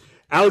team,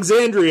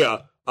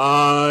 Alexandria.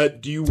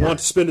 Do you want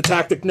to spend a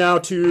tactic now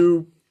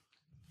to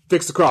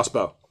fix the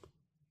crossbow?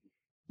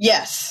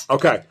 Yes.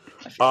 Okay.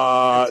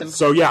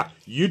 So yeah,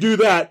 you do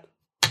that.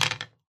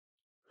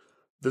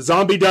 The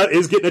zombie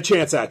is getting a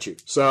chance at you.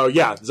 So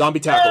yeah, zombie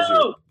tackles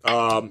you.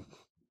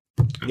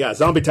 Yeah,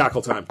 zombie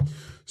tackle time.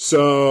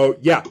 So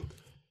yeah,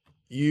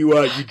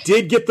 you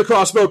did get the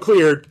crossbow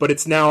cleared, but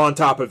it's now on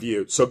top of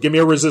you. So give me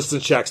a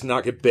resistance check to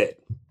not get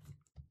bit.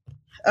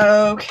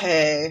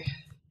 Okay.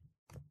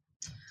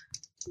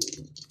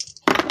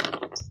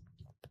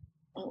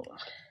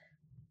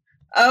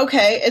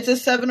 Okay, it's a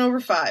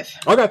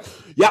 7/5. Okay.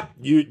 Yeah,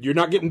 you're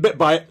not getting bit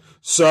by it.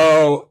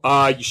 So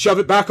you shove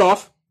it back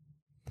off.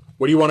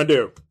 What do you want to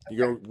do? You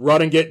gonna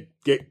run and get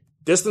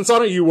distance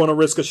on it, or you want to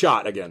risk a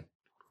shot again?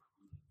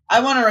 I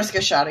want to risk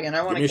a shot again.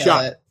 I want to kill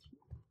shot. it.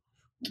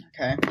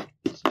 Okay.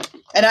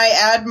 And I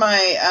add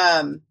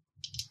my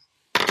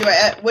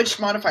which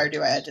modifier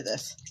do I add to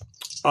this?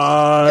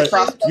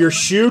 Your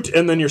shoot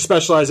and then your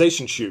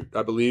specialization shoot,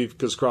 I believe,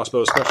 because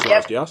crossbow is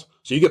specialized, yes?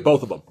 So you get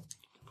both of them.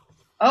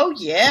 Oh,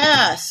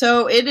 yeah.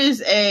 So it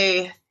is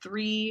a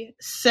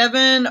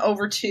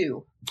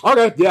 7/2.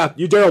 Okay, yeah.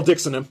 You Daryl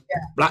Dixon him.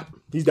 Yeah. Blah,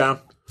 he's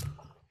down.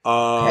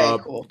 Okay,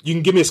 cool. You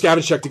can give me a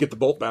scavenge check to get the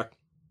bolt back.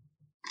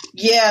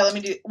 Yeah, let me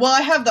do... Well, I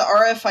have the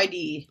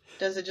RFID.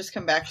 Does it just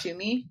come back to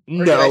me?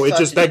 No,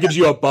 that gives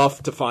you a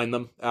buff to find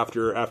them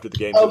after the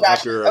game,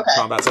 after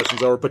combat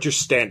session's over, but you're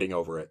standing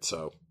over it,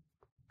 so...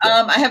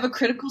 I have a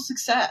critical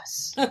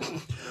success.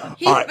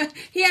 He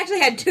actually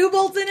had 2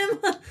 bolts in him?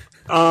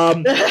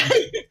 All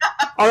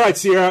right,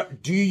 Sierra,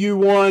 do you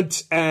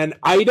want an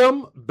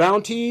item,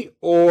 bounty,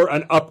 or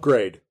an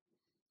upgrade?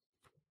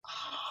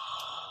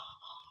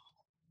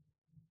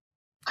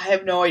 I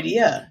have no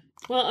idea.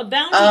 Well, a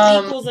bounty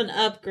equals an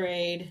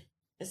upgrade,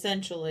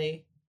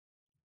 essentially.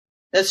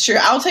 That's true.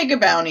 I'll take a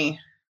bounty.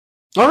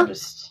 All right.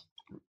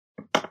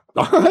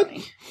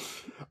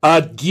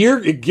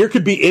 Gear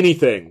could be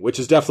anything, which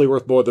is definitely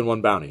worth more than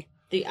one bounty.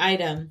 The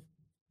item.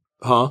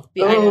 Huh?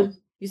 The item.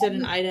 You said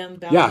an item,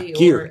 bounty, yeah,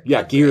 gear. Or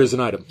yeah, gear is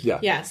an item. Yeah.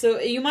 Yeah, so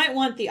you might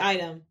want the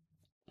item.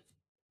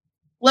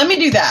 Let me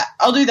do that.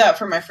 I'll do that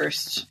for my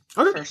first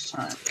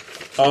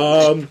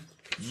time.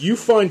 You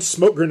find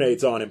smoke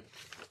grenades on him.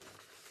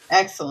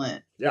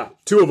 Excellent. Yeah,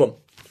 2 of them.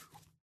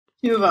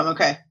 2 of them,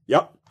 okay.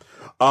 Yep.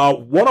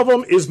 One of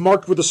them is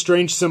marked with a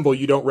strange symbol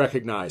you don't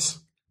recognize.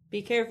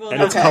 Be careful.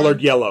 And it's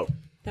colored yellow.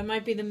 That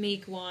might be the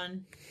meek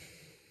one.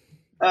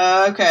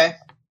 Okay.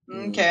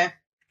 Okay.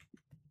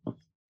 All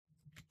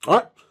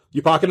right.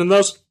 You pocketing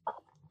those?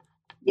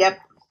 Yep.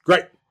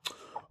 Great.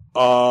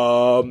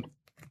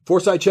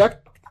 Foresight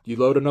check. You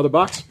load another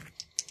box?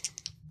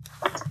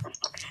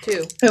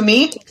 2. Who,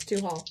 me? It's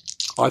 2 hull.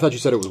 Oh, I thought you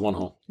said it was 1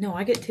 hull. No,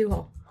 I get 2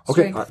 hull.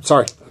 Okay, all right,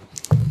 sorry.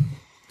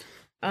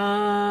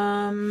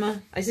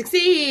 I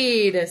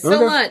succeed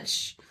so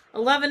much.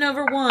 11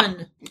 over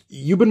 1.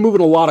 You've been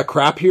moving a lot of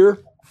crap here.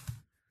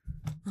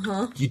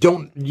 Uh-huh. You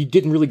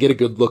didn't really get a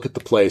good look at the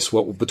place.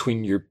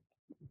 Between your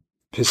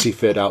pissy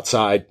fit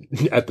outside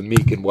at the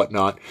Meek and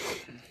whatnot.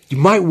 You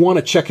might want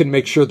to check and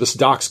make sure this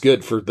dock's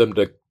good for them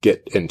to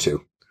get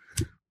into.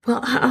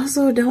 Well, I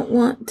also don't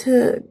want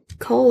to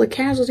call the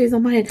casualties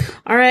on my head.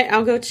 All right,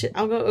 I'll go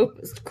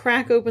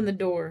crack open the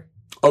door.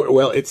 Oh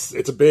well, it's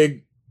a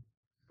big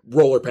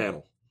roller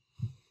panel.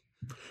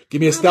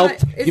 Give me a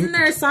stealth. Isn't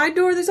there a side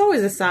door? There's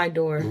always a side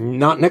door.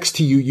 Not next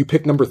to you. You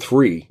pick number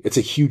 3. It's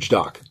a huge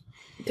dock.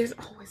 There's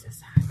always a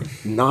side door.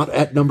 Not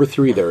at number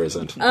 3. There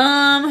isn't.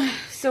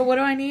 So what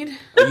do I need?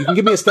 You can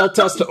give me a stealth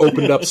test to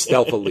open it up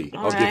stealthily.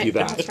 I'll give you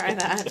that. I'll try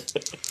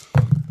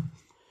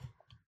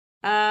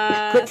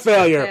that. Quick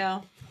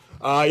failure.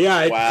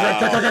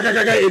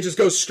 It just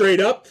goes straight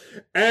up,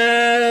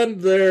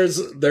 and there's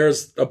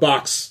a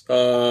box,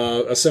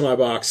 a semi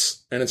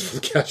box, and it's for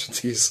the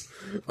casualties.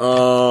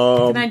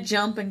 Can I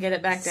jump and get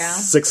it back down?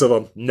 6 of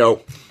them.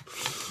 No.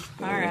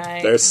 All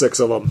right. There's 6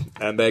 of them,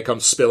 and they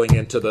come spilling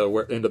into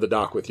the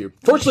dock with you.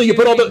 Fortunately, you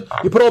put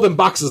all them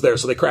boxes there,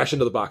 so they crash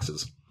into the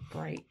boxes.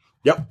 Right.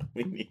 Yep.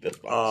 We need those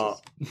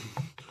boxes.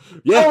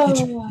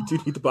 You do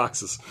need the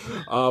boxes.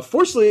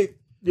 Fortunately,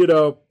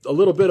 a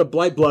little bit of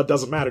blight blood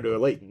doesn't matter to a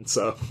Leighton,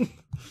 so.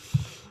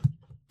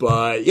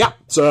 But yeah,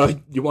 so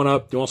you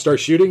wanna start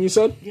shooting? You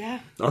said.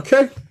 Yeah.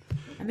 Okay.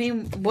 I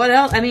mean, what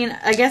else? I mean,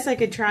 I guess I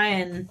could try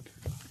and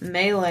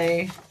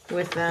melee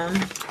with them.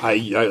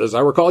 As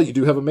I recall, you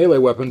do have a melee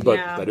weapon, but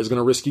that is going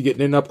to risk you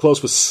getting in up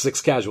close with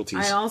 6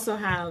 casualties. I also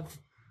have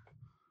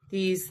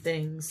these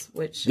things,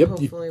 which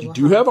hopefully will you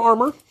do have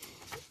armor,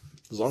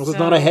 as long as it's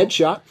not a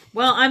headshot.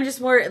 Well, I'm just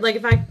worried.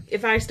 Like,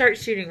 if I start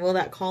shooting, will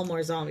that call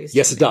more zombies?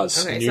 Yes, it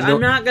does. Okay, so I'm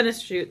not going to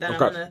shoot. Then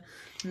Okay. I'm going to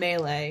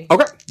melee.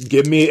 Okay,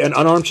 give me an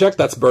unarmed check.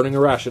 That's burning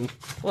a ration.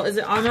 Well, is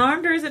it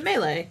unarmed or is it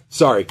melee?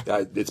 Sorry,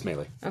 it's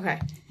melee.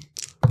 Okay.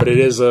 But it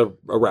is a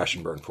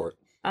ration burn for it.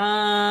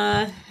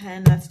 And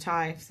that's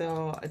tie,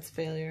 so it's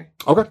failure.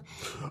 Okay.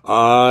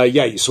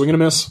 You swing and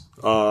a miss.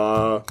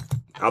 Out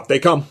they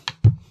come.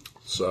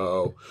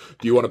 So,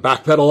 do you want to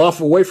backpedal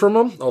off away from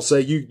them? I'll say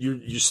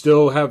you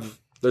still have.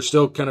 They're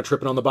still kind of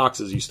tripping on the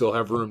boxes. You still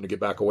have room to get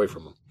back away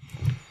from them.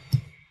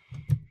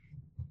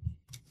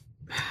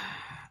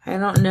 I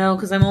don't know,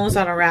 because I'm almost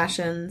out of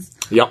rations.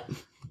 Yep.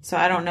 So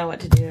I don't know what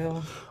to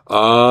do.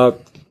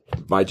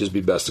 Might just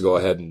be best to go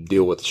ahead and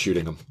deal with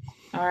shooting them.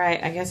 All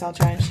right, I guess I'll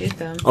try and shoot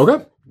them.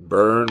 Okay.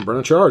 Burn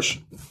a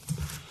charge.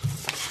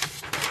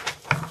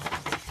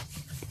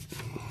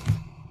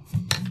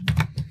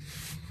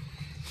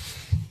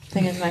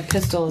 Thing is, my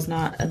pistol is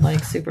not a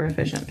super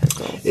efficient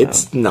pistol. So.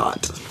 It's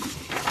not.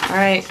 All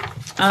right.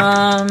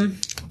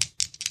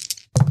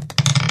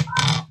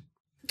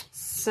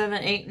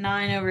 7, 8,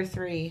 9 over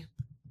 3.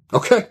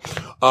 Okay.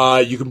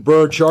 You can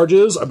burn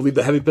charges. I believe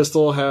the heavy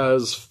pistol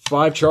has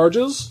 5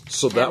 charges,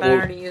 so that will. I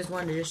already used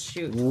one to just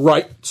shoot.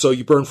 Right. So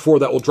you burn 4.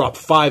 That will drop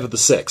 5 of the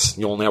 6.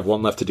 You only have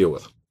 1 left to deal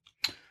with.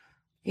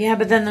 Yeah,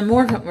 but then the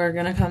more were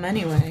going to come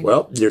anyway.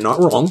 Well, you're not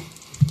wrong.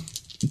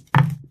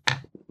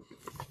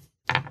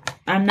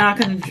 I'm not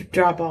going to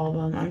drop all of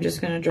them. I'm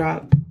just going to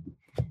drop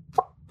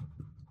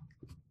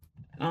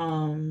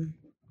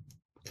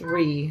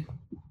 3.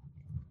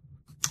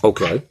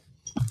 Okay.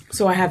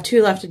 So I have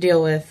 2 left to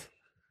deal with,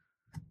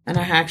 and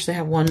I actually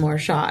have 1 more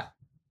shot.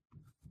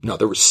 No,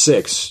 there were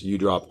 6. You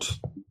dropped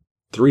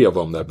 3 of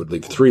them. That would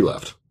leave 3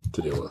 left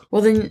to deal with.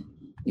 Well, then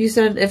you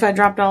said if I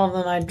dropped all of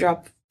them, I'd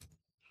drop.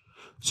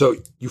 So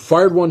you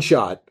fired 1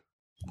 shot.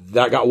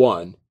 That got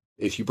 1.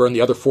 If you burn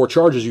the other 4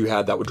 charges you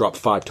had, that would drop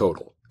 5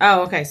 total.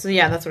 Oh, okay. So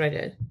yeah, that's what I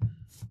did.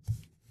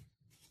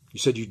 You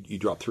said you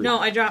dropped 3. No,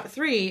 I dropped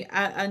 3.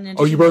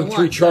 You burned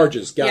 3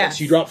 charges. Got it.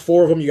 So you dropped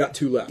 4 of them. You got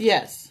 2 left.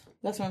 Yes,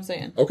 that's what I'm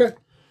saying. Okay.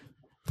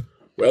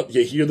 Well,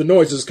 you hear the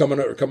noises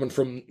coming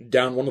from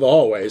down one of the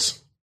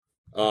hallways.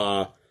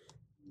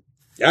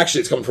 Actually,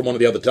 it's coming from one of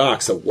the other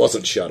docks that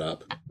wasn't shut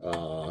up.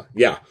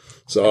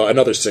 So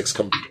another 6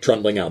 come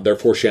trundling out. They're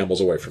 4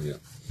 shambles away from you.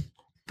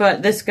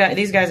 But these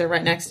guys are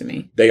right next to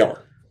me. They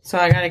are. So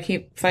I gotta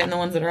keep fighting the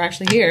ones that are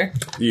actually here.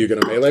 Are you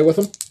gonna melee with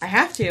them? I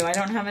have to. I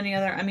don't have any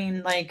other. I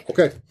mean,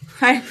 Okay.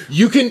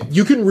 You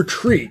can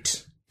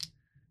retreat.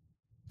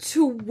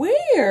 To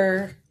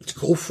where? To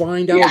go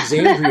find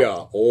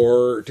Alexandria,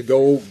 or to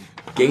go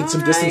gain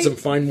some distance and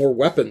find more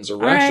weapons or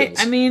rations.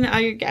 Right. I mean,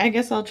 I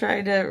guess I'll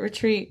try to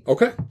retreat.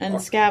 Okay. And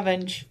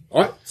scavenge.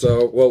 All right.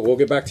 So we'll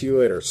get back to you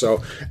later.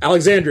 So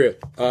Alexandria,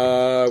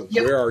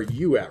 where are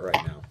you at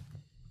right now?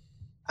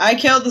 I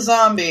killed the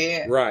zombie.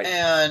 Right.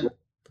 And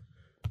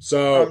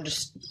so I'm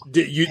just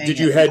did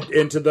you head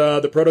into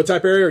the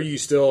prototype area, or are you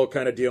still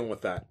kind of dealing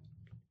with that?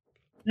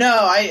 No,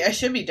 I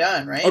should be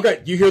done, right?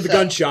 Okay, you hear the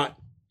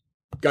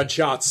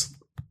gunshots.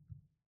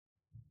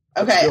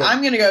 Okay,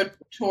 I'm going to go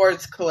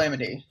towards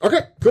Calamity.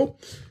 Okay, cool.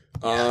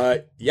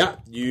 Yeah,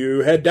 you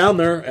head down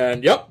there,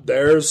 and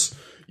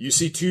you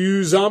see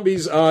 2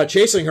 zombies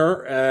chasing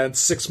her, and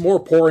 6 more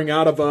pouring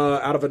out of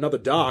another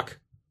dock.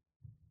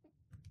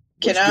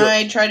 Can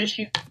I try to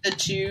shoot the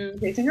 2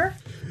 chasing her?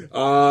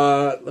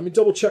 Let me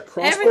double check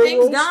crossbow Everything's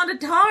rolls. gone to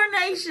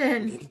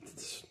Tarnation.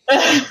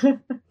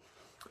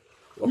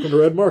 Welcome to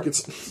Red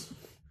Markets.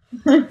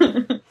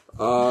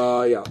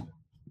 Yeah.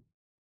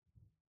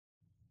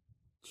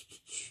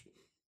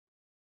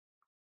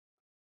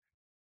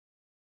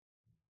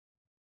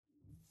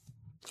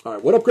 All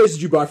right, what upgrades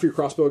did you buy for your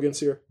crossbow again,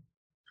 Seer?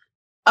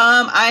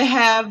 I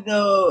have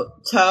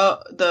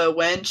the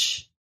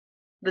winch,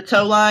 the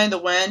tow line, the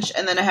winch,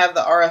 and then I have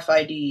the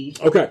RFID.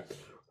 Okay.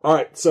 All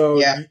right,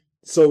 so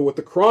so with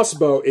the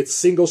crossbow, it's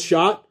single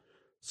shot,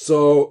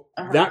 so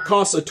that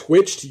costs a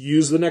twitch to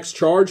use the next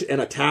charge and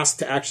a task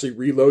to actually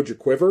reload your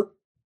quiver.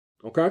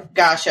 Okay?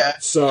 Gotcha.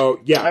 So,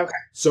 yeah. Okay.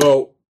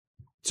 So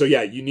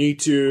yeah, you need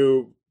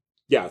to...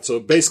 Yeah, so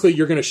basically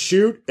you're going to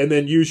shoot and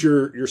then use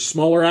your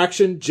smaller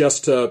action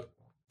just to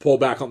pull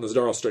back on the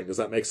drawstring. Does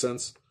that make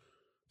sense?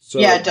 So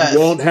yeah, it does. You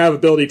won't have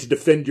ability to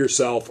defend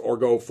yourself or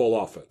go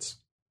full offense.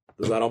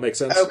 Does that all make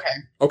sense?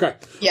 Okay.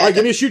 Yeah, all right,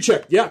 give me a shoot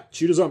check. Yeah,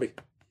 shoot a zombie.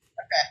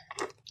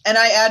 Okay. And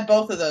I add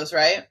both of those,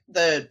 right?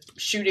 The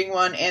shooting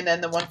one and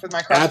then the one for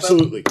my crossbow?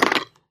 Absolutely.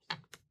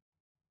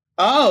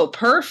 Oh,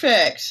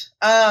 perfect.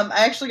 I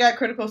actually got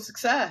critical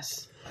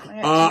success.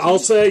 I'll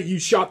say you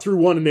shot through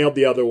one and nailed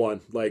the other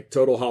one. Like,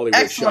 total Hollywood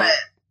Excellent.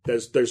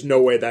 shot. There's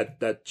no way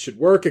that should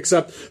work,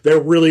 except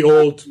they're really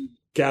old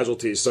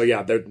casualties. So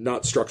yeah, they're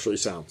not structurally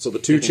sound. So the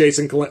 2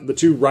 chasing, the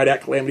 2 right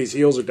at Calamity's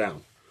heels are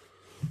down.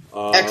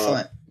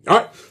 Excellent. All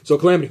right, so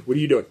Calamity, what are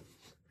you doing?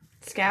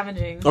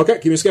 Scavenging. Okay,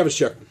 give me a scavenge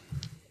check.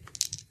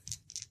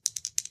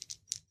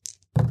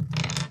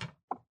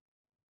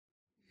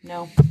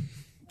 No.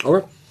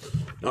 Okay,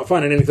 not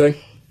finding anything.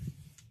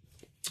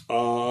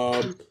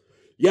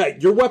 Yeah,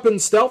 your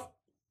weapon's stealth,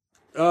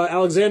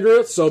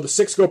 Alexandria. So the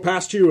 6 go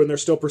past you, and they're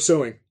still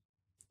pursuing.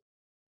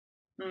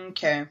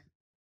 Okay.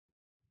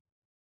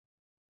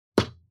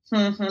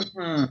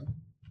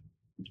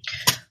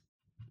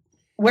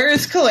 Where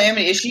is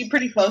Calamity? Is she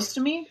pretty close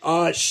to me?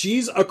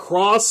 She's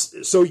across.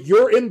 So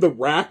you're in the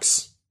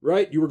racks,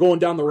 right? You were going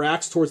down the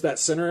racks towards that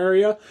center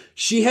area.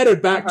 She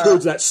headed back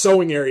towards that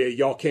sewing area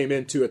y'all came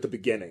into at the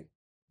beginning.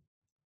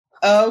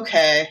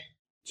 Okay.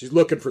 She's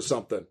looking for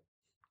something.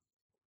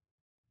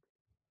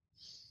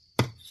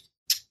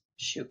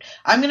 Shoot.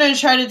 I'm going to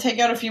try to take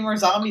out a few more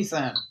zombies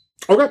then.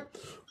 Okay.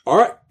 All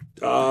right.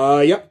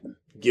 Yep.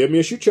 Give me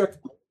a shoot check.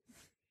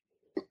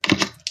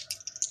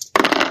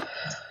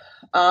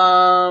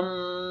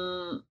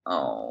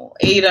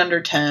 8 under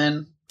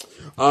 10.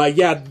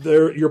 Yeah,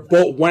 your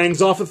bolt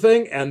wangs off a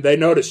thing, and they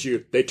notice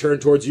you. They turn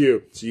towards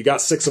you. So you got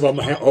 6 of them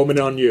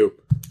homing on you.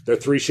 They're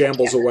 3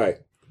 shambles away.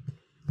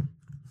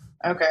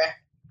 Okay.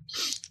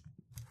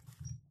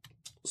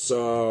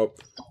 So,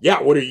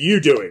 yeah, what are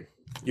you doing?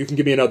 You can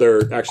give me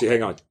another... Actually,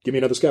 hang on. Give me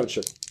another scavenge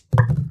check.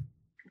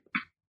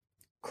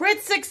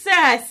 Crit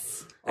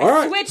success! All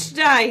right. Switch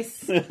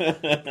dice!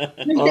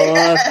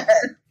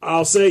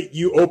 I'll say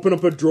you open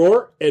up a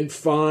drawer and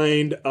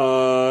find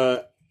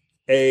a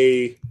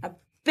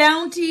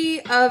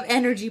bounty of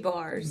energy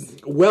bars.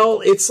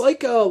 Well, it's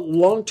like a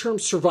long-term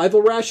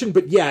survival ration,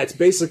 but yeah, it's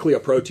basically a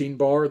protein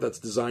bar that's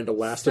designed to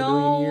last a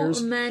million years.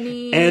 So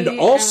many and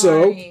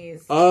also,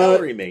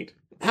 calorie mate.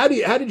 How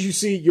did you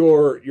see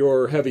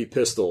your heavy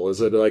pistol?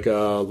 Is it like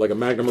a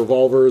Magnum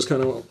revolver? Is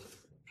kind of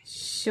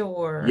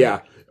sure.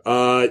 Yeah.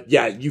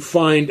 You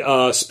find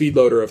a speed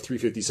loader of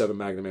 357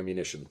 Magnum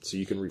ammunition, so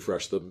you can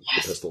refresh the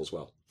pistol as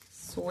well.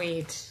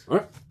 Sweet. All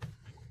right.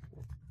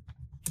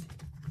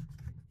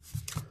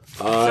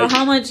 So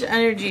how much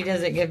energy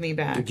does it give me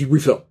back? You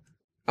refill.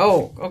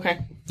 Oh,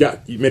 okay. Yeah,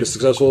 you made a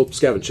successful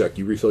scavenge check.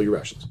 You refill your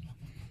rations.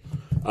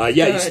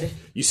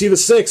 You see the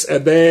 6,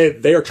 and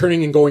they are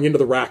turning and going into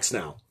the racks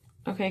now.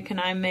 Okay, can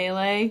I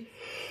melee?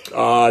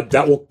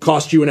 That will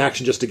cost you an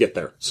action just to get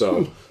there.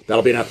 So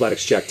that'll be an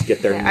athletics check to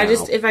get there. Okay,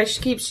 now. if I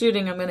keep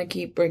shooting, I'm gonna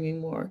keep bringing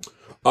more.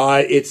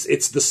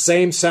 It's the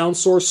same sound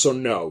source, so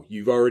no,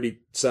 you've already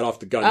set off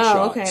the gunshot.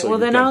 Oh, okay. So well,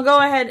 then I'll go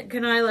ahead.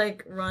 Can I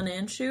run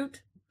and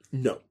shoot?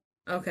 No.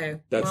 Okay.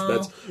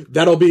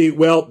 That'll be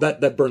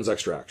that burns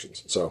extra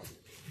actions. So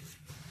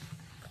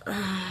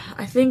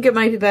I think it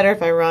might be better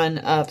if I run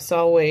up, so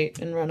I'll wait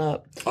and run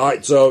up. All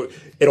right, so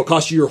it'll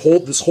cost you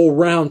this whole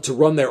round to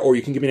run there, or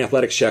you can give me an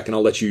athletics check, and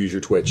I'll let you use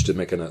your twitch to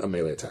make a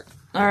melee attack.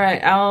 All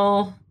right,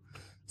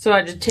 so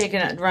I just take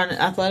and run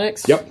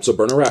athletics? Yep, so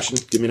burn a ration.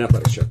 Give me an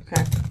athletics check.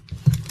 Okay.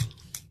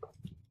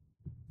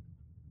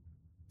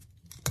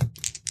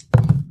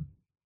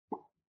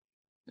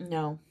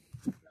 No.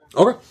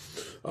 Okay.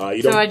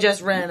 I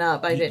just ran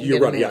up. I didn't. You're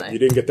running. Yeah, you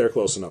didn't get there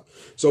close enough.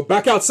 So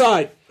back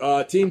outside,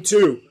 team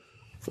 2.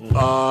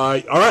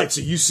 All right, so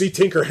you see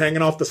Tinker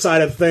hanging off the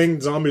side of the thing.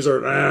 Zombies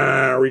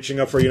are reaching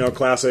up for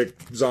classic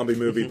zombie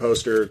movie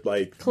poster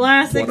like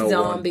classic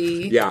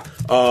zombie. Yeah.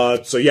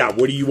 What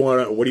do you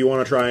want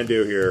to try and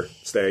do here,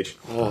 Stage?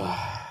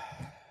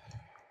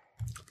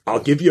 I'll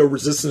give you a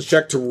resistance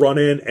check to run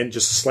in and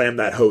just slam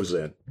that hose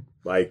in,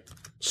 like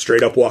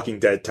straight up Walking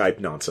Dead type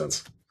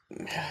nonsense.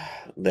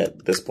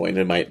 At this point,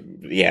 it might.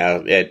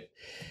 Yeah,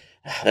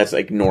 that's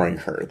ignoring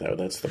her though.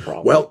 That's the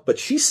problem. Well, but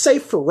she's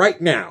safe for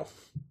right now.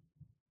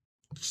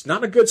 It's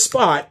not a good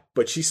spot,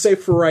 but she's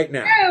safe for right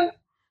now.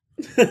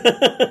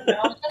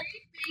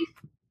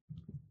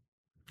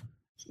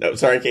 No,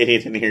 sorry, Katie, I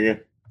didn't hear you.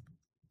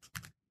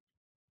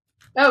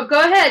 Oh, go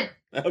ahead.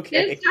 Okay.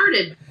 Get it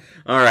started.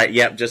 All right,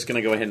 yep, just going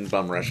to go ahead and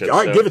bum rush it.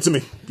 All right, give it to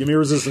me. Give me a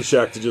resistance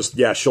check to just,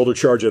 shoulder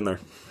charge in there.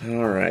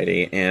 All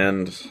righty,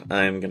 and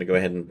I'm going to go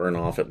ahead and burn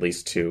off at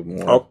least 2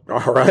 more. Oh,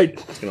 all right.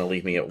 It's going to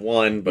leave me at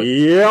 1, but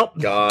yep.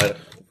 God.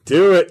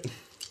 Do it.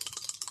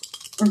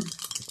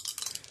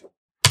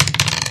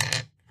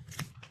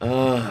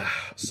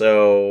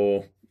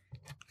 So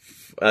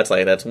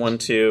that's 1,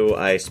 2.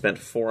 I spent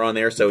 4 on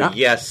there, so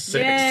yes,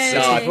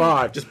 6.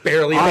 5. Just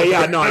barely.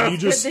 You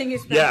just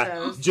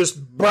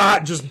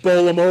just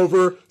bowl them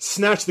over,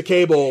 snatch the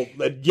cable,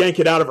 yank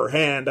it out of her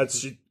hand. That's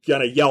she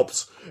kind of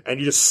yelps, and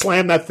you just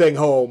slam that thing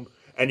home,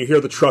 and you hear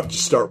the truck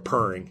just start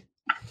purring.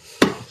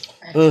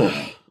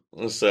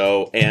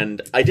 So,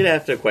 and I did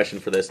have a question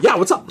for this. Yeah,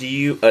 what's up? Do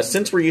you,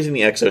 since we're using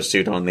the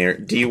exosuit on there,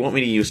 do you want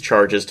me to use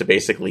charges to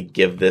basically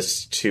give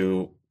this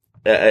to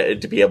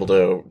be able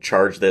to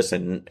charge this,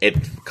 and it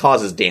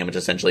causes damage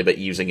essentially, but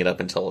using it up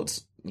until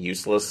it's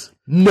useless?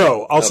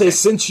 No, I'll say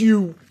since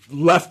you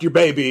left your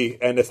baby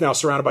and it's now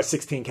surrounded by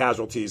 16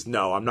 casualties,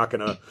 no, I'm not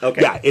gonna.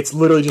 Okay. Yeah, it's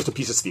literally just a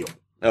piece of steel.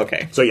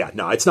 Okay. So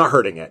no, it's not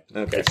hurting it.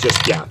 Okay. It's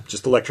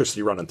just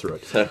electricity running through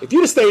it. If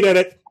you'd have stayed in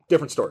it,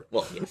 different story.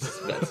 Well,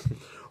 yes.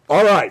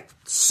 All right.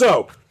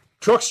 So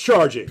truck's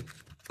charging.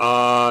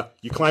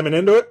 You climbing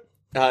into it?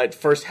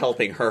 First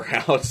helping her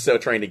out, so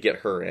trying to get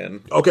her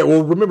in. Okay,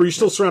 well, remember, you're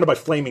still surrounded by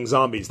flaming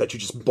zombies that you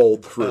just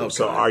bowled through. Oh,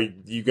 so are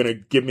you going to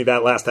give me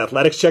that last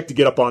athletics check to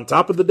get up on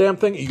top of the damn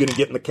thing? Or are you going to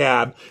get in the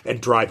cab and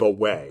drive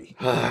away?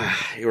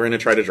 You were going to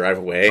try to drive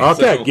away.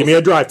 Okay, give me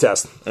a drive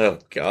test. Oh,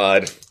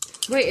 God.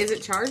 Wait, is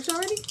it charged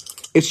already?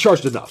 It's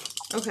charged enough.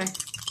 Okay.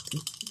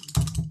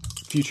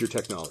 Future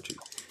technology.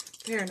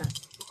 Fair enough.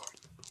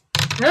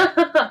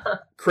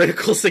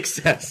 Critical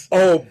success.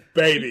 Oh,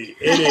 baby.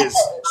 It is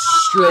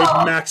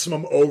straight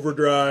maximum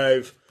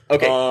overdrive.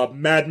 Okay.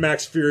 Mad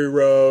Max Fury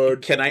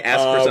Road. Can I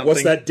ask for something?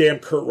 What's that damn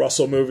Kurt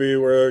Russell movie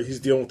where he's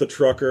dealing with the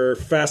trucker?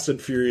 Fast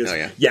and Furious. Oh,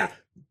 yeah. Yeah.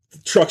 The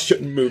truck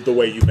shouldn't move the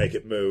way you make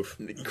it move.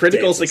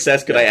 Critical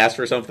success. Could I ask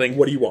for something?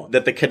 What do you want?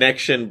 That the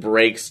connection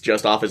breaks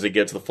just off as it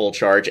gets the full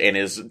charge and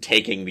is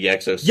taking the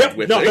exosuit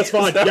with it. No, that's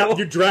fine. Yep,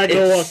 you drag it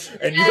along,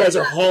 and you guys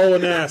are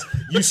hauling ass.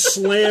 You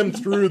slam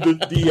through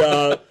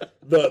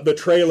the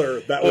trailer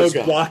that was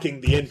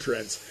blocking the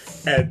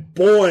entrance, and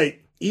boy,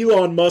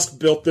 Elon Musk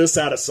built this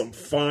out of some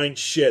fine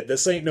shit.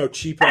 This ain't no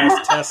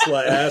cheap-ass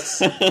Tesla S,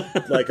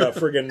 like a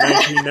friggin'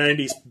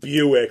 1990s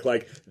Buick.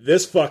 Like,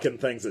 this fucking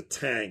thing's a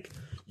tank.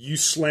 You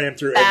slam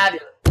through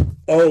it.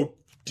 Oh,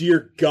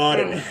 dear God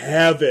in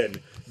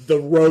heaven. The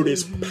road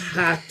is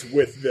packed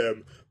with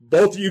them.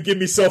 Both of you give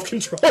me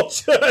self-control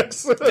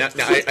checks. Now,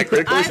 I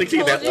critically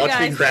succeeded that watch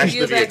me crash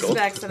the vehicle.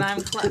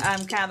 And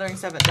I'm gathering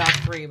stuff at Dock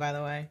 3, by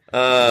the way.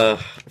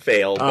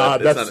 Failed. But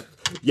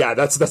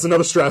that's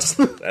another stress.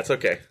 That's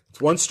okay. It's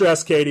one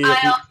stress, Katie. All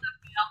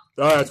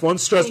right, it's one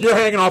stress. You're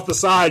hanging off the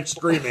side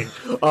screaming.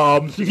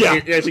 As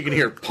you can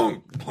hear,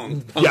 punk,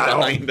 punk, punk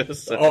behind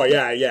us. So. Oh,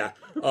 yeah.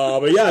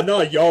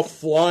 But y'all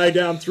fly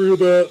down through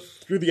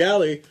the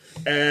alley,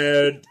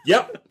 and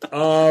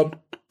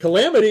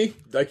Calamity,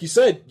 like you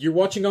said, you're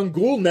watching on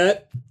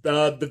GhoulNet,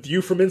 the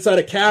view from inside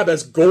a cab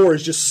as gore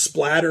is just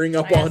splattering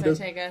up onto.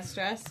 Take a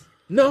stress?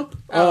 No.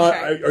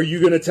 Okay. Are you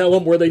going to tell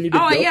them where they need to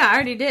go? Oh, yeah, I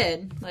already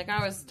did. Like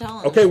I was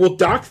telling them. Okay, well,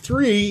 Dock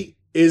 3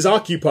 is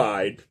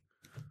occupied.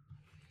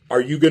 Are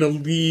you going to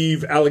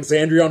leave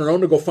Alexandria on her own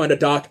to go find a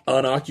dock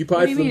unoccupied?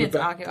 What do you mean it's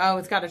occupied? Oh,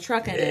 it's got a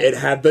truck in it. It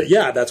had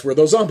that's where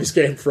those zombies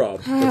came from.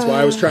 That's why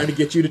I was trying to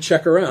get you to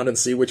check around and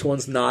see which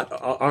one's not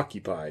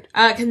occupied.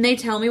 Can they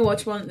tell me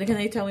which one? Can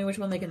they tell me which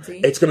one they can see?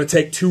 It's going to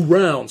take 2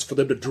 rounds for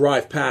them to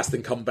drive past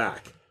and come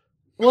back.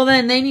 Well,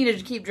 then they needed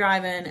to keep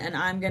driving, and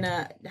I'm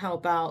gonna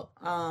help out.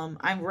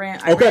 I ran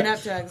up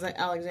to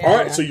Alexandria. All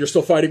right, so you're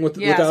still fighting with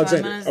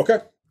Alexandria. Okay.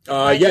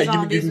 You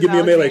can give me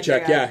a melee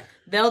check. Yeah.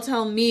 They'll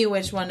tell me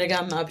which one to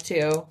come up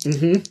to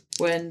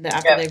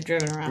after they've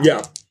driven around.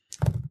 Yeah.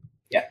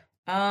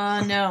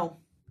 No.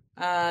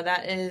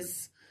 That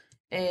is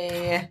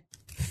a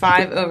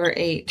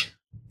 5/8.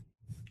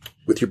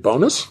 With your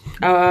bonus?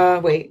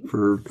 Wait.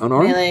 For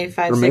unarmed? Melee,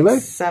 5,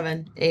 6,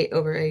 7,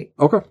 8/8.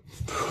 Okay.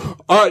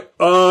 All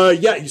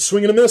right. You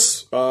swing and a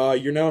miss.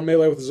 You're now in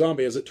melee with the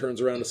zombie as it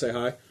turns around to say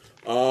hi.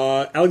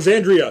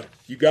 Alexandria,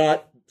 you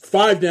got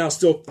 5 now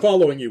still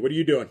following you. What are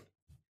you doing?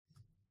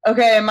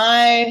 Okay, am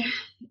I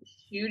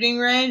shooting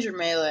range or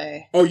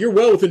melee? Oh, you're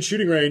well within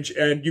shooting range,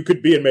 and you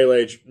could be in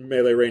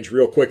melee range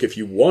real quick if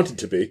you wanted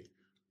to be.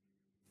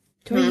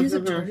 Do I use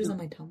up charges on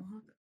my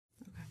tomahawk?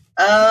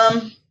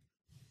 Okay.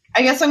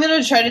 I guess I'm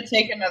going to try to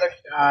take another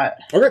shot.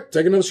 Okay,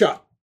 take another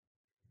shot.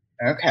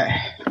 Okay.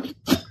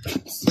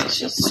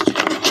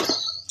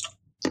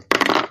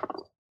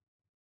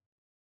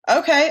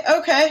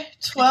 Okay.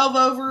 12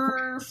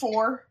 over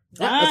 4.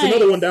 Nice. That's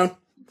another one down.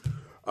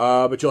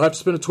 But you'll have to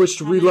spend a twitch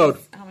to reload.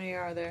 How many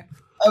are there?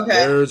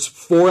 Okay. There's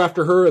 4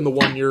 after her and the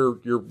one you're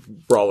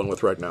brawling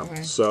with right now.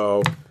 Okay.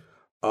 So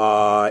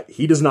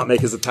he does not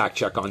make his attack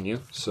check on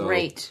you. So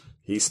great.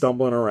 He's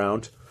stumbling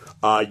around.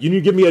 You need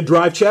to give me a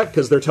drive check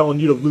because they're telling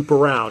you to loop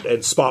around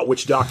and spot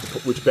which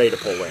bay to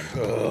pull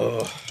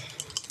in.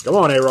 Come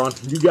on, Aaron.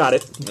 You got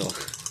it.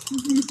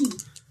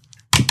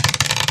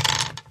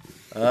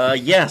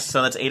 Yes,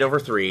 so that's 8 over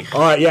 3.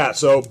 All right, yeah.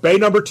 So bay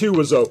number 2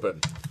 was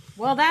open.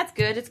 Well, that's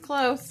good. It's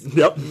close.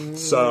 Yep.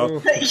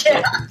 So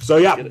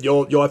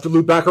you'll have to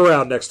loop back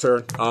around next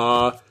turn.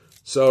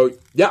 So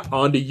yeah,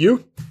 on to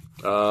you.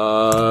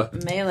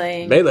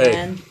 Melee.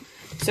 Melee.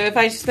 So if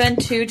I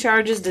spend 2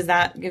 charges, does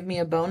that give me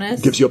a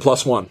bonus? Gives you a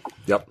 +1.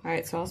 Yep. All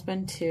right, so I'll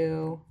spend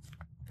 2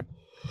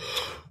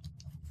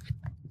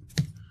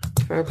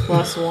 for a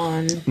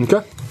 +1.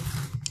 Okay.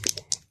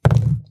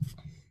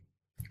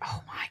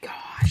 Oh my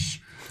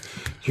gosh.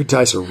 Your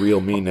dice are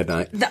real mean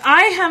tonight.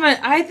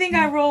 I think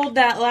I rolled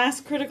that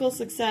last critical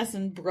success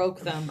and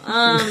broke them.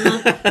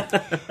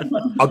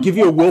 I'll give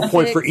you a will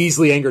point for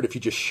easily angered if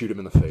you just shoot him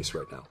in the face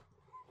right now.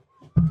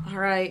 All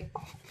right.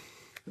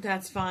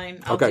 That's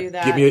fine. I'll do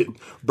that.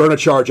 Burn a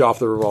charge off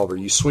the revolver.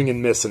 You swing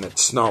and miss, and it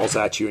snarls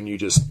at you, and you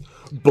just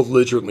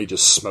belligerently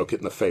just smoke it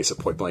in the face at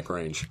point blank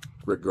range,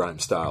 Rick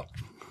Grimes style.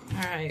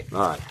 All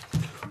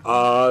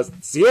right.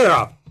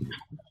 Sierra.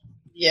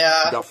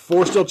 Yeah. You got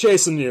 4 still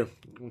chasing you.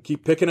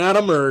 Keep picking at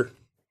them, or?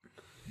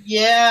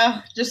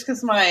 Yeah, just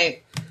because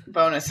my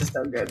bonus is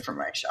so good for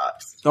my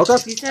shots. Okay.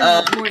 You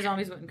said more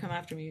zombies wouldn't come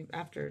after me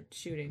after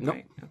shooting, nope.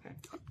 Right? Okay.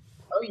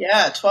 Oh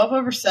yeah, 12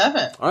 over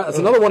 7. All right, that's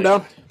another one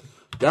down.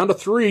 Down to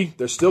 3.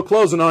 They're still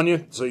closing on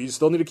you, so you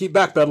still need to keep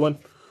backpedaling.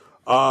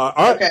 All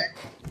right. Okay.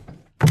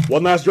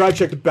 One last drive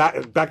check to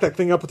back that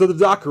thing up to the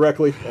dock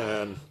correctly,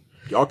 and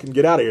y'all can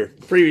get out of here.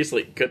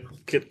 Previously, could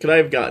I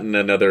have gotten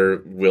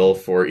another will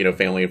for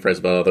family and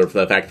friends, but for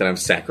the fact that I'm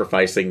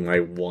sacrificing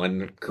my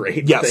one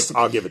grade? Yes, thing?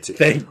 I'll give it to you.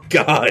 Thank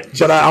God.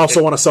 But I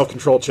also want a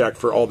self-control check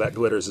for all that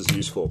glitters is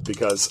useful,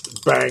 because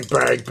bang,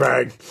 bang,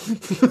 bang.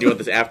 Do you want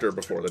this after or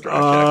before the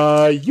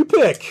drive check? You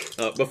pick.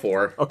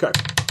 Before. Okay.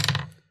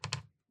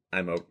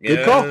 I'm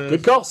okay.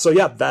 Good call. So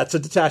yeah, that's a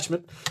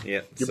detachment.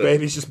 Yeah. Your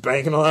baby's just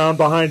banging around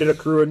behind it,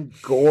 accruing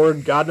gore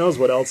and God knows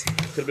what else.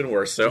 Could have been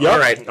worse. So yep.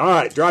 All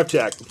right. Drive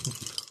check.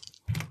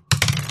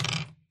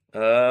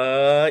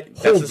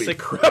 That's Holy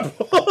crap.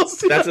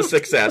 That's a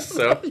success.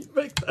 So you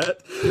make that.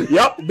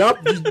 Yep. Nope.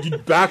 You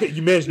back it.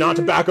 You manage not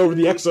to back over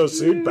the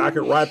exosuit. Back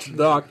it right to the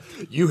dock.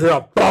 You hear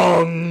a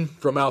bong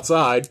from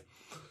outside.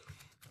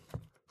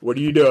 What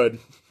are you doing?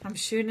 I'm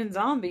shooting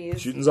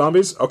zombies. Shooting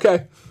zombies?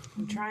 Okay.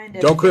 I'm trying to.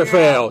 Don't crit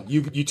fail.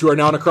 You 2 are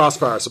now in a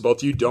crossfire, so both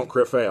of you don't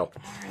crit fail.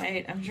 All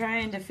right. I'm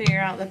trying to figure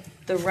out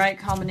the right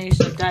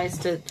combination of dice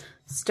to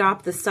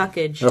stop the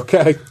suckage.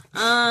 Okay.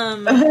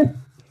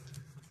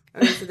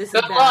 Okay, so this is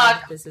Good bad.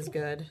 luck. This is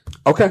good.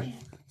 Okay.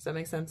 Does that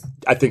make sense?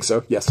 I think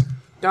so, yes.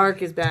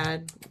 Dark is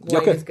bad.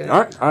 White is good.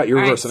 All right, you're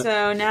reversing it.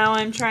 So now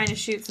I'm trying to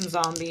shoot some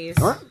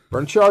zombies. All right,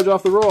 burn charge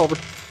off the revolver.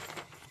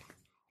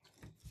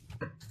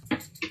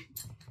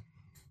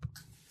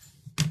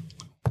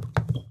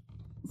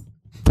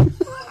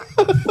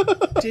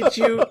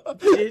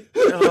 It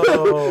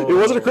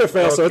wasn't a crit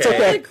fail, so it's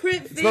okay.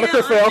 It's not a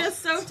crit fail. I'm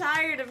just so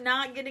tired of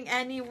not getting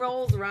any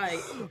rolls right.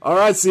 All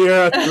right,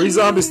 Sierra. 3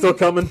 zombies still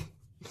coming.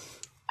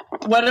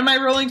 What am I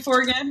rolling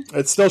for again?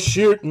 It's still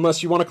shoot,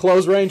 unless you want to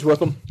close range with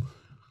them.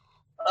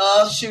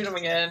 I'll shoot them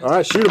again. All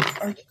right, shoot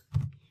them.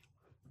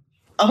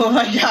 Oh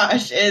my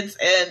gosh, it's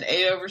an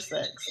 8 over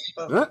 6.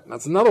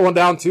 That's another one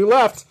down, 2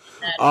 left.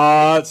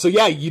 So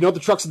yeah, the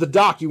truck's at the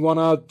dock. You want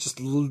to just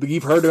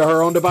leave her to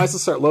her own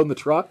devices, start loading the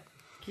truck?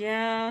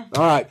 Yeah.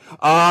 All right.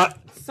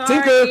 Sorry.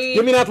 Tinker,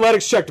 give me an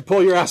athletics check to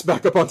pull your ass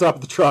back up on top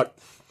of the truck.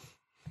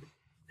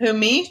 Who,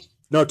 me?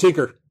 No,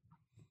 Tinker.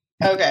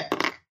 Okay.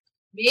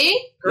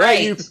 Me?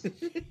 Great.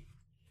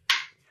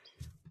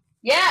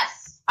 Yeah,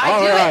 Yes, All I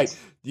do right. it.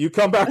 You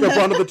come back up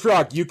onto the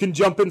truck. You can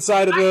jump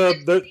inside of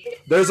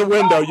there's a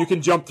window. You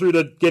can jump through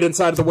to get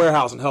inside of the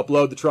warehouse and help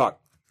load the truck.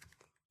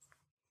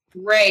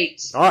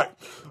 Great. All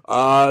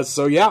right.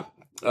 So yeah,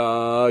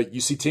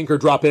 you see Tinker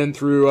drop in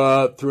through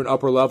an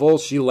upper level.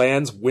 She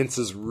lands,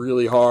 winces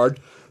really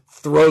hard,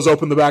 throws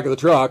open the back of the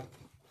truck,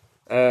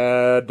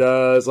 and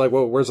is like,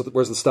 "Well, where's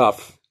the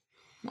stuff?"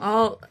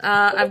 Well,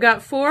 I've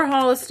got 4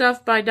 Hall of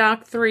Stuff by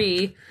Dock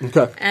 3.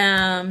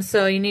 Okay.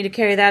 So you need to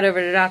carry that over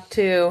to Dock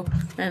 2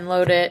 and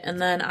load it, and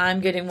then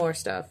I'm getting more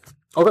stuff.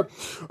 Okay.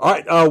 All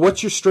right.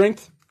 What's your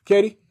strength,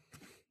 Katie?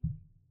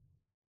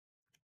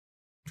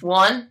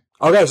 1.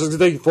 Okay, so it's going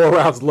to take you 4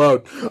 rounds to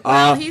load.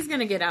 Well, he's going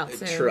to get out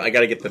soon. I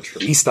got to get the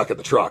truck. He's stuck in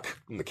the truck,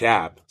 in the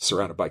cab,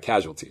 surrounded by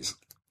casualties.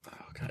 Oh,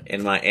 God.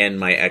 And my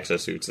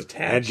exosuit's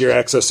attached. And your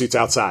exosuit's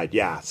outside,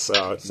 yeah.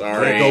 So,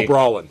 sorry. Go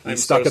brawling.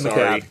 He's stuck in the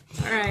sorry.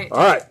 cab. All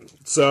right.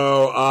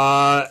 So,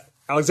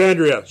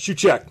 Alexandria, shoot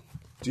check.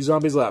 2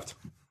 zombies left.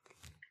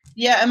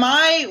 Yeah, am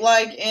I,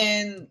 like,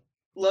 in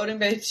loading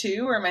bay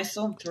 2, or am I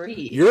still in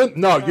 3? You're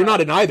not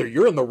in either.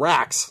 You're in the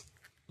racks.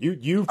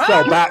 You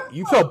fell back.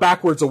 You fell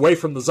backwards away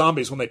from the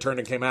zombies when they turned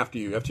and came after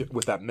you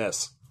with that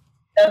miss.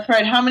 That's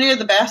right. How many of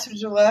the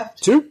bastards are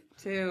left? 2.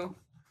 2.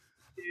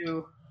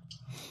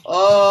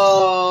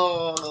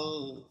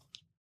 Oh,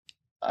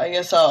 I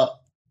guess I'll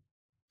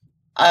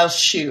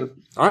shoot.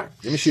 All right,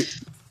 give me a shoot.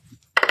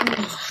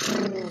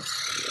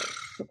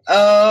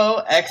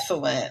 Oh,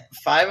 excellent.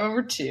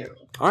 5/2.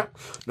 All right,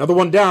 another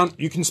one down.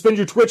 You can spend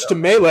your Twitch to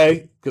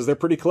melee because they're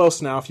pretty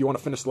close now. If you want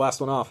to finish the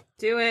last one off,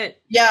 do it.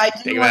 Yeah, I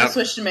do want to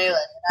switch to melee.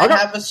 I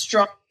have a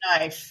strong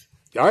knife.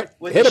 All right,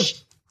 hit him.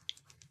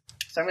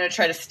 So I'm going to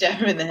try to stab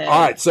him in the head.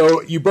 All right,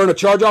 so you burn a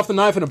charge off the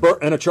knife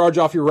and a charge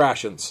off your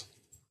rations.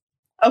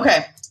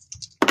 Okay.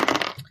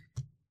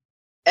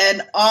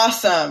 And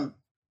awesome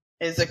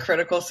is a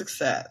critical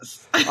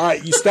success. All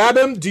right, you stab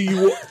him.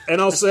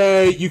 And I'll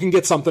say you can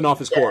get something off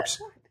his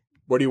corpse.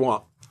 What do you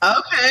want?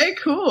 Okay,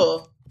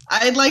 cool.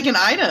 I'd like an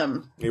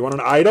item. You want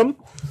an item?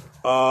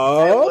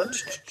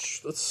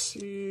 Let's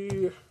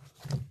see.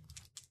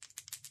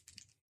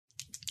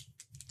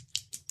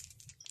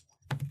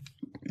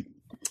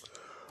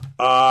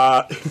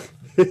 Well,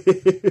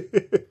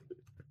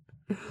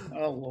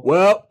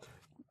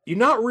 you're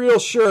not real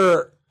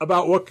sure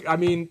about what... I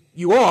mean,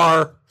 you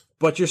are,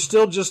 but you're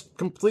still just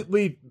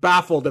completely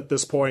baffled at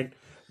this point.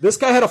 This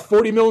guy had a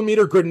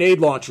 40mm grenade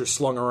launcher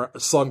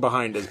slung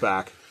behind his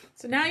back.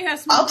 So now you have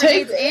smoke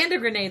grenades and a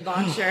grenade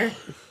launcher.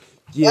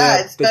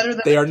 Yeah, it's better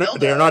than they are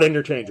not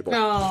interchangeable.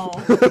 No.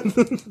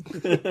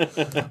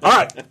 All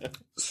right.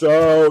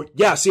 So,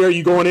 see, are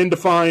you going in to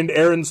find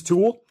Aaron's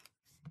tool?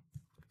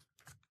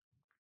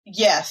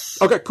 Yes.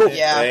 Okay, cool.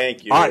 Yeah.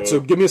 Thank you. All right, so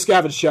give me a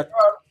scavenge check.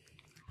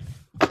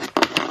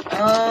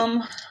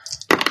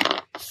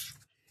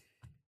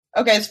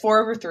 Okay, it's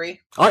 4/3.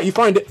 All right, you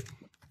find it.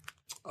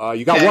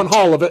 You got one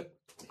haul of it.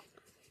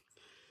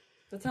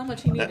 That's how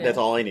much he needed. That's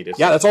all I needed.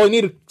 Yeah, that's all you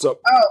needed. So.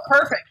 Oh,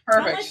 perfect.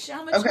 How much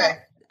okay.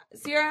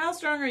 Sierra, how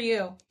strong are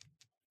you?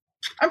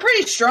 I'm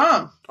pretty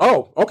strong.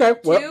 Oh, okay.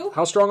 Well, 2?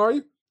 how strong are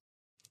you?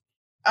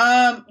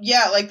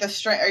 Yeah, like the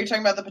strength. Are you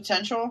talking about the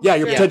potential? Yeah,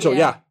 your potential.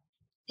 Yeah.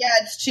 Yeah,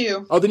 it's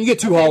 2. Oh, then you get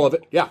 2 haul of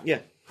it. Yeah.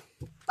 Yeah.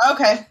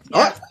 Okay. Yeah.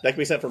 All right. That can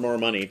be set for more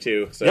money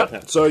too. So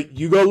yep. So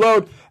you go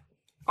load.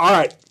 All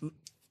right.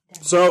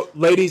 So,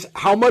 ladies,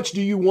 how much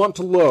do you want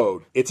to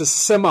load? It's a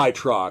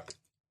semi-truck.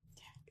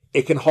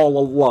 It can haul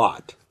a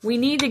lot. We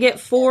need to get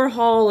 4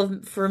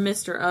 haul for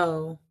Mr.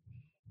 O.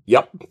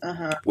 Yep.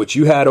 Which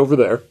you had over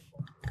there.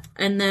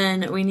 And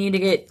then we need to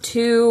get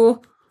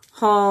 2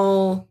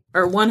 haul,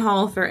 or 1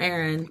 haul for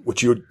Aaron.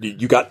 Which you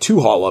got 2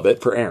 haul of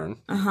it for Aaron.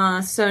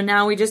 So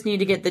now we just need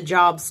to get the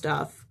job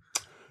stuff.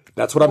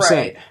 That's what I'm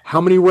saying.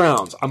 How many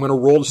rounds? I'm going to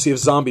roll to see if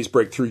zombies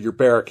break through your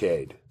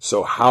barricade.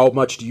 So how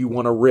much do you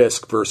want to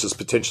risk versus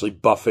potentially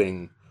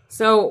buffing?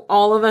 So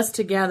all of us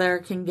together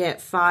can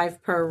get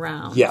 5 per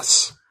round.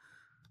 Yes.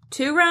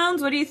 2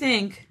 rounds? What do you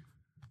think?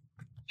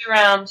 2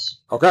 rounds.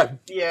 Okay.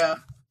 Yeah.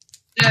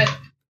 Good.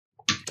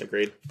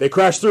 Agreed. They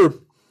crashed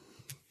through.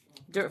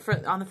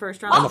 On the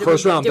first round? On the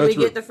first round. Did we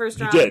get the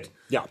first round? You did.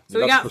 Yeah. So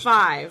we got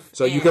 5.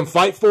 So you can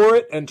fight for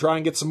it and try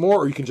and get some more,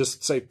 or you can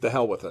just say the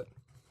hell with it.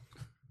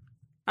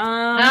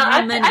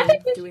 How many I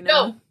think do we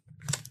know?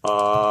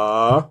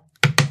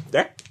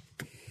 There.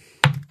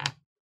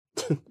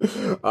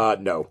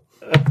 No.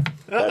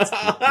 That's,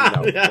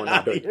 no, we're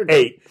not doing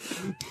 8.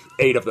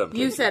 8 of them.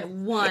 You said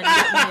 1.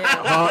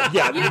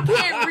 Yeah. You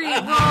can't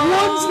read wrong.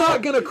 One's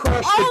not going to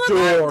crash the door.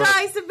 All of our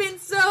dice have been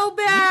so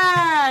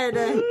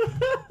bad.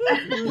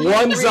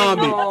 One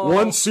zombie,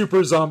 one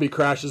super zombie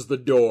crashes the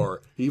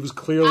door. He was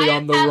clearly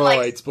on the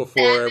roids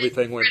before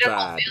everything went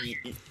bad.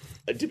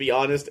 To be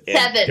honest,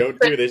 and don't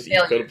do this,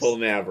 you could have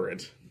pulled an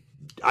aberrant.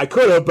 I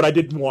could have, but I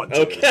didn't want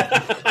to. Okay.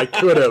 I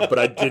could have, but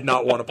I did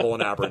not want to pull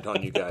an aberrant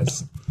on you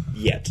guys.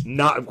 Yet.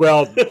 Not,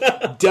 well,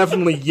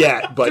 definitely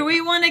yet, but... Do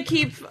we want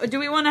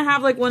to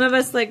have, like, one of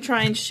us, like,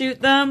 try and shoot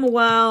them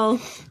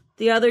while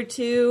the other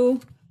 2...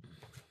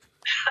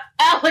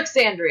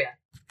 Alexandria.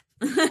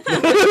 Yeah,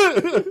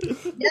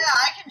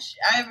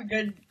 I have a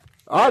good...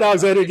 All right,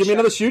 Alexander, give me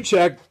another shoot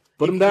check.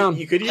 Put him down.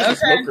 You could use a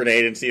smoke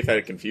grenade and see if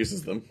that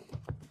confuses them.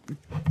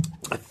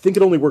 I think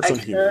it only works on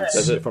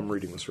humans, if I'm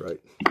reading this right.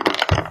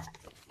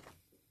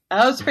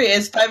 Oh, it's pretty.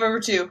 It's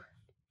 5/2.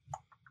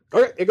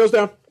 Okay, it goes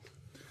down.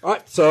 All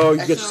right, so you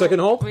get your second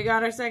haul? We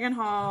got our second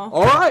haul.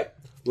 All right,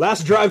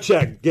 last drive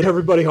check. Get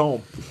everybody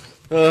home.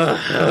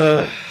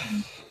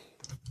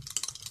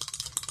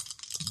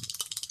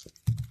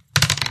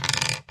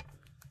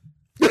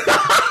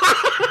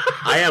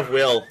 I have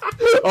Will.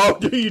 Oh,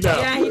 do you know?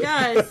 Yeah, he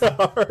does.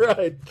 All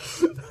right.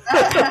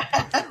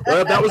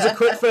 Well, that was a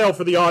crit fail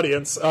for the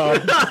audience.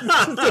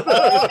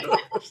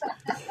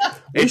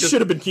 We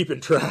should have been keeping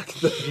track.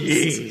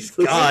 Jeez,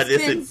 God,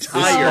 this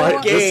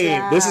entire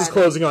game. This is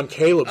closing on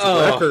Caleb's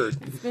record.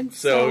 It's been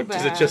So bad.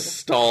 does it just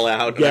stall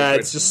out? Yeah,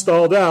 it's just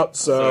stalled out.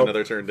 So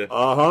another turn to...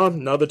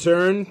 another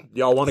turn.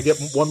 Y'all want to get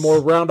one more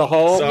round of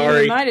haul?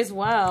 Sorry. We might as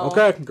well.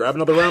 Okay, grab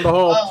another round of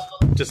haul.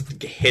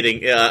 Just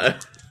hitting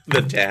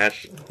the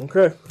dash.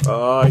 Okay.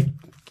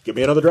 Give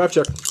me another drive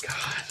check.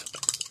 God.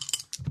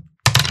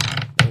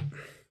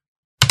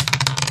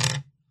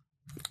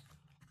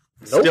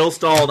 Nope. Still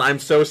stalled. I'm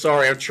so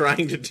sorry. I'm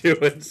trying to do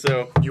it.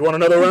 So You want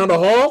another round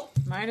of haul?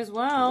 Might as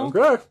well.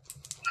 Okay.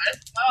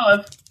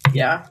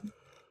 Yeah.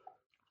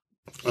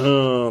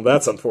 Oh,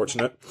 that's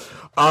unfortunate.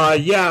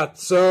 Yeah,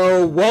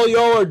 so while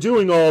y'all are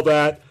doing all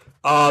that,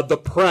 the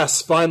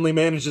press finally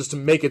manages to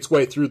make its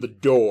way through the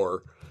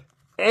door.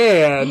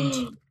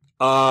 And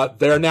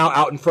they're now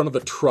out in front of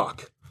the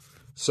truck.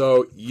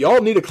 So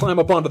y'all need to climb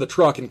up onto the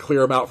truck and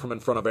clear him out from in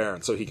front of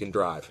Aaron so he can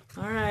drive.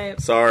 All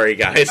right. sorry,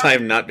 guys.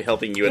 I'm not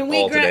helping you at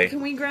all today.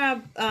 Can we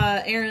grab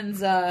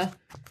Aaron's... No,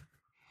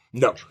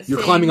 you're Thing.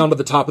 climbing onto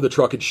the top of the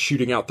truck and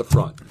shooting out the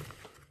front.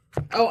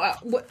 Oh,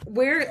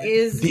 where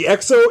is... The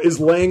Exo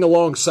is laying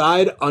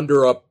alongside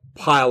under a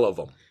pile of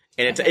them.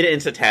 And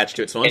it's attached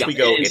to it, so once we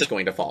go, it's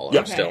going to fall.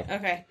 Yep. Still,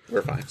 Okay.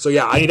 we're fine. So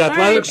yeah, I need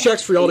athletics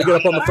checks for y'all to get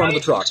up on the front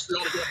of the truck.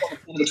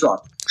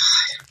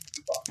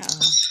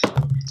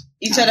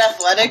 You said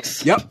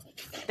athletics? Yep.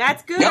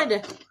 That's good.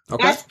 Okay.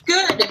 That's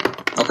good.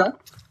 Okay.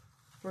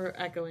 We're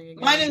echoing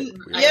again. Mine is,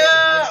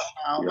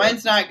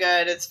 mine's not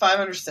good. It's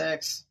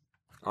 506.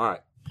 All right.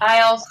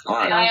 I also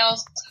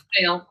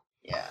fail.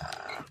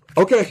 Yeah.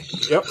 Okay.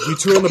 Yep. You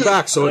two are in the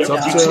back, so it's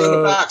up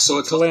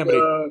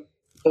to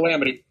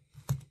Calamity.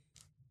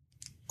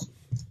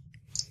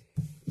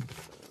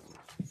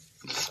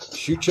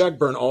 Shoot check,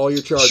 burn all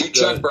your charges.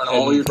 Burn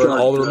all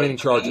the remaining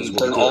charges.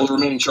 Burn all the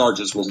remaining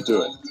charges. We'll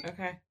do it.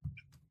 Okay.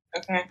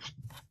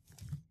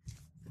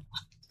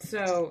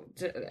 So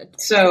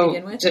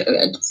begin with?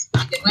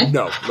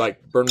 No,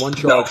 like burn one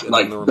charge and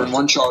then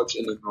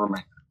the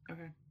remaining.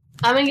 Okay.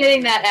 Am I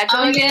getting that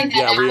echo again?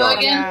 Yeah, we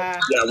are. Yeah.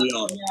 Yeah, we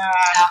are.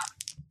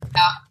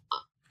 Yeah.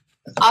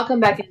 I'll come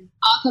back in.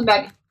 All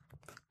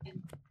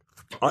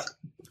right.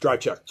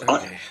 Drive check.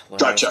 Okay,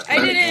 Drive check.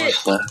 I did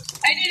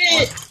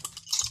it.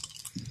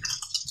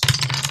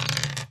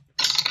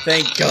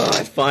 Thank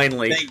God,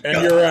 finally.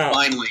 And you're out.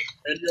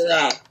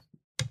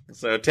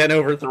 So 10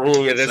 over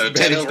 3, and it's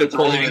managed to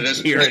pull it in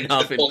here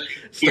enough and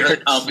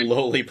start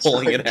slowly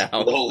pulling it out.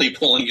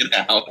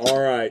 All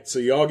right, so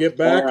y'all get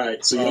back.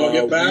 We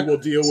will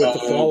deal with the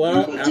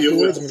fallout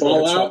afterwards. I'm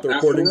going to stop the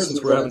recording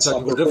since we're having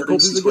technical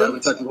difficulties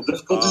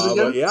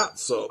again. But yeah,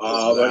 so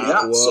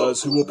that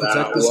was Who Will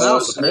Protect This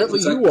House.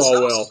 Apparently you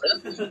all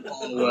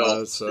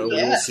will. So we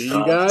will see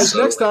you guys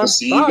next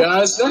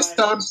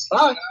time.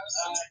 Bye.